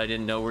 you thought I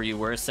didn't know where you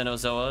were,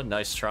 Sinozoa?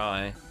 Nice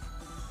try.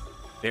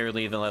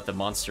 Barely even let the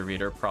monster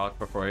reader proc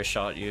before I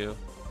shot you.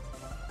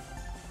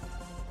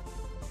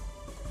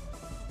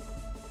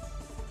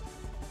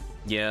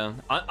 Yeah,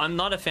 I'm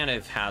not a fan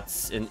of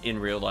hats in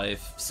real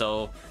life,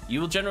 so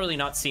you will generally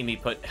not see me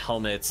put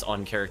helmets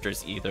on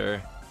characters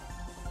either.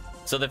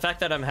 So the fact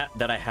that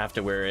I have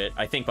to wear it,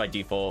 I think by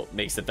default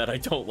makes it that I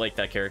don't like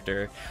that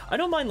character. I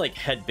don't mind like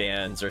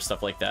headbands or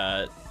stuff like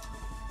that,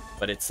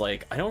 but it's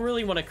like I don't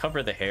really want to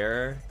cover the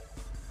hair.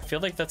 I feel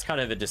like that's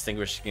kind of a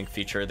distinguishing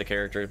feature of the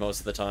character most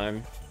of the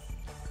time.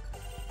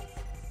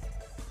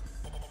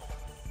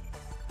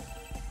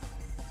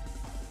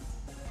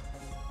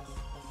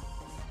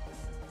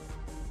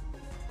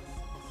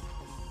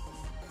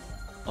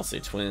 I'll say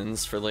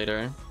twins for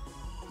later.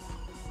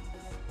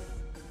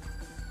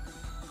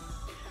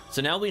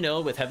 So now we know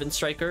with Heaven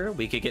Striker,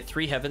 we could get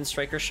 3 Heaven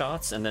Striker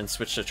shots and then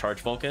switch to Charge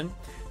Vulcan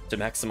to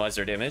maximize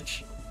their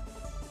damage.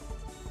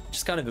 Which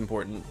is kind of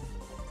important.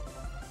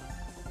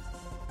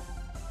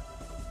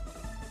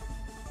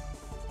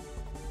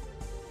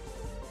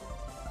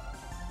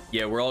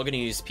 Yeah, we're all going to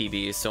use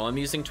PB, so I'm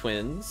using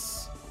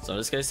twins. So I'm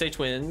just going to say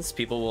twins.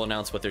 People will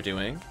announce what they're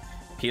doing.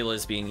 Pila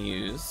is being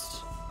used.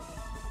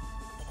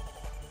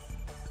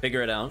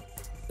 Figure it out.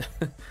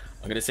 I'm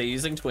gonna say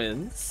using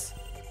twins,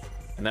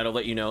 and that'll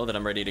let you know that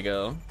I'm ready to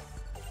go.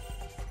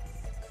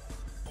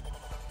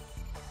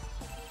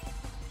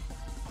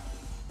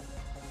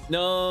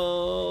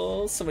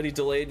 No, somebody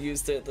delayed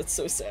used it. That's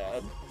so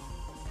sad.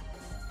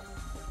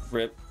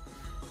 Rip.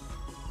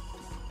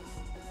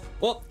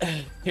 Well,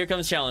 here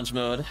comes challenge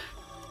mode.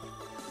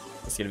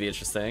 It's gonna be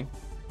interesting.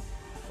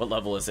 What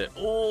level is it?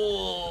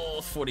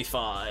 Oh,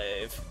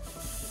 45.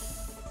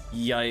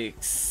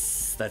 Yikes.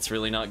 That's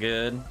really not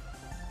good.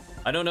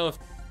 I don't know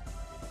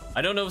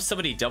if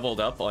somebody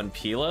doubled up on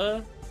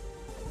Pila,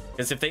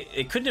 because if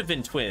it couldn't have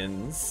been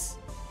twins.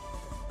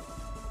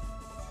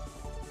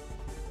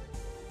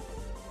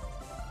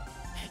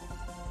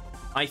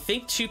 I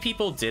think 2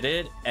 people did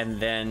it and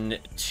then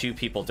 2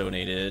 people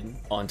donated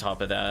on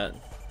top of that,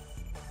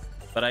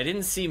 but I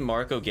didn't see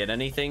Marco get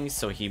anything,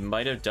 so he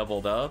might have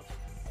doubled up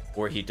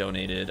or he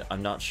donated.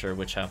 I'm not sure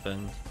which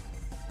happened.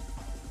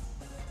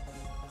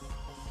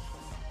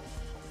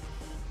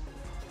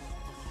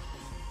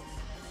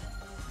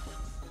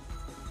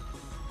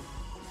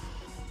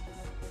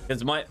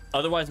 Because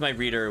otherwise my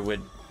reader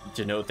would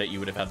denote that you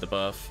would have had the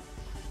buff.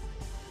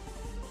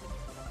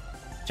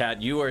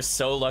 Chat, you are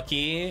so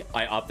lucky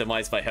I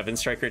optimized my Heaven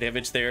Striker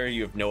damage there.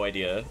 You have no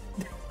idea.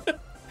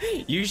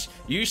 you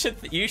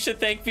should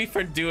thank me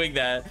for doing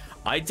that.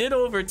 I did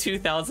over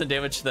 2,000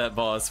 damage to that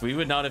boss. We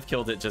would not have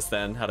killed it just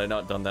then had I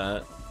not done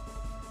that.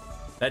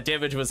 That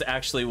damage was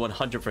actually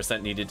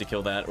 100% needed to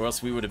kill that, or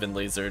else we would have been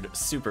lasered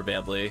super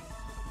badly.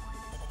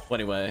 Well,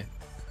 anyway,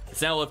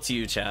 it's now up to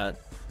you, chat.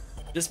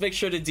 Just make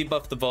sure to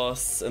debuff the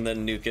boss and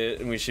then nuke it,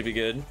 and we should be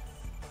good.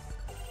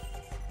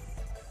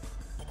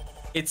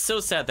 It's so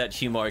sad that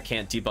Humar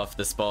can't debuff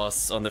this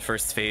boss on the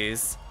first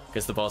phase,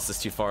 because the boss is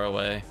too far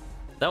away.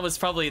 That was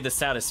probably the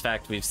saddest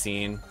fact we've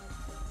seen.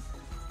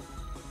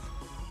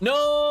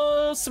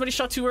 No! Somebody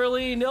shot too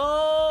early!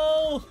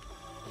 No!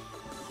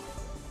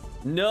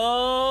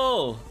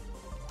 No!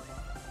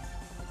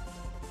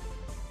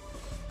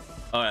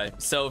 Alright,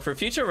 so for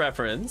future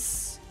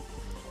reference,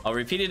 I'll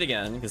repeat it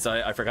again, because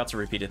I forgot to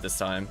repeat it this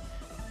time.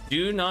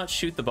 Do not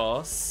shoot the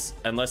boss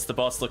unless the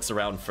boss looks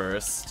around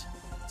first.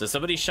 So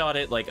somebody shot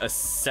it like a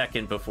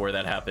second before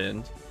that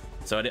happened.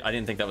 So I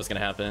didn't think that was going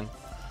to happen.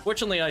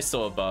 Fortunately, I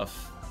still have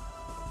buff.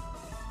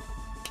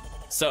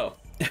 So,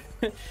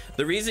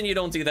 the reason you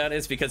don't do that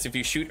is because if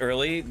you shoot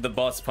early, the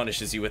boss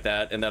punishes you with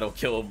that, and that'll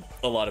kill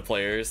a lot of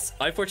players.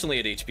 I fortunately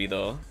had HP,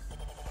 though.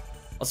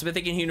 Also been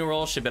thinking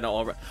HuNeural should have been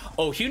all right.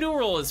 Oh,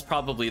 HuNeural is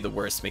probably the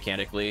worst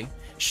mechanically.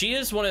 She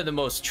is one of the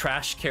most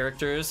trash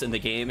characters in the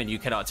game, and you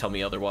cannot tell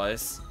me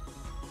otherwise.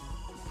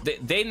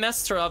 They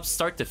messed her up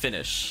start to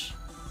finish.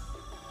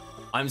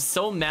 I'm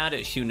so mad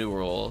at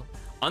HuNeural.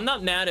 I'm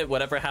not mad at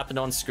whatever happened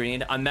on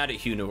screen. I'm mad at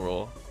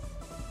HuNeural.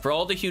 For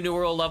all the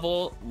HuNeural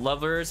level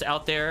lovers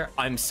out there,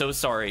 I'm so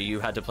sorry you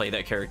had to play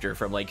that character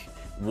from like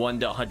 1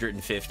 to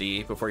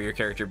 150 before your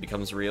character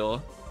becomes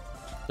real.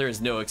 There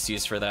is no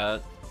excuse for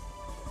that.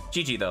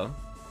 GG though.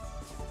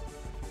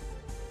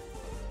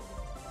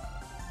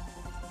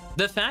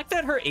 The fact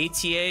that her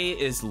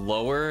ATA is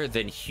lower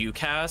than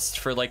HuCast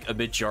for like a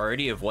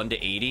majority of 1 to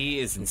 80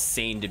 is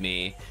insane to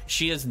me.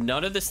 She has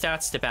none of the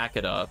stats to back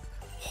it up.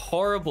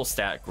 Horrible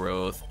stat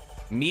growth.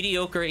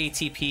 Mediocre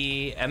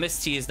ATP.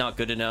 MST is not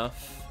good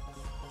enough.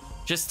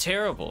 Just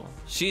terrible.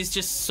 She's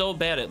just so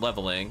bad at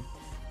leveling.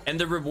 And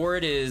the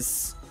reward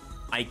is,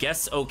 I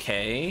guess,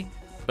 okay.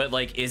 But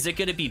like, is it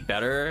gonna be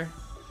better?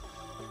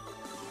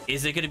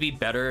 Is it gonna be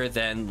better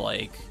than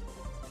like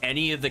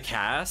any of the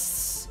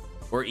casts?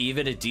 Or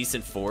even a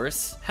decent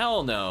force?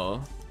 Hell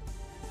no.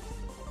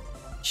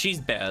 She's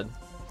bad.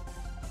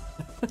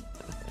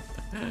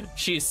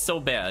 She's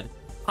so bad.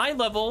 High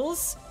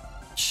levels,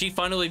 she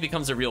finally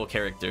becomes a real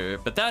character,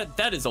 but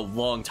that is a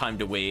long time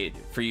to wait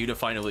for you to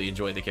finally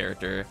enjoy the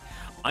character.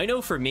 I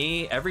know for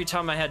me, every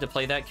time I had to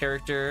play that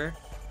character,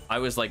 I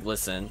was like,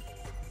 listen,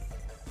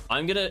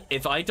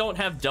 if I don't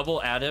have double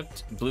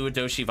adept Blue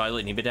Adoshi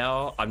Violet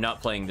Nibidao, I'm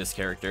not playing this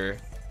character.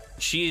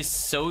 She is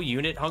so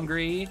unit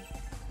hungry.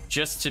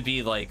 Just to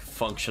be like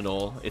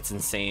functional, it's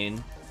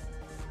insane.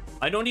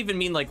 I don't even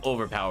mean like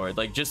overpowered,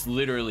 like just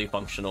literally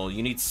functional.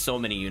 You need so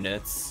many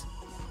units.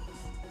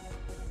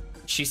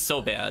 She's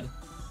so bad.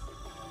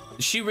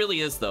 She really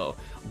is though.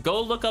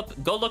 Go look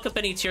up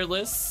any tier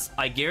lists.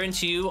 I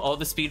guarantee you all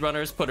the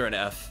speedrunners put her in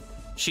F.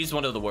 She's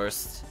one of the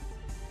worst.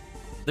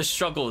 The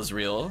struggle is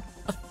real.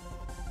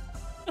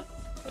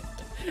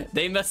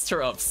 They messed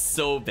her up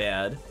so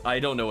bad. I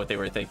don't know what they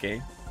were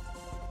thinking.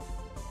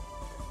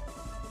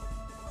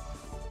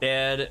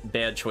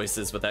 Bad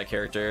choices with that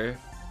character.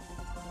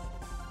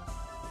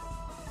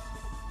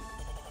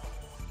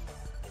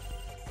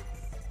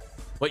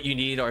 What you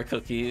need are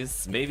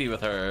cookies. Maybe with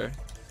her.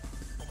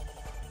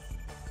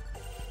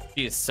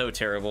 She is so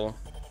terrible.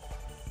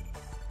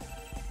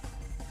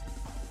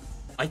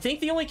 I think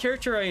the only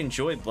character I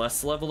enjoyed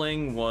less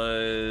leveling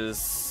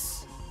was...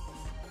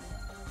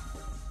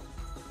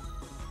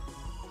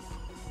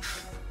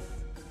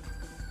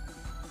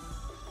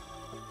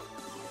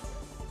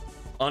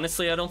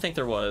 Honestly, I don't think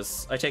there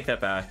was. I take that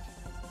back.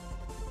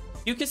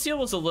 HuCaseal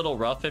was a little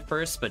rough at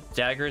first, but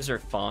daggers are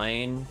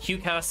fine.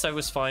 HuCast I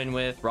was fine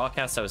with.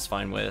 Rawcast I was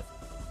fine with.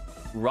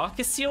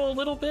 HuCaseal a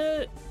little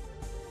bit.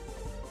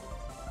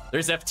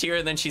 There's F tier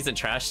and then she's in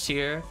trash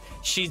tier.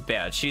 She's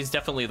bad. She's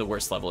definitely the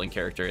worst leveling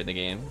character in the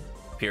game.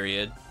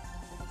 Period.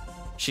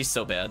 She's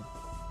so bad.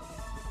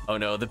 Oh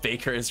no, the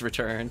baker is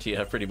returned.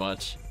 Yeah, pretty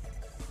much.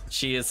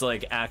 She is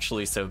like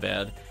actually so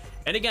bad.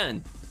 And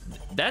again,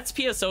 that's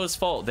PSO's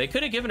fault. They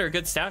could have given her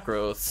good stat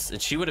growths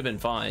and she would have been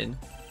fine.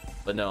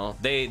 But no,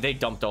 they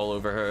dumped all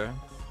over her.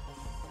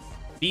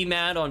 Be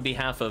mad on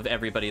behalf of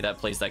everybody that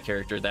plays that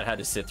character that had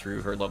to sit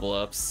through her level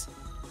ups.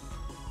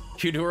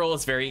 HuNeural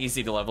is very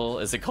easy to level.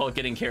 Is it called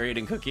getting carried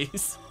in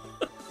cookies?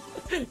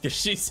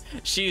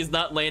 she is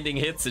not landing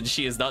hits and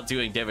she is not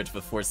doing damage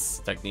with force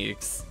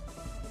techniques.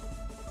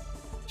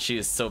 She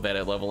is so bad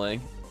at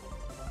leveling.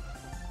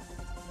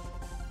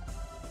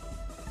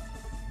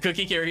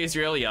 Cookie carry is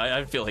real? Yeah,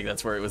 I feel like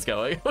that's where it was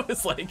going. It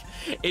was like,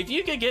 if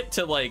you could get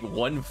to like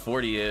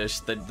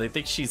 140-ish, then they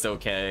think she's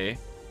okay.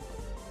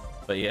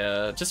 But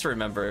yeah, just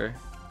remember.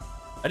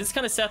 I just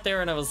kind of sat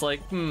there and I was like,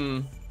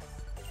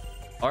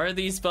 are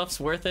these buffs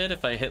worth it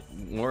if I hit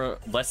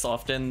less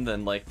often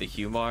than like the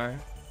Humar?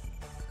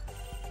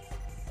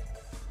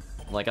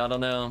 Like, I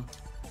don't know.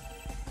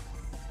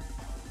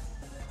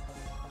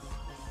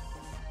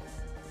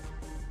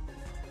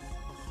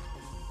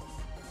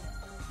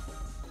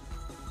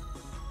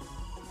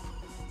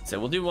 So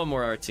we'll do one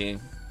more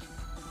RT.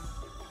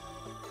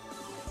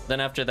 Then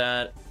after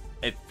that,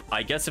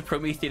 I guess if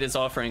Prometheus is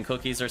offering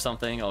cookies or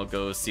something, I'll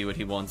go see what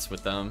he wants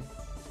with them.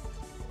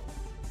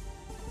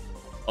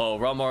 Oh,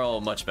 Ramoral,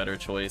 much better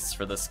choice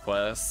for this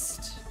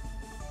quest.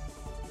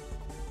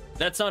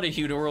 That's not a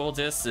HuNeural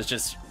diss, it's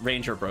just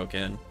Ranger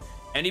broken.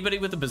 Anybody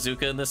with a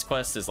bazooka in this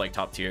quest is like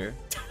top tier.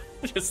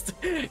 Just,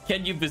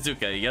 can you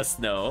bazooka? Yes,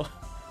 no.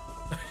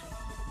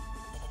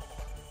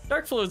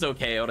 Darkflow is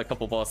okay on a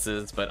couple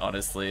bosses, but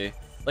honestly,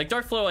 like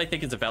Darkflow I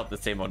think is about the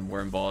same on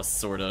Worm Boss,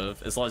 sort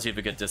of, as long as you have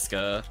a good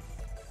Disca.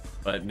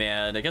 But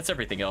man, against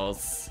everything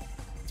else,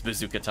 it's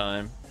bazooka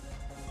time.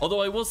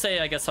 Although I will say,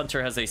 I guess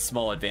Hunter has a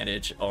small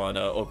advantage on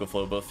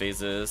Okaflow both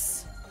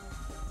phases.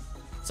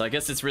 So I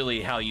guess it's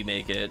really how you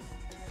make it.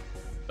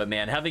 But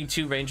man, having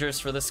 2 Rangers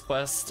for this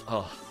quest,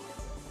 oh,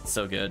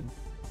 so good.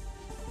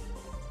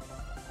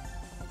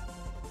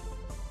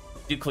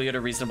 Do clear at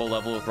a reasonable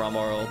level with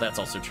Ramoral, that's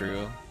also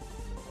true.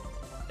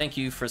 Thank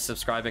you for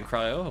subscribing,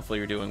 Cryo. Hopefully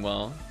you're doing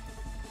well.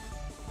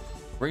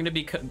 We're going to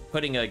be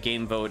putting a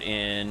game vote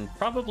in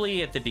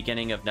probably at the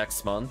beginning of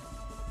next month.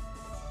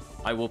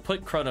 I will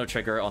put Chrono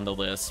Trigger on the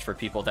list for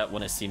people that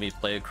want to see me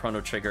play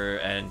Chrono Trigger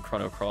and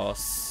Chrono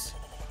Cross.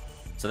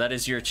 So that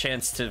is your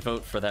chance to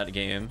vote for that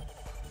game.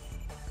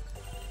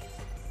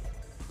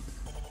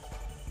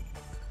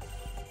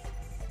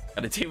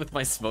 Got a date with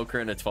my smoker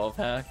in a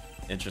 12-pack?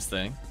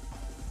 Interesting.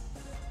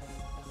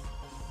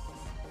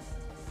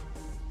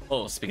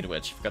 Oh, speaking of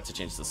which, forgot to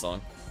change the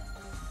song.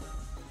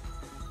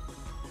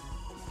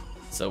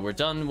 So we're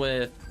done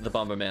with the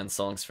Bomberman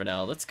songs for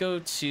now. Let's go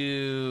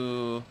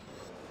to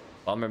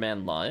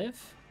Bomberman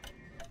Live.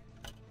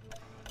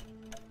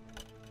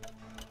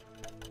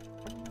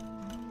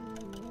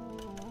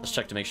 Let's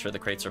check to make sure the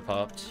crates are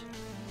popped.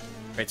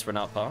 Crates were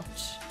not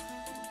popped.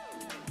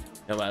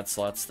 No ad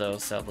slots though,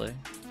 sadly.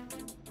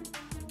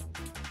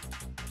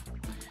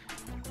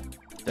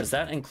 Does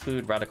that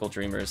include Radical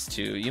Dreamers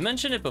too? You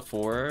mentioned it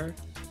before.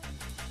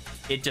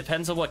 It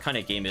depends on what kind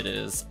of game it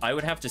is. I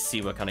would have to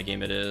see what kind of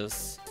game it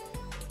is.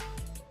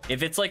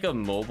 If it's like a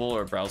mobile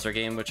or browser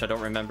game, which I don't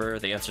remember,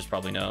 the answer is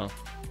probably no.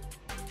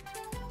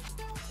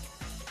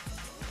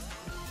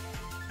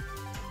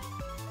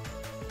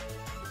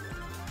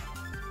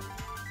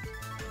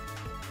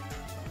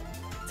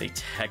 It's a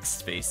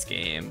text-based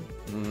game.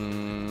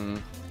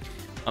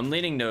 I'm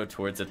leaning no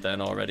towards it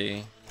then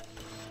already.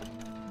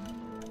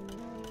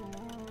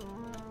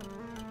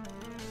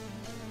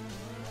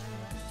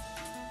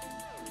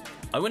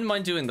 I wouldn't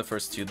mind doing the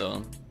first two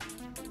though.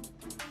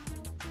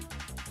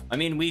 I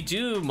mean, we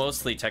do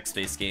mostly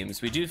text-based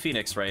games. We do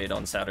Phoenix Wright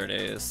on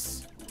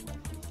Saturdays.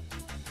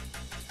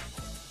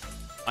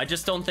 I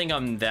just don't think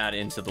I'm that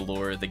into the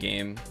lore of the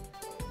game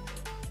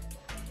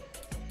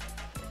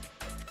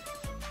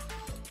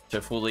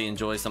to fully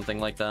enjoy something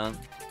like that.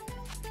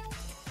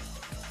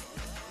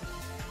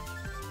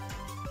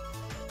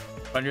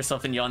 Find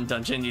yourself in Yon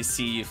Dungeon, you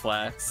see you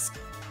flax.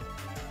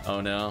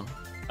 Oh no.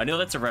 I know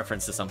that's a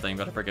reference to something,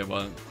 but I forget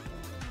what.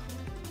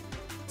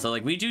 So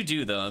like we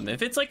do them.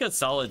 If it's like a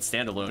solid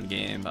standalone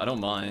game, I don't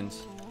mind.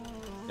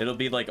 It'll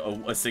be like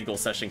a single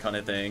session kind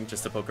of thing,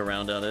 just to poke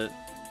around at it.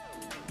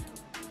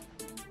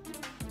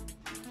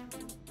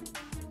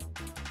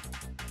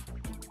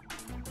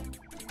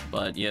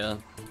 But yeah,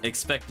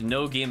 expect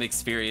no game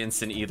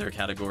experience in either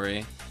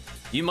category.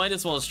 You might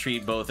as well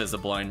treat both as a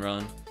blind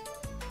run.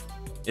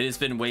 It has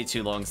been way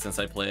too long since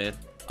I played.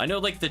 I know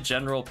like the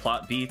general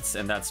plot beats,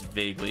 and that's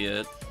vaguely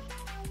it.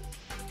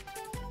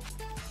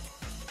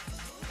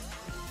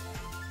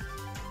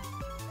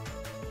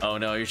 Oh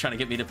no, you're trying to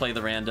get me to play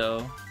the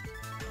rando?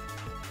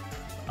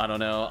 I don't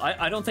know.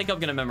 I don't think I'm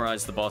gonna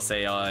memorize the boss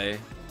AI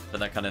for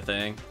that kind of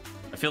thing.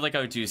 I feel like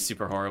I would do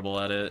super horrible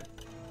at it.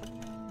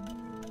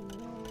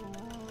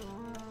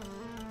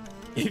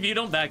 If you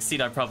don't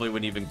backseat, I probably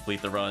wouldn't even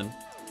complete the run.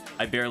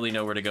 I barely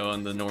know where to go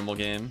in the normal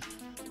game.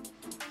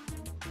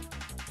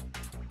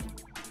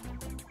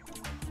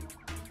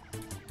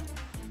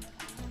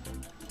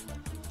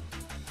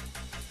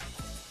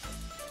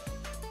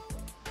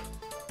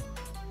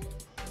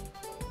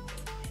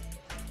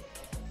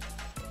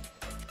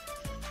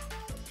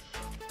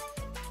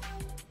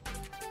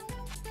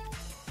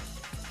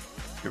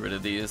 Get rid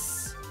of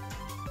these.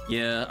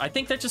 Yeah, I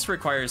think that just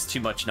requires too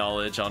much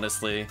knowledge,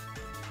 honestly.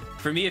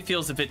 For me, it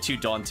feels a bit too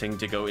daunting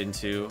to go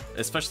into,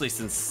 especially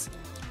since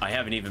I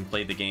haven't even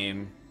played the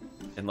game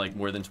in like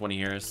more than 20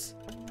 years.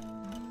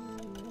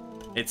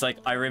 It's like,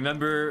 I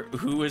remember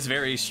who was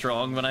very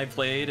strong when I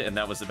played, and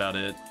that was about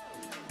it.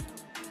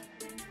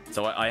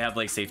 So I have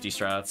like safety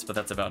strats, but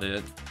that's about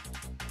it.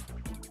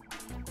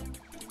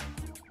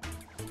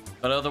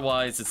 But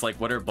otherwise, it's like,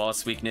 what are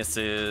boss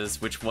weaknesses?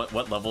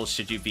 What levels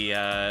should you be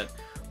at?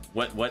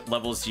 What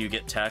levels do you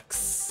get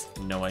techs?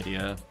 No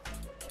idea.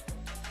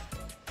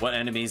 What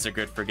enemies are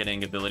good for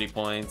getting ability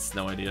points?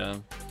 No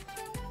idea.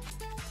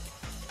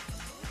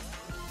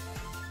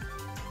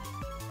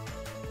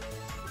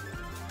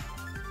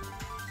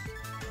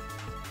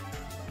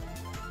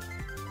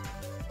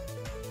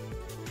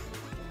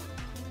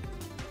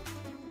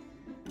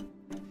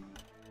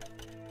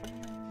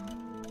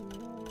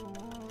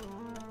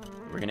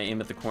 We're gonna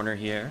aim at the corner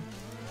here.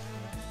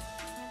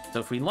 So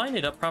if we line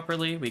it up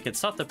properly, we could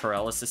stop the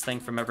paralysis thing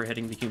from ever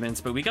hitting the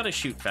humans, but we gotta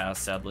shoot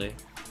fast, sadly.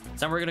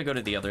 So now we're gonna go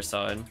to the other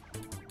side.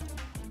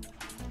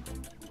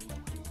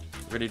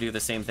 We're gonna do the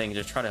same thing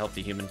to try to help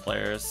the human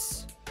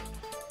players.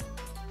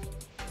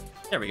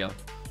 There we go.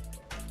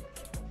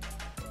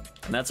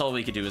 And that's all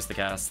we could do is the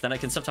cast. Then I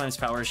can sometimes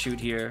power shoot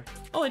here.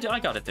 Oh, I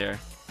got it there.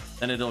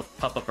 Then it'll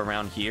pop up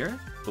around here.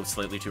 Oh,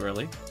 slightly too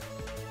early.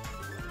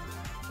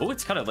 Oh,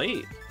 it's kind of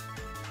late.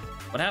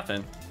 What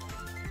happened?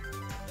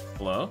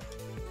 Hello?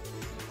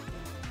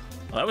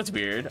 Well, that was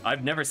weird.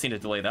 I've never seen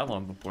it delay that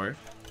long before.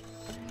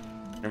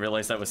 I didn't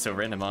realize that was so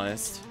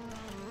randomized.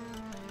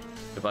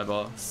 Goodbye,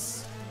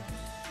 boss.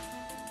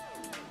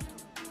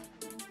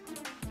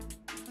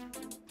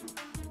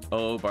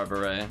 Oh,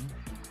 Barbara.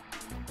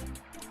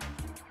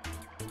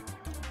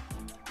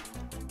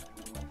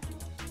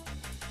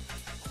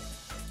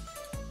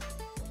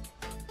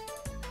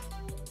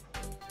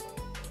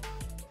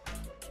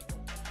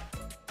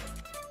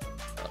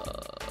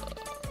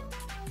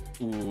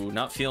 Ooh,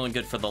 not feeling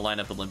good for the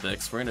lineup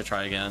Olympics. We're gonna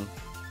try again.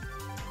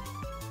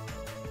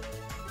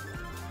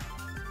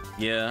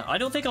 Yeah, I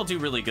don't think I'll do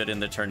really good in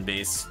the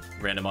turn-based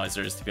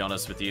randomizers, to be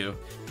honest with you.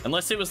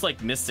 Unless it was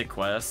like Mystic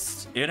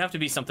Quest. It would have to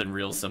be something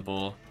real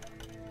simple.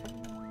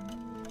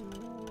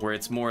 where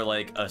it's more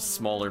like a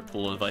smaller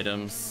pool of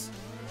items.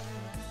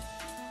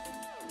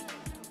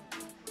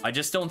 I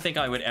just don't think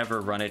I would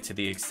ever run it to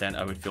the extent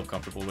I would feel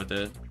comfortable with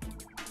it.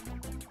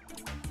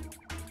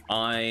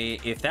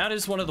 If that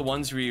is one of the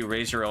ones where you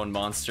raise your own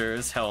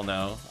monsters, hell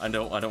no. I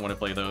don't want to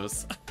play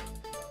those.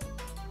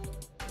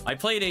 I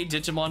played a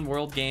Digimon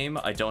World game.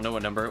 I don't know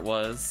what number it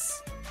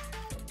was.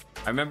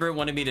 I remember it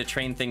wanted me to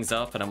train things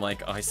up, and I'm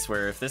like, oh, I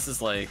swear, if this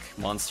is like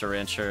Monster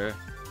Rancher,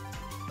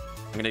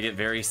 I'm gonna get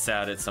very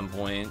sad at some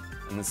point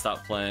and then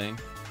stop playing.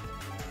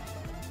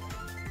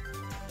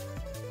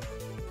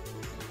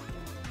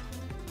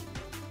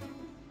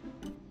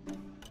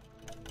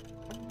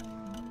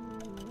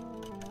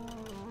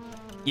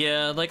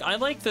 Yeah, like, I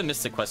like the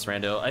Mystic Quest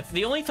rando.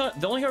 The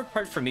only hard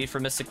part for me for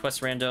Mystic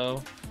Quest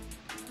rando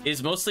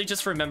is mostly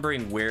just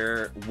remembering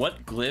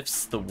what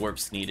glyphs the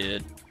warps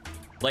needed.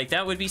 Like,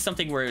 that would be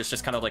something where it's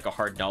just kind of like a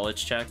hard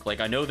knowledge check.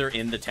 Like, I know they're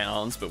in the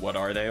towns, but what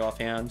are they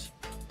offhand?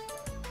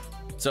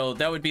 So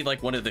that would be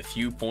like one of the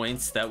few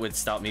points that would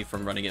stop me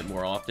from running it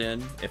more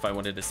often if I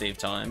wanted to save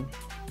time.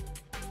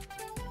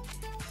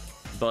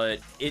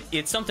 But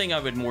it's something I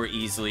would more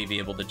easily be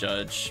able to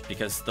judge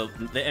because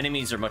the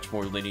enemies are much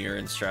more linear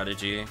in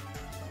strategy.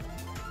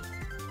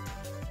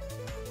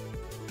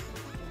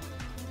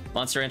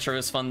 Monster Rancher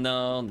was fun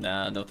though.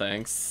 Nah, no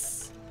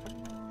thanks.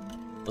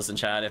 Listen,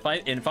 Chad, if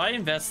I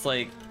invest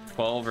like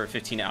 12 or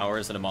 15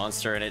 hours in a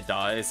monster and it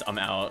dies, I'm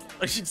out.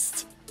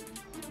 Just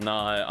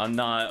nah, I'm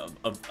not.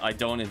 I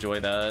don't enjoy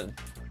that.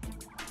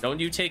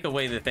 Don't you take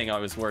away the thing I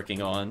was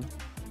working on.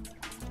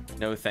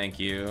 No, thank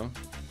you.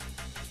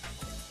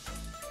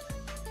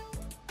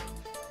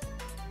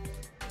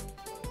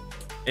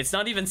 It's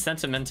not even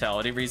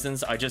sentimentality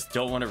reasons. I just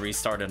don't want to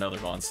restart another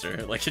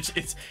monster. Like,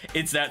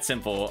 it's that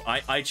simple.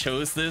 I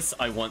chose this.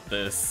 I want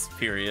this.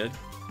 Period.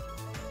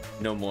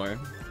 No more.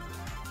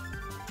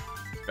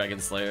 Dragon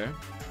Slayer.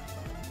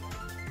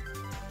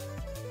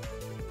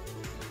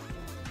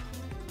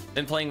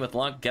 Been playing with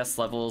long guest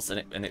levels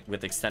and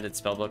with extended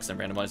spellbooks and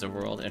randomizer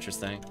world.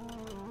 Interesting.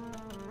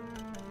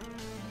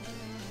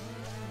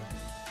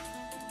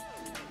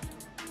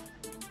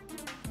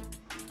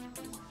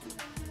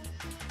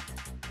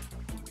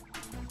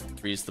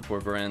 Freeze the poor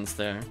brands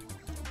there.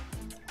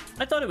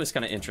 I thought it was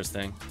kind of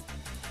interesting.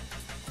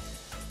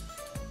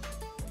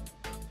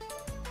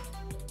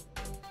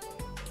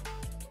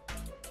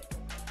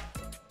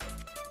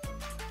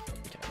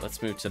 Okay,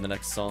 let's move to the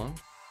next song.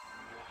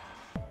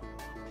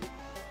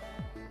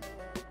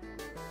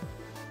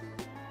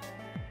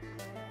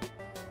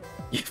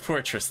 Yeah,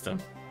 poor Tristan.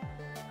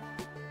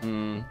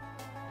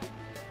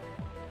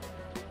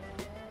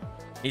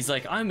 He's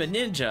like, I'm a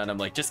ninja, and I'm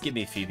like, just give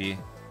me Phoebe.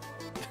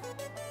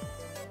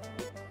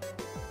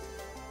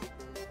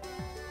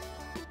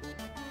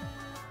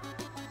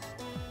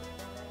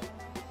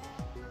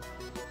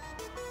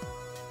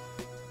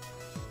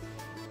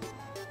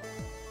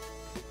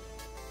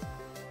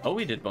 Oh,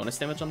 we did bonus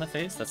damage on the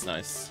face? That's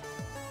nice.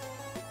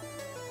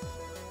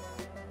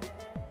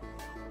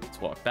 Let's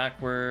walk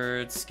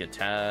backwards, get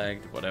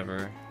tagged,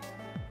 whatever.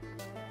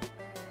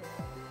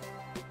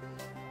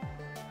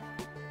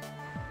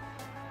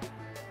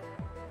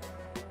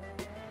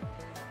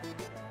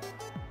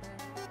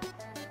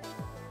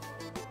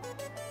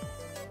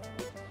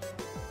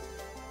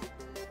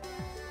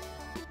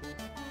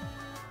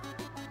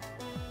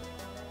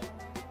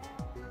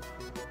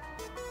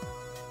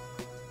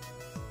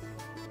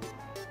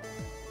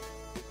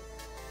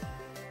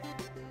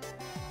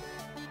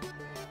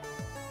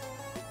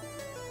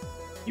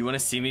 You want to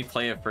see me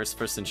play a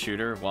first-person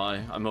shooter?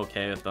 Why? I'm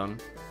okay at them.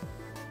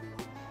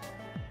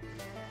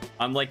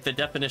 I'm like the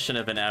definition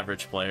of an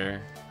average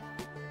player.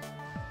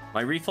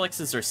 My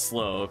reflexes are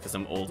slow because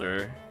I'm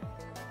older.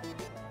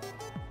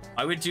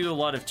 I would do a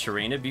lot of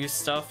terrain abuse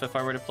stuff if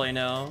I were to play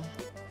now.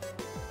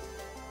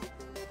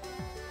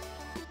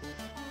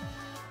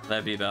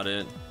 That'd be about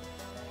it.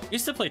 I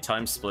used to play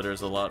Time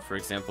Splitters a lot, for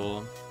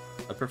example.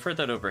 I prefer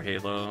that over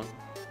Halo.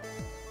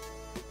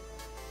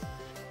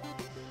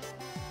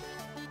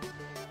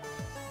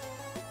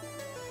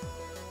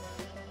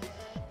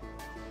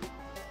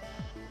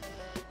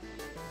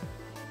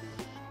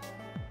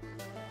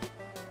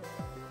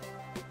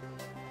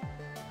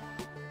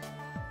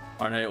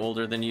 Aren't I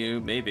older than you?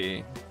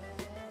 Maybe.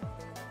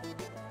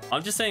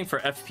 I'm just saying for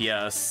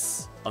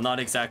FPS, I'm not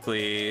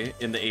exactly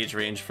in the age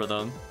range for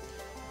them.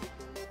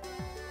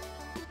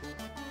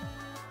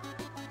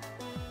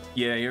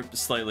 Yeah, you're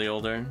slightly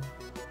older.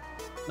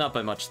 Not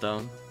by much,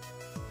 though.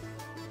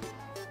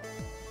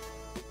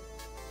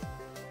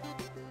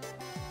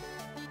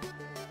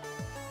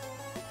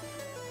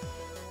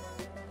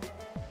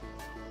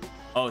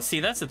 Oh, see,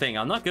 that's the thing.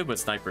 I'm not good with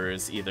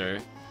snipers, either.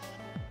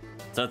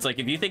 So it's like,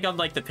 if you think I'm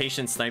like the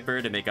patient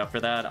sniper to make up for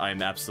that,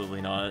 I'm absolutely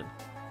not.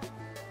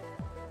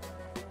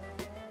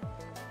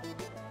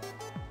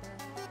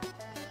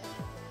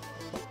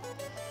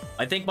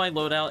 I think my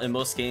loadout in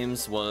most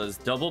games was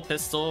double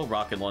pistol,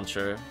 rocket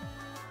launcher.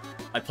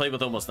 I played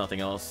with almost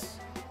nothing else.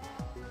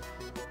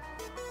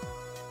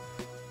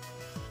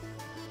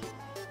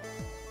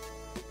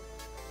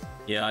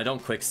 Yeah, I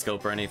don't quick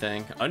scope or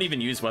anything. I don't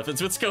even use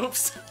weapons with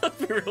scopes, I'll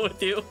be real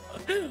with you.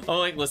 I'm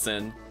like,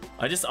 listen,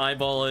 I just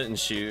eyeball it and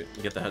shoot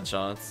and get the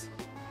headshots.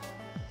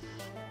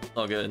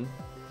 All good.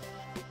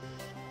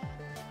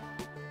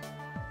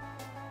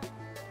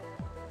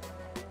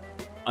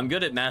 I'm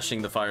good at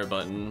mashing the fire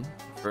button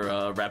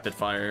for rapid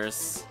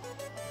fires.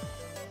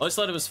 I always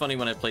thought it was funny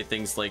when I played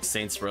things like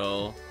Saints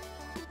Row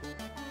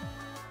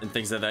and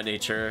things of that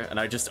nature, and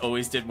I just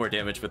always did more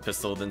damage with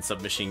pistol than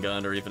submachine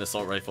gun or even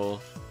assault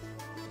rifle.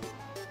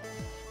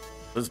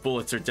 Those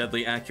bullets are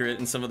deadly accurate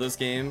in some of those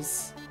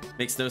games.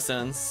 Makes no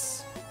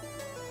sense.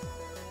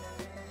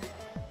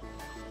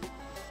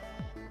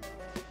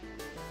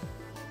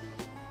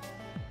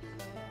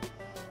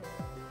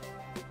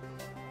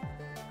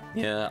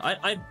 Yeah,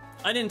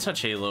 I didn't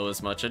touch Halo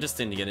as much. I just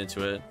didn't get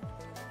into it.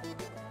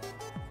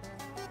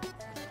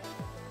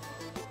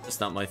 It's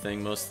not my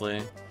thing,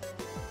 mostly.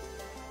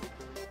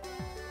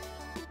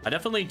 I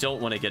definitely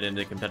don't want to get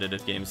into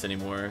competitive games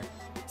anymore.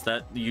 So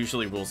that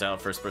usually rules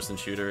out first-person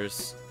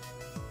shooters.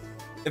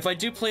 If I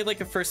do play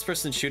like a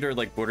first-person shooter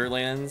like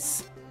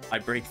Borderlands, I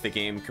break the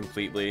game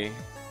completely.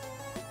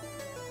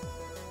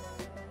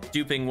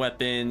 Duping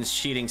weapons,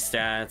 cheating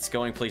stats,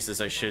 going places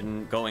I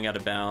shouldn't, going out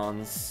of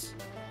bounds.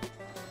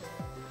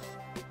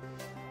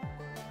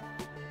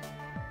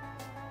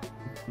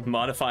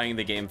 Modifying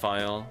the game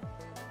file.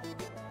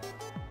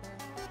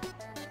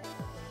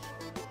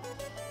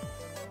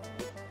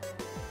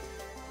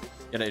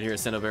 Get out of here,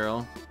 Center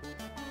Barrel.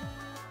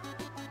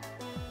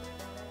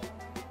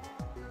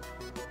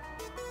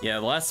 Yeah,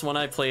 the last one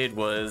I played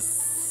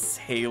was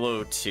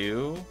Halo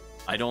 2.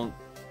 I don't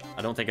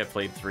think I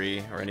played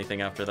 3 or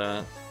anything after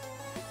that.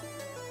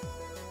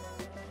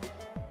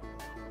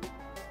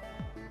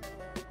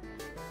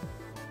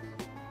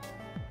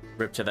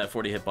 Rip to that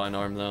 40 hit bind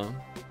arm though.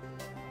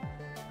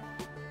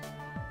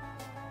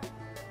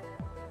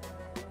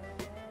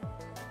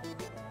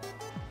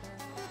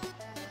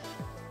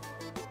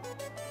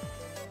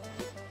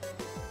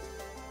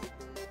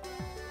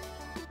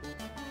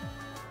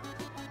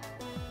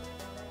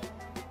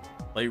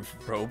 Like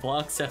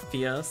Roblox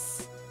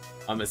FPS?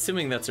 I'm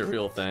assuming that's a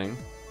real thing.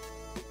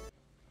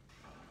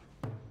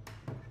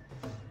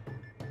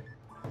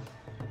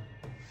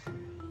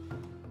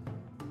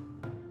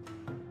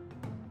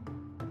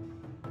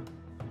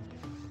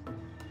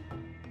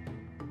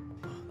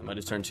 I might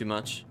have turned too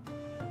much.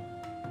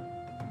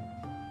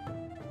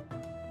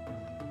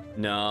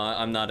 No,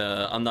 I'm not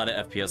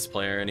a FPS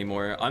player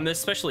anymore. I'm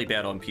especially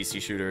bad on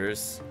PC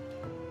shooters.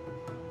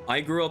 I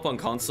grew up on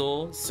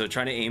console, so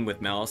trying to aim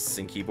with mouse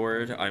and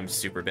keyboard, I'm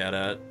super bad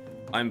at.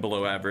 I'm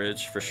below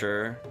average, for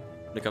sure,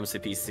 when it comes to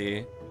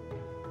PC.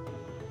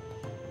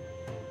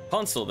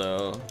 Console,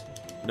 though,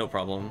 no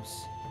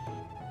problems.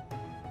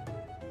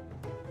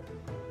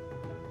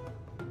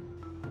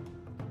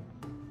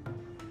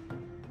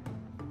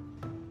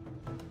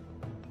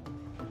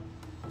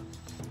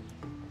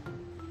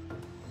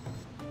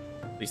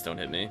 Please don't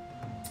hit me.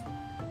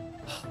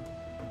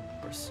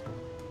 Of course.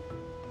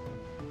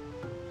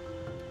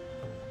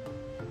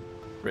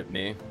 Rip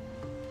me.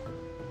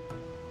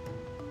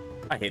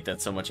 I hate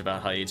that so much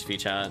about high HP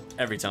chat.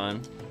 Every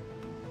time.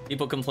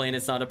 People complain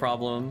it's not a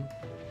problem.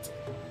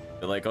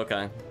 They're like,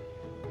 okay.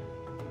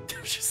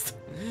 Just...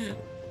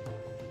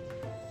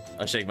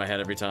 I shake my head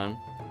every time.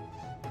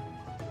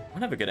 I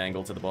don't have a good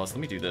angle to the boss. Let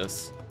me do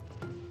this.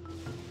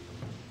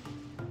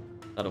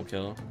 That'll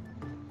kill.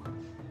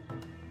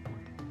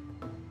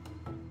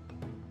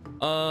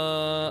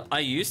 I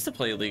used to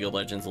play League of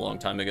Legends a long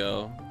time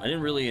ago. I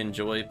didn't really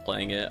enjoy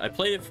playing it. I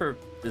played it for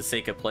the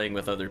sake of playing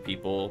with other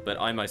people, but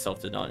I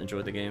myself did not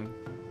enjoy the game.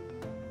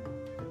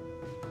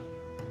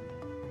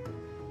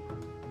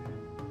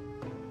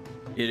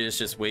 It is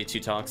just way too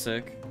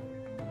toxic.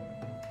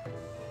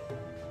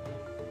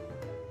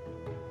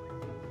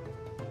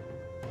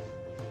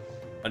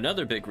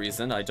 Another big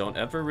reason I don't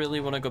ever really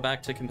want to go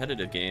back to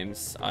competitive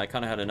games. I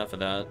kind of had enough of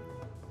that.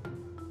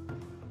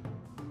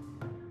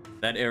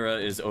 That era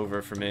is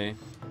over for me.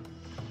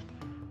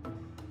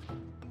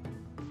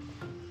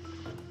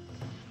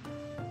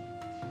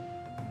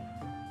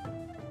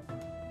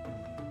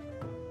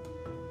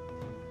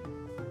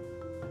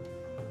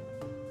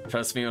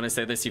 Trust me when I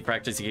say this, you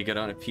practice, you can get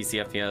on a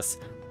PC FPS.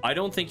 I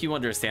don't think you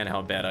understand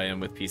how bad I am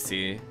with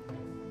PC.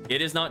 It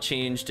has not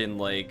changed in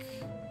like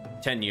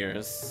 10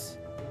 years.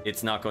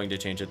 It's not going to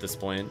change at this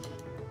point.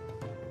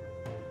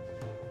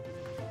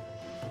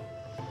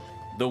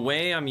 The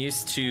way I'm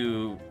used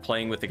to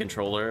playing with the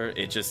controller,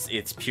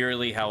 it's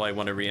purely how I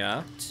want to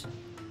react.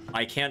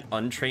 I can't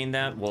untrain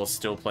that while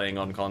still playing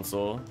on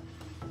console.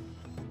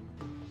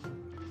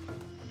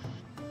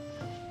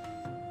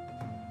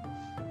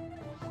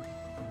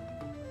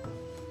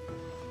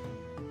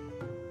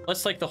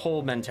 Plus, like, the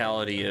whole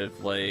mentality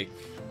of, like,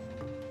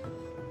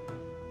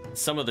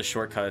 some of the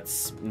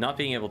shortcuts, not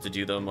being able to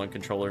do them on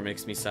controller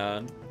makes me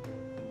sad.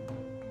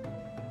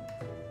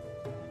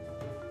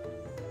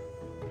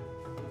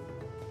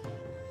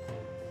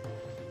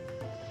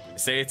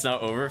 Say it's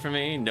not over for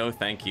me? No,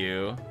 thank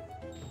you.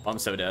 I'm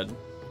so dead.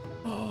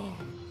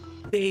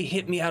 They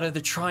hit me out of the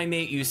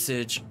trimate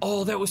usage.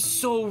 Oh, that was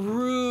so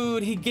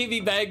rude. He gave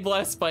me Mag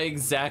Blast by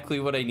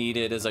exactly what I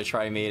needed as I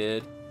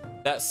trimated.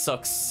 That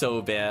sucks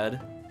so bad.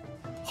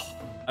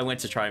 I went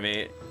to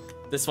trimate.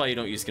 This is why you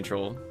don't use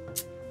control.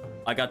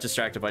 I got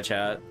distracted by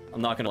chat.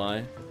 I'm not gonna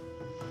lie.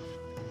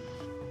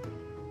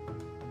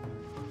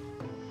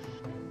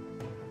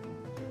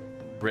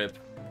 Rip.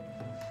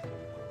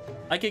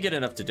 I could get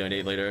enough to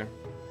donate later.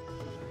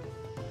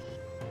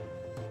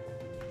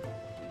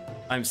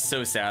 I'm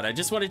so sad. I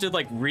just wanted to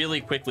like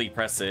really quickly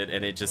press it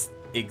and it just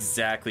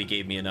exactly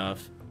gave me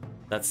enough.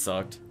 That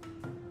sucked.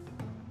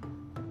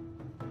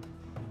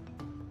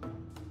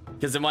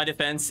 Because in my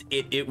defense,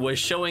 it was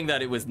showing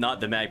that it was not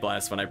the Mag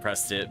Blast when I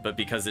pressed it, but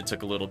because it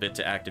took a little bit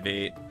to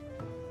activate,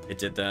 it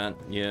did that.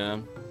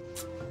 Yeah.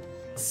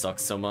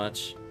 Sucks so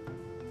much.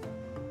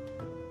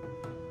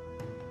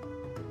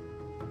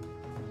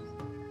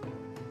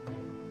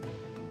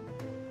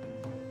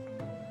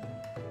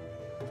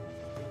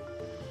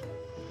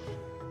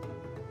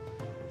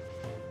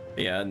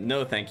 Yeah,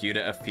 no thank you to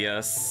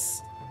FPS.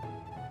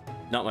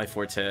 Not my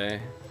forte.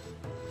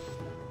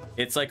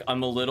 It's like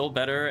I'm a little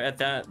better at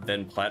that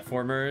than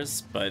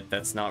platformers, but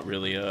that's not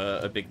really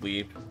a big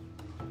leap.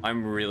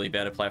 I'm really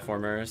bad at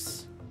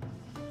platformers.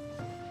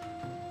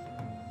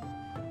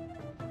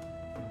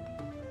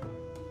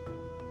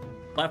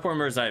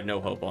 Platformers I have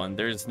no hope on.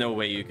 There's no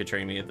way you could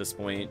train me at this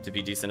point to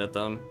be decent at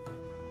them.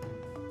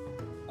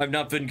 I've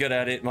not been good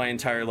at it my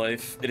entire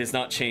life. It has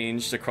not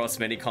changed across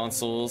many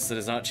consoles. It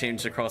has not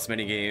changed across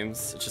many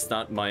games. It's just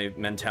not my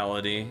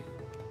mentality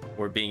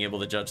or being able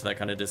to judge that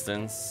kind of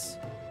distance.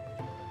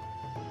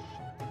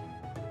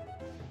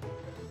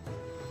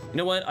 You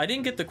know what? I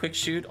didn't get the quick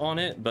shoot on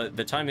it, but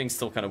the timing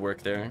still kind of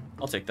worked there.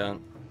 I'll take that.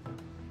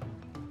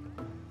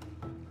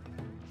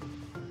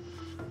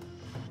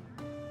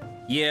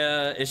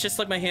 Yeah, it's just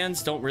like my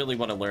hands don't really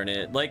want to learn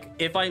it. Like,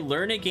 if I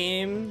learn a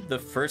game the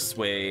first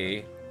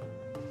way,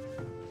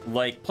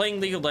 like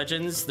playing League of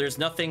Legends, there's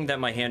nothing that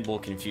my hand will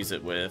confuse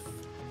it with.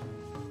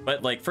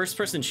 But like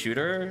first-person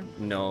shooter,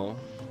 no.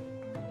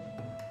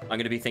 I'm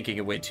gonna be thinking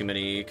of way too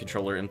many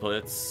controller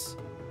inputs.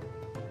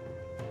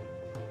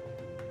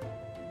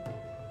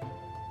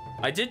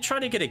 I did try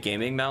to get a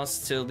gaming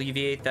mouse to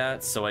alleviate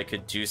that, so I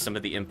could do some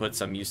of the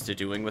inputs I'm used to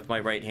doing with my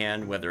right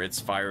hand, whether it's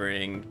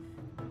firing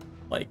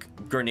like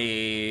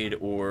grenade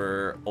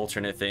or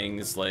alternate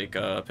things like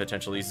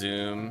potentially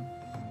zoom.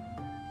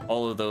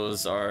 All of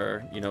those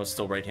are, you know,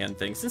 still right hand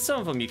things, and some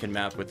of them you can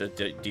map with the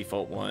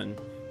default one,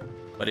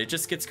 but it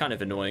just gets kind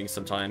of annoying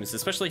sometimes,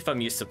 especially if I'm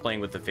used to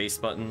playing with the face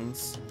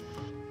buttons.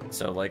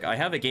 So like I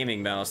have a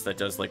gaming mouse that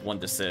does like 1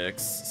 to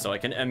 6, so I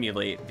can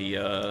emulate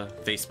the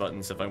face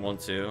buttons if I want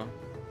to.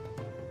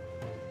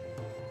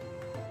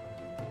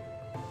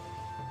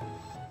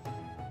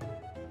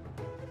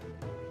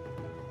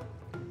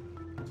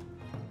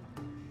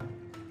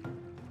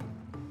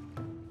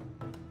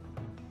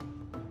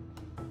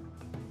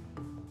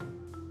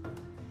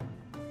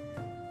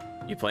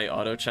 You play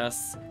auto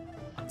chess?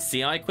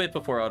 See, I quit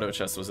before auto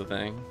chess was a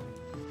thing.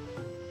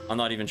 I'm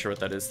not even sure what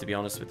that is, to be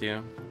honest with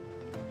you.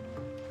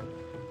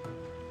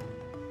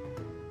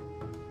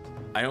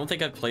 I don't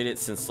think I've played it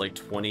since like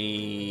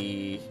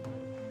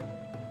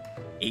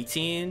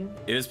 2018.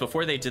 It was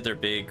before they did their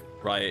big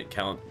riot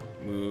count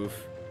move.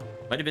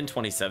 Might have been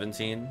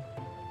 2017.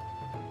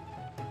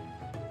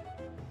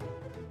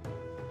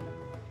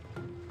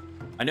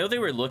 I know they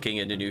were looking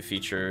into new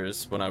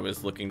features when I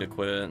was looking to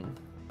quit.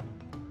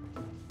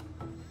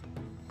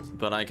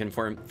 But I can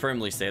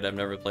firmly state I've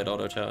never played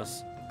auto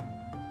chess.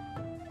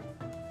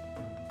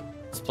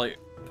 Let's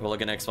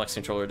plug an Xbox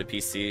controller to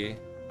PC.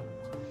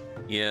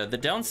 Yeah, the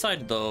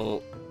downside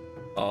though...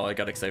 Oh, I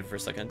got excited for a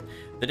second.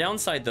 The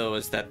downside though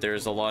is that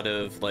there's a lot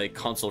of like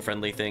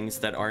console-friendly things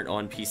that aren't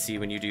on PC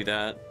when you do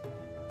that.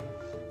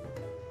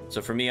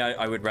 So for me,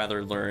 I would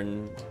rather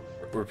learn,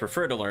 or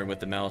prefer to learn with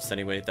the mouse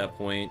anyway at that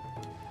point.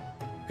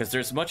 Because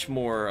there's much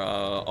more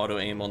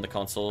auto-aim on the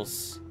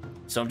consoles.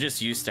 So I'm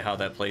just used to how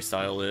that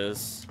playstyle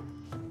is.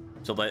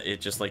 To let it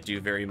just like do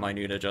very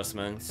minute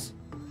adjustments.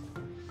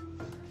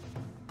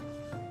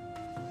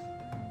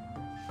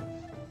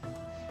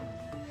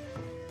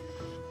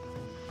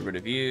 Get rid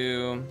of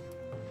you.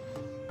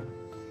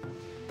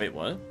 Wait,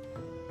 what?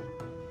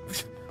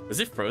 Was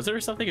it frozen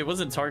or something? It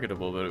wasn't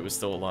targetable, but it was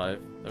still alive.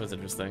 That was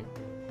interesting.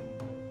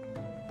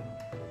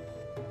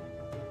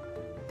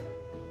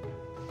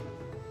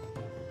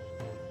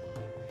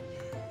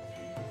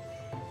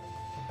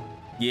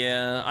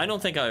 Yeah, I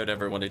don't think I would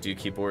ever want to do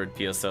keyboard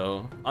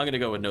PSO. I'm gonna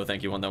go with no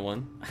thank you on that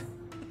one.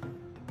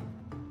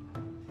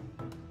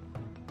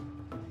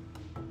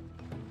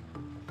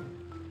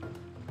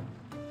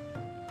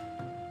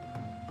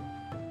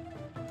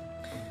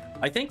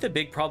 I think the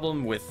big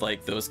problem with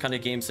like those kind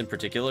of games in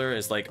particular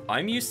is like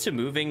I'm used to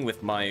moving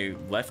with my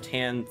left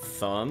hand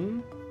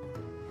thumb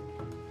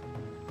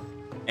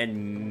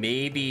and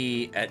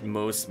maybe at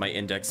most my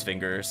index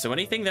finger. So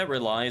anything that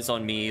relies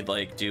on me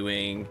like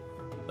doing...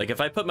 Like,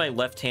 if I put my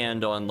left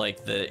hand on,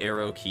 like, the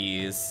arrow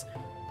keys,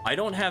 I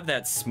don't have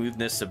that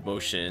smoothness of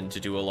motion to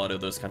do a lot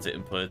of those kinds of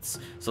inputs.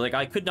 So like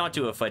I could not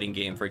do a fighting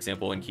game, for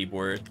example, in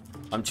keyboard.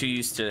 I'm too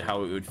used to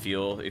how it would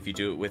feel if you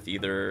do it with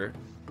either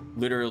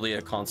literally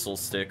a console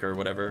stick or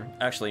whatever.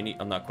 Actually,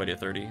 I'm not quite at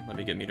 30. Let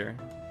me get meter.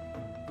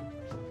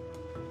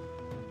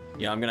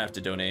 Yeah, I'm gonna have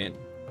to donate.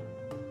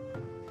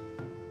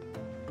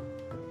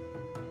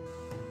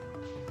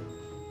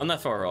 I'm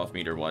not far off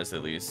meter-wise,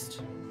 at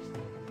least.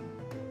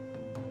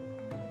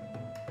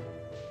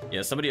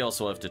 Yeah, somebody else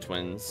will have to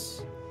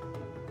twins.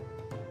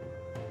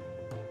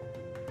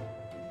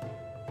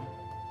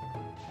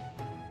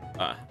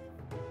 Ah,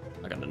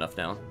 I got enough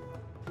now.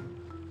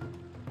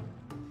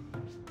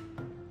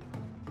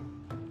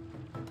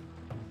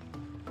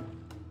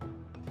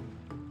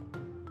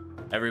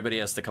 Everybody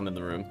has to come in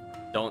the room.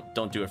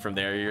 Don't do it from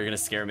there. You're gonna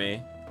scare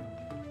me.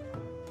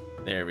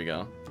 There we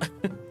go.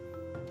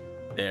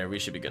 There, we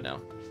should be good now.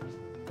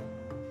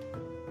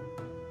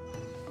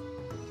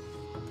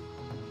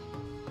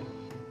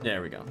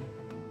 There we go.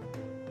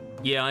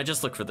 Yeah, I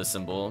just look for the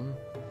symbol.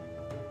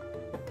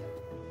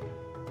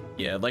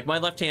 Yeah, like my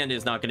left hand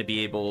is not going to be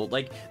able,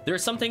 like, there are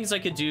some things I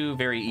could do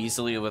very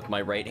easily with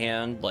my right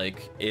hand.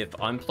 Like if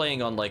I'm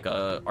playing on like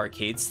a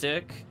arcade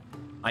stick,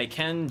 I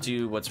can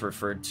do what's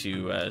referred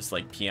to as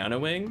like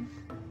pianoing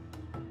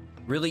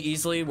really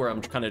easily, where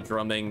I'm kind of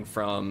drumming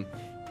from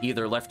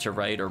either left to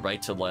right or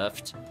right to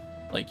left.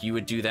 Like you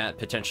would do that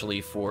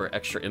potentially for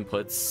extra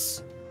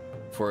inputs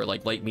for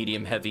like light,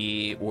 medium,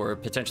 heavy, or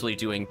potentially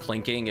doing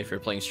plinking if you're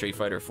playing Street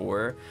Fighter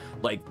 4.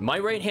 Like my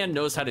right hand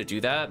knows how to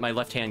do that, my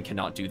left hand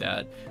cannot do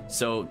that.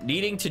 So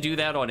needing to do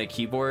that on a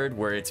keyboard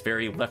where it's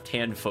very left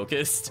hand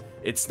focused,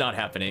 it's not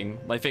happening.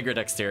 My finger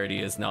dexterity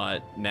is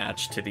not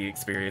matched to the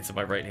experience of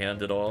my right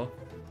hand at all.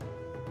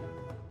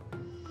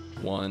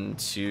 1,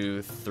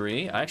 2,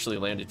 3. I actually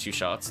landed 2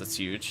 shots, that's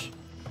huge.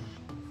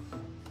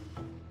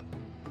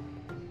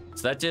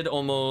 So that did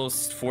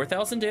almost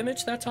 4,000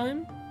 damage that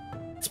time.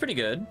 It's pretty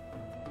good.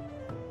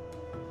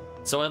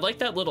 So I like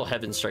that little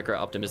Heaven Striker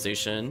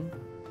optimization.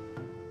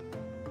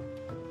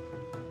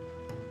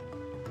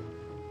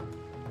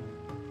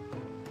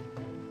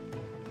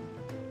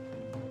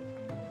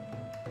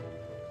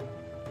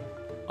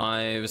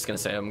 I was gonna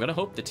say, I'm gonna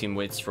hope the team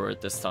waits for it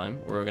this time.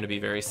 We're gonna be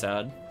very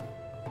sad.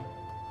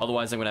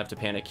 Otherwise, I'm gonna have to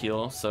panic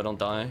heal so I don't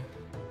die.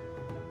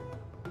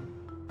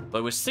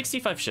 But with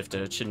 65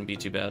 shifted, it shouldn't be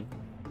too bad.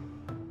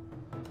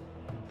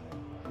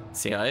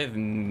 See, I have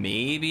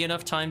maybe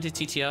enough time to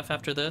TTF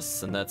after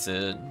this, and that's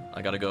it.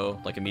 I gotta go,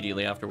 like,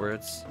 immediately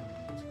afterwards.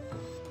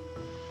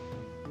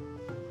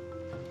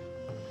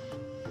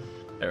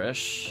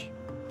 Perish.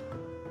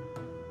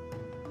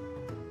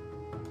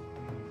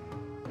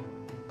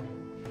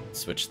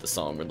 Switch the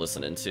song we're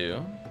listening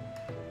to.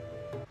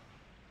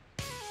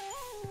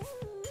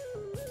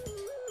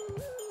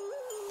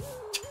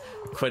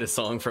 Quite a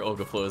song for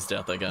Ogaflow's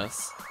death, I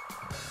guess.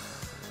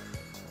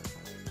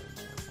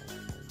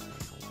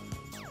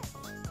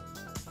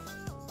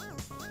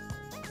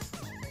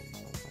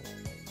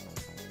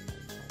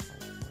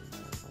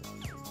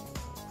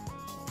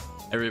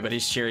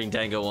 Everybody's cheering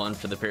Dango on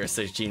for the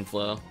Parasite Gene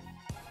Flow.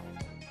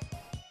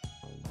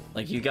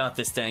 Like, you got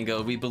this,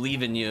 Dango. We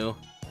believe in you.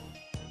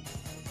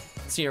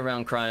 See you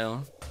around,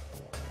 Cryo.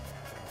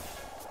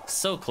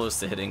 So close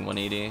to hitting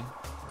 180.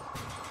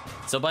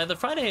 So by the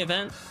Friday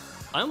event,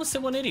 I almost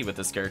hit 180 with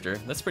this character.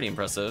 That's pretty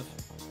impressive.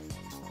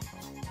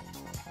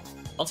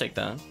 I'll take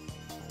that.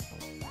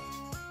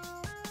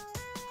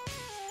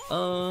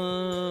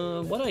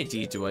 What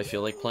ID do I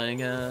feel like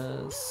playing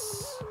as?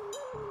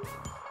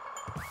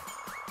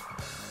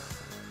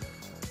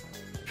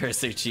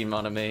 Parasite Gene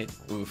Monomate.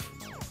 Oof.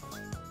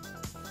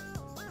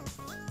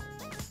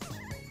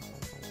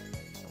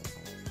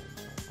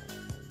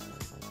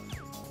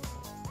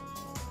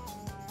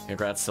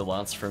 Congrats to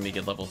Lots for me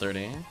at level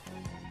 30.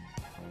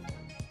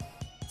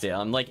 So yeah,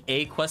 I'm like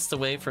a quest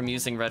away from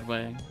using Red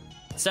Wing.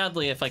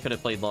 Sadly, if I could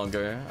have played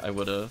longer, I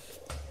would have.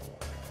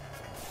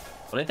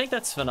 But I think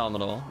that's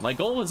phenomenal. My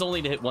goal was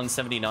only to hit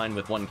 179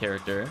 with one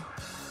character.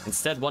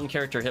 Instead, one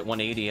character hit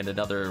 180 and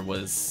another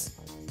was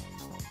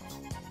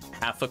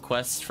half a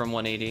quest from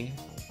 180.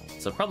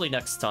 So probably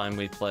next time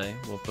we play,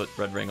 we'll put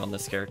Red Ring on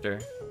this character.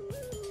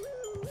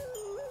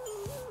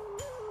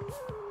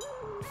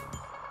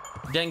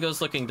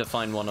 Dango's looking to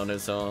find one on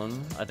his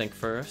own, I think,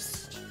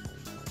 first.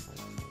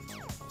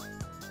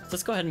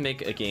 Let's go ahead and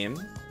make a game.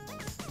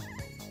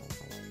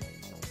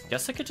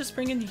 Guess I could just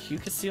bring in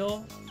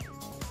HuCaseal.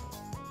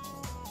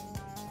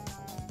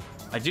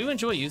 I do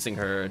enjoy using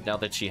her now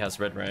that she has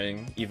Red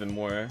Ring even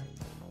more.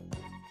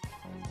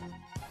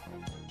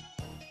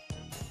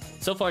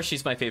 So far,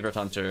 she's my favorite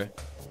hunter.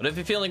 But I have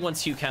a feeling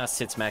once HuCast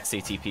hits max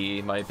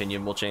ATP, my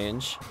opinion will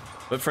change.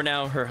 But for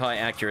now, her high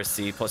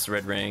accuracy plus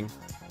Red Ring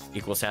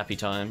equals happy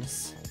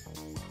times.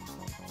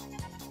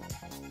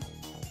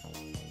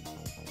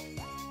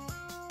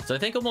 So I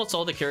think almost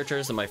all the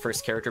characters in my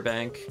first character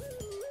bank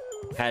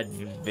had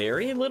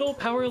very little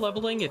power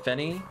leveling, if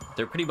any.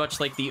 They're pretty much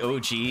like the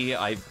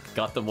OG. I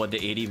got them 1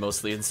 to 80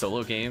 mostly in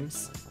solo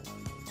games.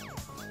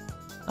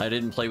 I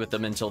didn't play with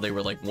them until they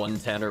were like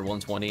 110 or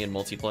 120 in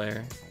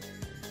multiplayer.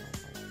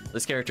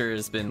 This character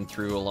has been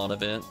through a lot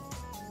of it.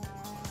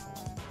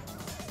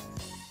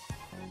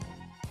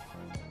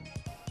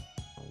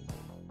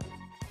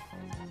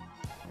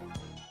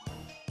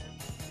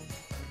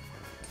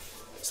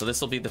 So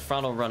this will be the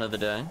final run of the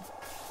day.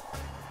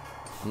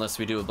 Unless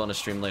we do a bonus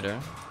stream later.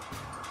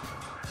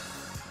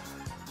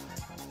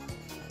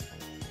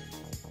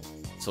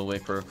 So we'll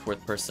wait for a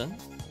fourth person.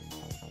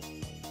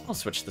 I'll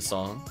switch the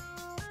song.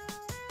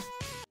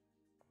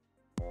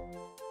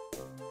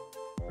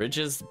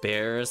 Bridges,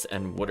 Bears,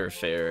 and Water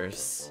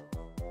Fairs.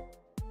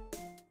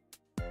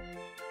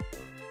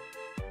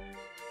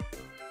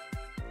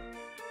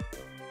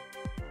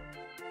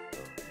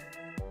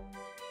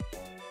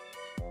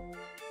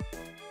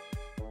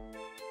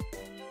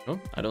 Oh,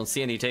 I don't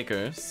see any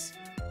takers.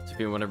 So if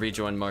you want to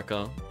rejoin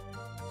Marco.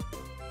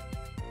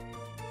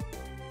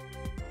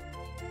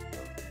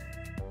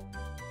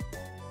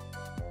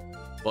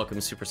 Welcome,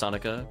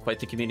 Supersonica. Quite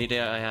the community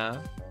I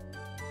have.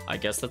 I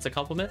guess that's a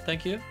compliment,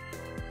 thank you.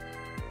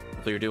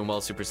 Hopefully you're doing well,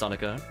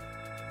 Supersonica.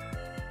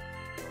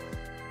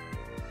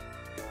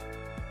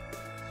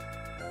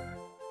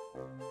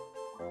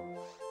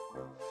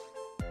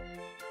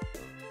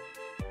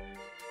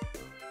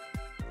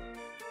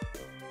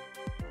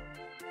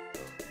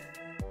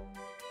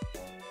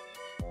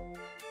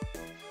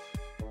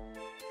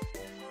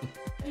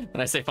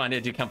 When I say find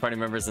it, do count party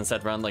members and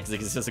set run, like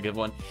this is a good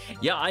one.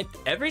 Yeah,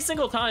 every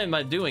single time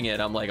I'm doing it,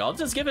 I'm like, I'll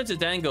just give it to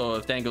Dango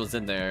if Dango's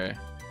in there.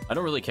 I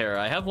don't really care.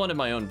 I have one in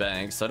my own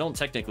bank, so I don't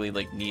technically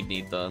like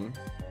need them.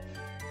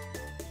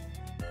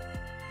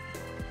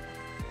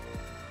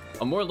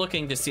 I'm more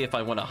looking to see if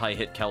I want a high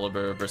hit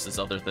caliber versus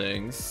other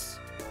things.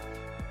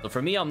 So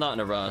for me, I'm not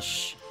in a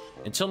rush.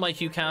 Until my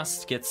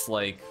HuCast gets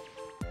like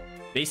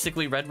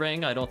basically red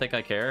ring, I don't think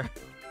I care.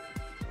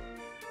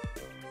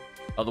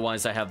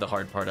 Otherwise, I have the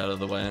hard part out of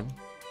the way.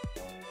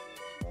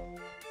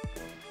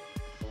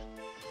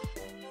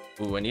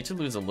 Ooh, I need to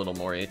lose a little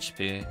more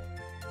HP.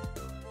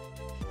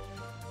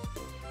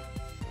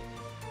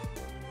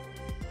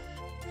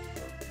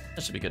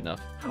 That should be good enough.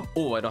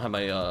 Oh, I don't have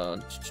my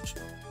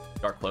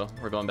Dark Glow.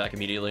 We're going back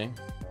immediately.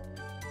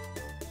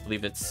 I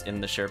believe it's in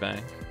the share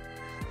bank.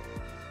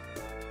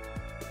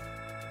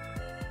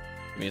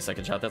 Give me a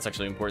second shot. That's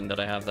actually important that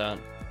I have that.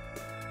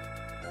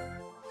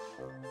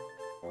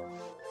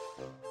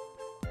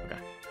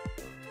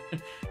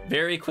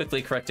 Very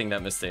quickly correcting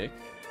that mistake.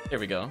 There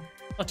we go.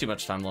 Not too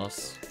much time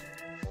loss.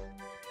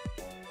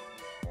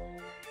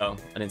 Oh,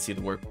 I didn't see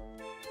the warp.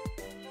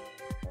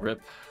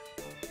 Rip.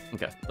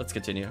 Okay, let's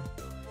continue.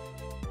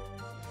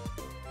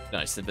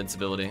 Nice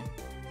invincibility.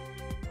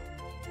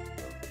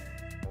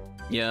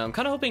 Yeah, I'm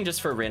kind of hoping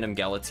just for a random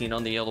Galatine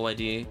on the yellow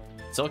ID.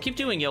 So I'll keep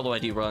doing yellow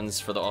ID runs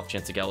for the off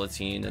chance of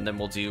Galatine, and then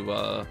we'll do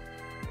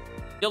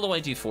yellow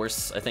ID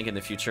Force, I think, in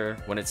the future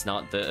when it's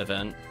not the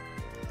event.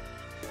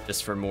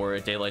 Just for more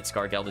Daylight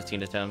Scar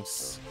Galatine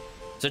attempts.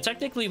 So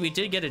technically we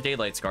did get a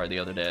Daylight Scar the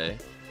other day.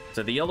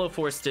 So the yellow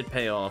force did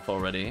pay off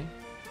already.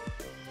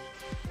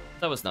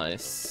 That was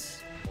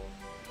nice.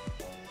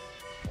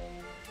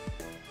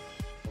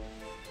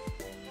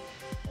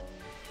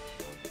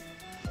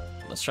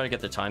 Let's try to get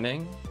the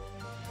timing.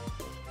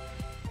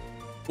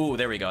 Ooh,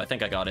 there we go. I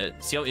think I got it.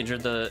 See how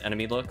injured the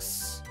enemy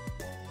looks?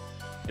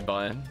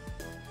 Goodbye.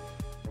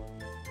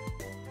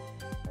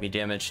 We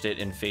damaged it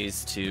in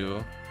phase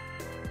 2.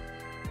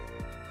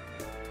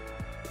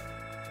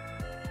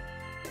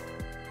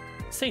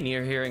 Stay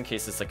near here in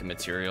case it's like a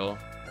material.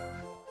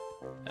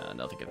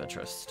 Nothing of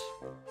interest.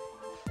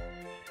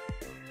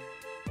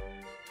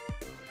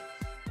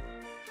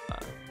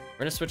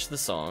 We're gonna switch the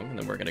song, and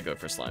then we're gonna go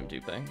for slime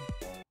duping.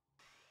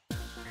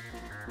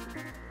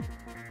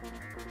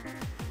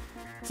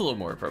 It's a little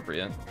more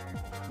appropriate.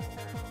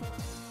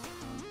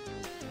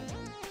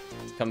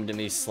 Come to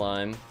me,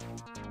 slime.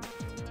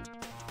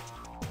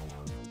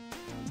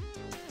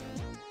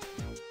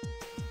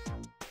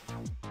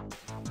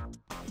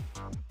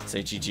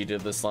 Say GG to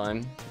the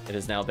slime. It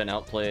has now been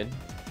outplayed.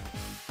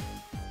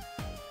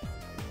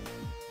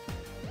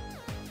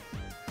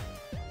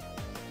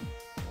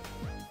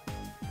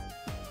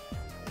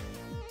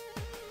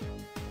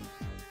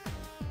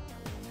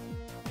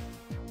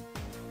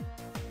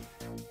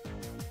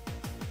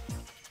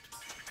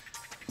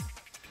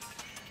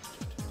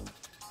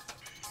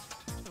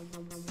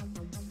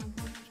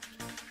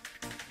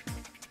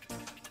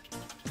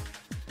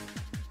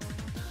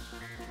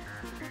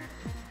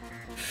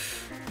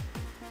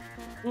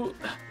 Ooh,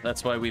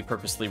 that's why we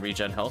purposely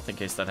regen health in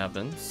case that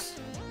happens.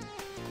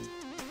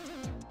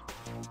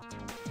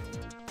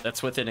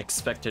 That's within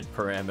expected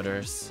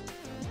parameters.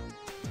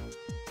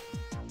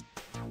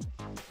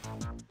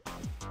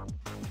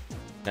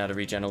 Now to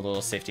regen a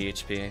little safety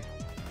HP.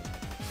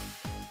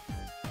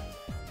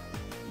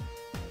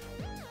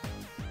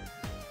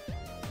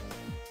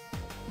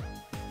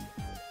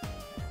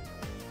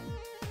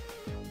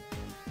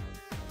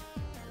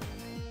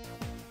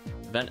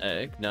 Vent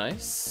egg,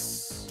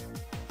 nice.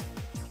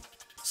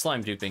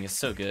 Slime duping is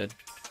so good.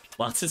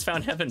 Lots has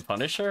found Heaven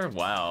Punisher?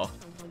 Wow.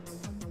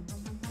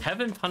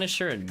 Heaven,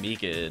 Punisher, and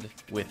Meagid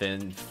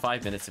within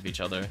 5 minutes of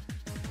each other.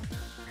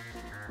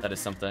 That is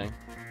something.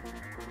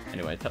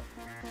 Anyway,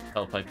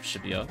 Telepipe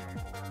should be up.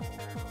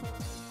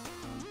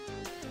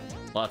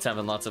 Lots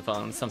having lots of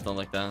fun, something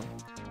like that.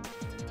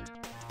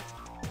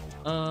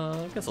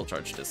 I guess I'll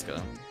charge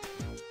Disco.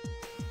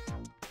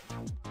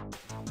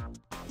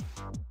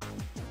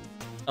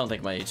 I don't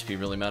think my HP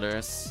really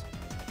matters.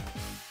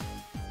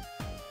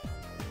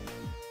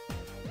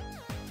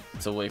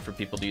 It's a way for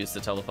people to use the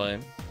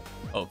Telepipe.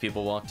 Oh,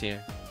 people walked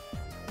here.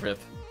 Rip.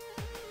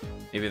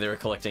 Maybe they were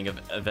collecting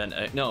event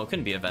egg. No, it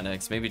couldn't be event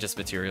eggs. Maybe just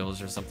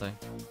materials or something.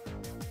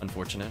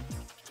 Unfortunate.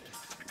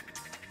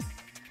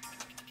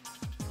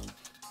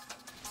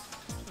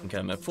 Okay,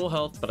 I'm at full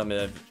health, but I'm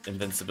at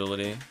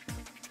invincibility.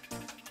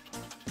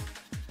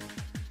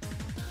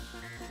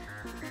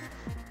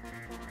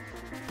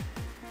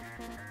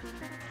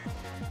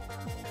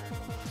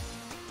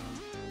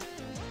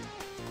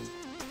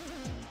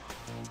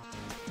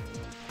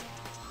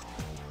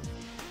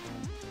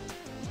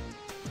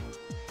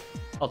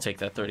 I'll take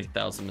that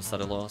 30,000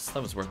 Masada loss.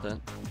 That was worth it.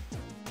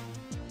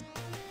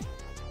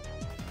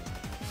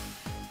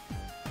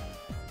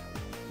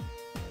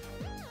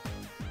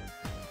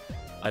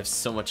 I have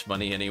so much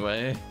money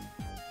anyway.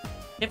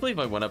 Can't believe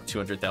I went up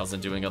 200,000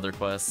 doing other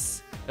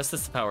quests. Guess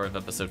that's the power of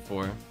episode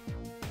 4.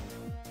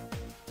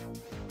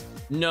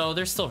 No,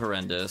 they're still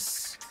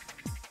horrendous.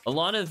 A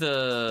lot of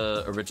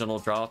the original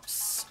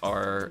drops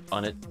are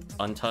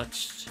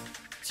untouched.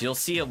 So you'll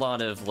see a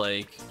lot of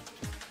like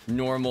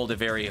normal to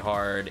very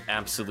hard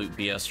absolute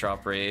BS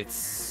drop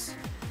rates.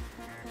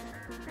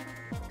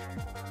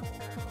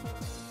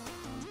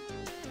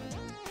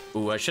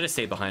 Ooh, I should have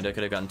stayed behind. I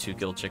could have gotten 2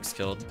 guild chicks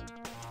killed.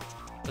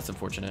 That's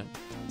unfortunate.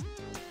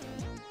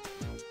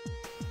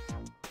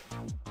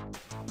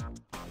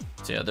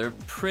 So yeah, they're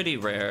pretty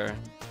rare.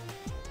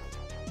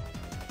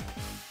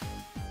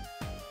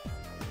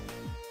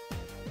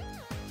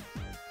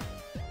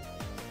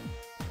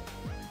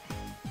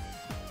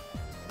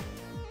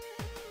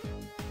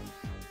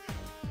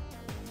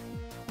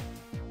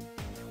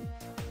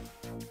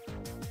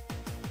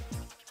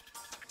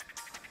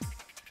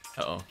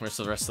 Uh-oh, where's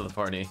the rest of the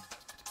party?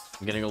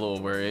 I'm getting a little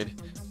worried.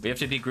 We have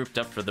to be grouped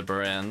up for the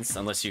Barans,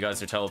 unless you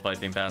guys are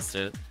telepiping past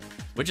it.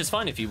 Which is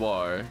fine if you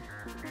are.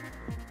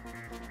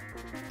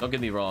 Don't get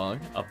me wrong,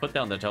 I'll put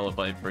down the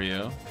telepipe for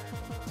you.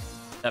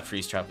 That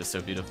freeze trap is so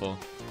beautiful.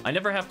 I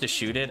never have to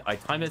shoot it. I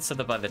time it so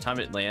that by the time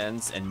it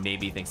lands and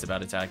maybe thinks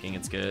about attacking,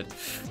 it's good.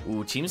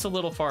 Ooh, team's a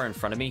little far in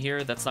front of me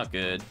here. That's not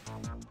good.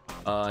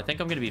 I think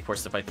I'm going to be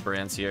forced to fight the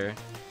Barans here.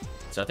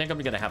 So I think I'm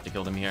going to have to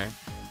kill them here.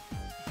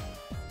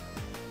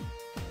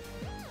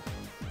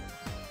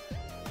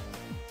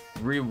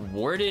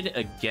 Rewarded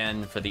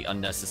again for the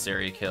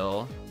unnecessary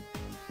kill.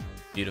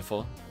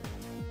 Beautiful.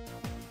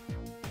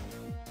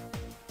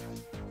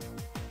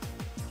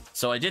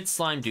 So I did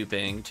slime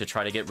duping to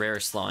try to get rare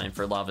slime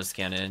for Lava's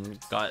Cannon.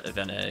 Got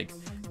event egg.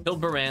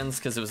 Killed Barans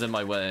because it was in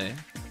my way.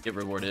 Get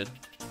rewarded.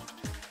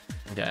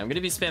 Okay, I'm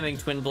gonna be spamming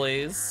Twin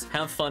Blaze.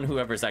 Have fun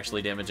whoever's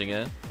actually damaging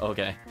it.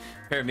 Okay.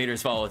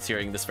 Parameters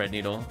volunteering the spread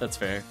needle. That's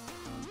fair.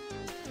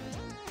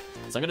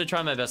 So I'm gonna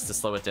try my best to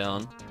slow it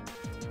down.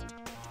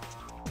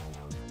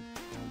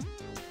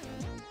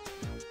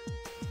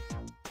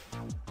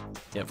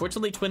 Yeah,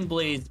 fortunately Twin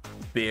Blaze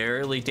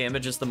barely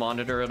damages the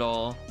monitor at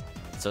all,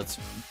 so it's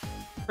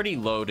pretty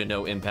low to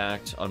no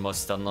impact on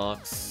most stun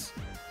locks.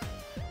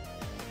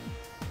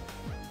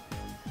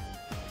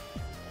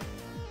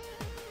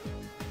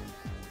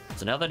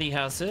 So now that he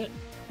has it,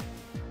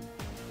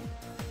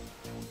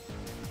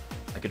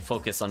 I could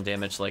focus on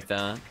damage like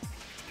that.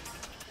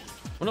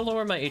 I'm gonna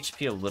lower my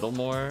HP a little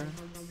more.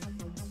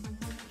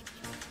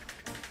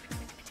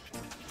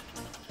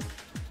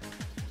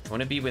 I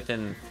want to be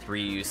within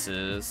 3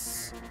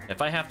 uses. If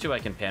I have to, I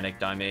can panic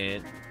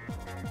Dimate.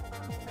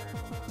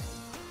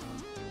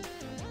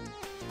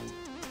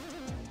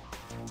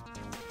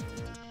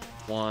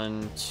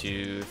 One,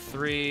 2,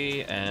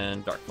 3,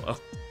 and Dark Glow.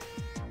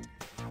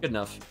 Good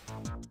enough.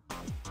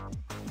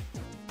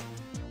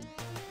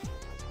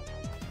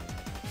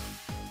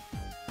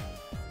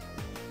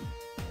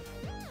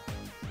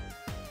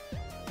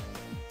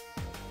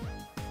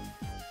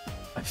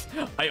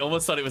 I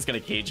almost thought it was gonna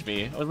cage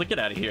me. I was like, get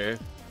out of here.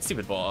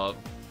 Stupid Bob.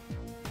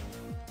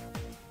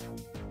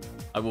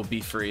 I will be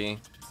free.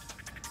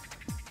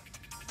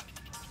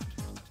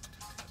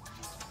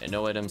 Okay,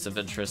 no items of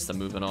interest, I'm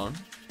moving on.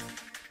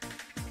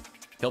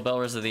 Kill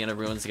Belras at the end of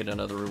Ruins to get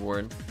another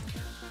reward.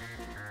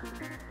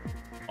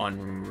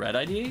 On Red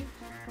ID?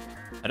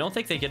 I don't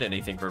think they get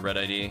anything for Red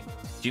ID.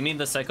 Do you mean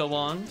the Psycho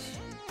Wand?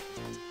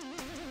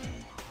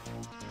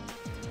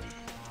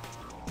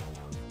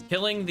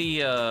 Killing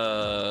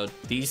the,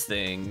 these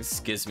things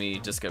gives me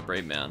just a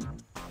Brave Man.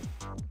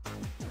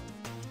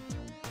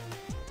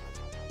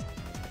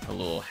 A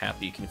little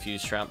happy,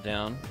 confused trap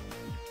down.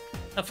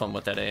 Have fun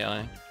with that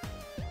AI.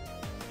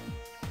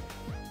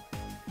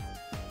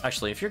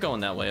 Actually, if you're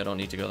going that way, I don't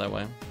need to go that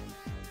way.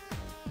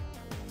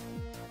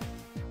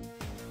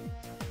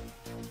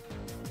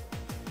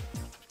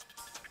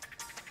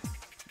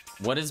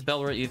 What does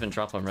Belra even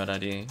drop on Red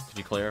ID? Could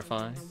you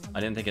clarify? I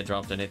didn't think it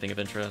dropped anything of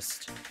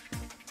interest.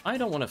 I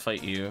don't want to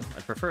fight you.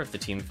 I'd prefer if the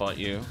team fought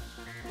you.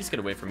 Please get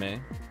away from me.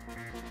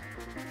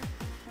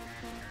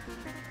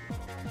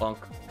 Bonk.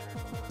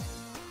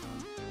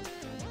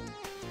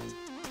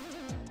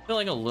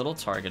 Feeling a little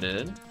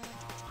targeted.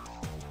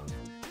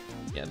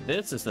 Yeah,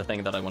 this is the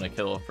thing that I want to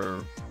kill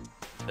for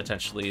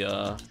potentially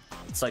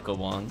Psycho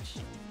Wand.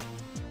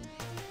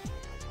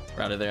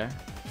 We're out of there.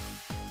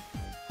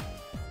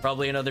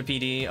 Probably another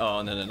PD.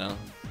 Oh, no.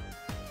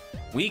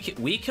 We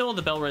kill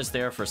the Belras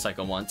there for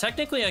Psycho Wand.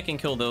 Technically, I can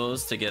kill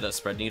those to get a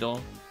Spread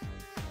Needle.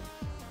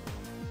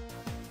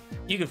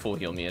 You can full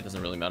heal me, it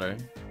doesn't really matter.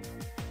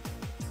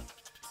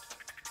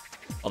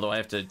 Although I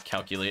have to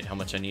calculate how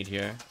much I need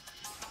here.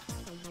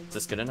 Is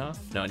this good enough?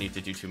 No, I need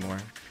to do 2 more.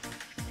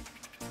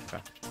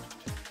 Okay.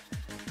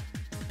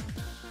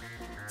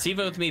 See,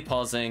 with me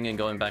pausing and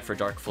going back for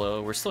Dark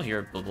Flow, we're still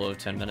here below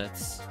 10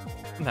 minutes.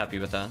 I'm happy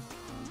with that.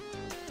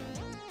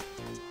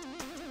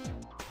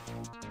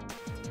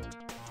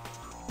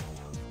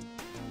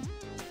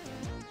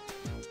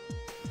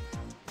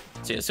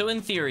 So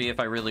in theory, if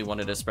I really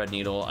wanted a Spread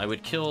Needle, I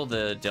would kill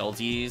the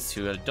Deldies,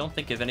 who I don't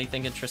think of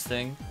anything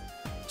interesting,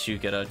 to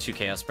get 2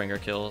 Chaos Bringer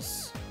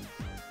kills.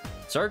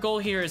 So our goal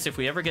here is if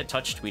we ever get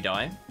touched, we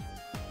die.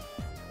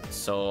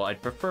 So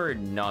I'd prefer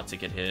not to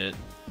get hit.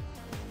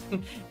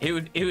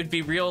 It would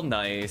be real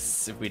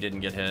nice if we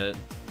didn't get hit.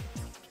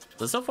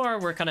 So far,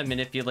 we're kind of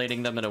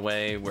manipulating them in a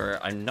way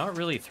where I'm not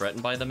really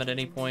threatened by them at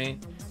any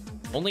point.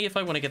 Only if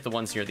I want to get the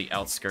ones near the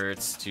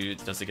outskirts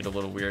does it get a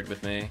little weird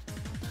with me.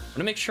 I'm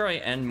gonna make sure I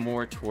end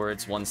more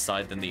towards one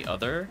side than the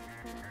other.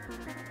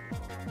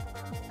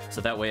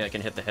 So that way I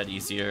can hit the head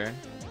easier.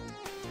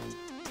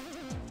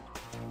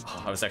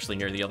 Oh, I was actually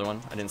near the other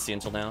one. I didn't see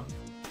until now.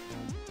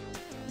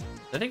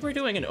 I think we're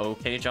doing an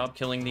okay job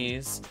killing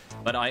these,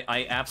 but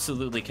I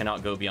absolutely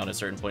cannot go beyond a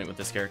certain point with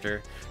this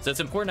character. So it's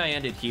important I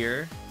end it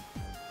here,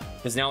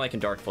 because now I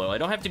can Dark Flow. I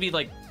don't have to be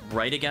like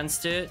right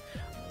against it,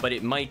 but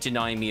it might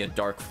deny me a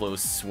Dark Flow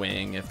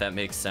swing, if that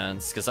makes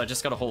sense, because I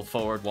just gotta hold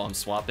forward while I'm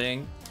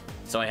swapping.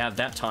 So I have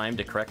that time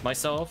to correct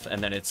myself,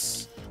 and then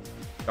it's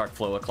Dark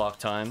Flow o'clock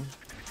time.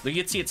 You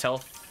can see its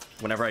health.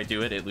 Whenever I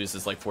do it, it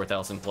loses like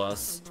 4,000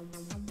 plus.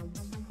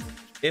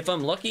 If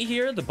I'm lucky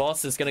here, the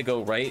boss is gonna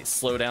go right,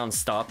 slow down,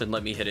 stop, and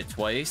let me hit it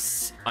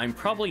twice. I'm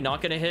probably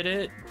not gonna hit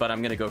it, but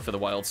I'm gonna go for the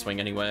wild swing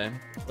anyway.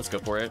 Let's go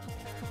for it.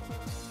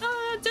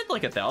 Did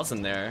like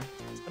 1,000 there.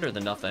 Better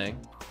than nothing.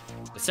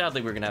 But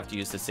sadly, we're gonna have to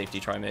use the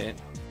safety Trimate.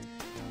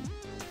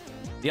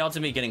 The odds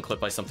of me getting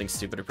clipped by something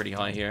stupid are pretty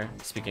high here,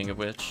 speaking of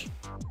which.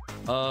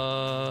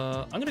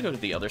 I'm gonna go to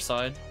the other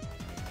side.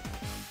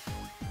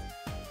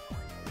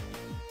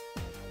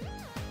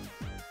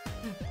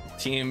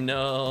 Team,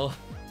 no.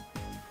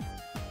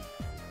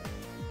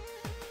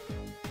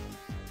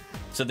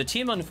 So the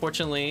team,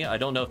 unfortunately, I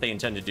don't know if they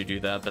intended to do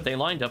that, but they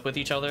lined up with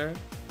each other.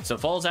 So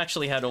Falls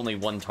actually had only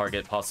one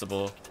target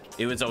possible.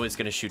 It was always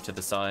going to shoot to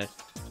the side.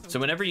 So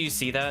whenever you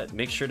see that,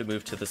 make sure to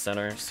move to the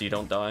center so you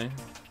don't die.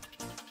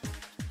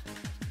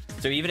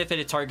 So even if it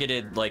had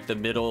targeted like the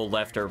middle,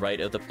 left, or right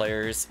of the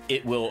players,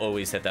 it will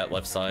always hit that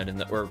left side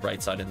or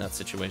right side in that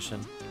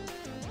situation.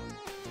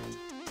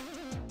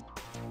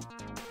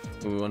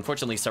 Ooh,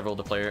 unfortunately, several of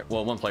the player,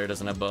 well, one player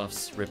doesn't have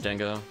buffs. Rip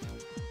Dango.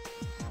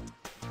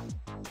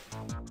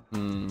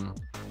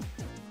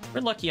 We're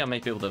lucky I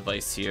might be able to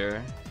Vice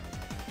here.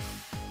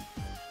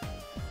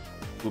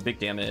 Ooh, big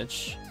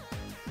damage.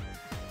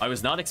 I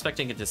was not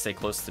expecting it to stay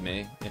close to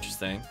me.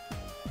 Interesting.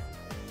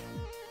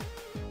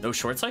 No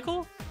short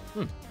cycle?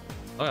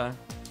 Okay.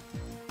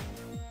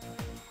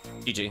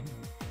 GG.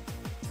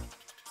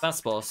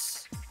 Fast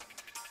boss.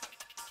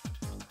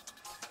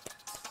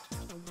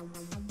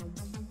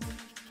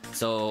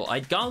 So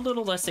I got a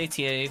little less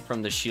ATA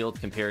from the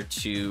shield compared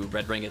to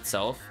Red Ring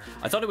itself.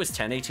 I thought it was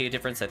 10 ATA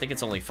difference. I think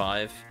it's only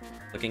 5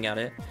 looking at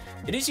it.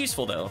 It is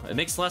useful though. It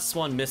makes Last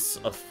One miss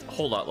a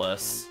whole lot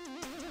less.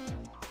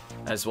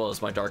 As well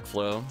as my Dark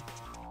Flow.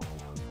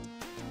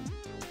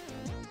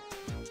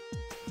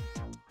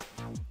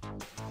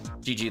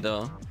 GG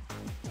though.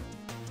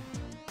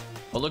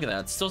 Oh, look at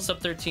that. Still sub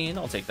 13.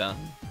 I'll take that.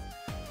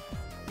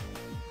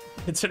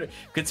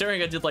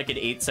 Considering I did like an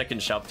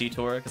 8-second shop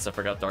detour because I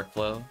forgot Dark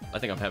Flow, I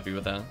think I'm happy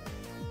with that.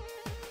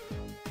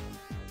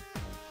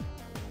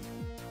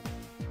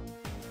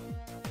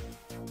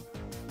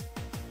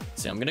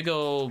 So I'm gonna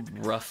go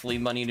roughly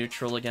money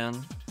neutral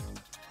again.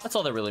 That's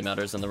all that really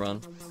matters in the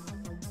run.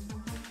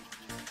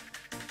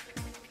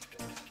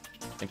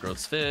 I think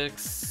growth's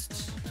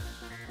fixed.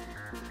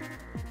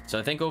 So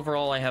I think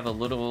overall I have a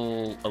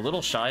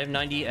little shy of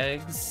 90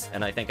 eggs,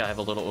 and I think I have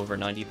a little over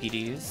 90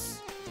 PDs.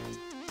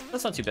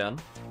 That's not too bad.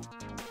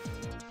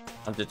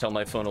 I have to tell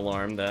my phone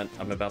alarm that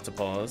I'm about to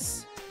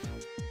pause.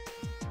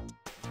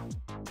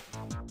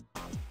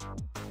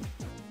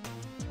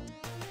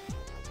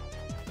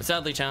 But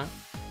sadly, chat,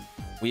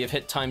 we have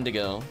hit time to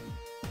go.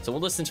 So we'll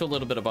listen to a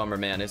little bit of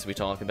Bomberman as we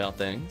talk about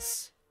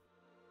things.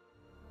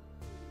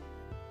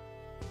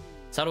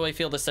 So how do I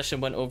feel the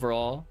session went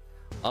overall?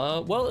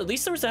 Well, at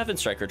least there was a Heaven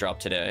Striker drop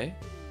today.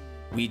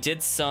 We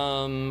did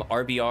some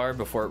RBR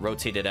before it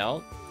rotated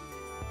out.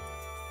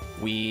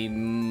 We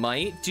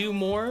might do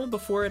more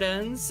before it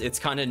ends. It's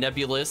kind of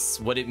nebulous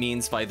what it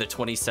means by the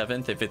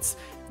 27th, if it's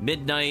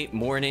midnight,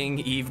 morning,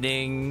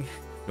 evening,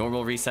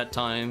 normal reset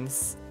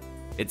times.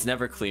 It's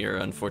never clear,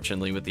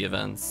 unfortunately, with the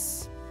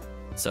events.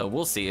 So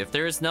we'll see. If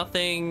there's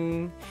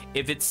nothing,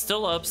 if it's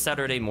still up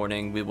Saturday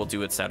morning, we will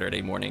do it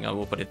Saturday morning. I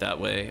will put it that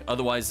way.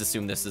 Otherwise,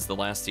 assume this is the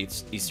last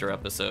Easter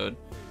episode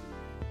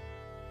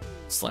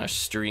 /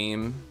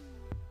 stream.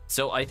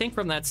 So I think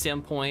from that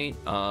standpoint,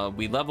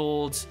 we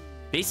leveled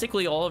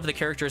basically all of the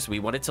characters we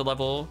wanted to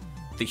level.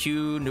 The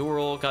Hugh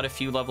Neural got a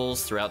few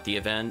levels throughout the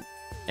event,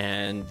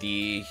 and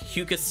the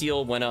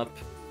HuCaseal went up,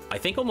 I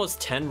think, almost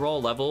 10 raw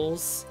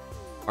levels.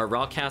 Our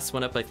Rawcast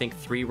went up, I think,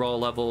 3 raw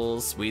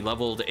levels. We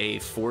leveled a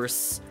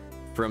force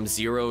from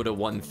 0 to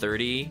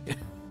 130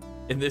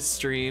 in this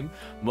stream.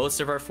 Most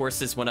of our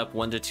forces went up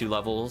 1 to 2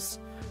 levels.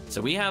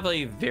 So we have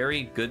a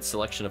very good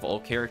selection of all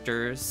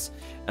characters.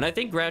 And I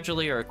think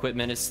gradually our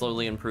equipment is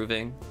slowly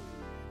improving.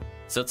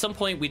 So at some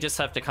point, we just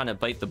have to kind of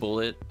bite the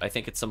bullet, I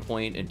think, at some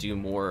point, and do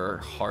more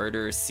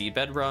harder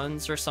seabed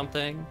runs or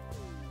something.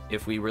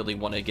 If we really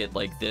want to get,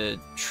 like, the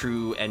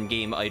true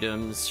endgame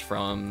items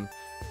from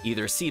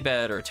either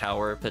seabed or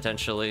tower,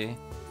 potentially.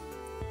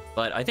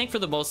 But I think for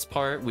the most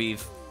part,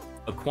 we've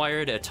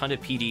acquired a ton of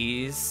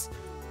PDs.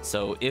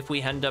 So if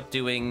we end up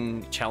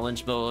doing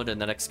challenge mode in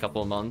the next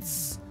couple of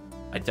months,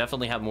 I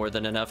definitely have more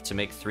than enough to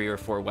make 3 or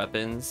 4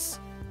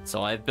 weapons.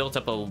 So I've built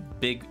up a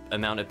big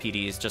amount of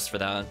PDs just for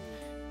that.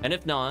 And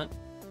if not,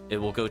 it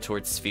will go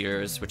towards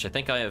spheres, which I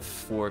think I have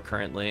 4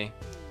 currently.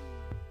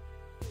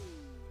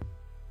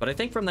 But I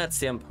think from that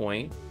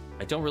standpoint,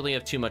 I don't really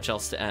have too much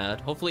else to add.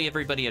 Hopefully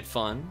everybody had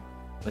fun.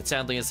 But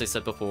sadly, as I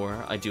said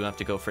before, I do have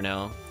to go for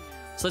now.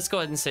 So let's go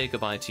ahead and say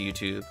goodbye to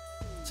YouTube.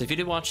 So if you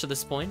did watch to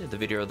this point in the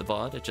video or the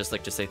VOD, I'd just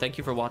like to say thank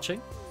you for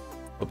watching.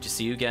 Hope to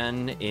see you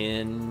again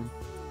in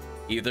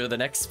either the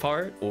next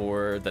part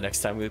or the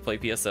next time we play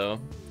PSO.